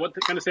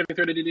of saving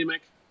throw did you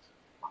make?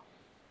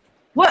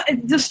 What?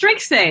 The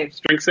strength save.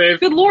 Strength save?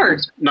 Good lord.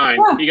 9.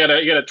 Oh. You got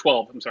a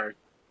 12. I'm sorry.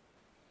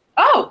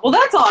 Oh, well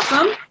that's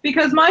awesome,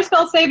 because my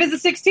spell save is a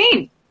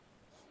 16.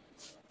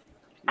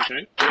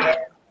 Okay.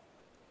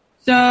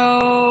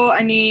 So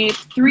I need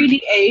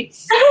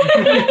 3d8s.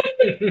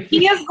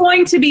 He is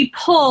going to be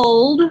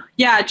pulled.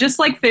 Yeah, just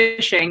like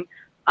fishing.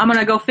 I'm going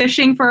to go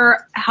fishing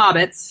for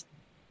hobbits.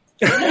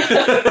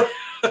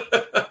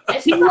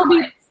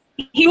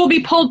 He will be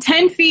pulled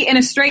 10 feet in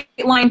a straight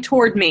line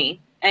toward me,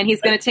 and he's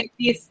going to take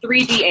these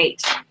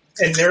 3d8.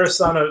 And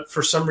Narasana,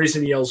 for some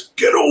reason, yells,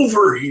 "Get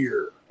over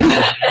here!" Oh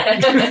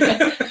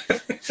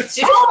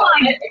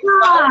my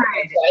god!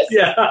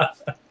 Yeah.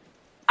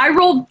 I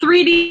rolled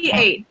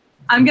 3d8.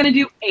 I'm going to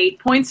do 8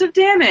 points of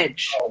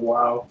damage. Oh,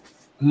 wow.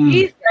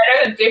 He's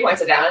Better than 3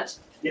 points of damage.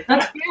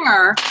 That's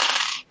fair.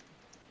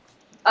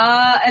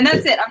 And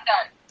that's it. I'm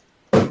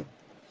done.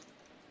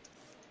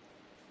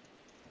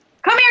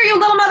 Come here, you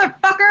little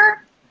motherfucker!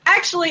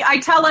 Actually, I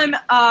tell him,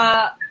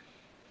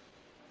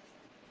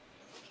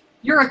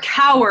 you're a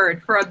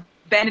coward for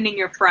abandoning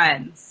your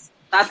friends.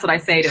 That's what I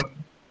say to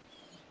him.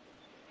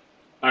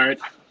 All right.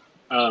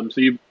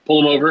 So you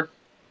pull him over.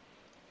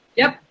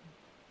 Yep.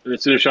 And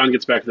as soon as Sean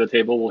gets back to the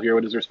table, we'll hear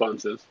what his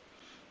response is.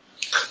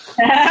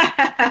 All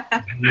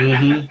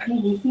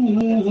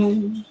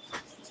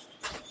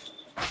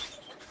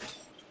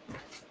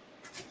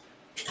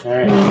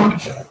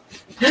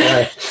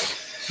right.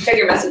 Check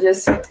your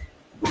messages.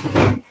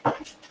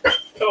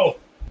 Oh.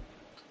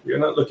 You're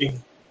not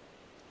looking.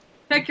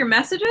 Check your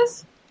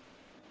messages?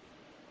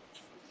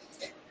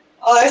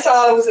 All I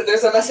saw was that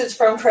there's a message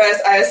from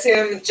Chris, I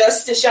assume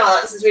just to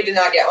Sean, since we did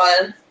not get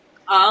one.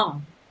 Oh.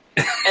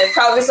 And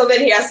probably something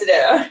he has to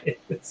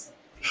do.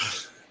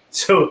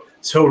 So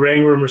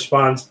Rangram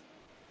responds,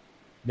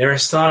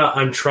 "Narasana,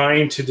 I'm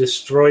trying to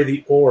destroy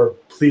the orb.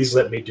 Please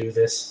let me do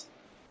this."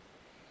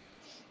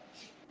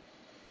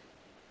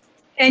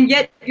 And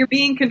yet you're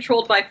being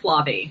controlled by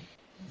Flobby.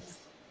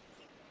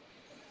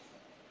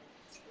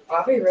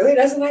 Bobby really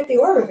doesn't like the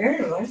orb,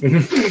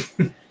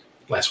 apparently.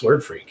 Last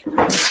word, freak.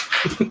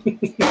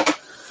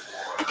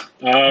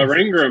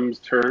 Rangram's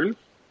turn.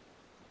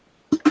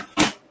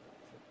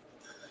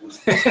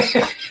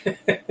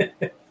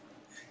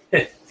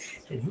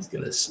 And he's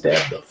going to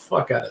stab the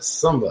fuck out of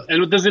somebody.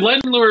 And does the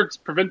lightning lure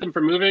prevent them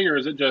from moving, or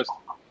is it just...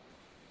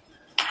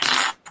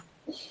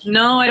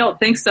 No, I don't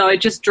think so.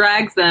 It just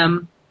drags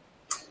them.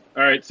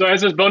 All right, so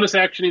as his bonus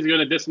action, he's going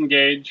to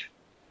disengage.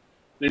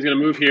 Then he's going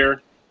to move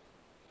here.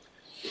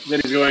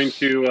 Then he's going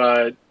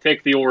to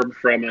take the orb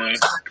from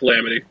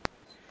Calamity.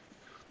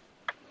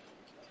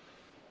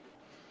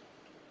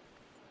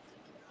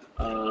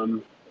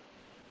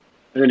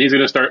 And then he's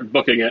going to start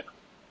booking it.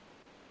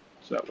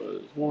 So that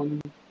was 1,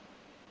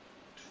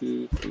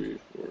 2, 3,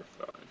 4,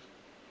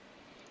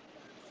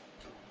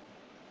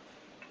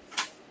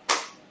 5.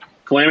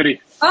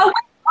 Calamity. Oh,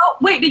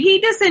 wait, did he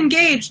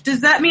disengage?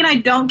 Does that mean I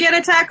don't get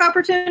attack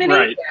opportunity?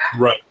 Right. Yeah.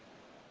 Right.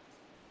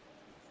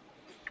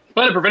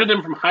 But it prevented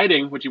him from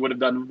hiding, which he would have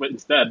done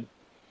instead.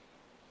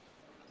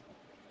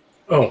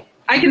 Oh.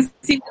 I can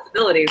see his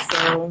abilities,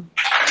 so...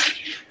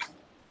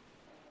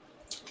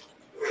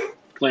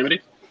 Calamity.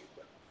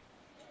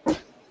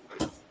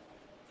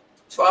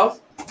 12.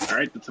 All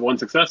right, that's one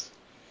success.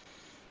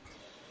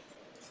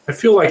 I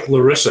feel like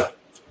Larissa.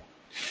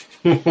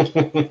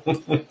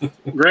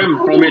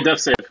 Grim, roll me a death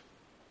save.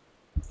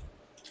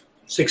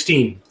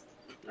 16.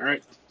 All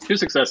right. 2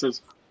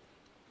 successes.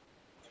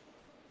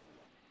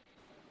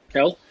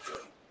 Kel?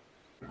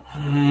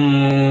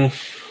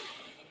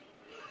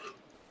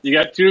 You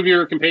got 2 of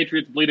your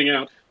compatriots bleeding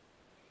out.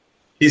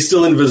 He's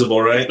still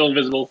invisible, right? Still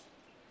invisible.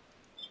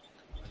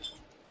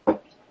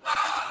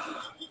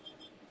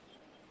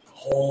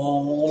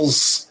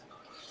 Holes.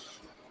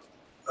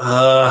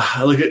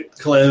 I look at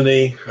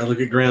Calamity. I look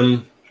at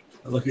Grim.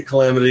 I look at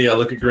Calamity. I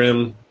look at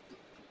Grim.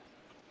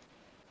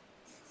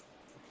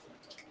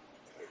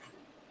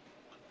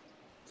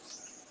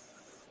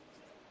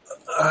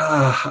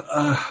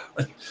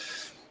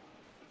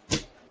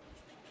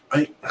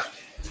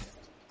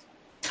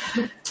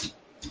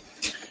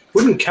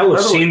 Wouldn't Kel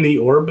have seen the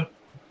orb?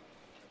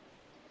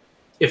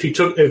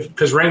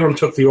 Because Rangram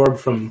took the orb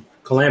from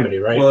Calamity,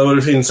 right? Well, I would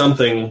have seen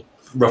something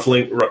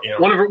ruffling.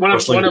 One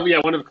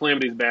of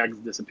Calamity's bags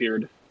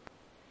disappeared.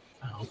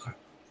 Oh, okay.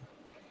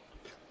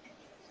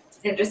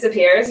 It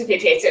disappears if you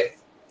taste it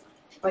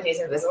when he's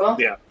invisible?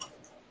 Yeah.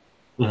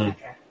 Mm-hmm.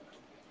 Okay.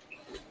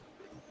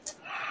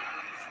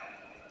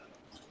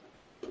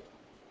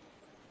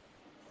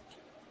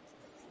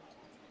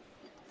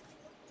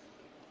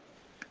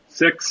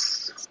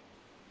 Six,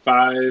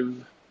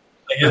 5.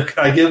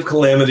 I give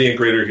Calamity a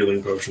greater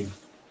healing potion.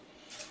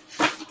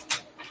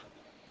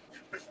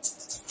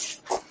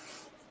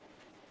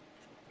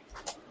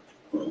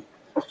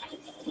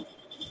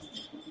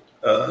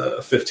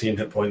 Uh, 15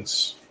 hit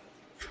points.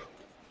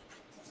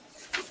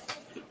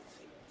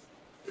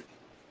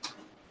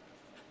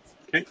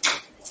 Okay.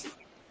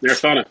 There's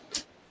Fauna.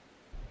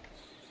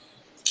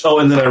 Oh,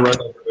 and then I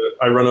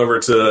run over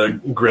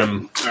to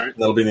Grim. All right.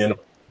 That'll be the end of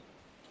it.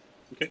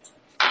 Okay.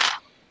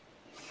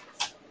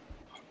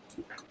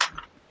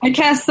 I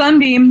cast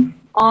Sunbeam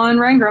on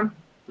Rangram.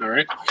 All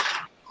right.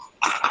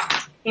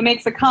 He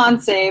makes a con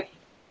save.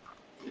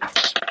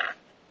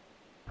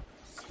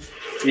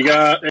 You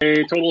got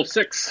a total of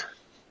 6.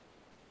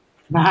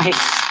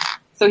 Nice.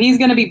 So he's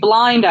going to be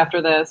blind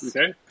after this.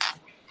 Okay.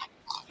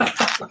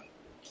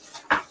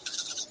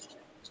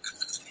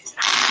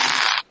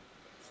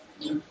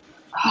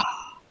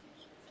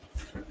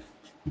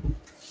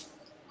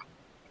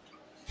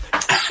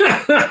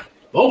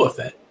 Boba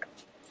Fett.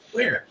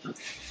 Where?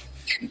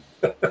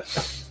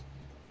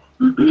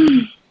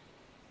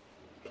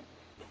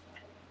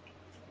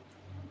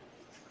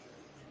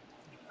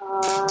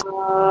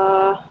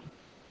 uh,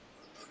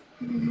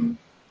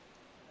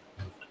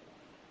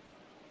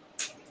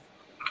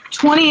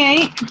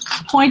 28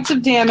 points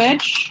of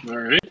damage. All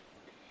right.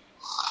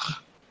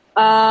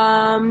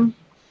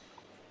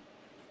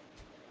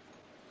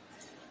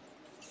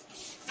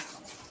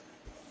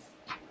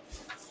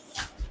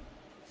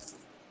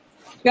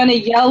 Gonna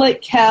yell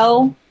at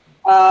Kel.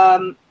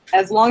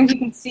 As long as you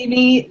can see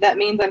me, that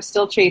means I'm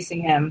still chasing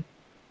him.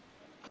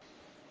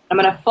 I'm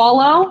gonna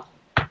follow.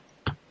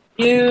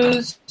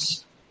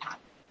 Use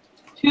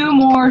 2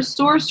 more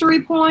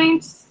sorcery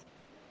points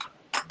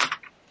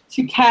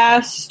to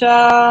cast.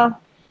 No,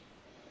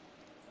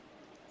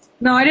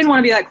 I didn't want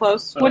to be that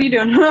close. What are you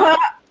doing?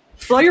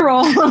 Blow your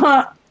roll.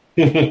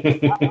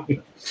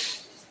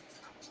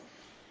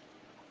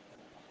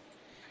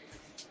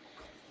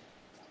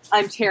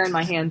 I'm tearing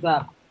my hands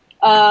up.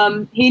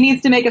 He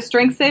needs to make a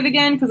strength save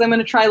again because I'm going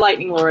to try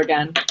lightning lure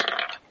again.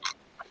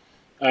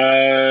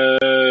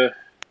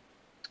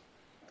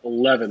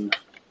 11.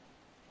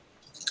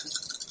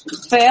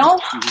 Fail.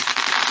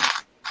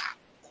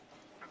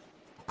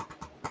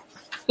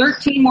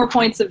 13 more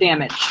points of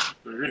damage.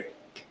 All right.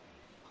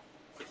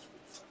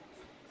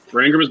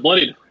 Rangram is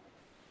bloodied.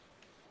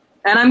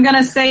 And I'm going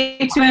to say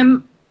to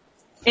him,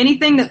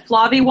 anything that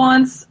Flavi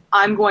wants,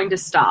 I'm going to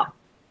stop.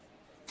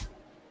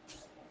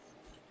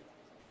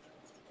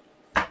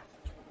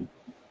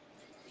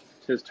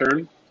 It's his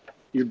turn.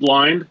 He's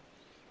blind,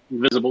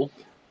 invisible.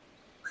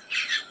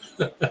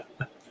 I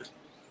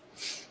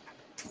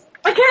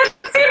can't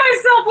see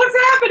myself. What's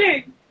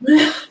happening?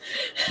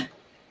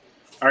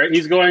 All right,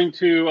 he's going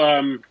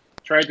to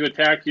try to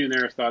attack you,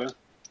 Narastada.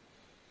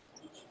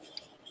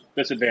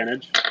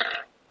 Disadvantage.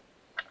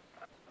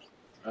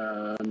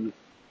 Do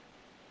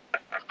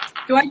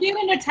I get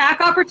an attack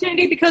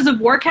opportunity because of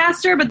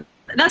Warcaster? But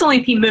that's only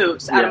if he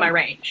moves out of my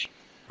range.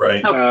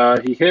 Right.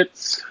 Okay. He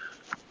hits.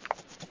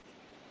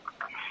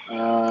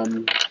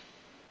 But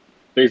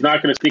he's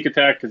not going to sneak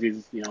attack because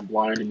he's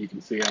blind and you can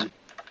see him,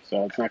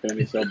 so it's not going to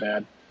be so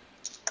bad.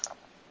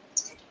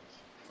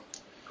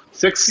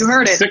 6. You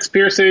heard it. 6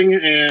 piercing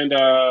and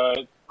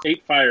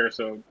 8 fire,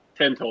 so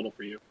 10 total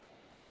for you.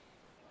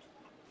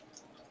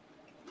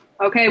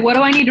 Okay, what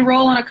do I need to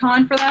roll on a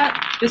con for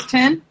that? Just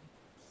 10?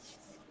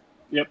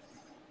 Yep.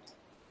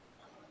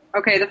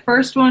 Okay, the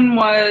first one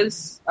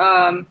was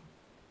 11,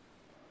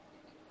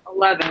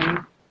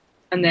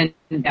 and then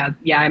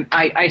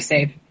I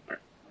save.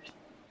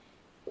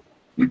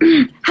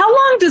 How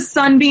long does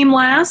Sunbeam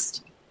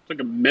last? It's like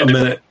a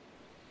minute.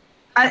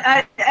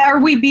 Are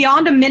we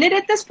beyond a minute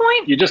at this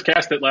point? You just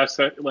cast it last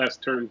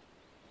turn.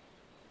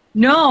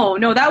 No,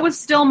 that was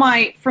still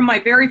from my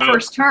very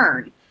first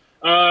turn.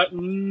 No.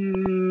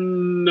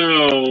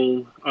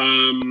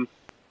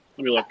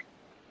 Let me look.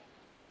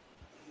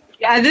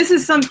 Yeah, this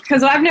is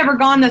because I've never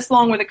gone this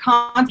long with a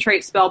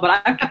concentrate spell,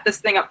 but I've kept this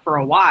thing up for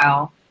a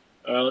while.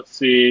 Let's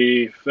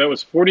see. That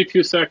was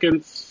 42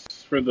 seconds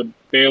for the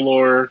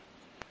Baylor,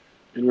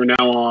 and we're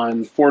now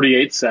on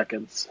 48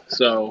 seconds.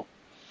 So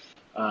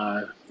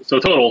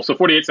total. So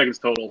 48 seconds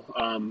total.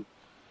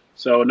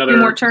 So another two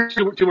more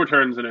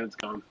turns, and then it's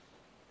gone.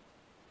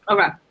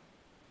 Okay.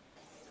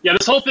 Yeah,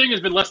 this whole thing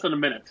has been less than a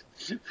minute.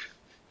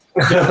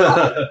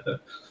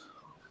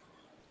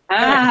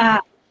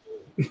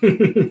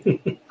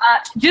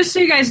 Just so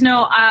you guys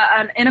know,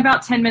 in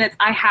about 10 minutes,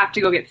 I have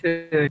to go get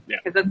food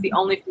because that's the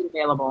only food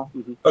available.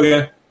 Mm-hmm.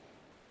 Okay.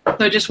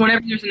 So just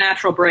whenever there's a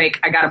natural break,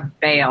 I gotta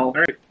bail. All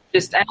right.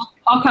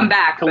 I'll come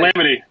back.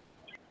 Calamity.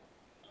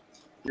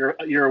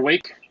 You're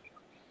awake.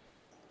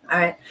 All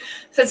right.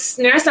 Since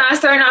Nurse Donna's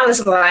throwing all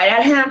this light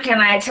at him, can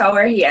I tell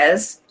where he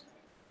is?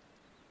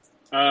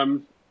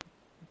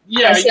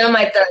 Yeah. I assume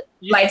the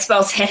light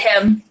spells hit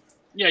him.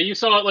 Yeah, you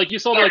saw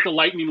the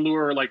lightning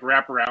lure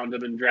wrap around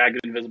him and drag an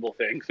invisible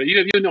thing. So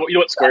you know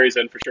what square he's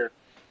in for sure.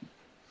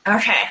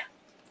 Okay.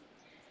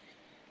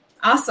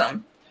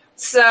 Awesome.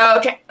 So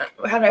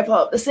how do I pull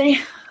up this thing?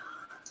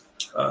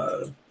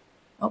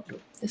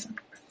 This one.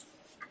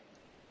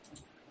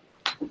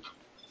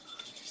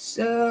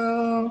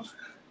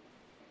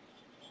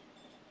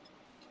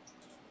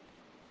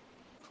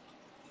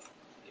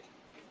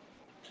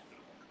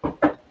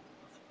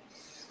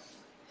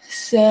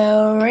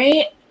 So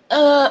right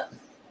up.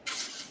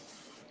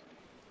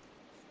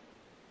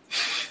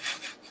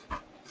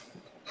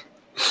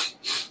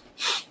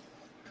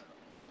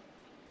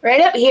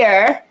 Right up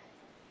here,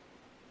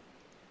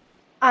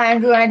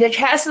 I'm going to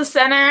cast the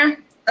center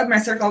of my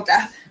circle of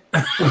death.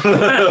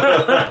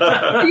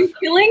 Are you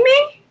killing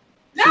me?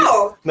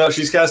 No. No,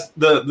 she's cast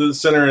the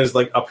center is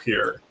up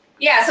here.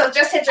 Yeah, so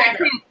just hit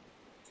Dragon.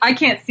 I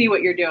can't see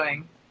what you're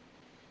doing.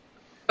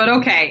 But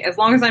okay, as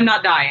long as I'm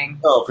not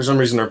dying. Oh, for some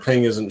reason our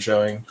ping isn't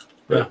showing.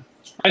 Yeah.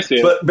 I see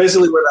it. But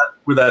basically where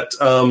that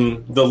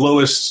the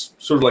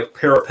lowest sort of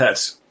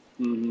parapet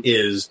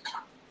is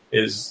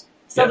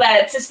so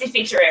that it's 60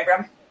 feet to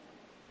Rangram.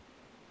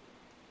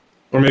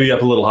 Or maybe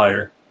up a little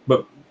higher.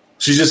 But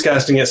she's just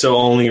casting it so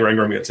only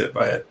Rangram gets hit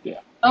by it. Yeah.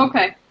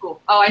 Okay, cool.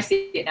 Oh, I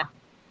see it now.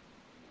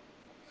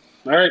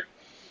 All right.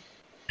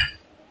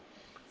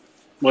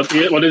 What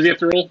does he have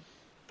to roll?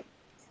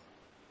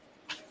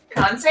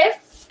 Con save?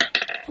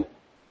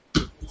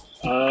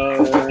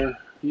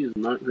 He is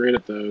not great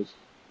at those.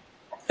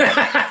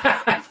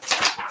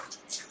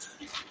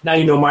 Now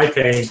you know my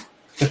pain.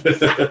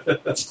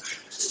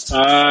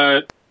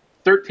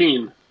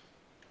 13.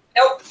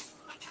 Nope.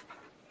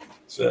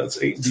 So that's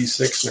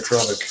 8d6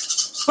 necrotic.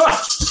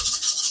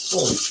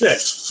 Holy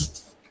shit.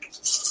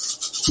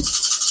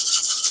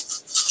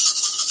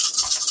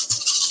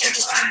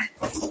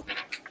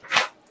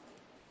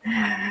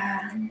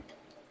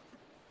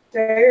 Do I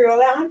roll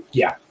that one?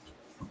 Yeah.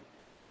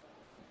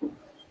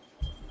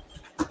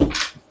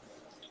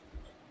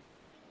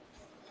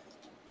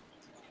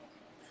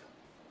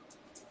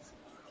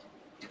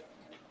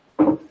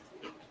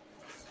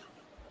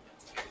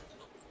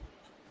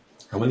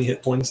 How many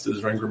hit points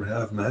does Rangram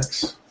have,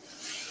 max?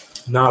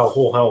 Not a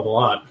whole hell of a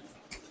lot.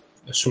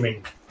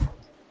 Assuming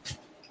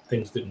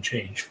things didn't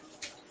change.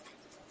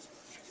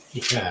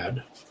 He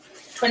had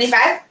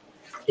 25?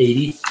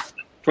 80.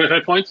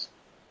 25 points?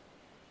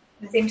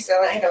 I think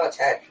so. I double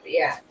check. But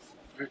yeah.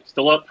 All right,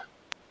 still up.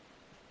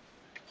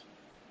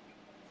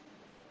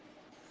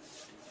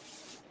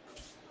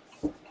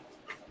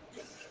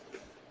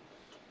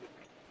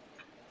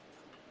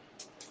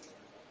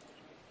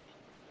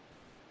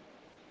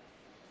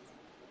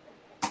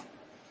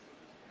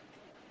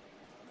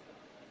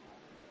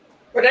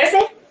 What did I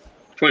say?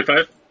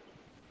 25.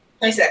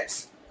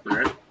 26. All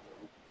right.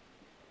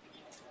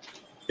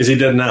 Is he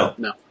dead now?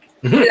 No.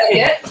 Did I do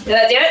it? Did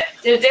I do it?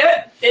 Did it do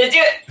it? Did it do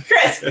it?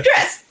 Chris!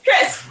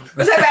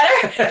 Was that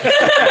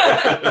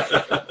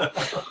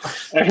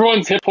better?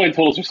 Everyone's hit point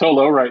totals are so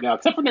low right now,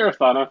 except for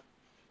Narasana.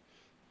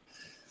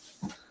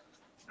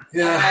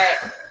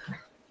 Yeah.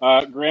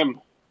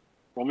 Grim,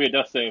 roll me a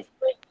death save.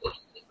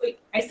 Wait.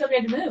 I still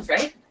get to move,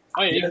 right?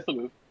 Oh, yeah, you can still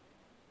move.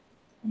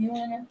 You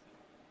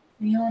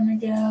wanna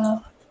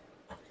go?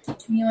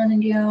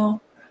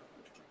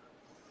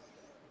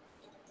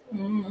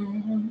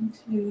 1,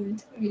 2,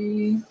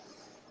 3.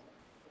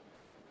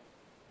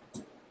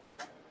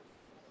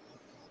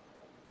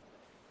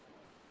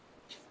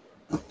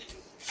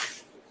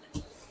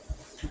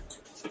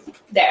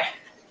 There.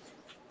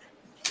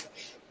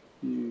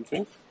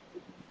 Okay.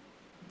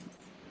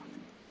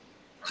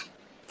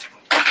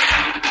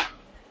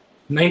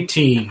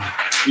 $19.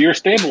 You're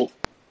stable.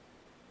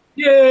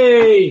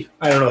 Yay!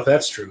 I don't know if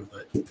that's true,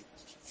 but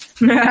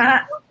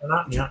not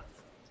yet.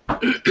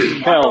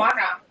 Hell.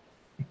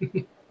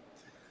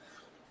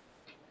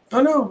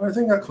 Oh no, I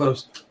think I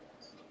closed.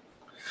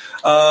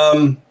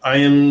 I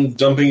am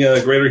dumping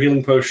a greater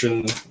healing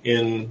potion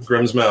in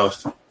Grim's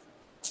mouth.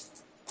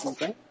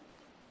 Okay.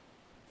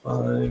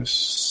 5,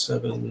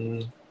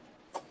 7,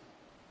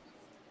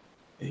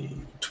 8,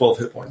 12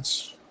 hit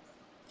points.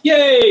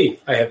 Yay!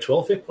 I have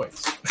 12 hit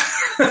points.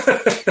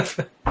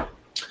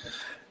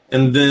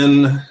 And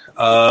then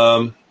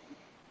I'll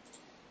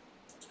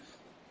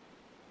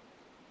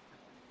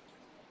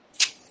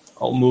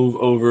move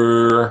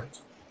over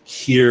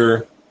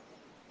here.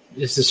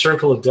 Is the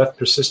circle of death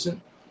persistent?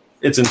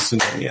 It's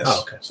instantaneous.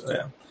 Oh, okay. So,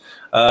 yeah.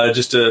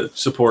 Just to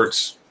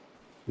support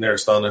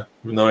Narasthana,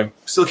 even though I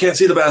still can't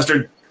see the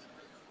bastard.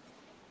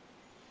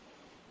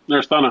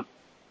 Narasthana.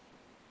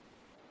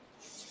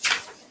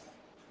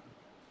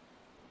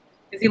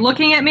 Is he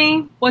looking at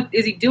me? What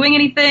is he doing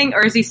anything,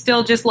 or is he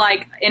still just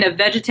like in a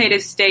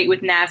vegetative state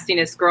with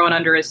nastiness crawling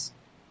under his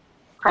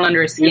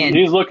skin?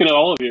 He's looking at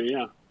all of you.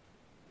 Yeah.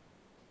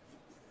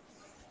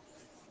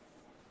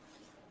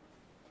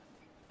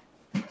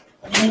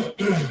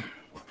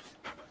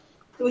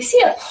 Do we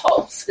see a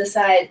pulse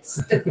besides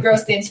the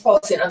gross things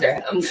pulsing under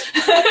him? Well,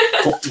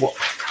 that's a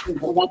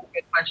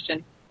good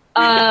question.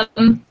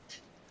 Probably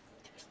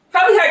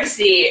hard to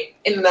see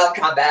in the middle of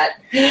combat.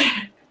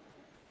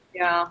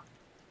 Yeah.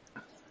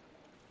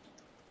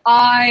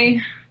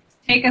 I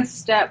take a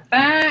step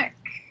back.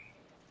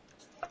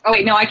 Oh,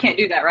 wait, no, I can't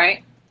do that,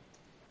 right?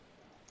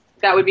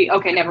 That would be...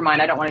 Okay, never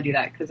mind. I don't want to do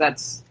that because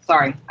that's...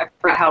 Sorry. I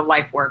forgot how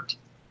life worked.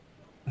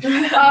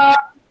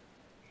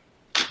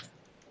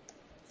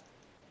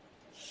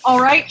 All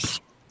right.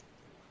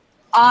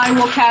 I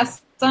will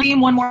cast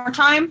Sunbeam one more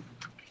time.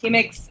 He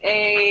makes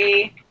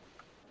a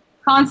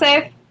con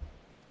save.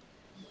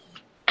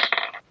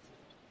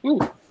 Ooh.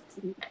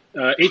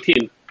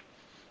 18.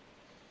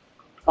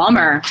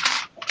 Bummer.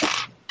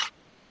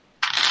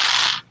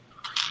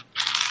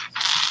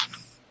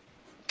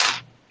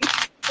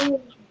 All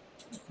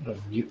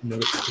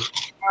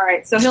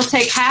right, so he'll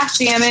take half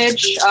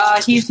damage.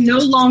 He's no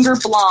longer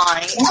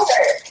blind.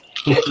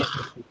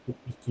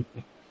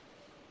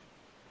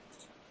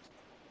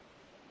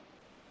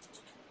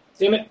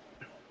 Damn it.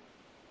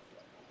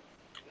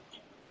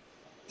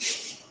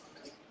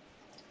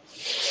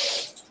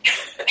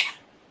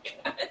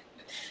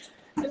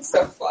 It's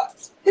so flat.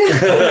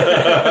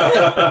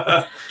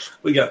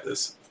 We got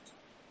this.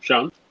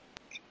 Sean?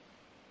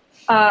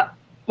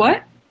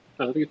 What?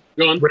 Go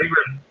on.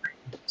 Rayburn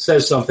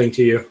says something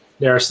to you,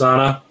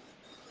 Narasana.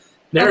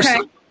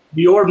 Narasana, Okay.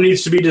 the orb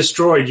needs to be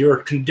destroyed. You're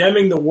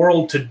condemning the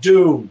world to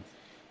doom.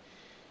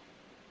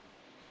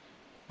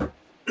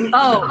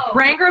 Oh,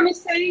 Rangram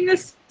is saying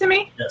this to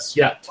me? Yes.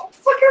 Yeah. Don't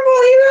fucking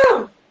believe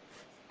him.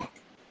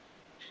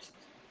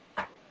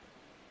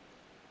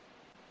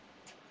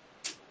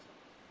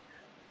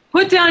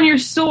 Put down your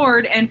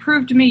sword and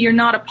prove to me you're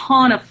not a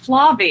pawn of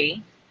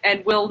Flavi,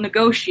 and we'll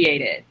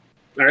negotiate it.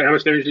 All right, how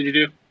much damage did you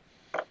do?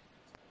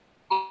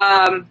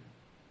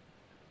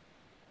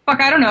 Fuck,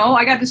 I don't know.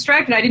 I got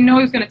distracted. I didn't know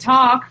he was going to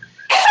talk.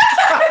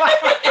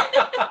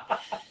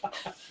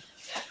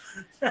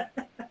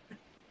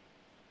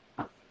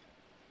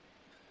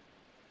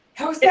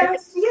 How was that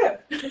for you?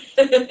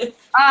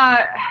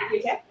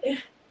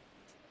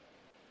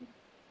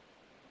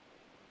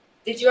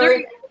 Did you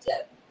already get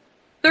it?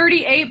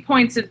 38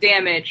 points of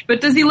damage. But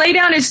does he lay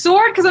down his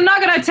sword? Because I'm not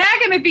going to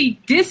attack him if he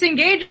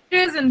disengages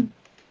and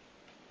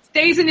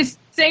stays in his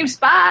same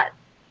spot.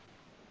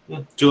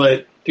 Too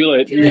late. Too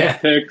late. Yeah.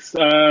 Takes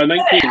 19.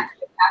 Anyway.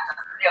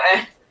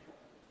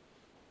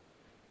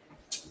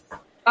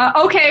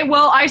 Okay,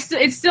 well,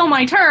 it's still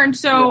my turn,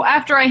 so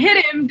after I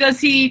hit him, does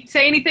he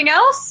say anything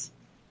else?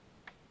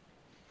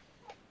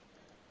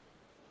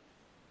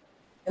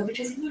 No,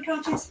 because he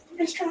unconscious.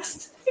 Fingers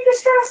crossed.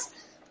 Fingers crossed.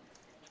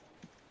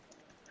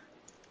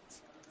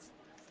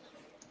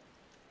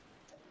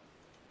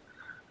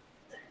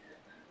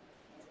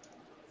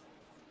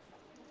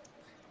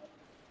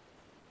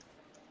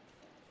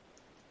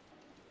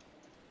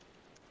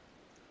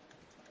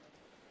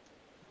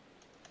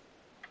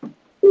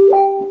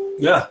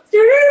 Yeah.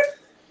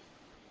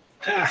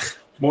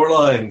 More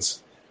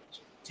lines.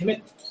 Damn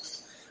it.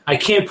 I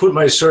can't put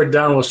my sword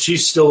down while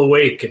she's still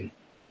awake. And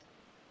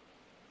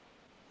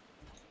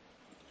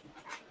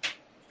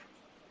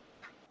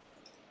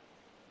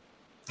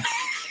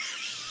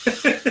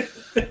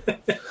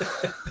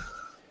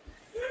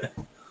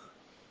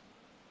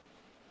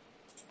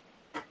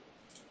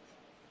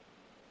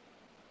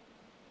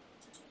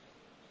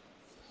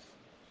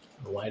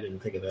why I didn't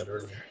think of that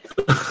earlier.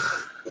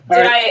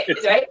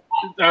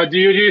 Do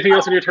you do anything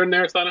else on your turn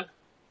there, Stana?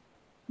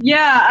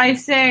 Yeah, I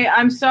say,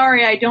 I'm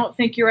sorry, I don't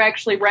think you're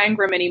actually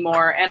Rangram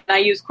anymore, and I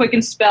use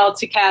Quicken Spell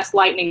to cast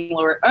Lightning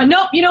Lure.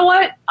 Nope, you know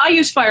what? I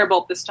use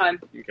Firebolt this time.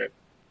 Okay.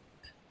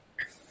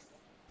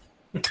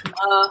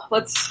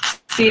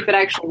 Let's see if it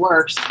actually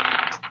works.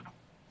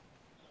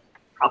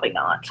 Probably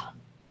not.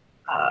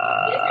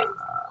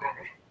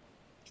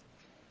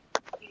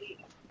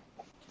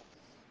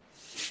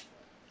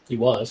 He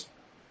was.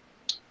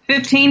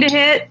 15 to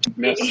hit.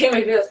 Miss.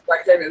 Maybe that's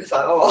why I moved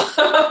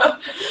the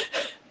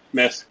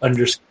Miss.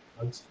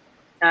 Understands.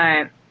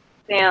 Alright.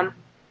 Damn.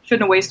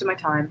 Shouldn't have wasted my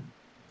time.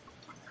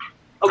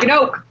 Okie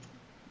doke.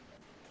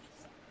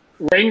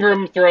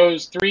 Rangram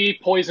throws 3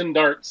 poison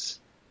darts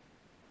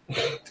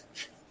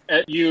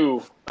at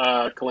you,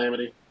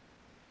 Calamity.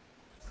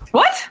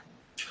 What?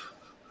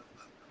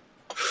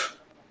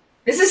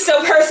 This is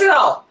so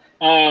personal.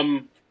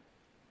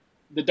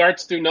 The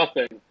darts do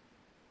nothing.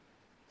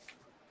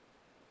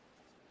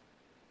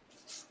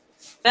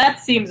 That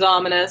seems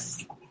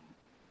ominous.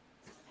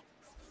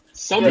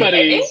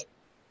 Somebody,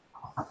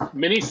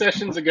 many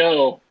sessions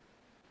ago,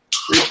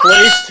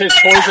 replaced his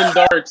poison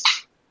darts.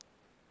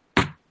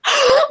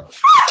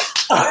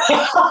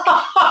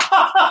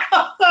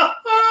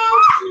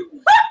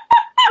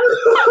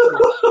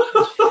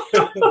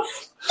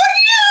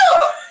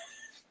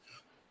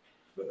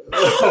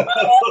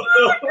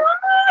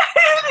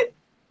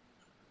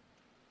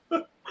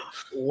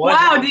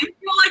 Wow, do you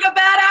feel like a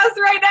badass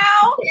right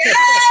now?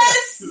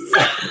 Yes!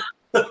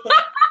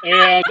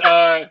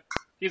 And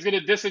he's going to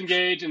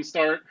disengage and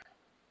start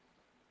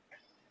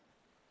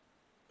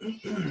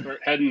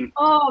heading.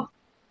 Oh,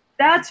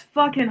 that's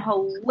fucking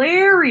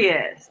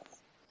hilarious.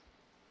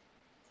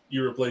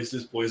 You replaced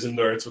his poison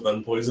darts with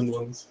unpoisoned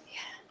ones.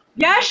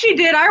 Yeah, she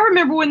did. I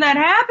remember when that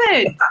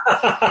happened.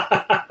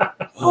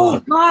 Oh,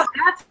 God,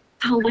 that's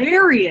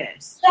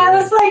hilarious. That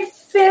was like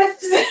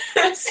 5th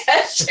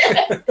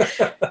session.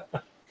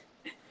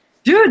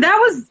 Dude, that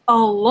was a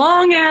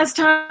long-ass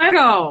time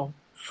ago.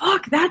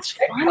 Fuck, that's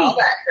funny. Call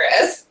that,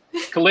 Chris.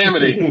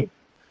 Calamity.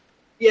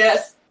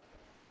 Yes.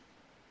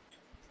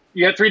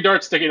 You got 3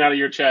 darts sticking out of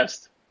your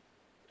chest.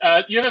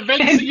 You have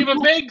a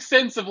vague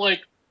sense of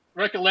like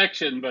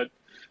recollection, but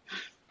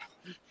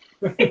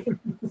Still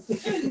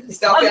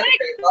A feeling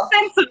grateful.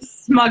 sense of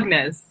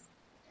smugness.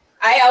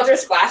 I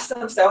Eldritch Blasted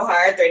him so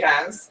hard 3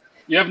 times.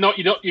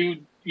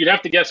 you'd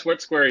have to guess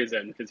what square he's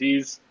in because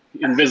he's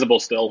invisible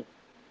still,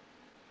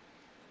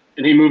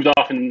 and he moved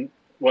off in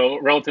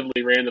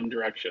relatively random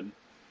direction.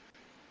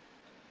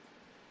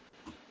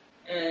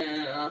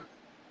 I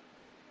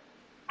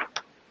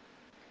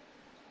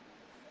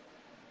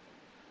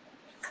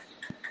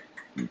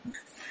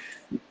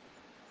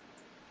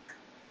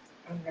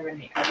don't have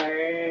any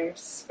other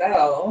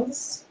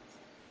spells.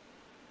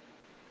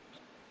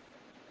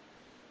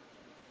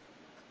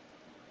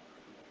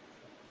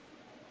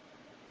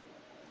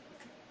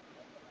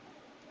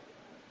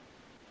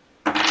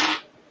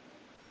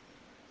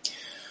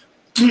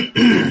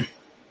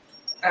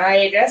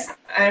 I guess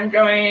I'm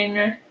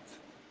going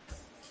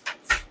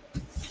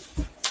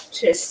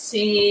to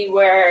see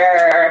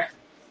where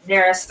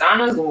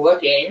Narastana's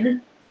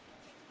looking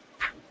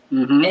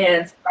Mm-hmm.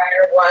 and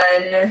fire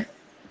one.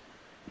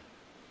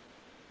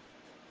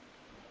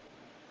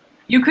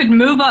 You could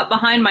move up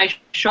behind my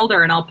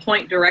shoulder and I'll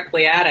point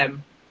directly at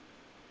him.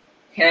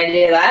 Can I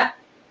do that?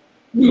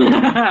 Is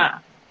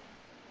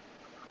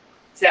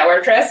Does that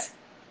work, Chris?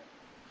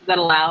 that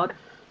allowed?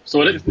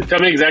 So tell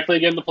me exactly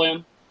again the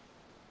plan.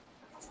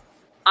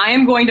 I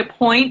am going to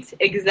point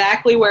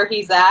exactly where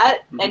he's at,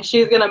 and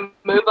she's going to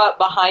move up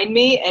behind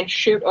me and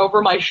shoot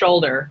over my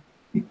shoulder.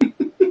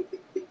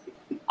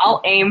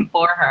 I'll aim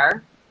for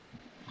her.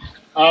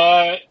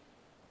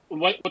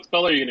 What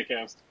spell are you going to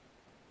cast?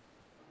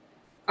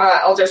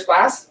 Eldritch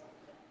Blast.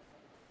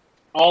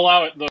 I'll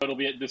allow it, though it'll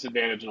be at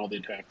disadvantage in all the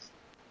attacks.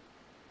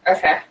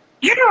 Okay.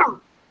 Yeah.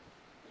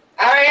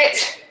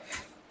 Alright.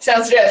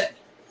 Sounds good.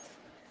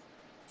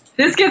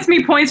 This gets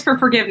me points for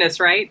forgiveness,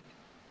 right?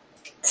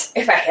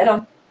 If I hit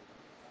him.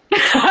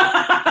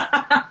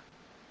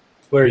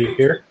 Where are you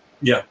here?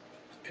 Yeah.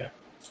 Okay.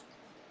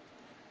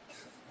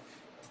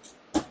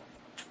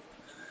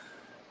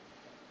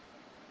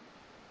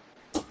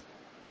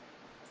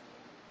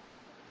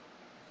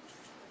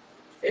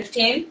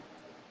 $15.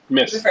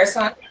 Miss. The first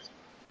one.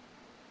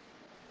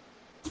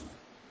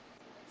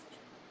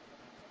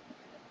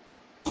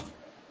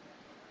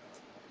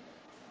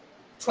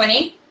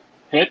 $20.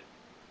 Hit.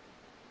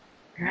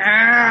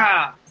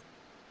 Yeah.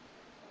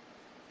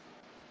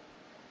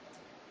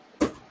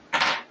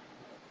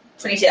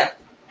 22.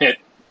 Hit.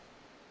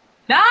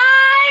 Nice!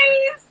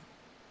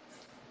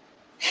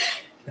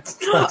 That's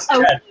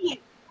Oh, bad.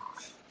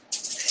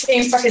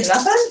 Same fucking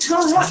nothing?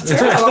 Oh, that's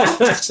terrible.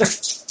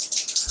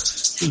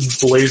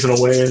 Just blazing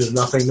away into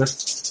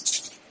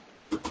nothingness.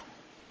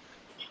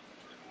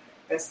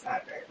 That's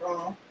not very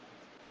wrong.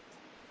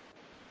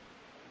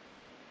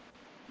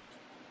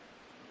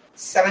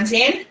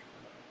 17.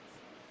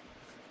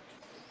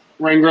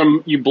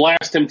 Rangram, you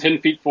blast him 10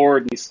 feet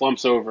forward and he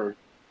slumps over.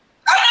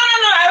 Oh,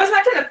 no. I was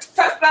not going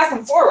to blast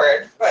him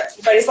forward. But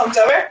he slumped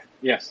over?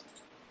 Yes.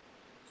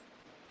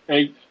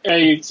 A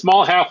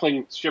small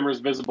halfling shimmers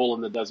visible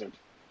in the desert.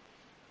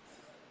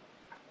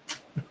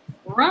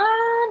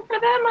 Run for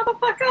that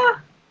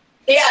motherfucker!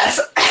 Yes.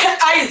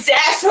 I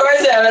dashed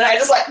towards him and I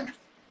just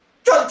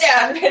jumped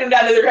down and hit him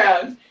down to the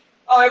ground.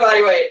 All my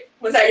body weight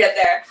once I get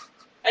there.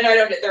 I know I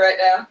don't get there right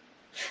now.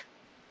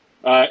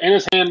 In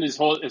his hand is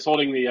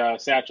holding the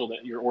satchel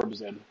that your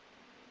orb's in.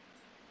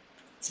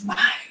 It's mine.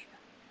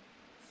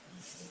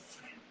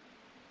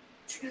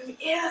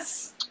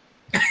 Yes.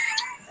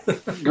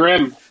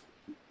 Grim.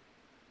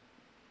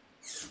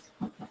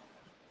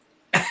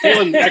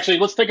 Caitlin, actually,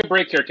 let's take a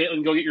break here.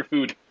 Caitlin, go get your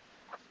food.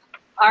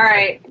 All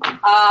right.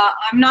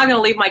 I'm not going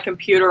to leave my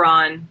computer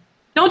on.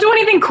 Don't do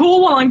anything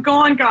cool while I'm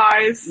gone,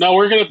 guys. No,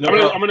 we're gonna.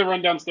 No. I'm gonna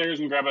run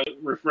downstairs and grab a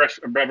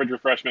beverage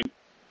refreshment,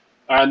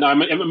 and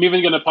I'm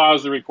even gonna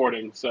pause the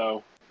recording.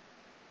 So,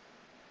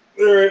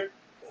 All right.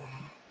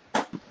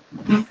 all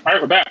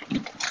right, we're back.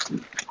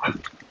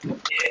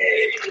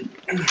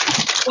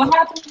 What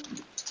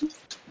happened?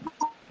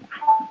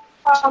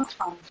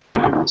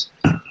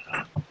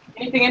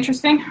 Anything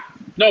interesting?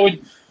 No, we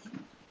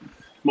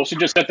mostly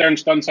just sat there in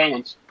stunned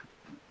silence.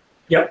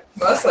 Yep.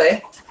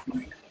 Mostly.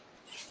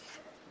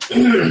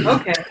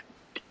 Okay.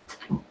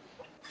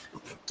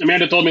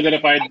 Amanda told me that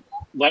if I'd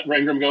let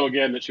Rangram go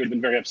again, that she would have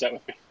been very upset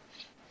with me,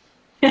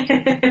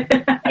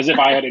 as if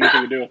I had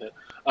anything to do with it.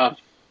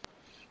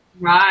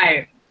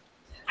 Right.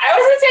 I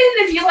wasn't saying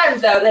if you let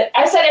him, though. That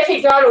I said if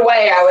he got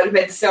away, I would have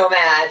been so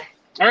mad.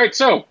 All right,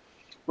 so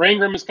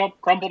Rangram is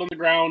crumpled on the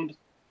ground,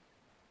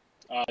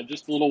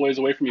 just a little ways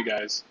away from you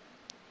guys,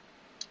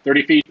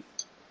 30 feet.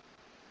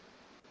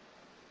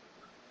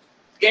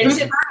 Getting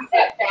to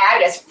that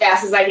bag as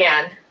fast as I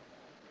can.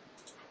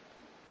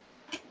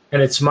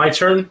 And it's my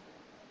turn?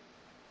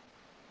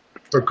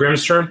 Or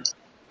Grimm's turn?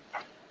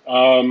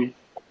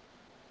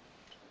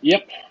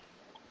 Yep.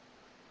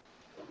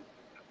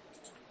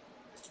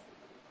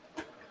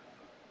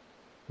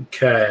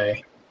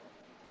 Okay.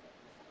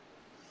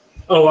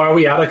 Oh, are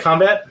we out of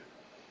combat?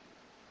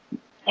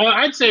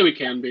 I'd say we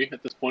can be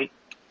at this point.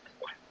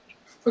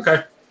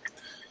 Okay.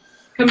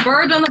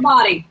 Converge on the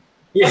body.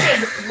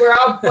 Yeah. We're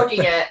all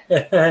booking it.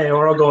 Hey,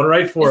 we're all going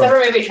right for Except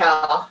it. for maybe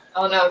Chal.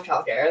 Oh no,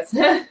 Chal cares.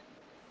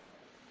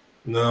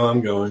 No, I'm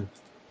going.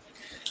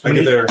 I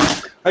get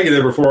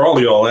there before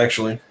all y'all.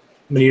 Actually, I'm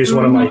gonna use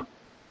one of my.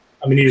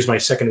 I'm gonna use my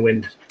second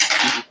wind.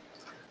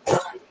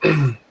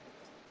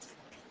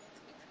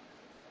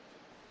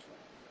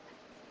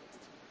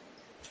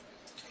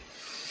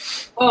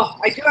 Oh,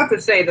 I do have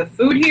to say, the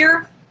food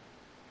here,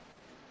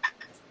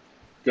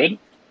 Good.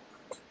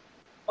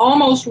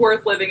 almost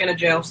worth living in a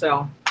jail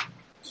cell.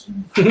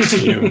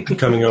 you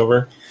coming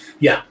over?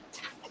 Yeah.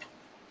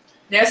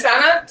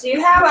 Nirasana, do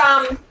you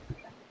have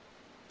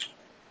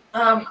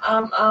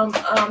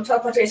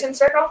teleportation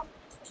circle?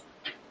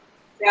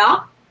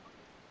 Yeah?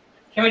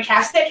 Can we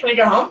cast it? Can we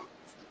go home?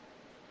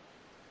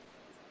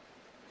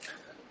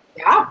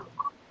 Yeah.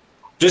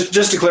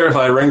 Just to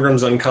clarify,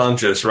 Rengram's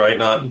unconscious, right?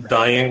 Not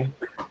dying.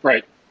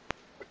 Right.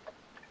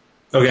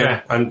 Okay,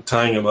 Okay. I'm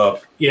tying him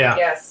up. Yeah.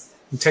 Yes.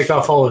 Take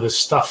off all of his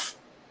stuff.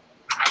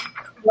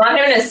 Want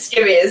him in his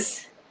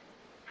skivvies.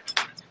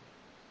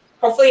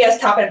 Hopefully he has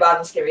top and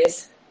bottom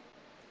skivvies.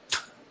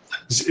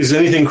 Is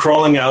anything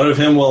crawling out of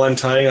him while I'm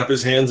tying up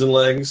his hands and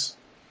legs?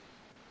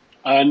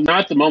 Not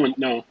at the moment,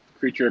 no. The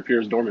creature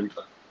appears dormant.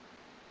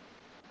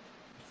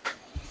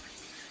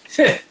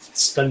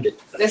 Stunned it.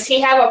 Does he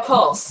have a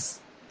pulse?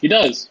 He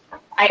does.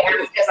 I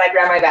asked as I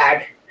grab my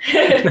bag.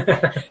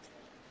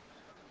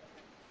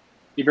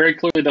 He very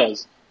clearly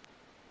does.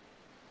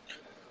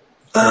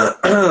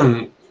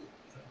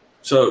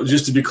 So,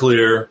 just to be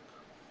clear,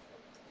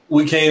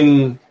 we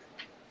came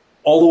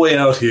all the way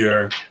out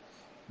here,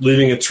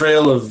 leaving a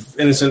trail of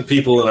innocent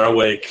people in our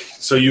wake,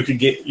 so you could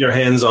get your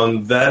hands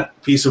on that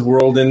piece of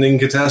world-ending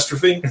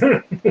catastrophe?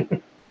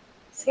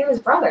 Save his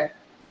brother.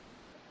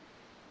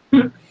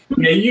 Yeah,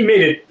 you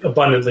made it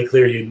abundantly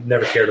clear you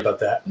never cared about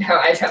that. No,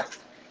 I don't.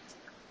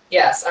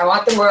 Yes, I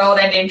want the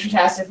world-ending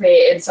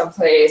catastrophe in some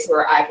place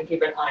where I can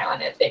keep an eye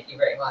on it. Thank you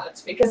very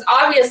much. Because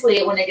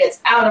obviously, when it gets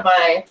out of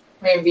my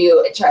main view,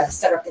 it tries to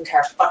set up the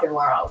entire fucking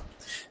world.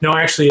 No,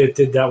 actually, it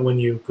did that when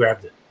you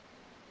grabbed it.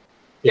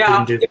 It Yeah.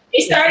 didn't do that.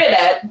 He started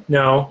it.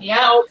 No.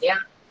 Yeah.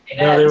 It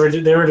No,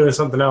 did. they were doing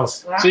something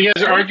else. So you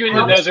guys are arguing in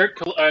the desert.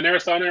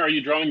 Narasana, are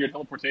you drawing your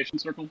teleportation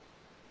circle?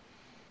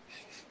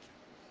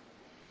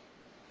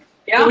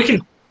 Yeah.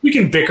 We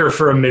can bicker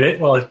for a minute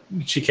while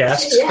she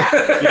casts. Yeah.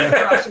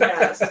 That's what she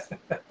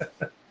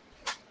does.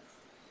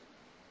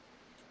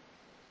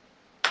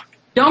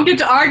 Don't get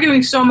to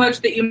arguing so much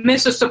that you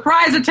miss a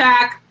surprise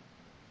attack.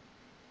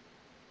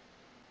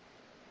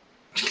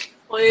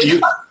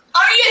 Please.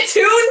 Are you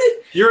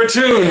tuned? You're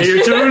attuned.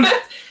 You're tuned.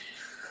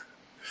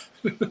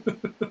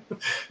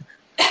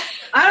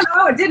 I don't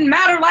know. It didn't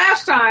matter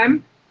last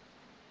time.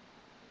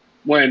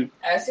 When?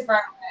 I was super.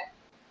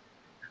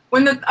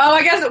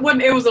 I guess it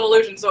wouldn't. It was an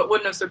illusion, so it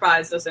wouldn't have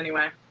surprised us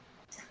anyway.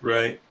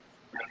 Right.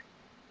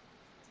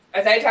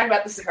 I thought you were talking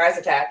about the surprise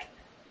attack.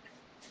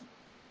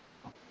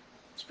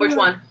 Which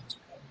one?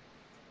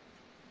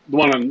 The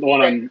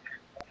one on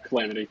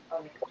Calamity.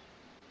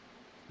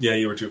 Yeah,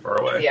 you were too far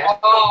away. Yeah.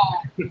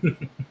 Oh.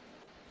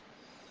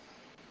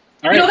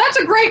 All right. You know, that's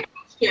a great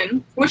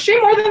question. Was she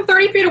more than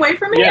 30 feet away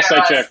from me? Yes,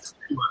 I checked.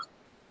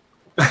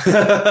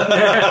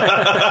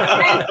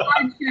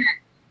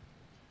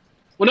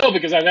 Well, no,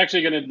 because I was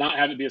actually going to not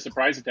have it be a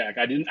surprise attack.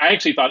 I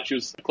actually thought she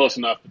was close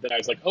enough, but then I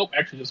was like, oh,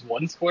 actually just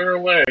one square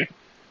away.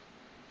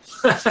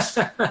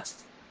 I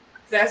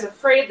was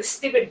afraid the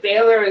stupid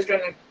Baylor was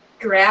going to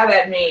grab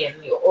at me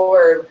and the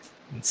orb.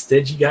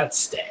 Instead, you got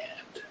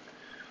stabbed.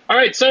 All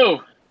right,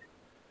 so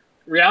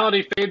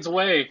reality fades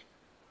away.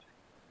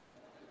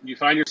 you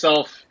find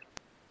yourself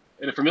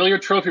in a familiar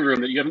trophy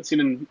room that you haven't seen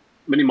in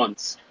many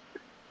months.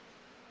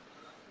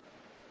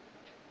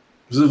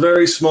 It's a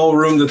very small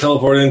room to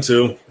teleport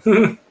into.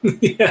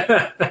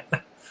 Yeah.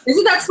 Is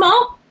it that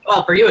small?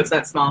 Well, for you, it's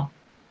that small.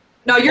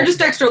 No, you're just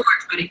extra large,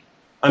 buddy.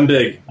 I'm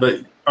big,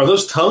 but are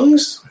those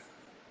tongues?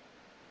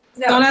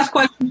 No. Don't ask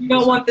questions you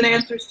don't want the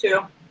answers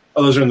to.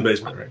 Oh, those are in the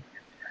basement, right?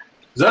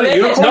 Is that a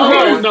No,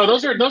 unicorn? No,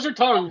 those are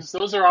tongues.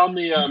 Those are on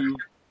the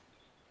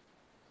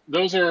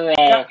those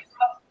are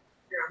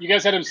you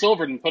guys had him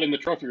silvered and put in the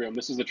trophy room.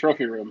 This is the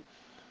trophy room.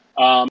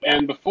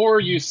 And before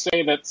you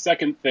say that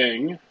second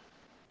thing,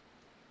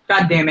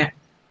 God damn it.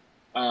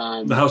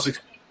 The house. give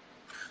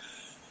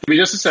me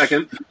just a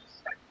second.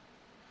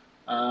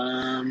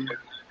 Matt,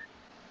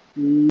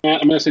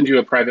 I'm going to send you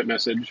a private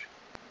message.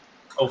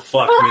 Oh,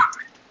 fuck me.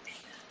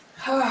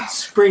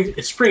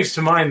 It springs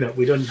to mind that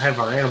we don't have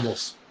our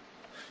animals.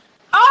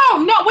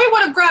 Oh, no, we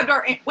would have grabbed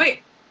our...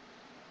 Wait.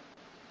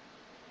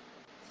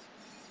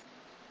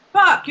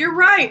 Fuck, you're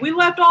right. We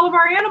left all of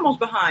our animals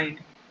behind.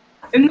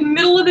 In the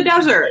middle of the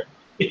desert.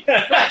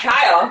 Not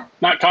Kyle.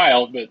 Not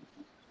Kyle, but...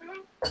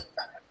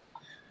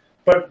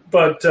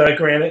 But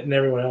Granite and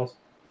everyone else.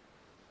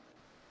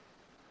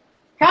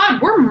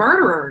 God, we're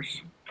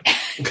murderers.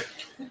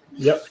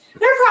 Yep.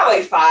 They're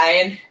probably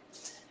fine.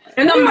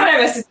 And We the want to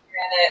message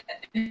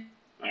Granite.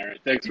 All right,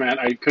 thanks, Matt.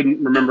 I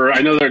couldn't remember.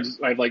 I know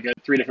I have like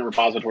 3 different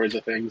repositories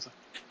of things.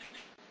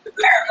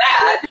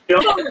 They're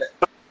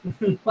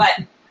mad. What?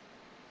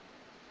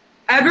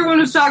 everyone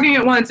was talking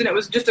at once, and it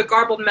was just a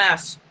garbled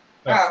mess.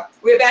 Oh,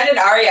 we abandoned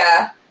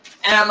Arya.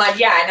 And I'm like,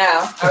 yeah, I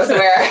know. I was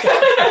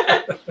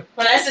aware.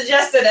 When I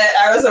suggested it,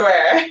 I was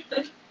aware.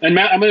 And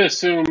Matt, I'm going to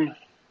assume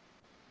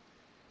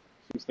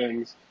some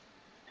things.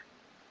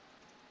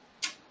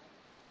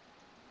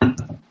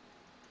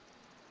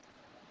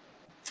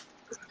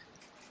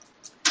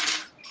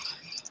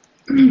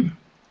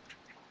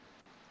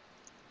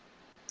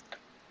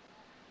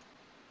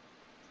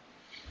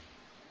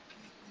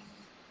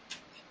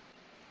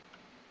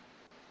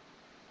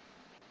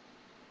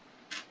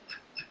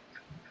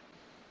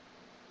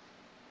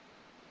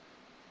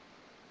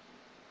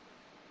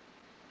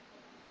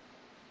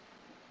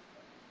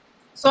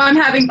 So I'm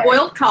having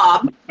boiled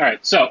cob. All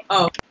right, so.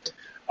 Oh.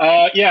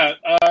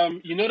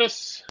 You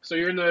notice, so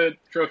you're in the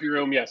trophy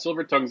room,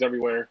 silver tongues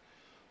everywhere.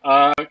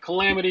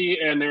 Calamity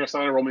and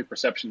Narasana, roll me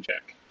perception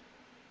check.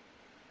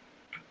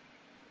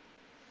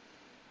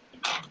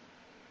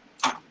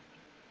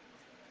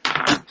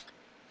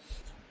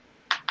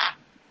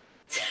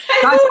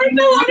 God,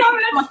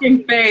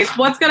 fucking face.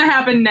 What's gonna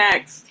happen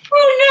next?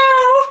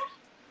 Oh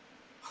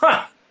no!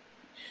 Huh.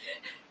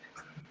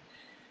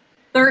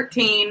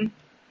 13.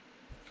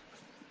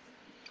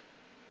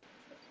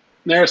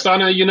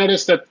 Narasana, you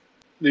notice that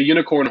the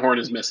unicorn horn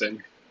is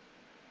missing.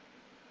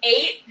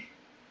 8?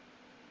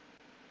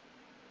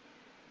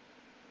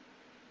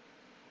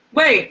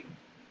 Wait.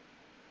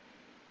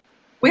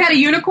 We had a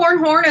unicorn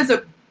horn as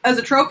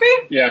a trophy?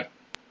 Yeah.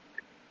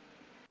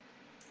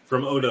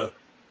 From Oda.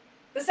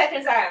 The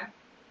second time.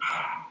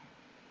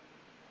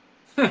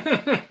 Probably.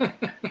 Probably.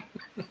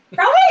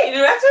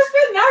 The rest of us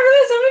not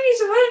really something you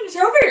should put in the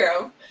trophy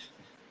room.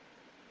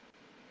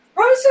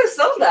 Probably should have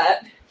sold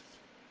that.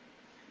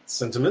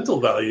 Sentimental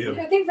value.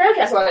 I think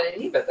Faircast wanted to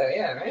keep it though,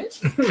 yeah,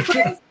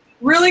 right?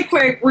 Really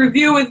quick,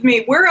 review with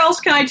me. Where else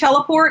can I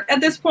teleport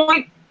at this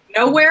point?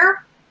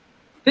 Nowhere?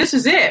 This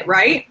is it,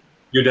 right?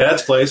 Your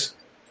dad's place.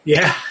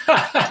 Yeah.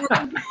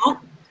 I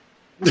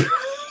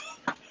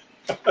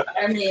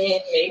mean,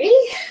 maybe?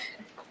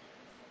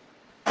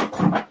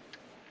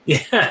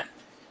 Yeah.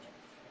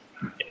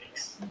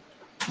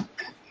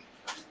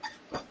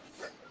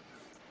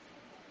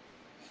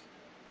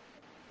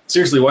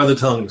 Seriously, why the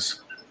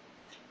tongues?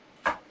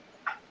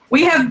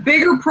 We have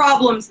bigger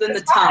problems than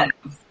the tongue.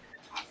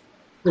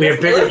 We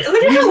have bigger.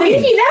 Look at how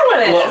leaky that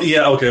one is. Well,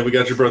 yeah, okay, we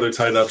got your brother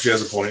tied up. She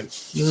has a point.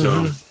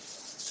 Mhm.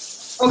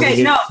 So,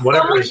 Okay, no,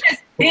 Whatever someone is- has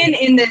been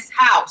in this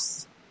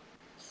house.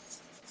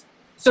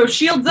 So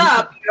shields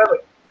up.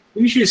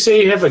 You should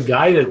say you have a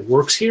guy that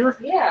works here.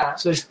 Yeah.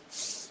 So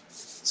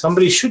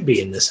somebody should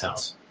be in this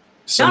house.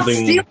 Not something.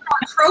 stealing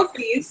our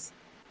trophies.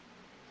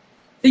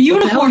 The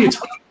What the hell are unicorn. you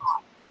talking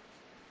about?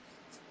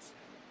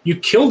 You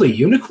killed a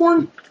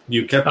unicorn?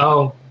 You kept.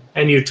 Oh,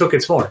 and you took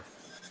its horn.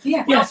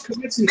 Yeah. Yeah,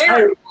 because it's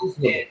entirely.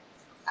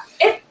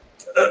 It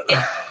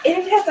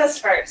hit us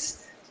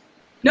first.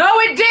 No,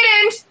 it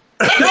didn't.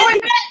 No,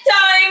 it that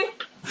time.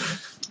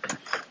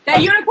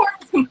 That unicorn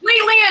was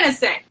completely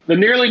innocent. The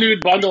nearly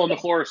nude bundle on the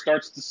floor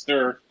starts to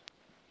stir.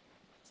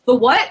 The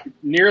what?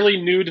 Nearly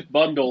nude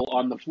bundle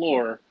on the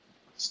floor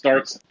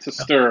starts to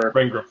stir.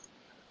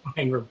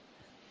 Ingram.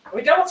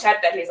 We double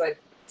checked that he's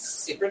like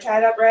super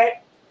tied up,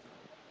 right?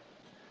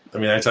 I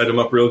mean, I tied him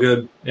up real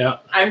good. Yeah.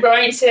 I'm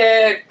going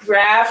to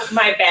grab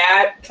my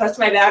bag, twist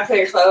my bag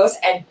pretty close,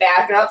 and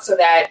back up so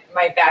that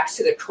my back's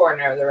to the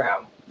corner of the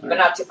room, but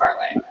not too far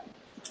away.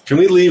 Can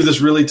we leave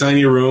this really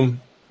tiny room?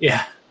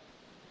 Yeah.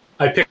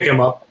 I pick him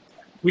up.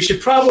 We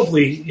should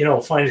probably,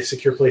 find a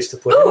secure place to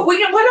put Ooh, him. we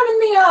can put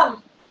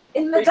him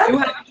in the We do dungeon.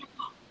 have-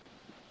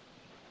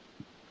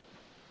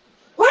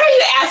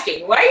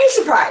 asking. Why are you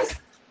surprised?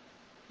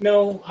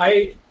 No,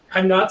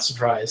 I'm not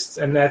surprised,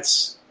 and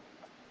that's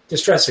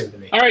distressing to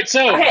me. All right,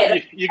 so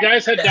you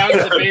guys head down to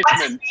the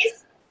basement.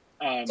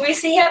 Do we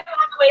see him on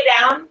the way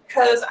down?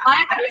 Because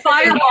I'm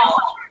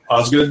fireball.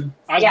 Osgood?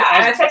 I'm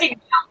expecting.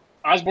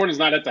 Osborne is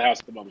not at the house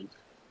at the moment.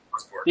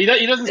 He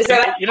doesn't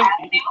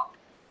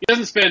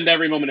spend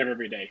every moment of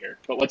every day here.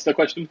 But what's the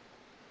question? Is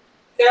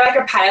there like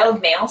a pile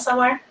of mail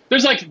somewhere?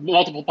 There's like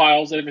multiple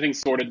piles and everything's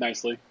sorted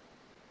nicely.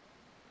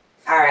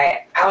 All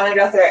right, I want to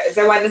go through. Is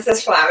there one that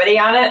says Calamity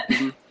on it?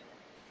 Mm-hmm.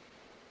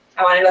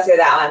 I want to go through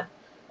that one.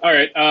 All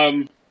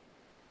right.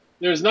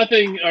 There's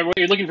nothing. Are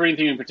you looking for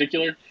anything in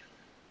particular?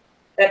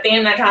 That thing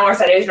in that Conmore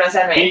said he was going to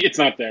send me. It's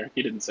not there.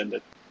 He didn't send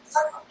it.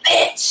 Son of a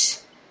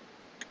bitch.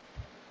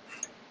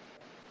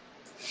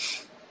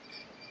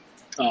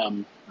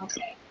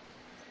 Okay.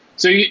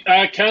 So,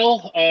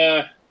 Kel,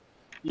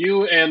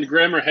 you and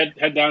Grim are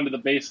head down to the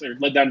base, or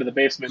led down to the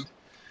basement.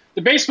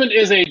 The basement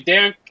is a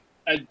dank,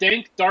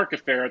 dark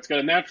affair. It's got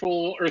a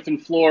natural earthen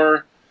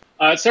floor,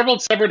 several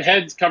severed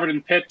heads covered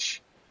in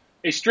pitch,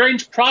 a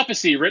strange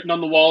prophecy written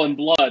on the wall in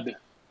blood,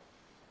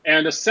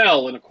 and a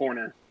cell in a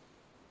corner.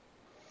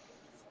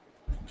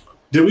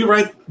 Did we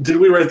write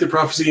the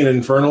prophecy in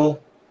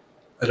Infernal?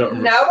 I don't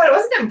remember. No, but it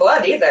wasn't in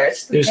blood either. It's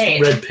just There's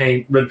paint. red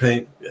paint. Red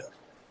paint. Yeah.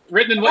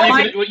 Written in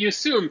what you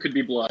assume could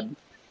be blood.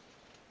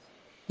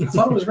 I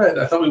thought it was red.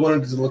 I thought we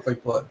wanted it to look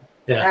like blood.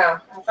 Yeah.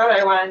 Oh, I thought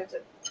I wanted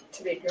it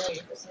to be green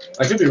for some reason.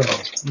 I could be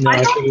wrong. No,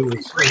 I think it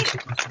was supposed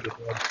to be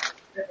blood.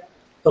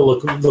 It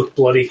look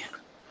bloody.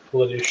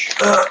 Bloodish.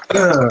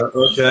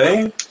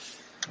 Okay.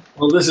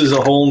 Well, this is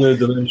a whole new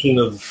dimension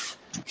of...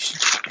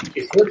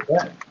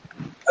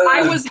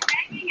 I was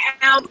hanging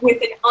out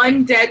with an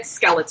undead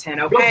skeleton,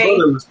 My okay?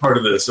 brother was part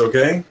of this,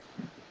 okay?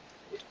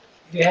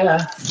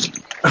 Yeah.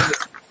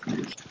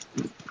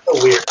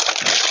 So weird.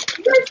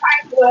 You're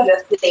trying to put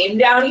a theme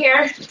down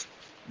here?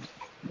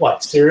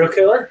 What, serial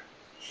killer?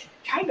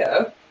 Kind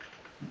of.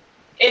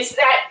 It's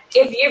that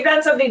if you've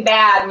done something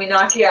bad and we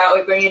knock you out,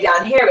 we bring you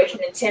down here, we can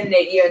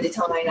intimidate you into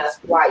telling us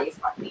why you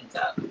fucked things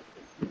up.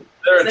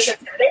 Is this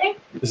intimidating?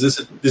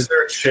 Is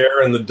there a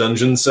chair in the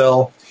dungeon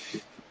cell?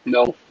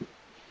 No.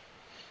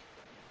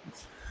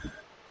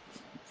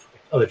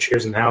 Other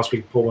chairs in the house, we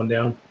can pull one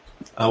down.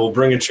 I will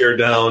bring a chair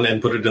down and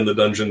put it in the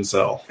dungeon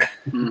cell.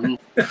 Mm-hmm.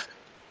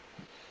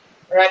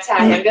 We're going to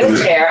tie him to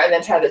the chair and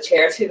then tie the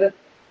chair to the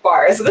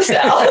bars of the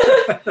cell.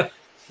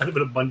 Out of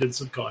an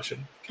abundance of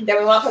caution. Then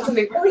we want to put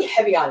something really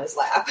heavy on his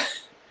lap.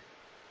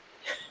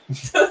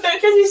 Because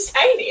he's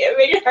tiny, it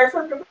made it hard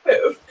for him to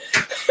move.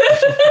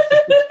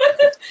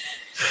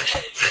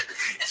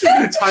 So you're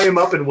going to tie him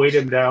up and weight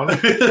him down?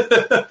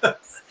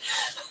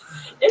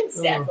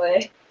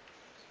 Exactly.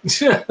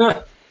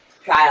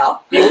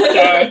 Kyle.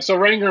 So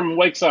Rangram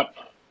wakes up.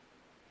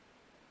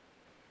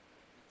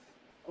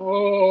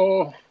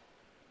 Oh,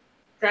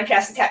 Gonna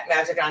cast attack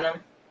magic on him.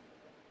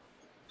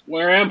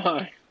 where am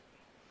I?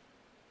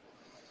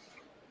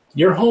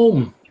 You're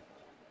home.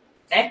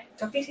 Eh?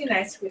 Don't be too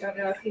nice. We don't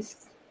know if he's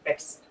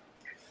fixed.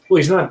 Well,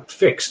 he's not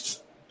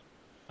fixed.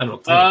 I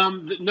don't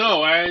think.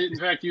 No, in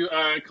fact,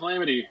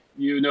 Calamity,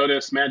 you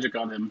notice magic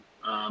on him.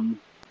 Spelling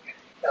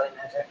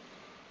magic.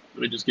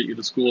 Let me just get you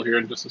to school here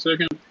in just a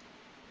second.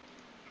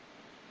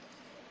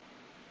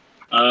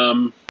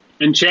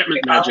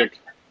 Enchantment magic.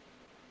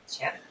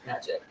 Enchantment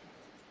magic.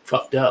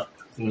 Fucked up.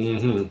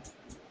 Mm-hmm.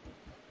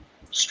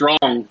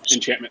 Strong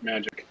enchantment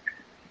magic.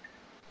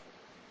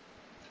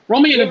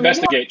 Roll me an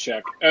investigate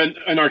check,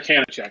 an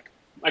arcana check.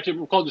 Actually,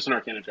 we'll call this an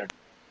arcana check.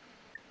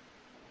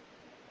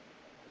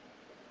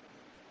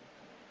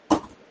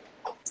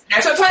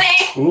 Natural 20!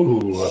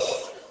 Ooh.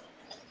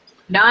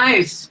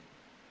 Nice.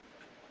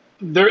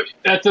 There,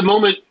 at the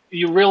moment,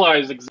 you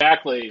realize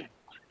exactly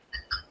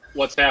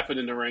what's happened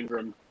in the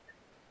Rangram.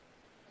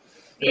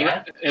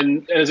 Yeah.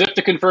 And as if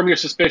to confirm your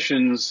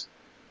suspicions,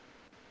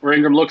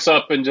 Rangram looks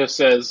up and just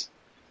says,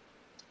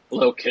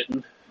 "Hello,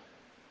 kitten."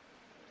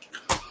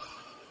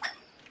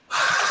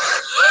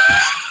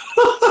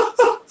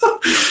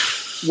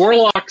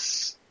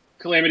 Warlocks,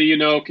 Calamity,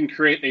 can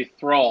create a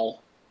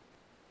thrall.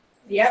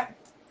 Yep.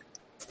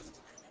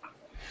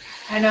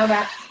 I know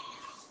that.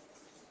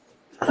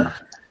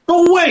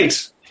 Oh,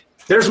 wait!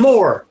 There's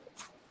more!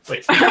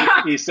 Wait.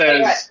 He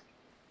says,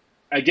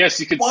 "I guess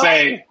you could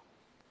say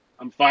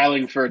I'm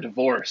filing for a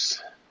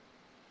divorce."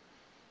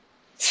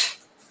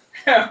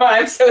 Oh,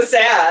 I'm so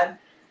sad.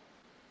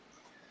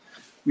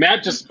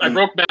 Matt I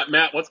broke Matt.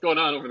 Matt, what's going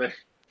on over there?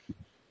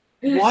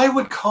 Why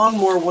would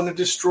Conmore want to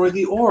destroy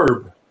the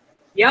orb?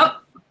 Yep.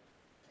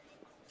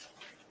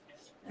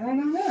 I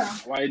don't know.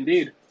 Why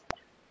indeed?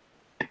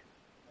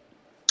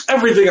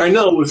 Everything I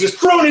know was just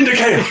thrown into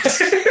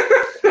chaos. Now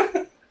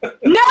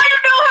you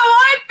know how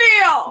I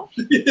feel!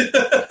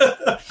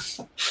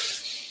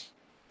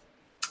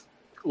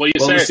 Well,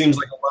 Well, this seems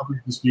like a lovely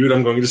dispute.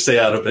 I'm going to stay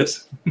out of it.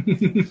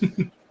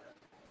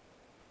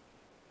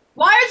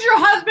 Why is your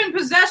husband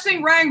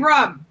possessing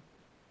Rangram?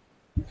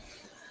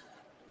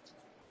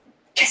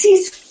 Because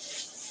he's a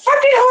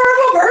fucking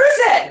horrible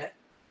person.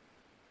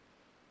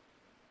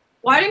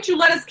 Why didn't you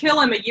let us kill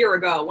him a year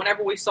ago,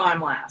 whenever we saw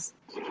him last?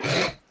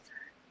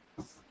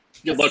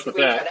 Good luck with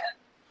that.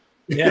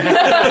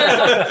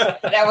 Yeah.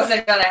 That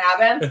wasn't going to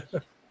happen.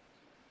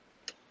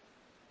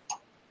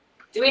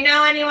 Do we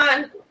know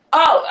anyone?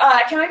 Oh,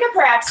 can we get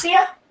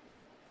Paraxia?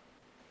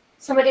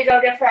 Somebody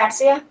go get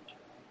Paraxia?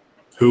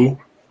 Who?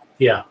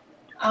 Yeah.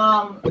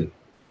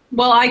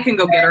 Well, I can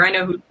go get her. I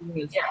know who she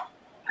is. Yeah.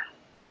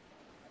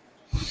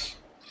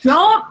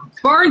 Don't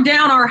burn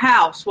down our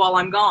house while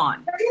I'm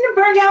gone. We're going to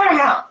burn down our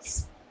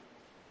house.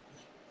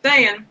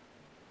 Saying.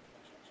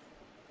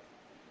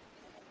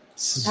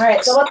 All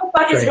right, so what the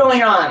fuck is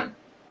going on?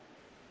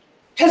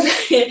 Because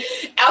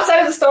outside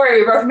of the story,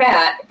 we both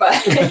met, but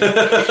Cal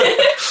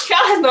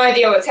has no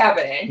idea what's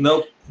happening.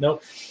 Nope.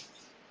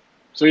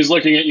 So he's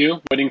looking at you,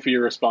 waiting for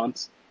your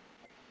response.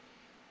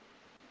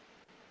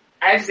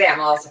 I have to say, I'm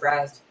a little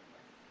surprised.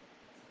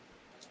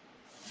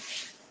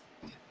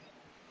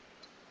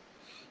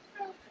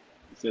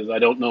 He says, I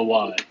don't know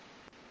why.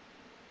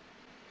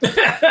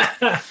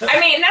 I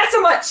mean, not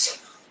so much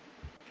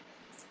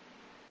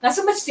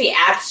the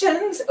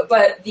actions,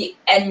 but the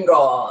end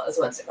goal is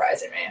what's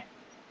surprising me.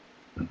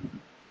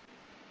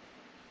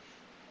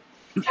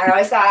 I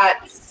always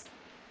thought,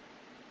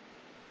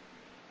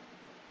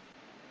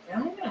 I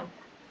don't know.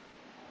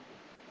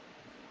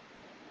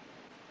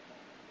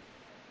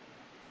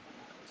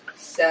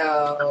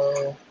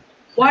 So,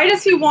 Why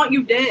does he want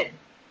you dead?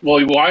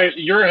 Well, why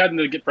you're heading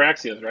to get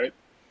Praxias, right?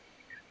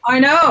 I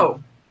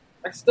know.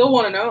 I still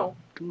want to know.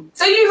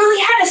 so you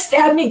really had to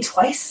stab me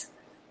twice?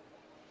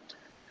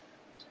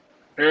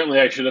 Apparently,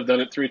 I should have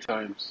done it 3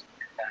 times.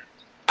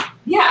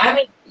 Yeah, I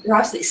mean, you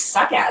obviously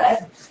suck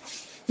at it.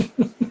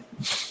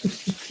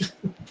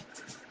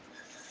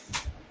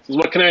 So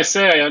what can I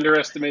say? I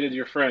underestimated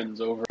your friends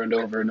over and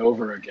over and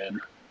over again.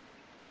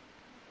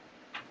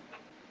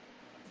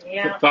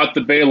 Yeah. I thought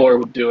the Baylor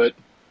would do it.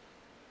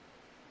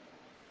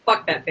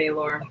 Fuck that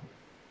Baylor.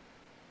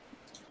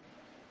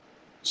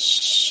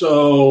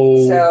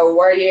 So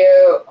were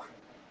you?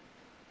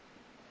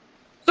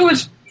 So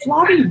is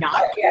Flavi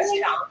not? Yes.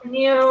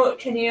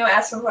 Can you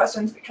ask some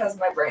questions because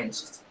my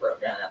brain's just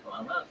broken at the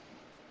moment.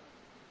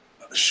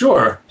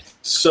 Sure.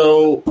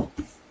 So,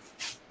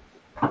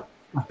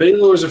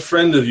 Baylor's a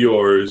friend of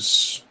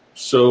yours.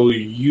 So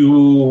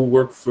you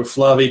work for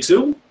Flavi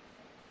too?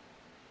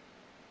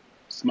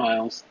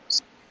 Smiles.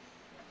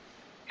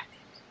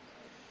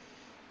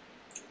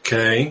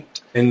 Okay.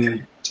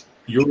 And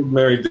you're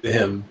married to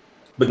him,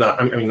 but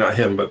not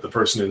him, but the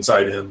person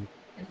inside him.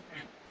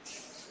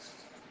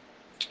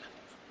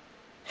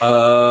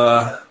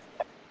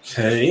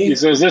 Okay. He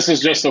says, this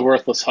is just a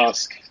worthless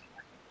husk.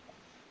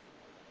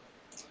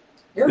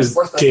 You're Is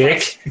worthless.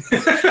 Dick.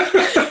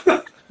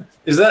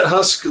 Is that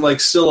husk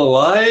still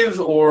alive,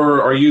 or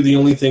are you the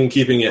only thing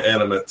keeping it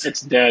animate?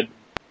 It's dead.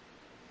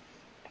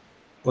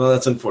 Well,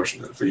 that's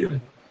unfortunate for you.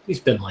 He's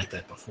been like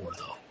that before,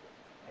 though.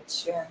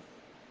 Sure.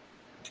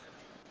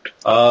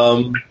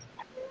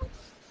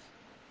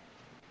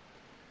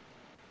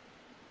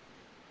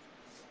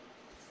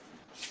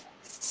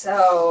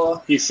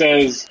 So, He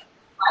says,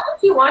 why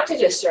would you want to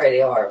destroy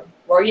the orb?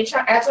 Were you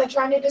actually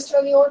trying to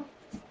destroy the orb?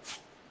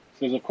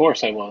 of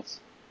course I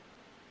was.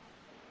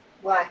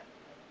 Why?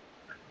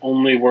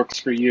 Only works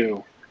for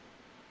you.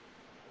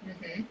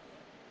 Mm-hmm.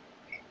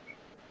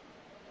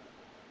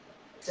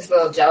 Just a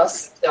little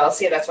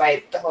jealousy. That's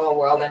why the whole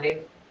world ending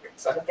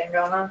sort of thing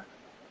going on.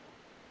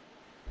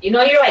 You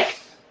know, you're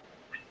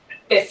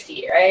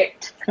 50,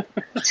 right?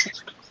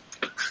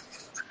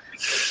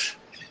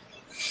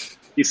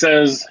 He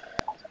says,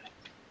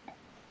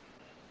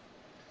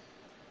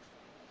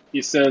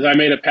 I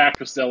made a pact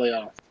with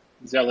Zelioth.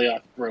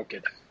 Zelioth broke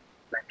it.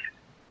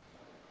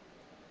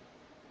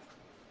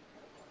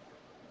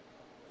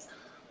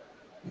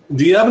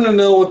 Do you happen to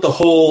know what the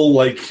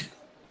whole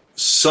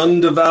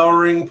sun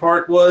devouring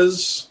part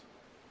was?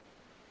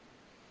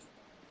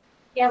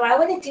 Yeah, why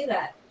would it do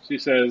that? He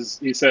says,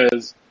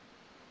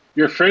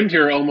 your friend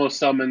here almost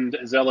summoned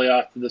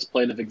Zelioth to this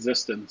plane of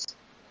existence,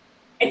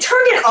 It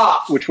turned it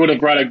off. which would have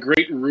brought a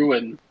great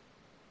ruin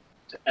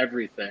to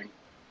everything.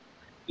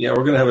 Yeah,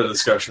 we're going to have a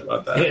discussion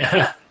about that.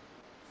 Yeah.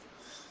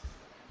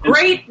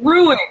 Great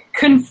ruin.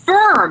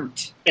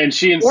 Confirmed. And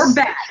she Or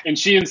bad. And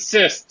she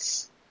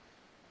insists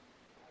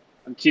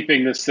on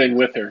keeping this thing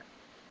with her.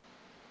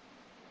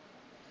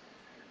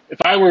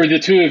 If I were the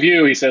two of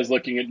you, he says,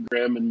 looking at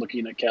Grim and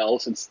looking at Kel,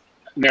 since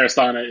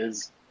Narasana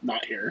is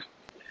not here.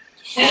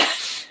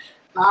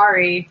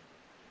 Sorry.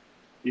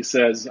 He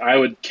says, I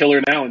would kill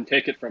her now and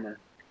take it from her.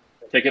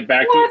 Take it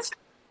back What?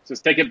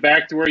 take it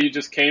back to where you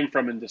just came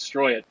from and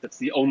destroy it. That's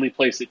the only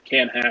place it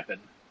can happen.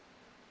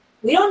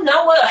 We don't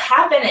know what will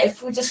happen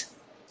if we just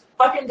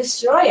fucking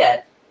destroy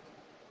it.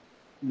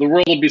 The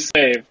world will be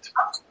saved.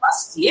 I don't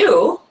trust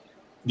you.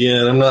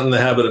 Yeah, and I'm not in the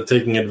habit of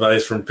taking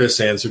advice from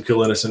pissants who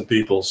kill innocent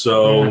people,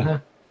 so... Mm-hmm.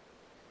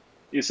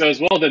 He says,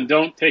 well, then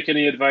don't take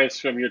any advice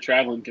from your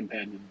traveling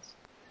companions.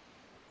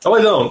 Oh,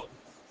 I don't.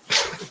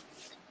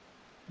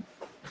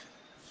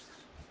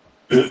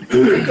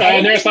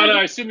 Narasana,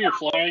 I assume you're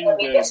flying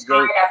to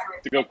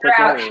go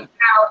quicker. Or...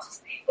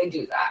 they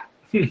do that.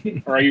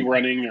 Or are you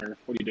running, or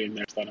what are you doing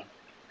there, Stana?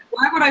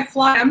 Why would I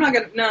fly? I'm not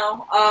gonna.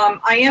 No.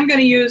 I am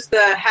gonna use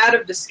the hat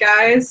of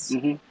disguise.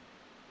 Mm-hmm.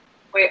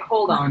 Wait,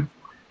 hold on.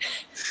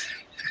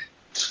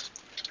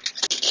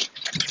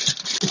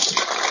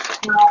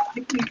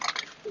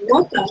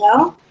 What the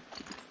hell?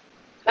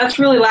 That's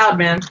really loud,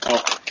 man.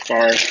 Oh,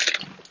 sorry.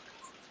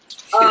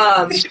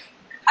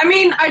 I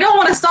mean, I don't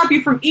want to stop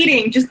you from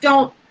eating. Just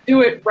don't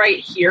do it right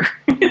here.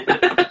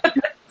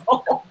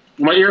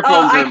 My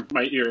earphones are in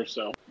my ears,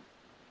 so.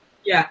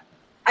 Yeah.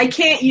 I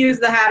can't use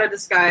the hat of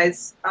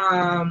disguise.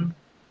 Why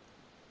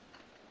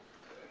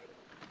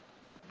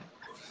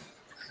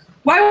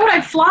would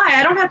I fly?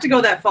 I don't have to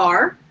go that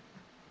far.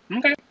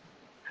 Okay.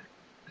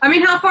 I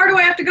mean, how far do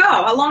I have to go?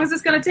 How long is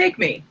this going to take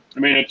me? I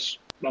mean, it's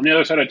on the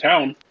other side of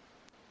town.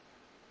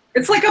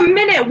 It's like a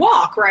minute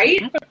walk,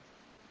 right? Okay.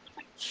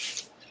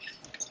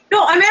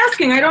 No, I'm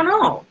asking. I don't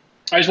know.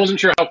 I just wasn't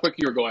sure how quick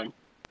you were going.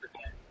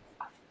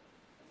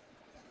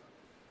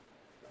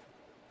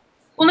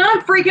 Well, now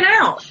I'm freaking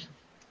out.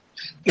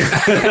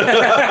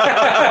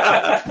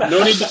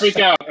 No need to freak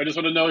out. I just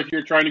want to know if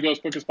you're trying to go as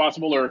quick as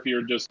possible or if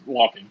you're just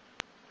walking.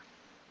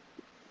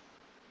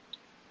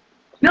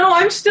 No,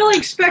 I'm still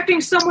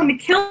expecting someone to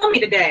kill me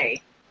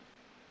today.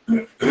 So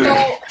I'm going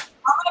to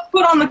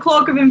put on the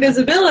cloak of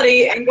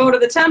invisibility and go to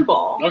the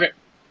temple. Okay.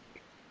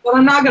 But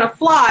I'm not going to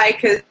fly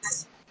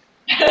because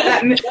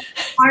that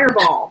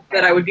fireball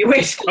that I would be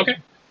wasting. Okay.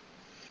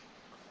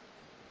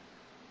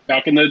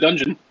 Back in the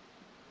dungeon.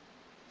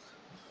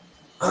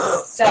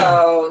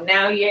 So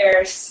now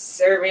you're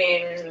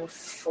serving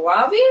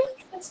Flavi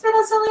instead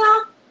of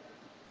Celia?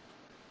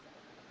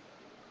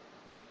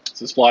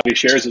 Since Flavi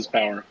shares his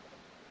power.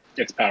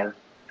 Its power.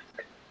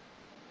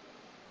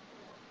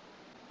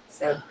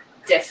 So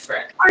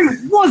different. I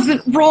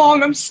wasn't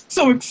wrong. I'm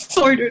so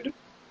excited.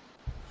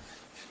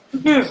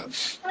 I'm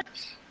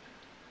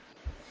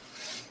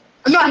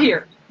not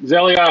here.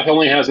 Zelioth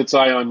only has its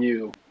eye on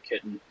you,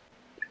 kitten.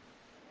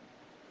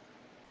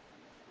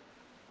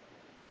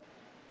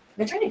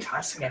 They're trying to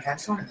toss me. I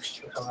just want to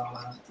shoot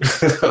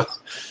hello.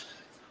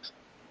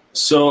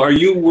 So, are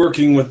you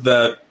working with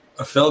that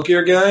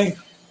Felkir guy?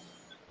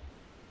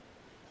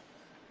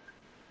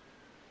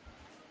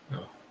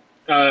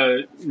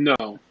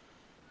 No.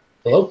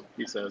 Hello?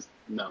 He says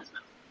no.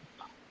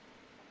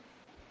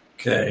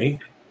 Okay.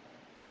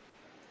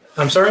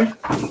 I'm sorry?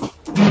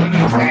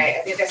 Sorry,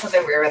 I think there's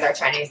something weird with our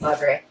Chinese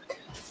library.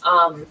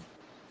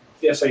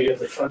 Yes, are you at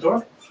the front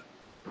door?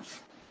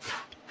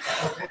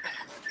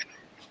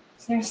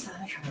 There's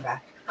nothing coming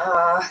back.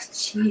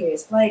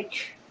 Jeez,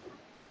 like,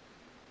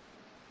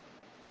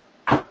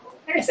 I'm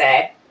gonna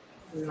say,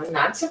 I'm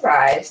not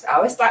surprised. I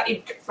always thought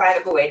you'd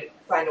find a way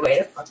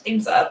to fuck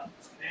things up.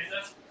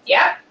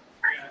 Yep.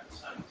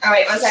 Oh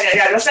wait, 1 second. I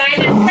gotta go sign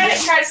in.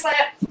 Credit card slip.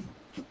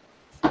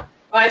 Well,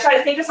 I try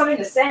to think of something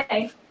to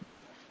say.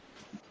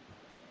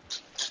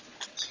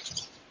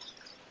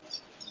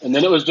 And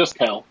then it was just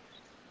Kel.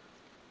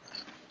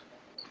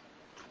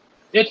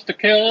 It's the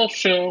Kel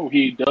show.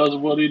 He does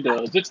what he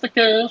does. It's the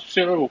Kel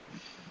show.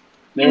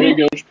 There you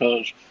go,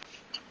 Pudge.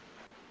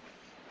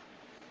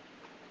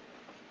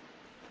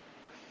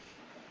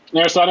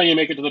 Now, Sana, you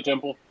make it to the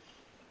temple.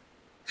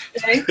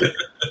 Okay.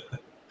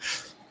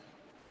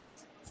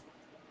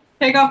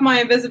 Take off my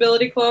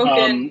invisibility cloak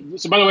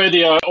and... So, by the way,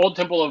 the old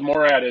temple of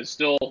Morad is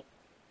still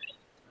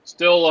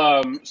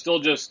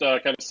just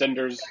kind of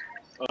cinders,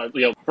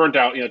 burnt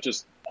out.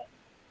 Just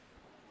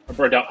a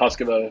burnt out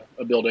husk of a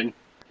building.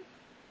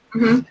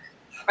 Mm-hmm.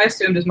 I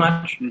assumed as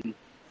much. Mm-hmm.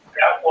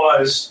 That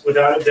was,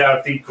 without a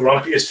doubt, the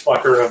grumpiest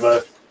fucker of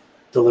a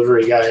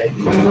delivery guy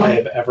I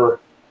have ever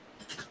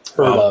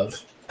heard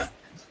of.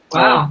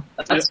 Wow.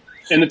 That's...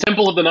 In the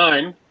Temple of the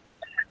Nine,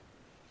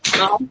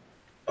 No.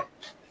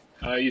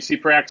 You see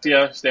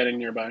Praxia standing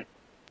nearby.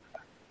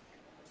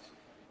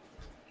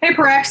 Hey,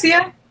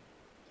 Paraxia.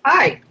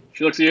 Hi.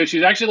 She looks at you.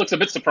 She actually looks a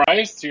bit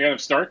surprised. She kind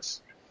of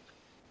starts.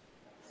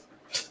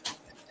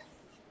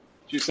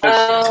 She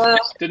says,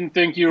 didn't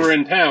think you were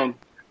in town.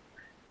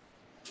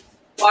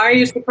 Why are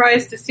you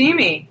surprised to see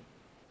me?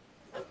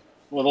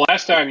 Well, the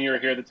last time you were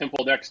here, the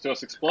temple next to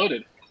us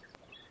exploded.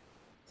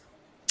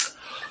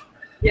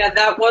 Yeah,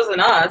 that wasn't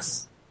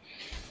us.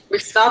 We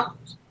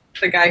stopped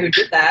the guy who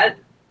did that.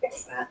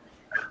 Fix that.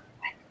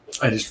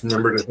 I just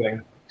remembered a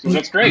thing. So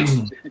that's great.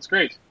 That's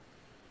great.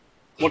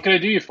 What can I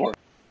do you for?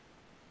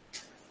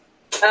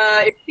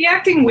 Is she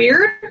acting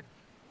weird?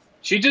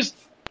 You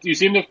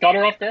seem to have caught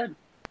her off guard.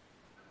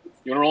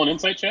 You want to roll an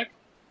insight check?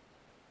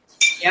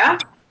 Yeah?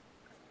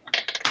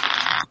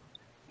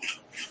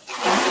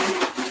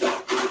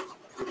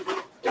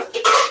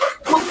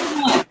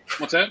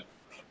 What's that?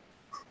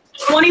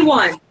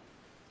 21.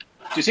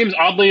 She seems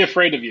oddly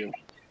afraid of you.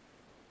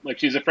 Like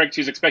she's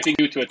expecting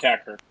you to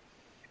attack her.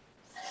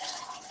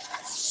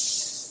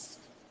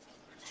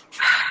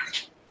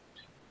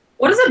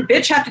 What does a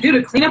bitch have to do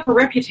to clean up her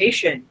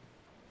reputation?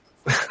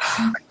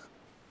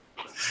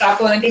 Stop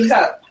blowing things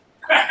up.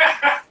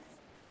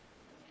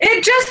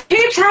 It just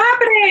keeps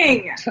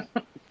happening!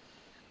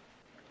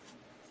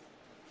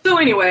 So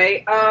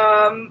anyway,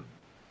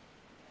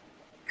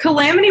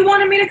 Calamity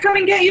wanted me to come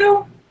and get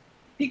you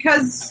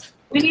because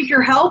we need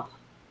your help.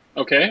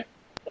 Okay.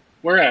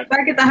 Where at?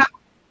 Back at the house.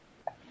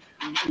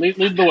 Lead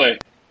the way.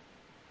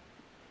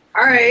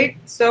 All right,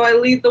 so I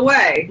lead the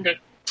way. Okay.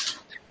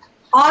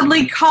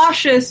 Oddly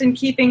cautious in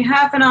keeping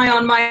half an eye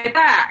on my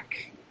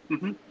back.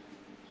 Mm-hmm.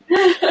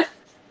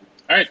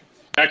 All right,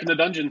 back in the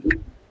dungeon.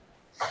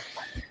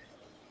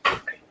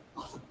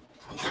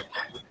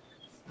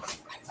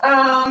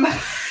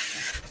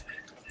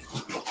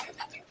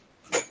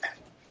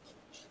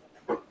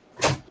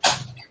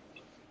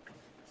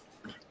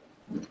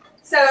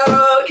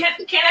 So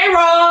can I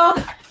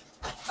roll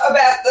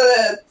about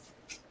the?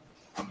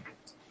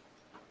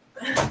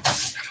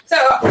 So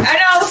I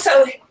know.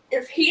 So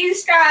if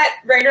he's got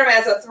Rangram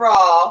as a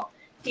thrall,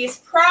 he's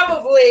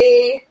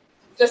probably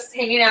just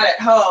hanging out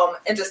at home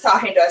and just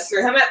talking to us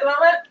through him at the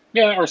moment.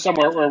 Yeah, or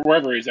somewhere, or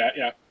wherever he's at.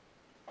 Yeah.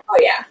 Oh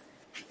yeah.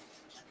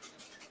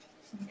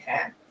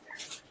 Okay.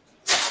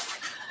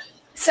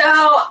 So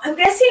I'm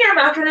guessing I'm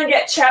not going to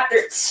get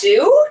chapter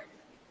 2.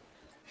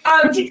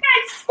 Do you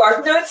guys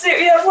spark notes it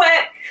real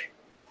quick?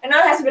 I know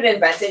it hasn't been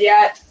invented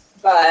yet,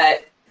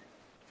 but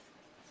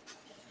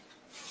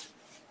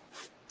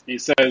He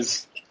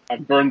says,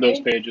 "I've burned those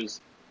pages."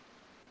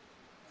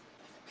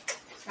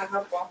 it's not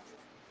helpful.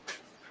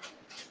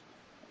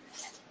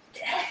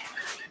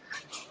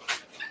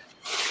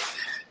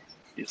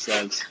 He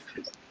says,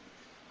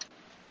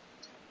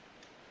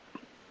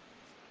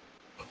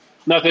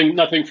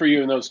 "Nothing for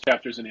you in those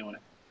chapters, anyway."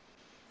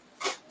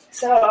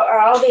 So are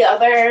all the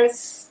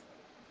others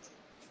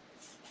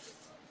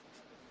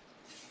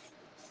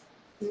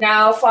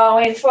now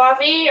following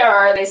Fluffy, or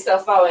are they still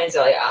following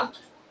Zilia?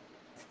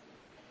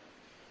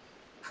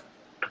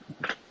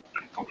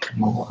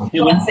 He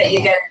Once that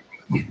you get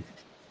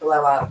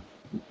blow up.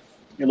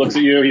 He looks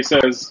at you. He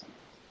says,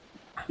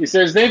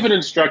 "They've been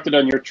instructed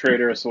on your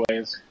traitorous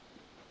ways.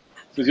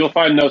 Says you'll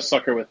find no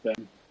succor with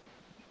them."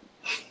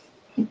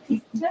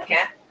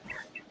 Okay.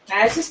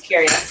 I was just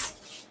curious.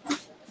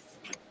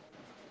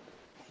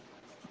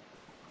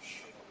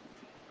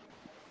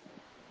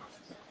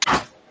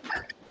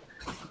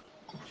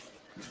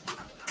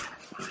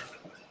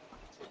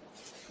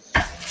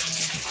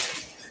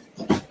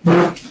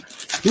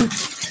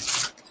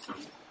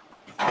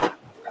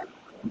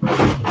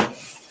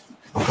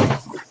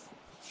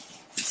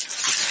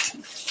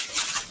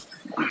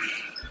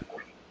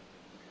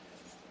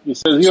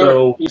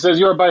 He says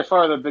you're by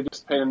far the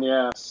biggest pain in the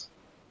ass.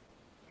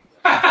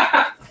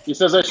 He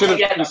says I should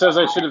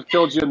have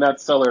killed you in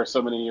that cellar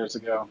so many years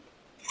ago.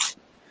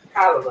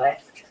 Probably.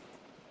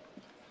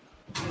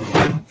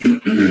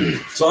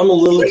 So I'm a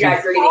little. We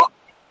got greedy.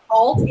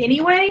 Fault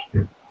anyway?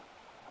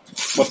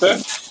 What's that?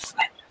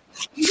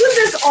 Was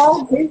this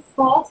all his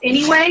fault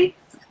anyway?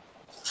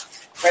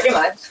 Pretty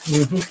much.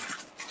 Mhm.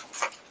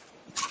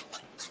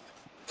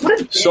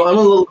 What a So I'm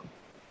a little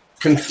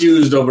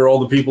confused over all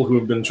the people who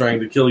have been trying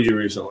to kill you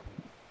recently.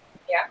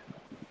 Yeah.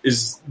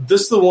 Is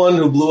this the one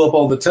who blew up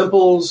all the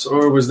temples,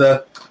 or was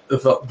that the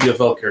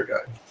Felker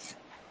guy?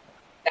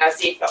 That was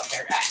the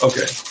filter guy.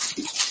 Okay.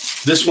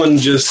 This one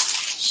just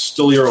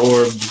stole your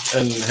orb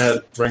and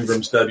had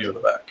Rangram stab you in the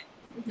back.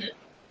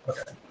 Mm-hmm.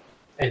 Okay.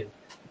 And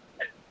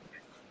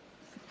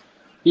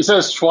He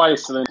says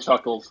twice and then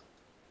chuckles.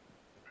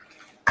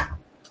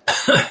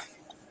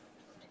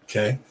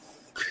 Okay.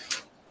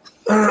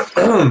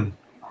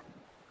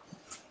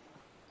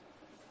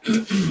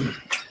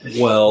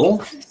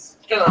 Well,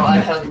 Gonna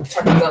let him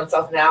talk to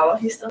himself now while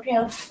he still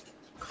can.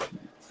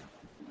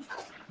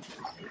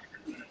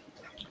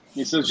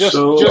 He says,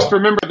 just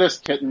remember this,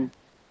 kitten.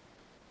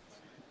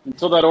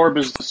 Until that orb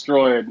is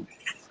destroyed,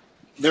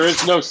 there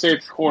is no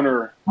safe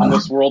corner in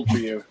this world for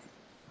you.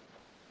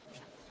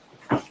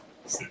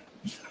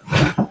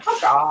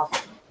 Fuck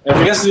off.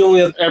 I guess the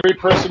only other... Every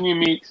person you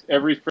meet,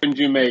 every friend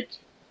you make,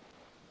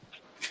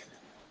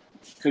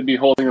 could be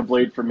holding a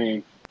blade for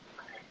me.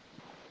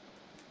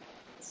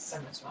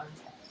 So much fun.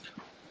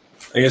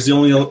 I guess the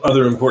only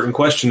other important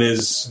question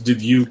is,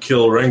 did you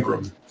kill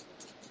Rangram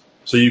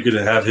so you could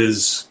have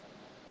his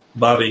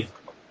body?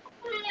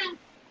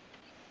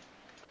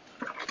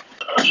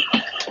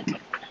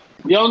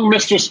 Young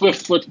Mr.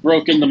 Swiftfoot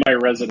broke into my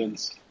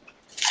residence.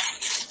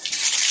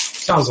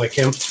 sounds like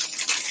him.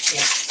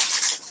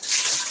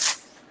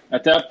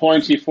 At that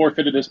point, he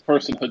forfeited his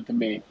personhood to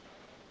me.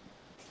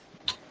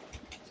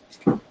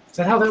 Is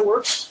that how that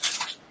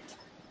works?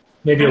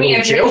 Maybe a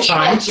little jail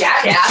time.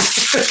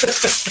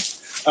 Jackass.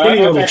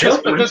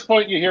 At this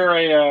point, you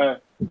hear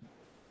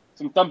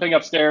some thumping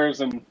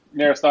upstairs, and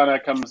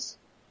Naristana comes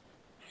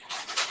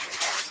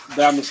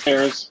down the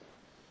stairs.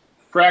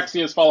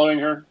 Praxia is following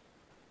her.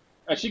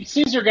 As she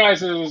sees your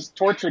guys'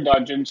 torture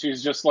dungeon,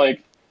 she's just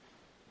like,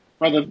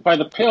 by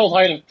the pale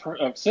light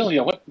of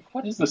Cilia, what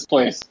is this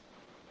place?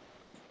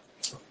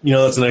 You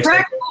know, that's an excellent...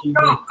 Practical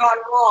joke gone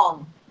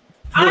wrong.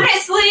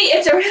 Honestly,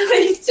 it's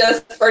really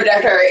just for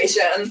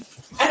decoration.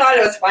 I thought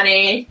it was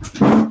funny.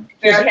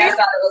 Bearcats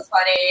thought it was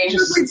funny.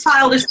 It's a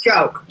childish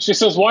joke. She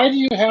says, Why do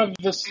you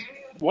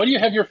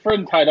have your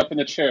friend tied up in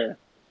the chair?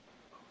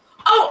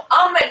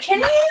 can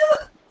you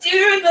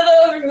do the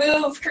little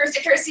remove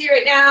cursey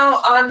right now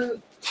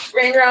on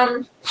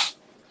Rangram?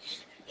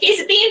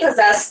 He's being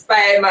possessed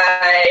by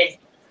my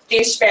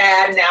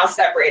douchebag, now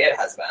separated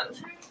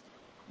husband.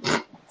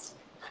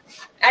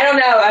 I don't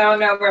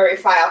know where we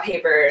file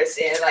papers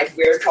in like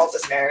weird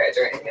cultist marriage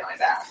or anything like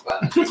that.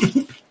 But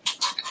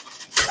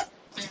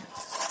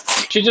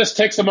she just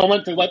takes a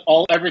moment to let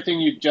everything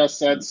you just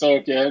said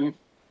soak in,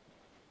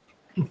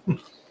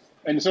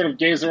 and sort of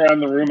gaze around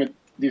the room at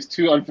these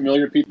two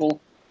unfamiliar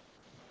people.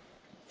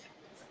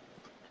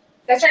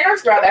 That's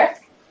Rangram's brother.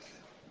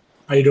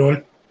 How you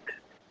doing?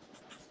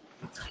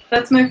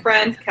 That's my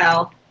friend,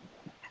 Cal.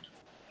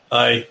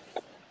 Hi.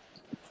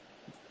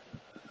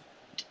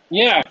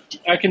 Yeah,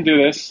 I can do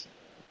this.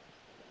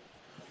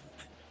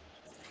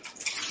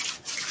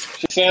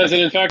 She says,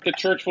 and in fact, the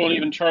church won't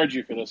even charge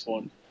you for this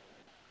one.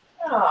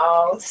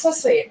 Oh, it's so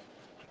sweet.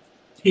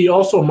 He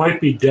also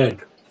might be dead.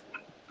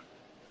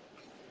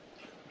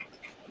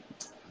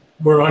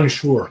 We're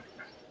unsure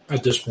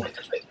at this point.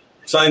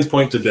 Signs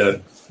point to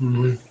dead.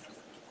 Mm-hmm.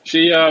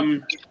 She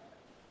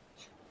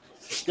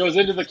goes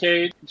into the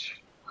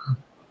cage.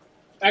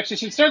 Actually,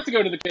 she starts to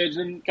go to the cage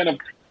and kind of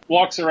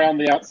walks around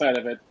the outside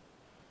of it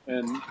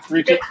and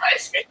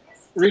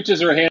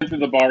reaches her hand through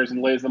the bars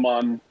and lays them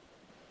on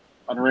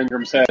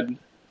Ringram's head.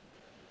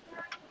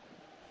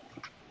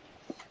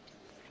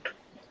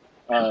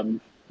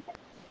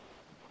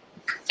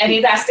 Any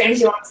last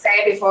things you want to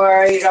say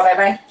before you go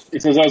bye-bye? He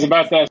says, I was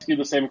about to ask you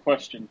the same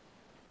question.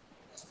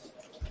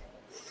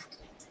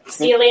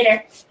 See you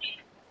later.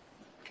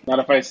 Not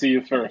if I see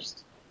you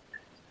first.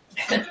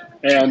 And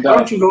Why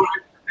don't you go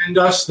ahead and end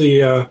us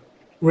the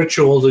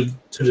ritual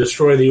to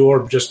destroy the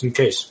orb just in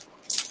case?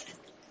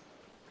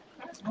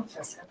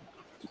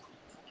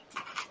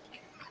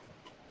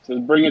 So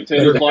bring it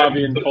to the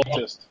Flavian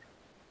cultist.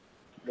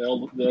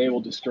 They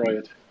will destroy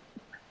it.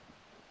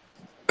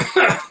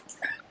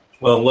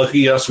 Well,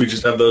 lucky us, we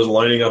just have those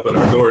lining up at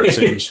our door, it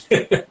seems.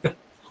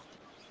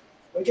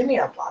 Well, give me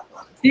a black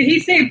one. Did he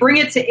say bring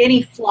it to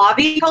any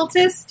Flavi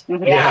cultist?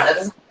 Mm-hmm. Yeah, that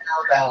doesn't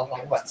sound well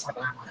like what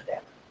something I want to do.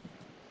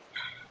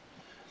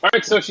 All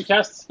right, so she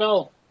casts a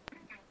spell.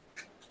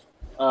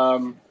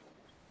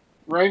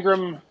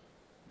 Rangram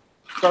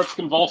starts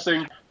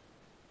convulsing,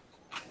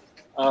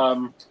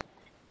 and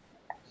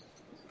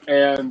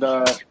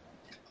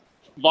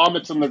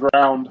vomits on the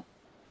ground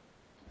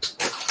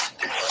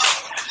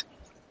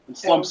and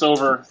slumps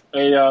over.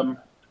 A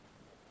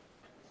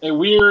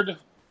weird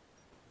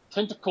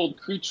tentacled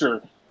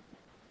creature,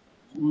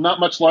 not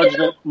much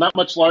larger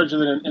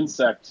than an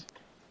insect,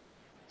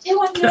 Do you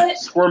want to do it?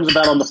 squirms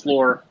about on the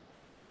floor.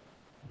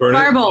 Burn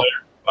Firebolt. it.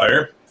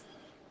 Fire.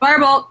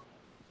 Firebolt.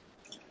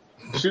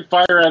 Shoot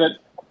fire at it.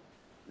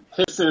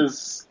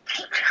 Hisses.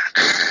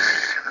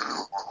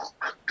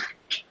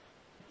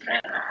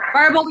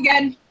 Firebolt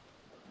again.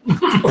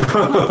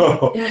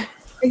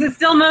 Is it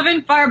still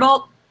moving?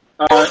 Firebolt.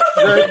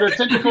 The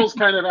tentacles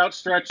kind of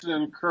outstretch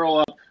and curl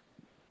up,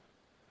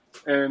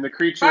 and the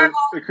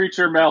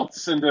creature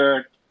melts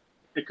into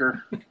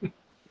ichor.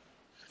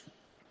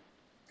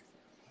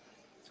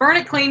 Burn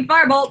it clean.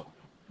 Firebolt.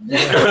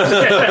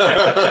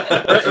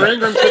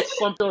 Rangram sits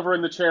slumped over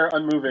in the chair,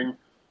 unmoving.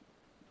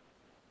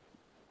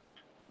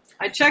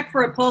 I check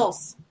for a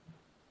pulse.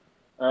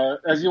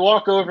 As you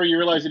walk over, you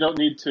realize you don't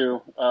need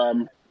to.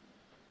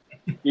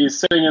 He's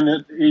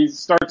sitting he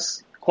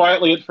starts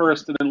quietly at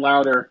first and then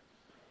louder,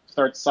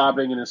 starts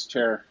sobbing in his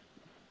chair.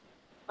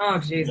 Oh,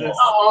 Jesus.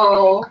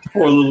 Oh.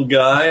 Poor little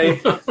guy.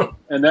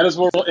 And that is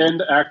where we'll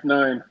end Act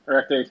 9, or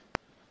Act 8.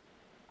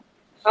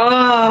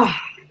 Oh.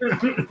 I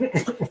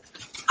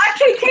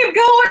can't keep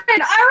going.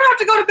 I don't have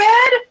to go to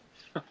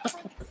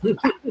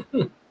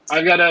bed.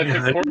 I've got to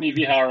pick Courtney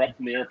Vihauer up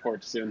from the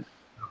airport soon.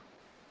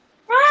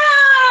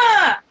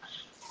 Ah!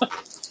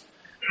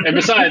 And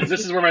besides,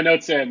 this is where my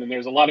notes end, and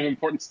there's a lot of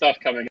important stuff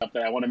coming up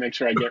that I want to make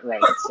sure I get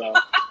right. So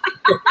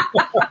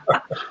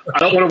I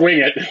don't want to wing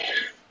it.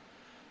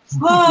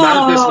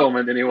 Not at this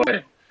moment,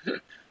 anyway.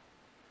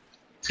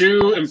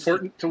 Too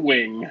important to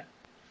wing.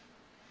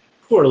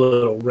 Poor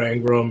little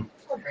Rangram.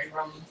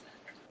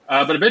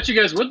 But I bet you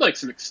guys would like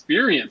some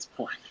experience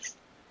points.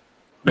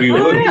 We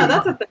Oh, would. yeah,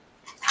 that's a thing.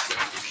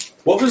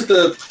 What was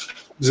does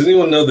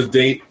anyone know the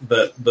date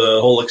that the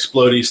whole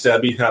explodey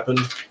stabby happened?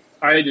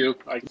 I do.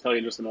 I can tell you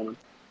in just a moment.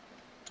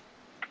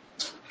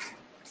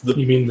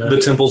 You mean The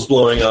temple's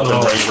blowing up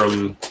and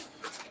Rangram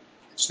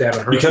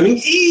stabbing her? becoming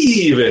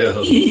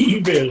evil.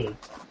 Evil.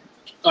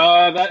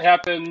 That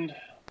happened.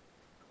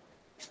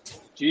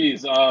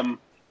 Geez.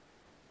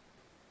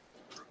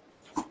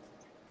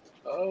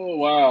 Oh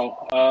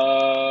wow.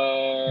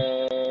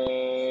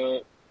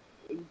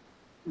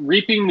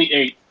 Reaping the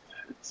 8th.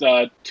 It's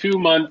 2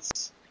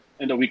 months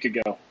and a week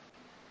ago.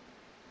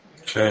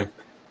 Okay.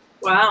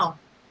 Wow.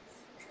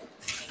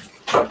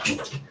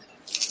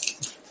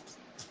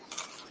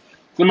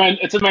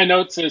 It's in my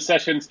notes as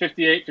sessions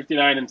 58,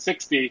 59, and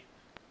 60.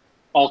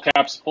 All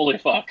caps, holy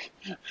fuck.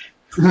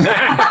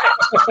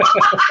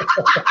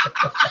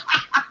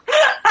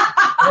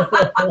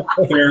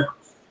 Fair.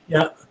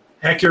 Yeah.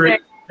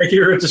 Accurate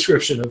accurate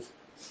description of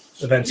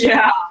events.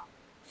 Yeah.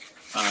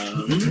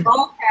 Um,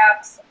 All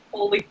caps.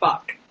 Holy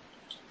fuck.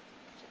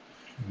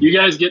 you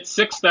guys get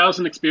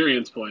 6,000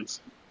 experience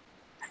points.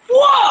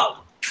 Whoa!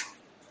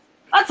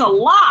 That's a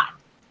lot.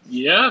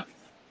 Yeah.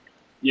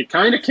 You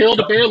kind of killed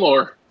a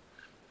Baylor.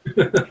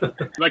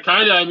 By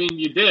kind of, I mean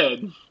you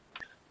did.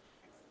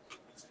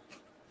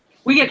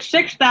 We get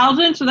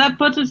 6,000, so that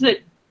puts us at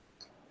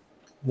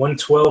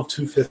 112,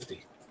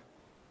 250.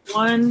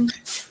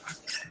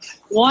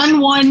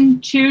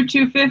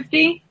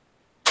 112,250.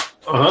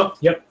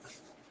 Yep.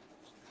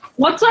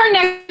 What's our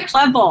next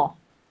level?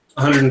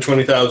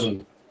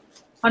 120,000.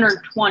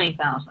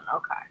 120,000.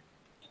 Okay.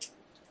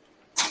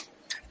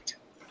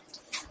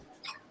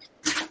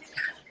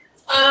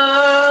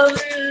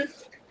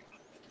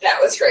 That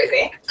was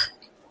crazy.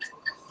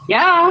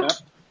 Yeah. Yep.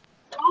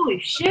 Holy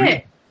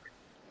shit.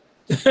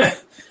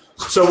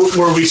 So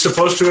were we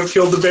supposed to have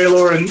killed the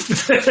Baylor and,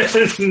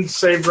 and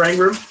saved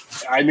Rangram?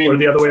 I mean, Or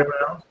the other way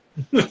around?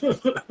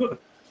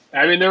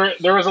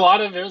 there was a lot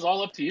of it was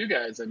all up to you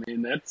guys. I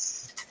mean,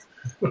 there's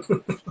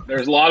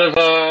a lot of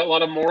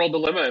moral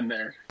dilemma in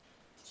there.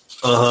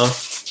 Uh-huh.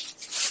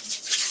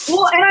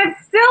 Well, and I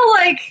feel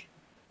like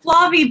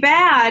Flavi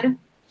bad,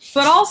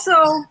 but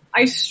also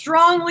I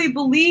strongly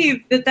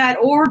believe that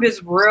orb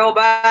is real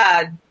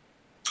bad.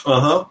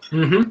 Uh-huh.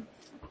 Mm-hmm.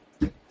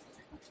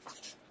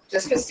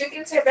 Just because two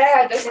things are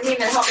bad doesn't mean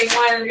that helping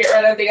one and get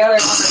rid of the other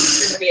one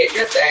is going to be a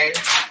good thing.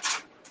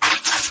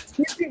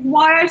 This is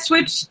why I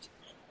switched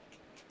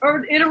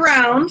it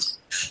around.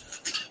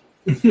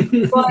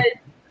 But,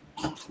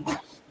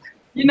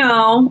 you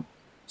know.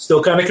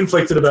 Still kind of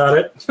conflicted about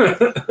it.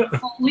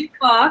 Holy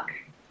fuck.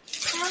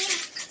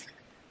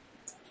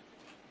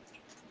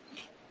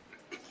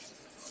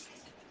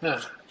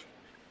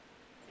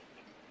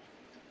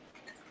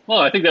 Well,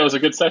 I think that was a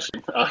good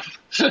session.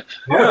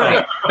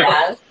 Yeah.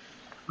 Yeah.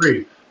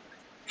 Agreed.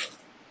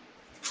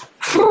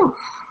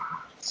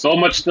 So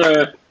much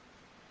to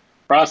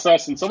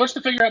process and so much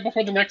to figure out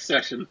before the next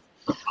session.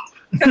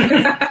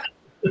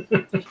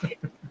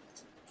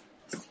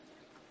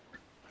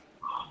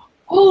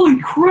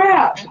 Holy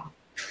crap.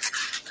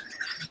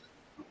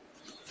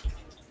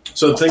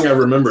 So the thing I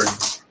remembered,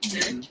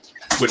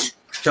 which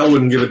Cal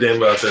wouldn't give a damn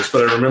about this,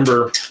 but I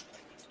remember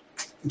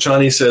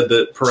Chani said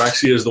that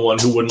Paraxia is the one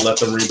who wouldn't let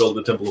them rebuild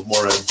the Temple of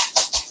Morad.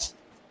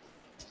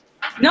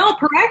 No,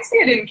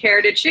 Paraxia didn't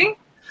care, did she?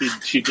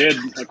 She did,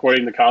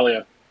 according to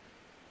Kalia.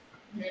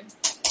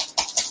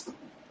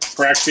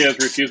 Paraxia has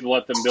refused to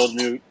let them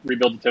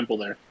rebuild the temple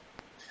there.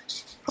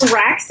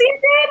 Paraxia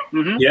did?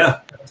 Mm-hmm.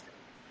 Yeah.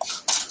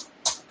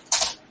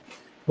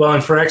 Well,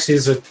 and Phyrexia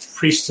is a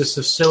priestess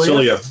of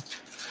Cilia,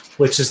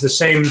 which is the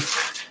same.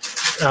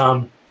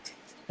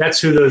 That's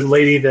who the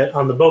lady that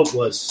on the boat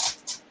was.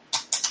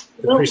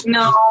 No,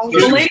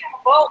 the lady on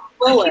the boat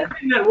was Lilith. I'm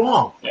getting that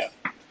wrong. Yeah.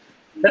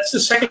 That's the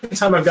second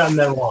time I've gotten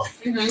that wrong.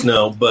 Mm-hmm.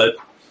 No, but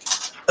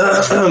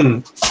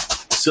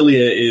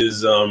Cilia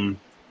is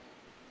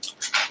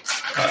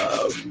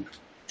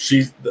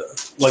she's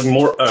like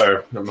more.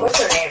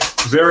 What's her name?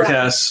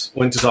 Veracast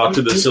went to talk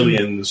to the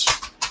Cillians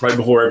right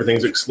before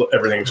everything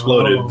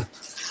exploded,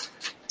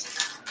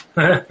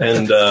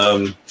 and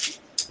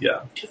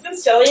yeah. Isn't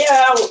Celia?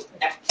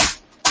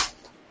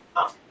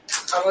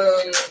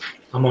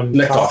 I'm on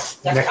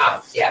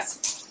Nekov.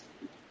 Yes.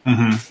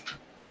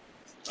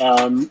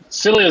 Mm-hmm.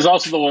 Cilia is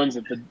also the ones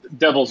that the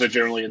devils are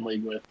generally in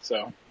league with.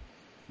 So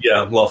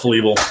Yeah, lawful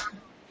evil.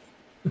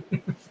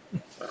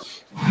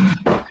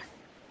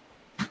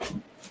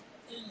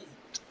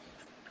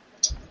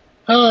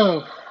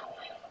 Oh,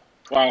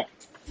 wow.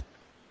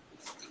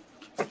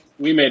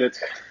 We made it.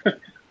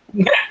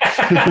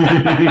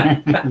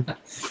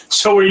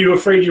 So were you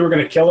afraid you were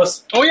going to kill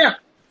us? Oh, yeah.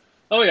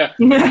 Oh, yeah.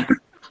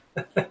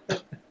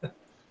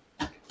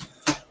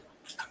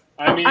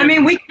 I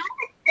mean, we kind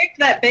of kicked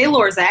that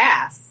Baylor's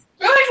ass.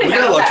 Well, if we We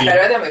got handled that lucky.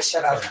 better, then we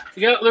should have.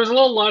 yeah, there's a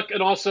little luck,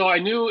 and also I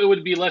knew it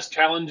would be less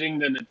challenging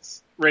than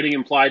its rating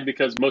implied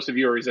because most of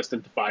you are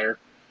resistant to fire.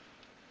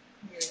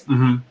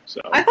 Mm-hmm. I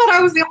So thought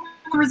I was the only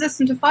one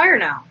resistant to fire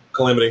now.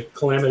 Calamity.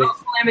 Calamity.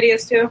 Oh, Calamity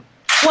is too.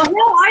 Well,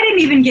 no, I didn't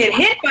even get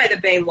hit by the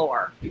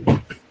Baylor.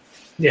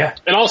 Yeah.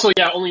 and also,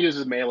 yeah, it only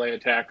uses melee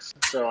attacks,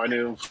 so I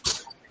knew.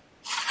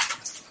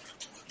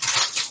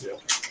 Yeah.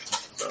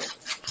 So.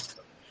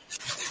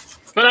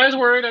 But I was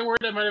worried. I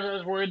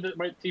was worried that it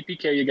might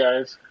TPK you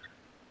guys.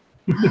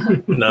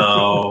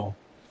 No.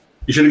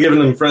 You should have given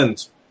them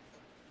friends.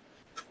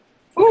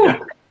 Ooh,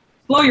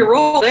 blow your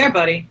roll there,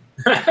 buddy.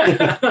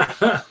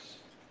 I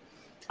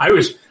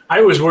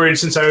was worried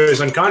since I was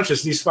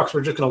unconscious. These fucks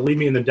were just going to leave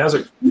me in the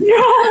desert.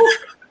 No.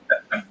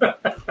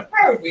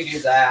 Why would we do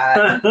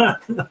that?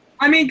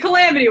 I mean,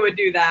 Calamity would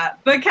do that,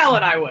 but Kel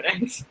and I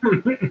wouldn't.